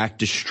am in fact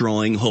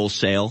destroying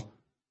wholesale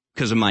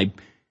because of my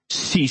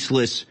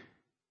ceaseless,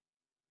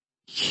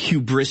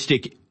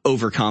 hubristic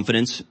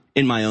overconfidence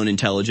in my own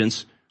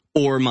intelligence,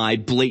 or my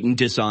blatant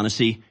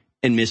dishonesty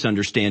and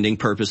misunderstanding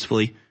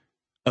purposefully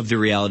of the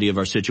reality of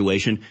our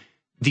situation.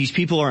 These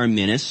people are a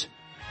menace.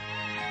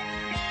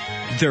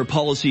 Their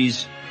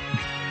policies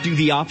do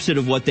the opposite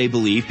of what they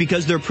believe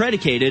because they're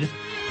predicated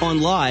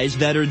on lies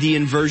that are the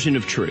inversion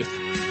of truth.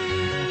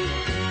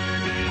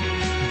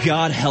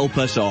 God help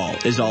us all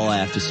is all I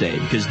have to say,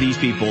 because these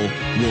people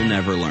will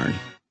never learn.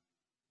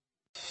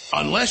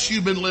 Unless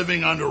you've been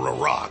living under a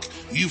rock,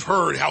 you've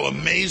heard how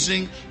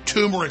amazing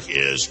turmeric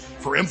is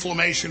for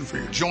inflammation, for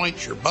your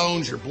joints, your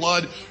bones, your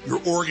blood, your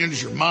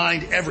organs, your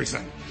mind,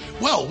 everything.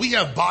 Well, we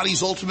have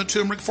Body's Ultimate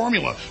Turmeric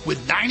Formula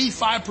with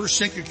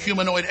 95%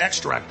 curcuminoid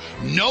extract.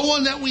 No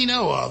one that we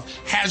know of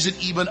has it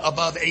even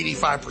above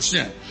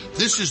 85%.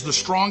 This is the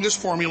strongest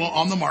formula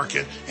on the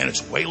market, and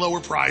it's way lower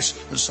price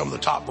than some of the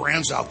top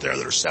brands out there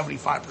that are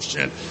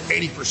 75%,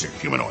 80%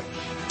 curcuminoid.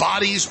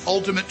 Body's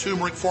Ultimate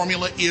Turmeric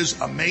Formula is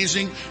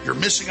amazing. You're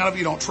missing out if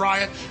you don't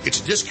try it.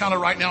 It's discounted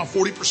right now,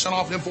 40%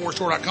 off at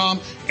InfoWarsStore.com,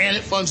 and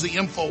it funds the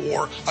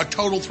InfoWar, a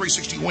total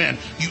 360 win.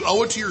 You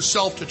owe it to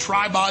yourself to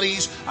try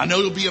Body's. I know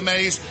you'll be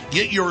amazed.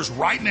 Get yours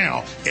right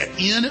now at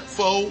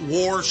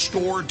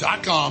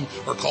InfoWarsStore.com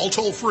or call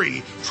toll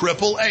free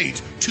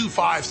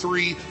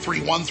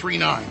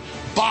 888-253-3139.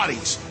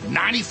 Body's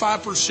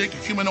 95%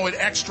 curcuminoid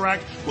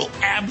extract will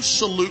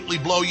absolutely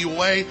blow you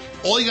away.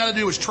 All you got to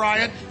do is try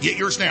it. Get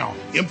yours now.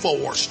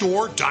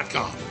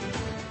 InfoWarsStore.com.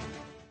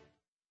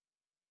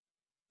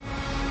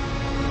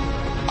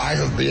 I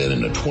have been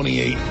in a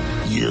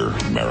 28-year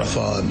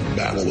marathon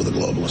battle with a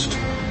globalist.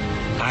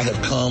 I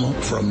have come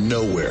from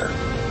nowhere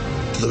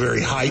to the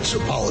very heights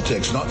of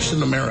politics, not just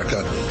in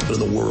America, but in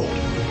the world.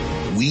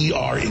 We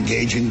are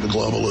engaging the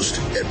globalist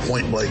at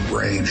point-blank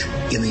range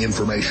in the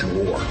information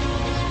war.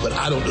 But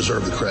I don't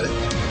deserve the credit.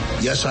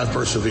 Yes, I've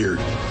persevered,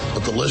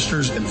 but the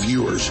listeners and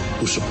viewers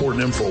who support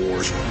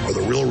InfoWars are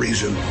the real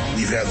reason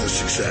we've had this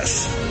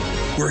success.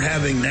 We're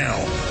having now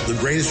the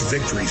greatest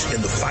victories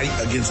in the fight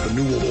against the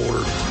New World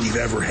Order we've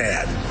ever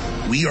had.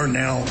 We are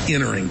now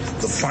entering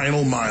the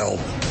final mile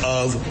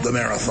of the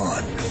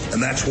marathon.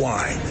 And that's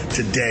why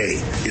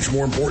today it's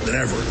more important than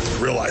ever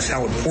to realize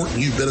how important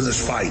you've been in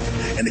this fight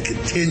and to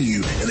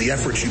continue in the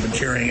efforts you've been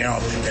carrying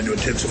out and to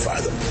intensify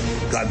them.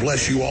 God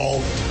bless you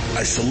all.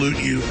 I salute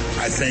you.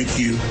 I thank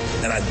you.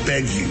 And I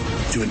beg you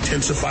to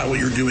intensify what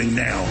you're doing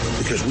now,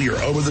 because we are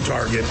over the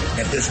target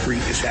and history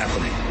is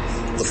happening.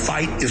 The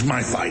fight is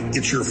my fight.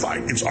 It's your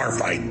fight. It's our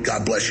fight.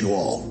 God bless you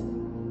all.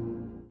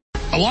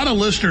 A lot of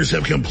listeners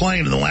have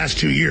complained in the last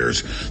 2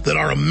 years that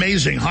our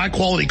amazing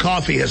high-quality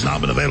coffee has not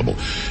been available.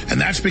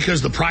 And that's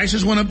because the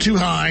prices went up too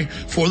high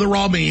for the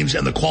raw beans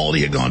and the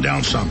quality had gone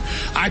down some.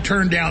 I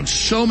turned down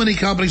so many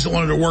companies that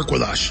wanted to work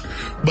with us.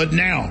 But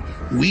now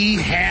we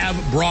have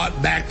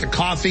brought back the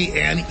coffee,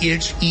 and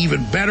it's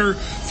even better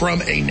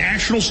from a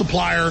national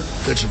supplier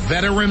that's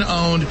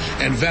veteran-owned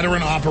and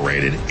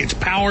veteran-operated. It's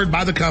powered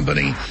by the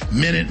company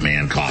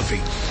Minuteman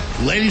Coffee.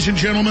 Ladies and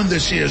gentlemen,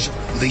 this is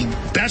the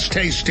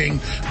best-tasting,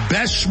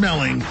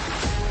 best-smelling,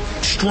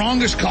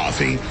 strongest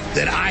coffee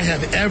that I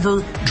have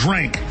ever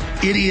drank.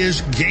 It is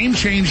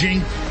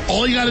game-changing.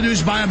 All you got to do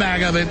is buy a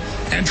bag of it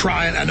and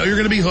try it. I know you're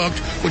going to be hooked,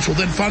 which will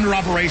then fund our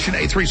Operation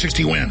A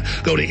 360 Win.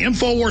 Go to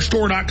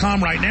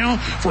InfoWarsStore.com right now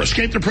for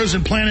Escape the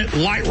Prison Planet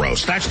Light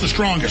Roast. That's the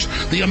strongest.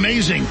 The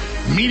amazing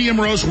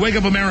Medium Roast Wake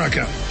Up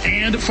America.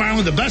 And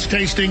finally, the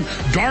best-tasting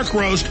Dark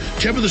Roast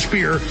Tip of the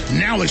Spear,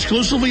 now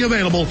exclusively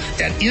available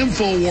at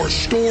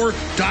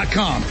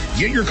InfoWarsStore.com.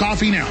 Get your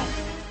coffee now.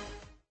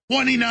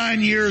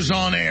 29 years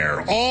on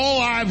air.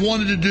 All I've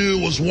wanted to do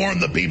was warn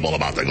the people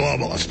about the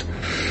globalist.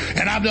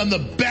 And I've done the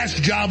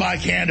best job I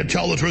can to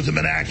tell the truth and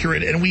been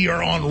accurate, and we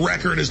are on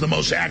record as the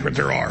most accurate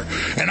there are.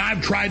 And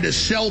I've tried to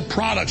sell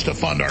products to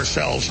fund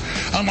ourselves.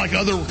 Unlike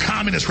other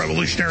communist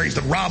revolutionaries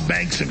that rob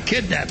banks and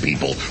kidnap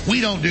people, we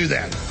don't do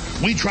that.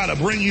 We try to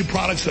bring you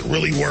products that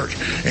really work.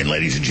 And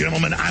ladies and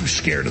gentlemen, I'm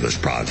scared of this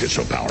product. It's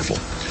so powerful.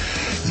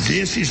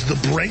 This is the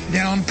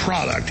breakdown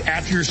product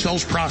after your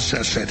cells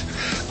process it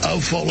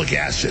of folic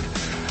acid,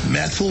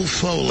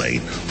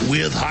 methylfolate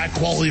with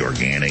high-quality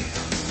organic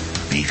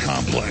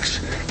B-complex.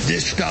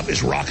 This stuff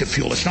is rocket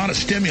fuel. It's not a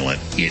stimulant.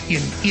 It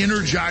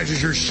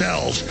energizes your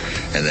cells,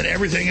 and then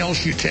everything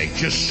else you take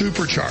just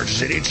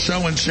supercharges it. It's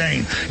so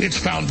insane. It's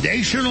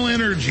foundational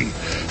energy,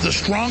 the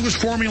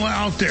strongest formula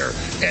out there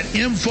at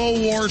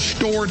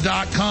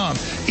InfoWarsStore.com.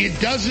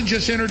 It doesn't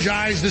just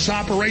energize this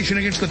operation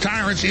against the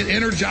tyrants. It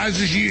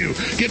energizes you.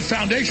 Get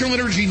foundational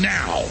energy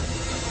now.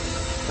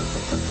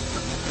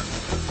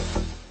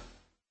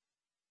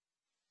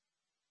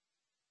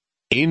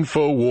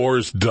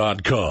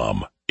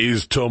 Infowars.com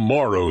is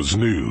tomorrow's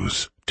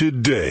news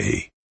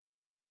today.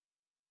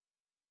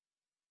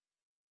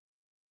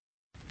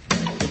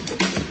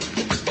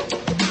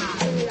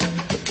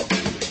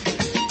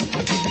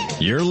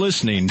 You're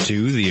listening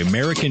to The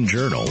American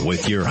Journal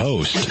with your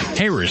host,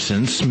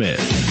 Harrison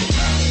Smith.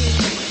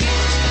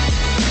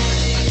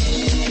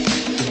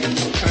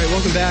 All right,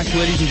 welcome back,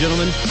 ladies and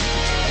gentlemen.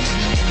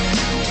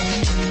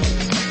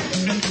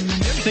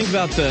 Think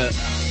about the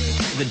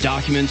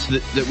documents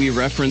that we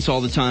reference all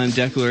the time,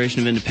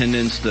 Declaration of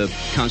Independence, the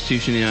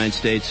Constitution of the United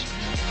States.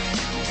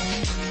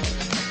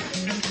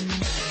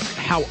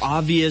 How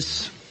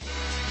obvious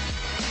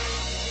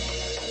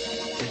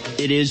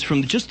it is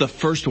from just the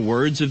first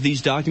words of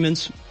these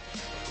documents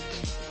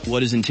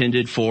what is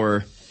intended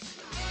for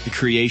the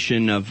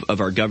creation of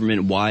our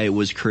government, why it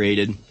was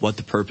created, what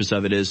the purpose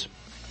of it is.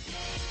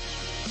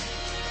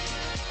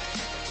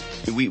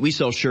 We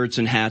sell shirts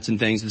and hats and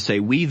things that say,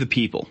 "We the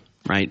people,"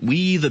 right?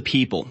 We the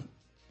people.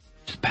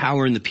 It's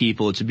power in the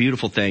people. It's a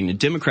beautiful thing. The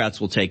Democrats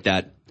will take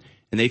that,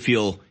 and they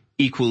feel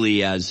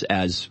equally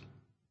as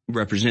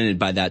represented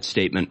by that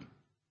statement.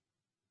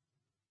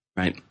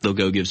 Right? They'll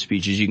go give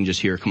speeches. You can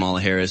just hear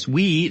Kamala Harris.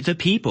 We, the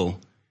people.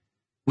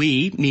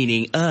 We,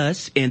 meaning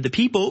us, and the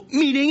people,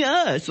 meaning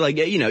us. Like,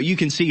 you know, you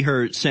can see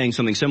her saying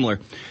something similar.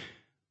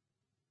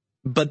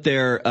 But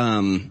they're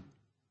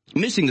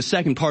missing the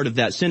second part of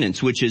that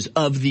sentence, which is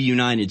of the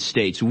United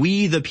States.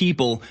 We, the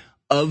people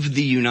of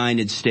the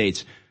United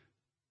States.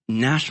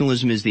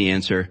 Nationalism is the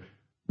answer.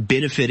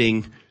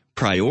 Benefiting,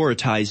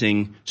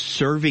 prioritizing,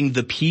 serving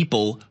the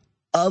people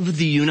of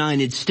the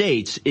United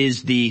States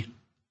is the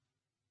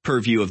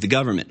purview of the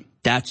government.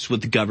 That's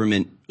what the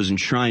government was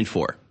enshrined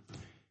for.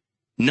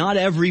 Not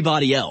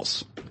everybody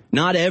else.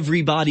 Not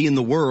everybody in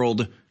the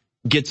world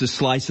gets a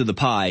slice of the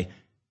pie.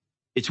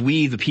 It's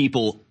we, the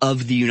people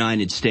of the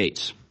United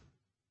States.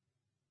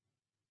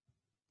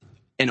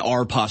 And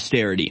our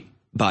posterity,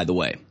 by the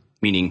way,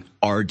 meaning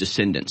our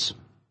descendants,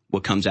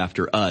 what comes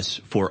after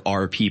us for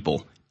our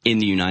people in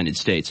the United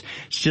States.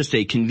 It's just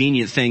a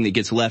convenient thing that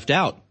gets left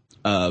out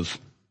of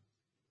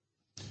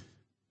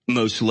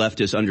most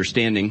leftist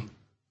understanding.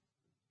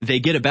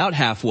 They get about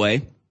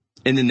halfway,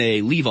 and then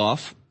they leave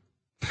off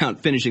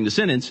without finishing the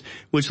sentence,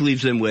 which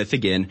leaves them with,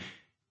 again,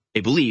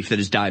 a belief that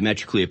is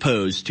diametrically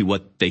opposed to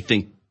what they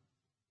think,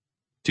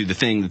 to the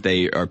thing that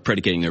they are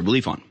predicating their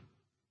belief on.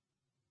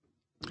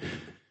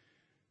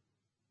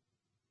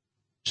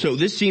 So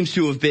this seems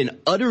to have been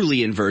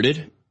utterly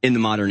inverted in the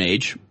modern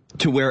age,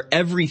 to where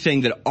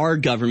everything that our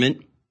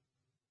government,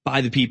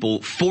 by the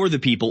people, for the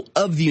people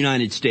of the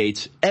United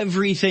States,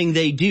 everything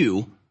they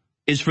do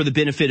is for the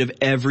benefit of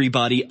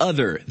everybody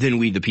other than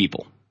we the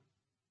people.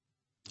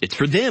 It's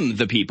for them,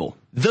 the people,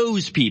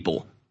 those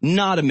people,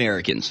 not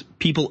Americans,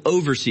 people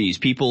overseas,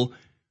 people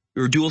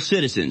who are dual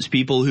citizens,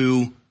 people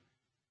who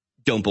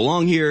don't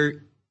belong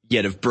here,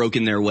 yet have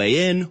broken their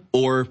way in,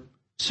 or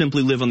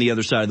simply live on the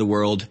other side of the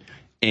world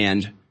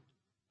and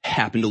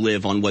happen to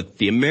live on what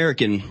the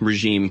American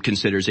regime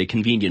considers a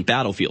convenient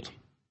battlefield.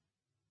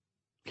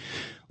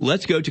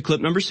 Let's go to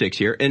clip number 6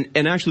 here.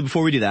 And actually,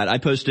 before we do that, I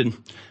posted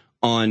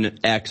on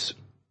X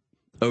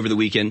over the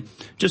weekend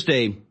just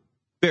a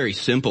very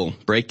simple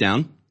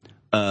breakdown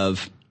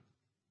of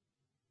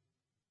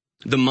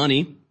the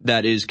money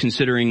that is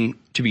considering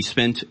to be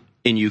spent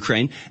in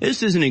Ukraine.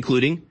 This isn't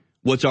including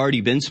what's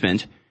already been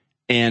spent,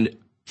 and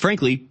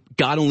frankly,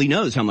 God only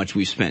knows how much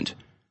we've spent.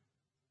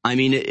 I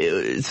mean,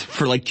 it's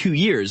for like 2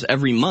 years,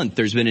 every month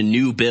there's been a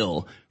new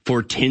bill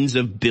for tens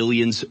of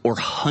billions or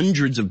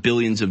hundreds of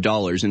billions of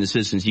dollars in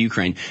assistance to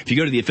Ukraine. If you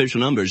go to the official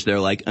numbers, they're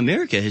like,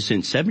 America has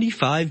sent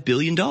 $75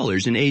 billion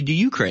in aid to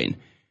Ukraine.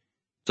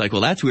 It's like,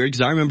 well, that's weird,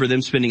 because I remember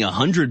them spending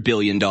 $100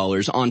 billion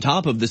on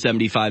top of the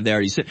 75 they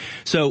already sent.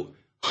 So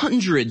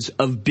hundreds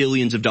of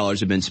billions of dollars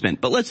have been spent.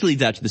 But let's leave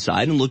that to the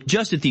side and look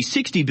just at the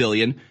 $60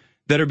 billion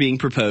that are being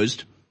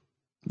proposed.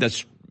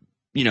 That's,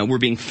 you know, we're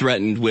being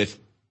threatened with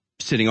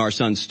sending our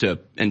sons to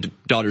and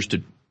daughters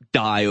to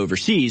die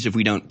overseas if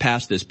we don't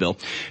pass this bill.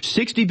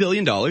 $60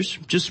 billion,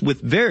 just with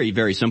very,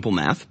 very simple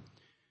math.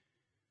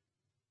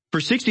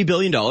 For $60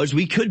 billion,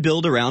 we could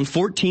build around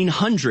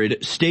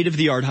 1,400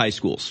 state-of-the-art high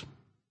schools.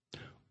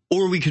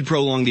 Or we could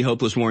prolong the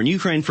hopeless war in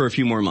Ukraine for a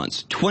few more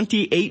months.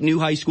 28 new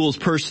high schools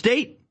per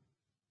state,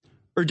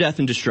 or death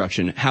and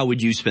destruction. How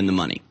would you spend the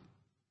money?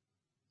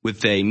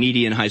 With a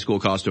median high school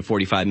cost of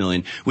 $45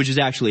 million, which is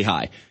actually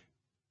high.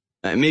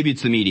 Maybe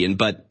it's the median,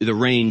 but the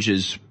range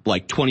is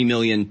like 20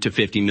 million to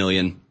 50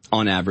 million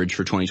on average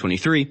for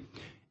 2023.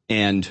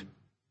 And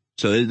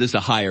so this is a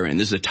higher end.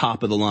 This is a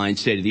top of the line,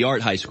 state of the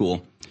art high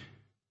school.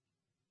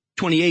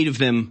 28 of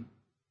them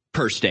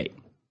per state.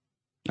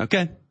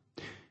 Okay?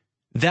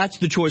 That's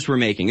the choice we're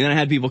making. And then I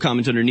had people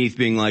comment underneath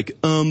being like,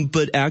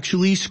 but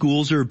actually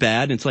schools are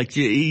bad. And it's like,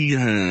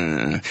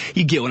 you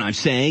get what I'm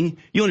saying.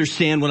 You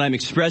understand what I'm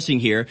expressing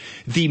here.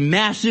 The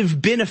massive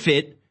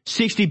benefit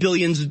 $60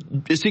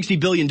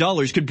 billion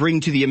could bring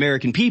to the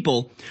American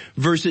people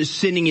versus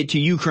sending it to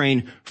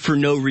Ukraine for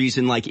no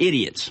reason like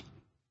idiots.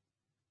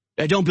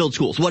 Don't build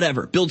schools,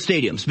 whatever. Build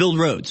stadiums, build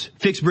roads,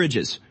 fix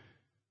bridges,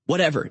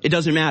 whatever. It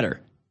doesn't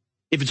matter.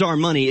 If it's our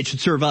money, it should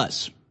serve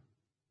us.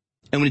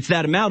 And when it's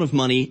that amount of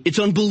money, it's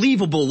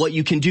unbelievable what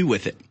you can do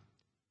with it.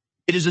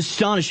 It is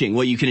astonishing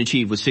what you can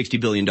achieve with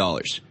 $60 billion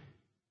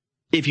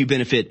if you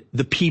benefit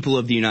the people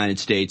of the United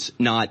States,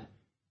 not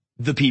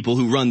the people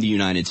who run the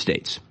United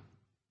States.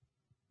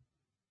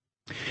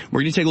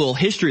 We're going to take a little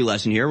history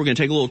lesson here. We're going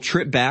to take a little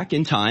trip back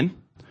in time.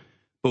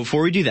 But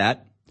before we do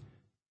that,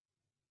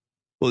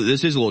 well,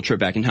 this is a little trip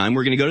back in time.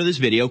 We're going to go to this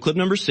video, clip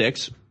number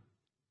 6.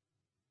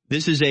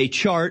 This is a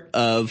chart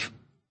of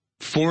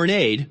foreign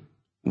aid,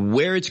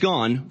 where it's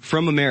gone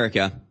from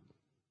America,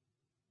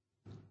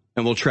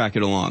 and we'll track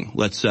it along.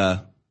 Let's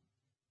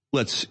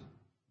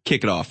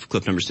kick it off.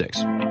 Clip number 6.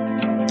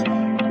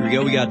 Here we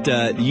go. We got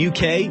the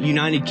UK,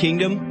 United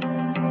Kingdom,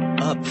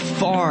 up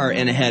far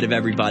and ahead of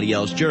everybody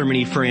else.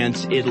 Germany,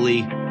 France,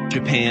 Italy,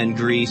 Japan,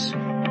 Greece.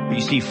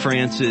 You see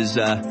France is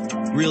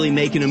really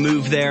making a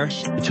move there.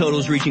 The total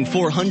is reaching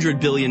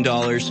 $400 billion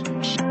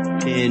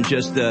in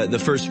just the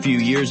first few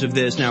years of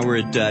this. Now we're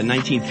at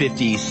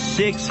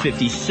 1956,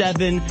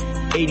 57.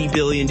 80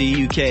 billion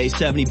to UK,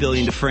 70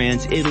 billion to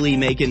France, Italy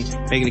making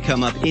a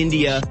come up,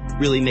 India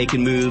really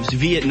making moves,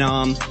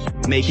 Vietnam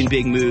making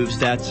big moves.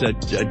 That's a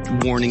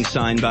warning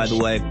sign, by the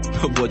way,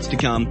 of what's to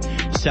come.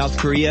 South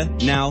Korea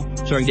now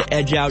starting to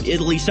edge out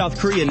Italy. South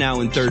Korea now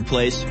in third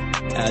place,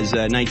 as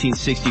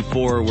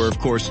 1964 we're of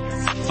course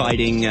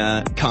fighting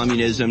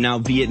communism. Now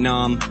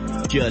Vietnam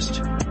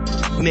just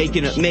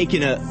making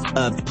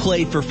a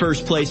play for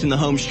first place in the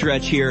home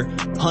stretch here.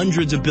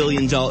 Hundreds of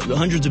billions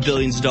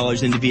of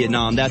dollars into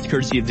Vietnam. That's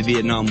courtesy of the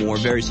Vietnam War.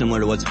 Very similar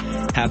to what's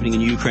happening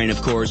in Ukraine,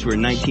 of course. We're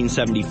in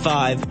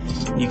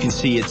 1975. You can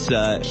see it's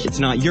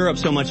not Europe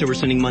so much that we're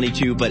sending money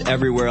to, but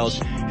everywhere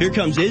else. Here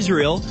comes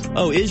Israel.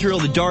 Oh, Israel,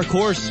 the dark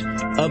horse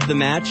of the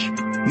match,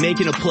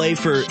 making a play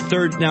for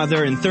third. Now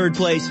they're in third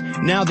place.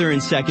 Now they're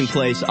in second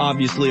place.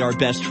 Obviously our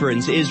best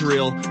friends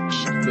Israel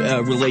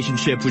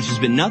relationship, which has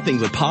been nothing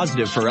but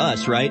positive for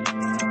us, right?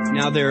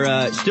 Now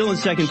they're still in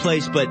second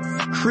place, but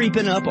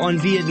creeping up on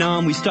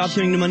Vietnam. We stopped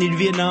sending the money to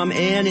Vietnam,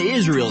 and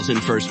Israel's in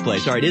first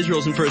place. All right,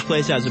 Israel's in first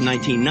place as of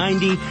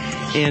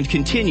 1990 and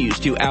continues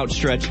to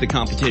outstretch the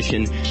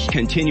competition,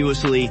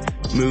 continuously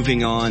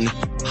moving on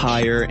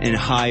higher and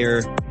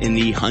higher in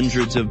the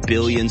hundreds of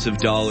billions of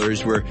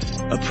dollars. We're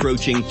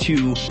approaching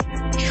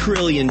 $2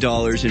 trillion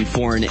in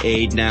foreign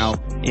aid now,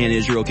 and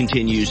Israel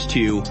continues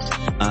to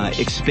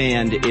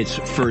expand its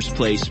first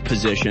place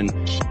position.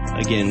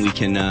 Again, we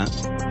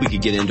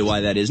could get into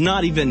why that is,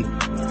 not even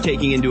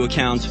taking into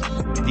account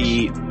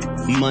the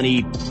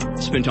money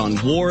spent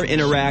on war in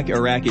Iraq.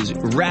 Iraq is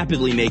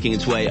rapidly making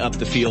its way up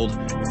the field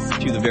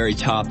to the very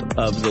top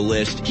of the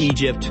list.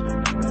 Egypt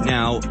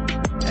now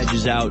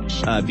edges out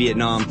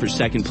Vietnam for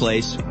second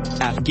place.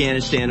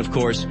 Afghanistan, of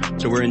course.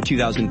 So we're in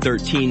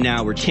 2013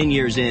 now. We're 10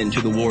 years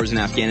into the wars in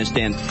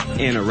Afghanistan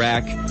and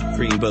Iraq,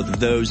 bringing both of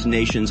those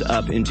nations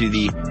up into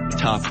the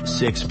top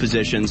 6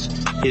 positions.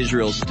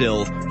 Israel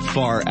still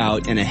far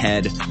out and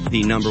ahead,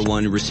 the number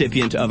one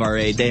recipient of our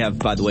aid. They have,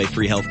 by the way,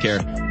 free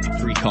healthcare,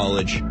 free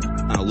college,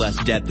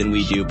 less debt than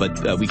we do,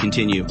 but we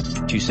continue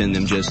to send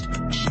them just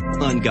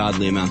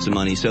ungodly amounts of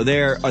money. So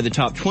there are the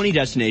top 20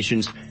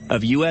 destinations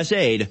of U.S.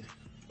 aid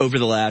over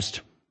the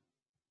last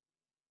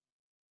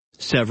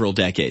several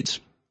decades.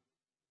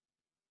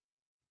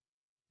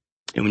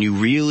 And when you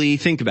really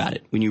think about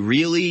it, when you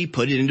really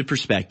put it into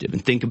perspective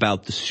and think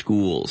about the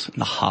schools and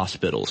the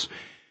hospitals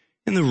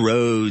and the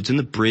roads and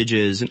the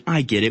bridges, and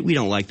I get it, we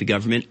don't like the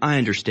government, I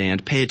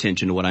understand, pay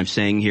attention to what I'm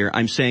saying here.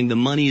 I'm saying the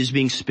money is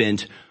being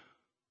spent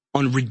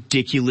on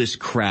ridiculous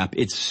crap.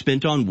 It's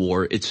spent on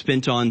war. It's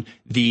spent on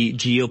the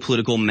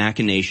geopolitical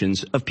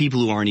machinations of people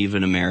who aren't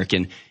even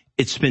American.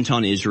 It's spent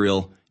on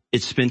Israel.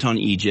 It's spent on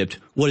Egypt.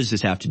 What does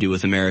this have to do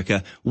with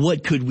America?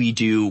 What could we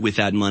do with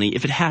that money?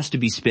 If it has to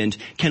be spent,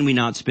 can we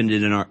not spend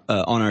it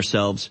on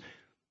ourselves?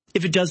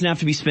 If it doesn't have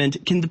to be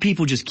spent, can the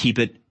people just keep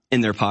it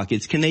in their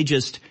pockets? Can they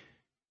just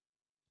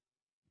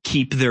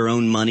keep their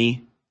own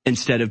money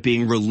instead of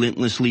being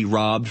relentlessly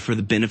robbed for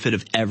the benefit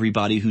of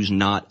everybody who's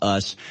not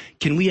us?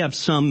 Can we have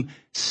some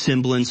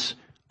semblance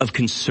of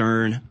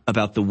concern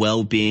about the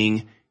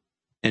well-being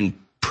and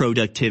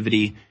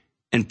productivity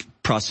and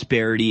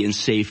prosperity and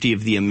safety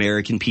of the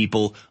American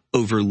people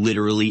over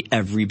literally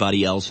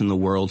everybody else in the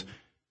world?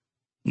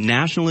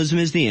 Nationalism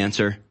is the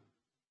answer.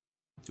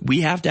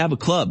 We have to have a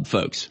club,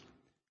 folks.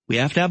 We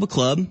have to have a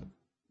club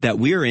that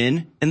we're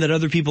in and that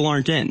other people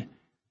aren't in.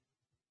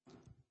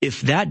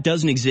 If that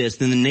doesn't exist,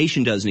 then the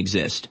nation doesn't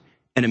exist.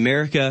 And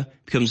America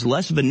becomes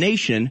less of a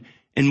nation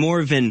and more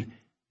of an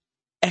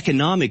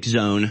economic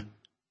zone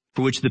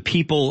for which the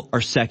people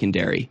are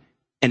secondary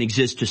and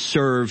exist to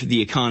serve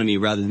the economy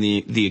rather than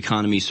the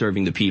economy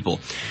serving the people.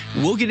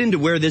 We'll get into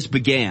where this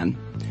began.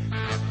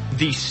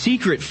 The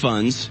secret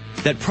funds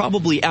that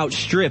probably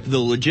outstrip the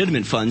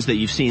legitimate funds that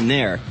you've seen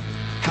there.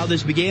 How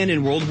this began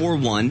in World War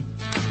I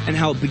and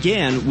how it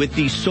began with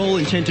the sole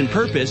intent and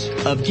purpose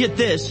of, get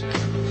this,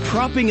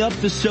 propping up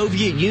the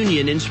Soviet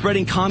Union and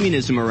spreading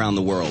communism around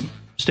the world.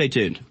 Stay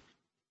tuned.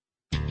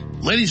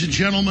 Ladies and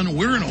gentlemen,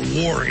 we're in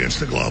a war against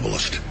the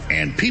globalist,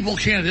 and people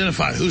can't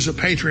identify who's a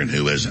patriot and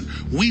who isn't.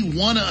 We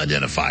want to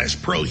identify as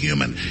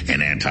pro-human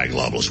and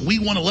anti-globalist. We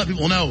want to let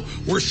people know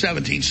we're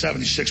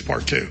 1776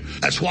 Part 2.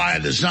 That's why I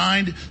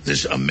designed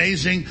this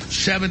amazing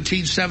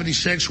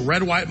 1776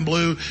 red, white, and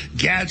blue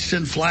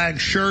Gadsden flag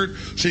shirt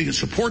so you can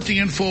support the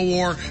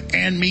InfoWar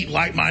and meet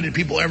like-minded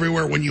people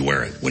everywhere when you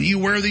wear it. When you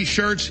wear these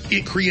shirts,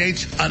 it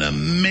creates an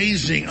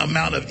amazing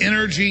amount of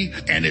energy,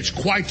 and it's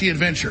quite the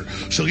adventure.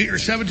 So get your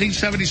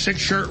 1776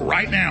 shirt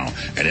right now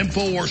at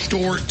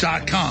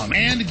InfoWarsStore.com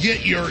and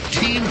get your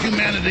Team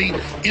Humanity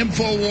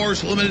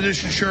InfoWars limited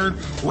edition shirt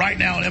right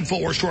now at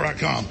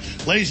InfoWarsStore.com.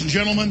 Ladies and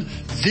gentlemen,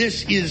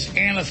 this is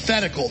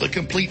antithetical, the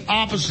complete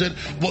opposite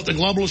of what the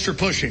globalists are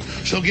pushing.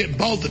 So get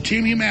both the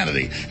Team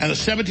Humanity and the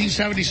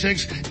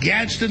 1776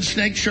 Gadsden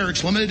Snake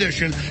shirts limited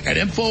edition at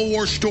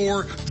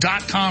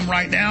InfoWarsStore.com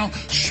right now.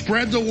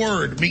 Spread the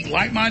word, meet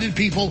like-minded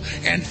people,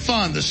 and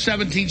fund the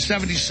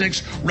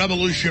 1776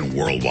 revolution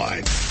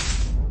worldwide.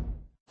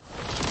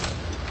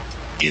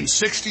 In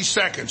 60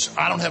 seconds,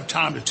 I don't have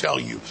time to tell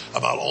you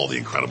about all the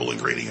incredible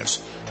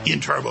ingredients in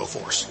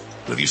TurboForce.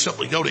 But if you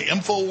simply go to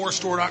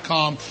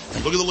InfoWarsStore.com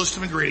and look at the list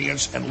of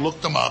ingredients and look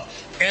them up,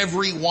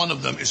 every one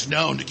of them is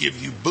known to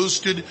give you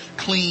boosted,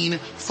 clean,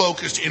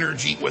 focused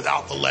energy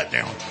without the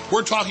letdown.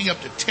 We're talking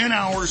up to 10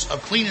 hours of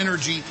clean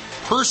energy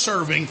per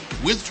serving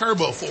with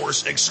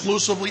TurboForce,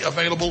 exclusively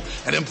available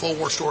at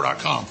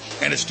InfoWarsStore.com.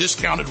 And it's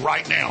discounted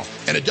right now.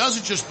 And it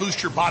doesn't just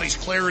boost your body's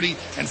clarity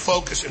and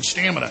focus and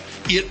stamina.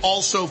 It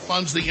also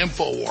funds the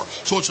InfoWar.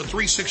 So it's a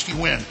 360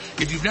 win.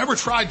 If you've never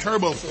tried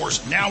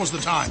TurboForce, now is the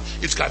time.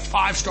 It's got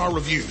 5-star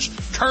reviews.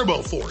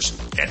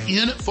 TurboForce at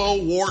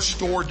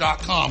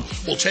InfoWarsStore.com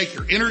will take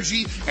your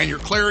energy and your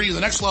clarity to the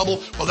next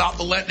level without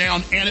the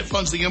letdown, and it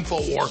funds the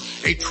InfoWar,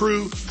 a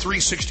true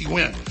 360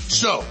 win.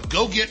 So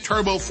go get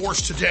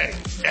TurboForce today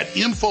at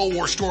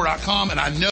InfoWarsStore.com, and I know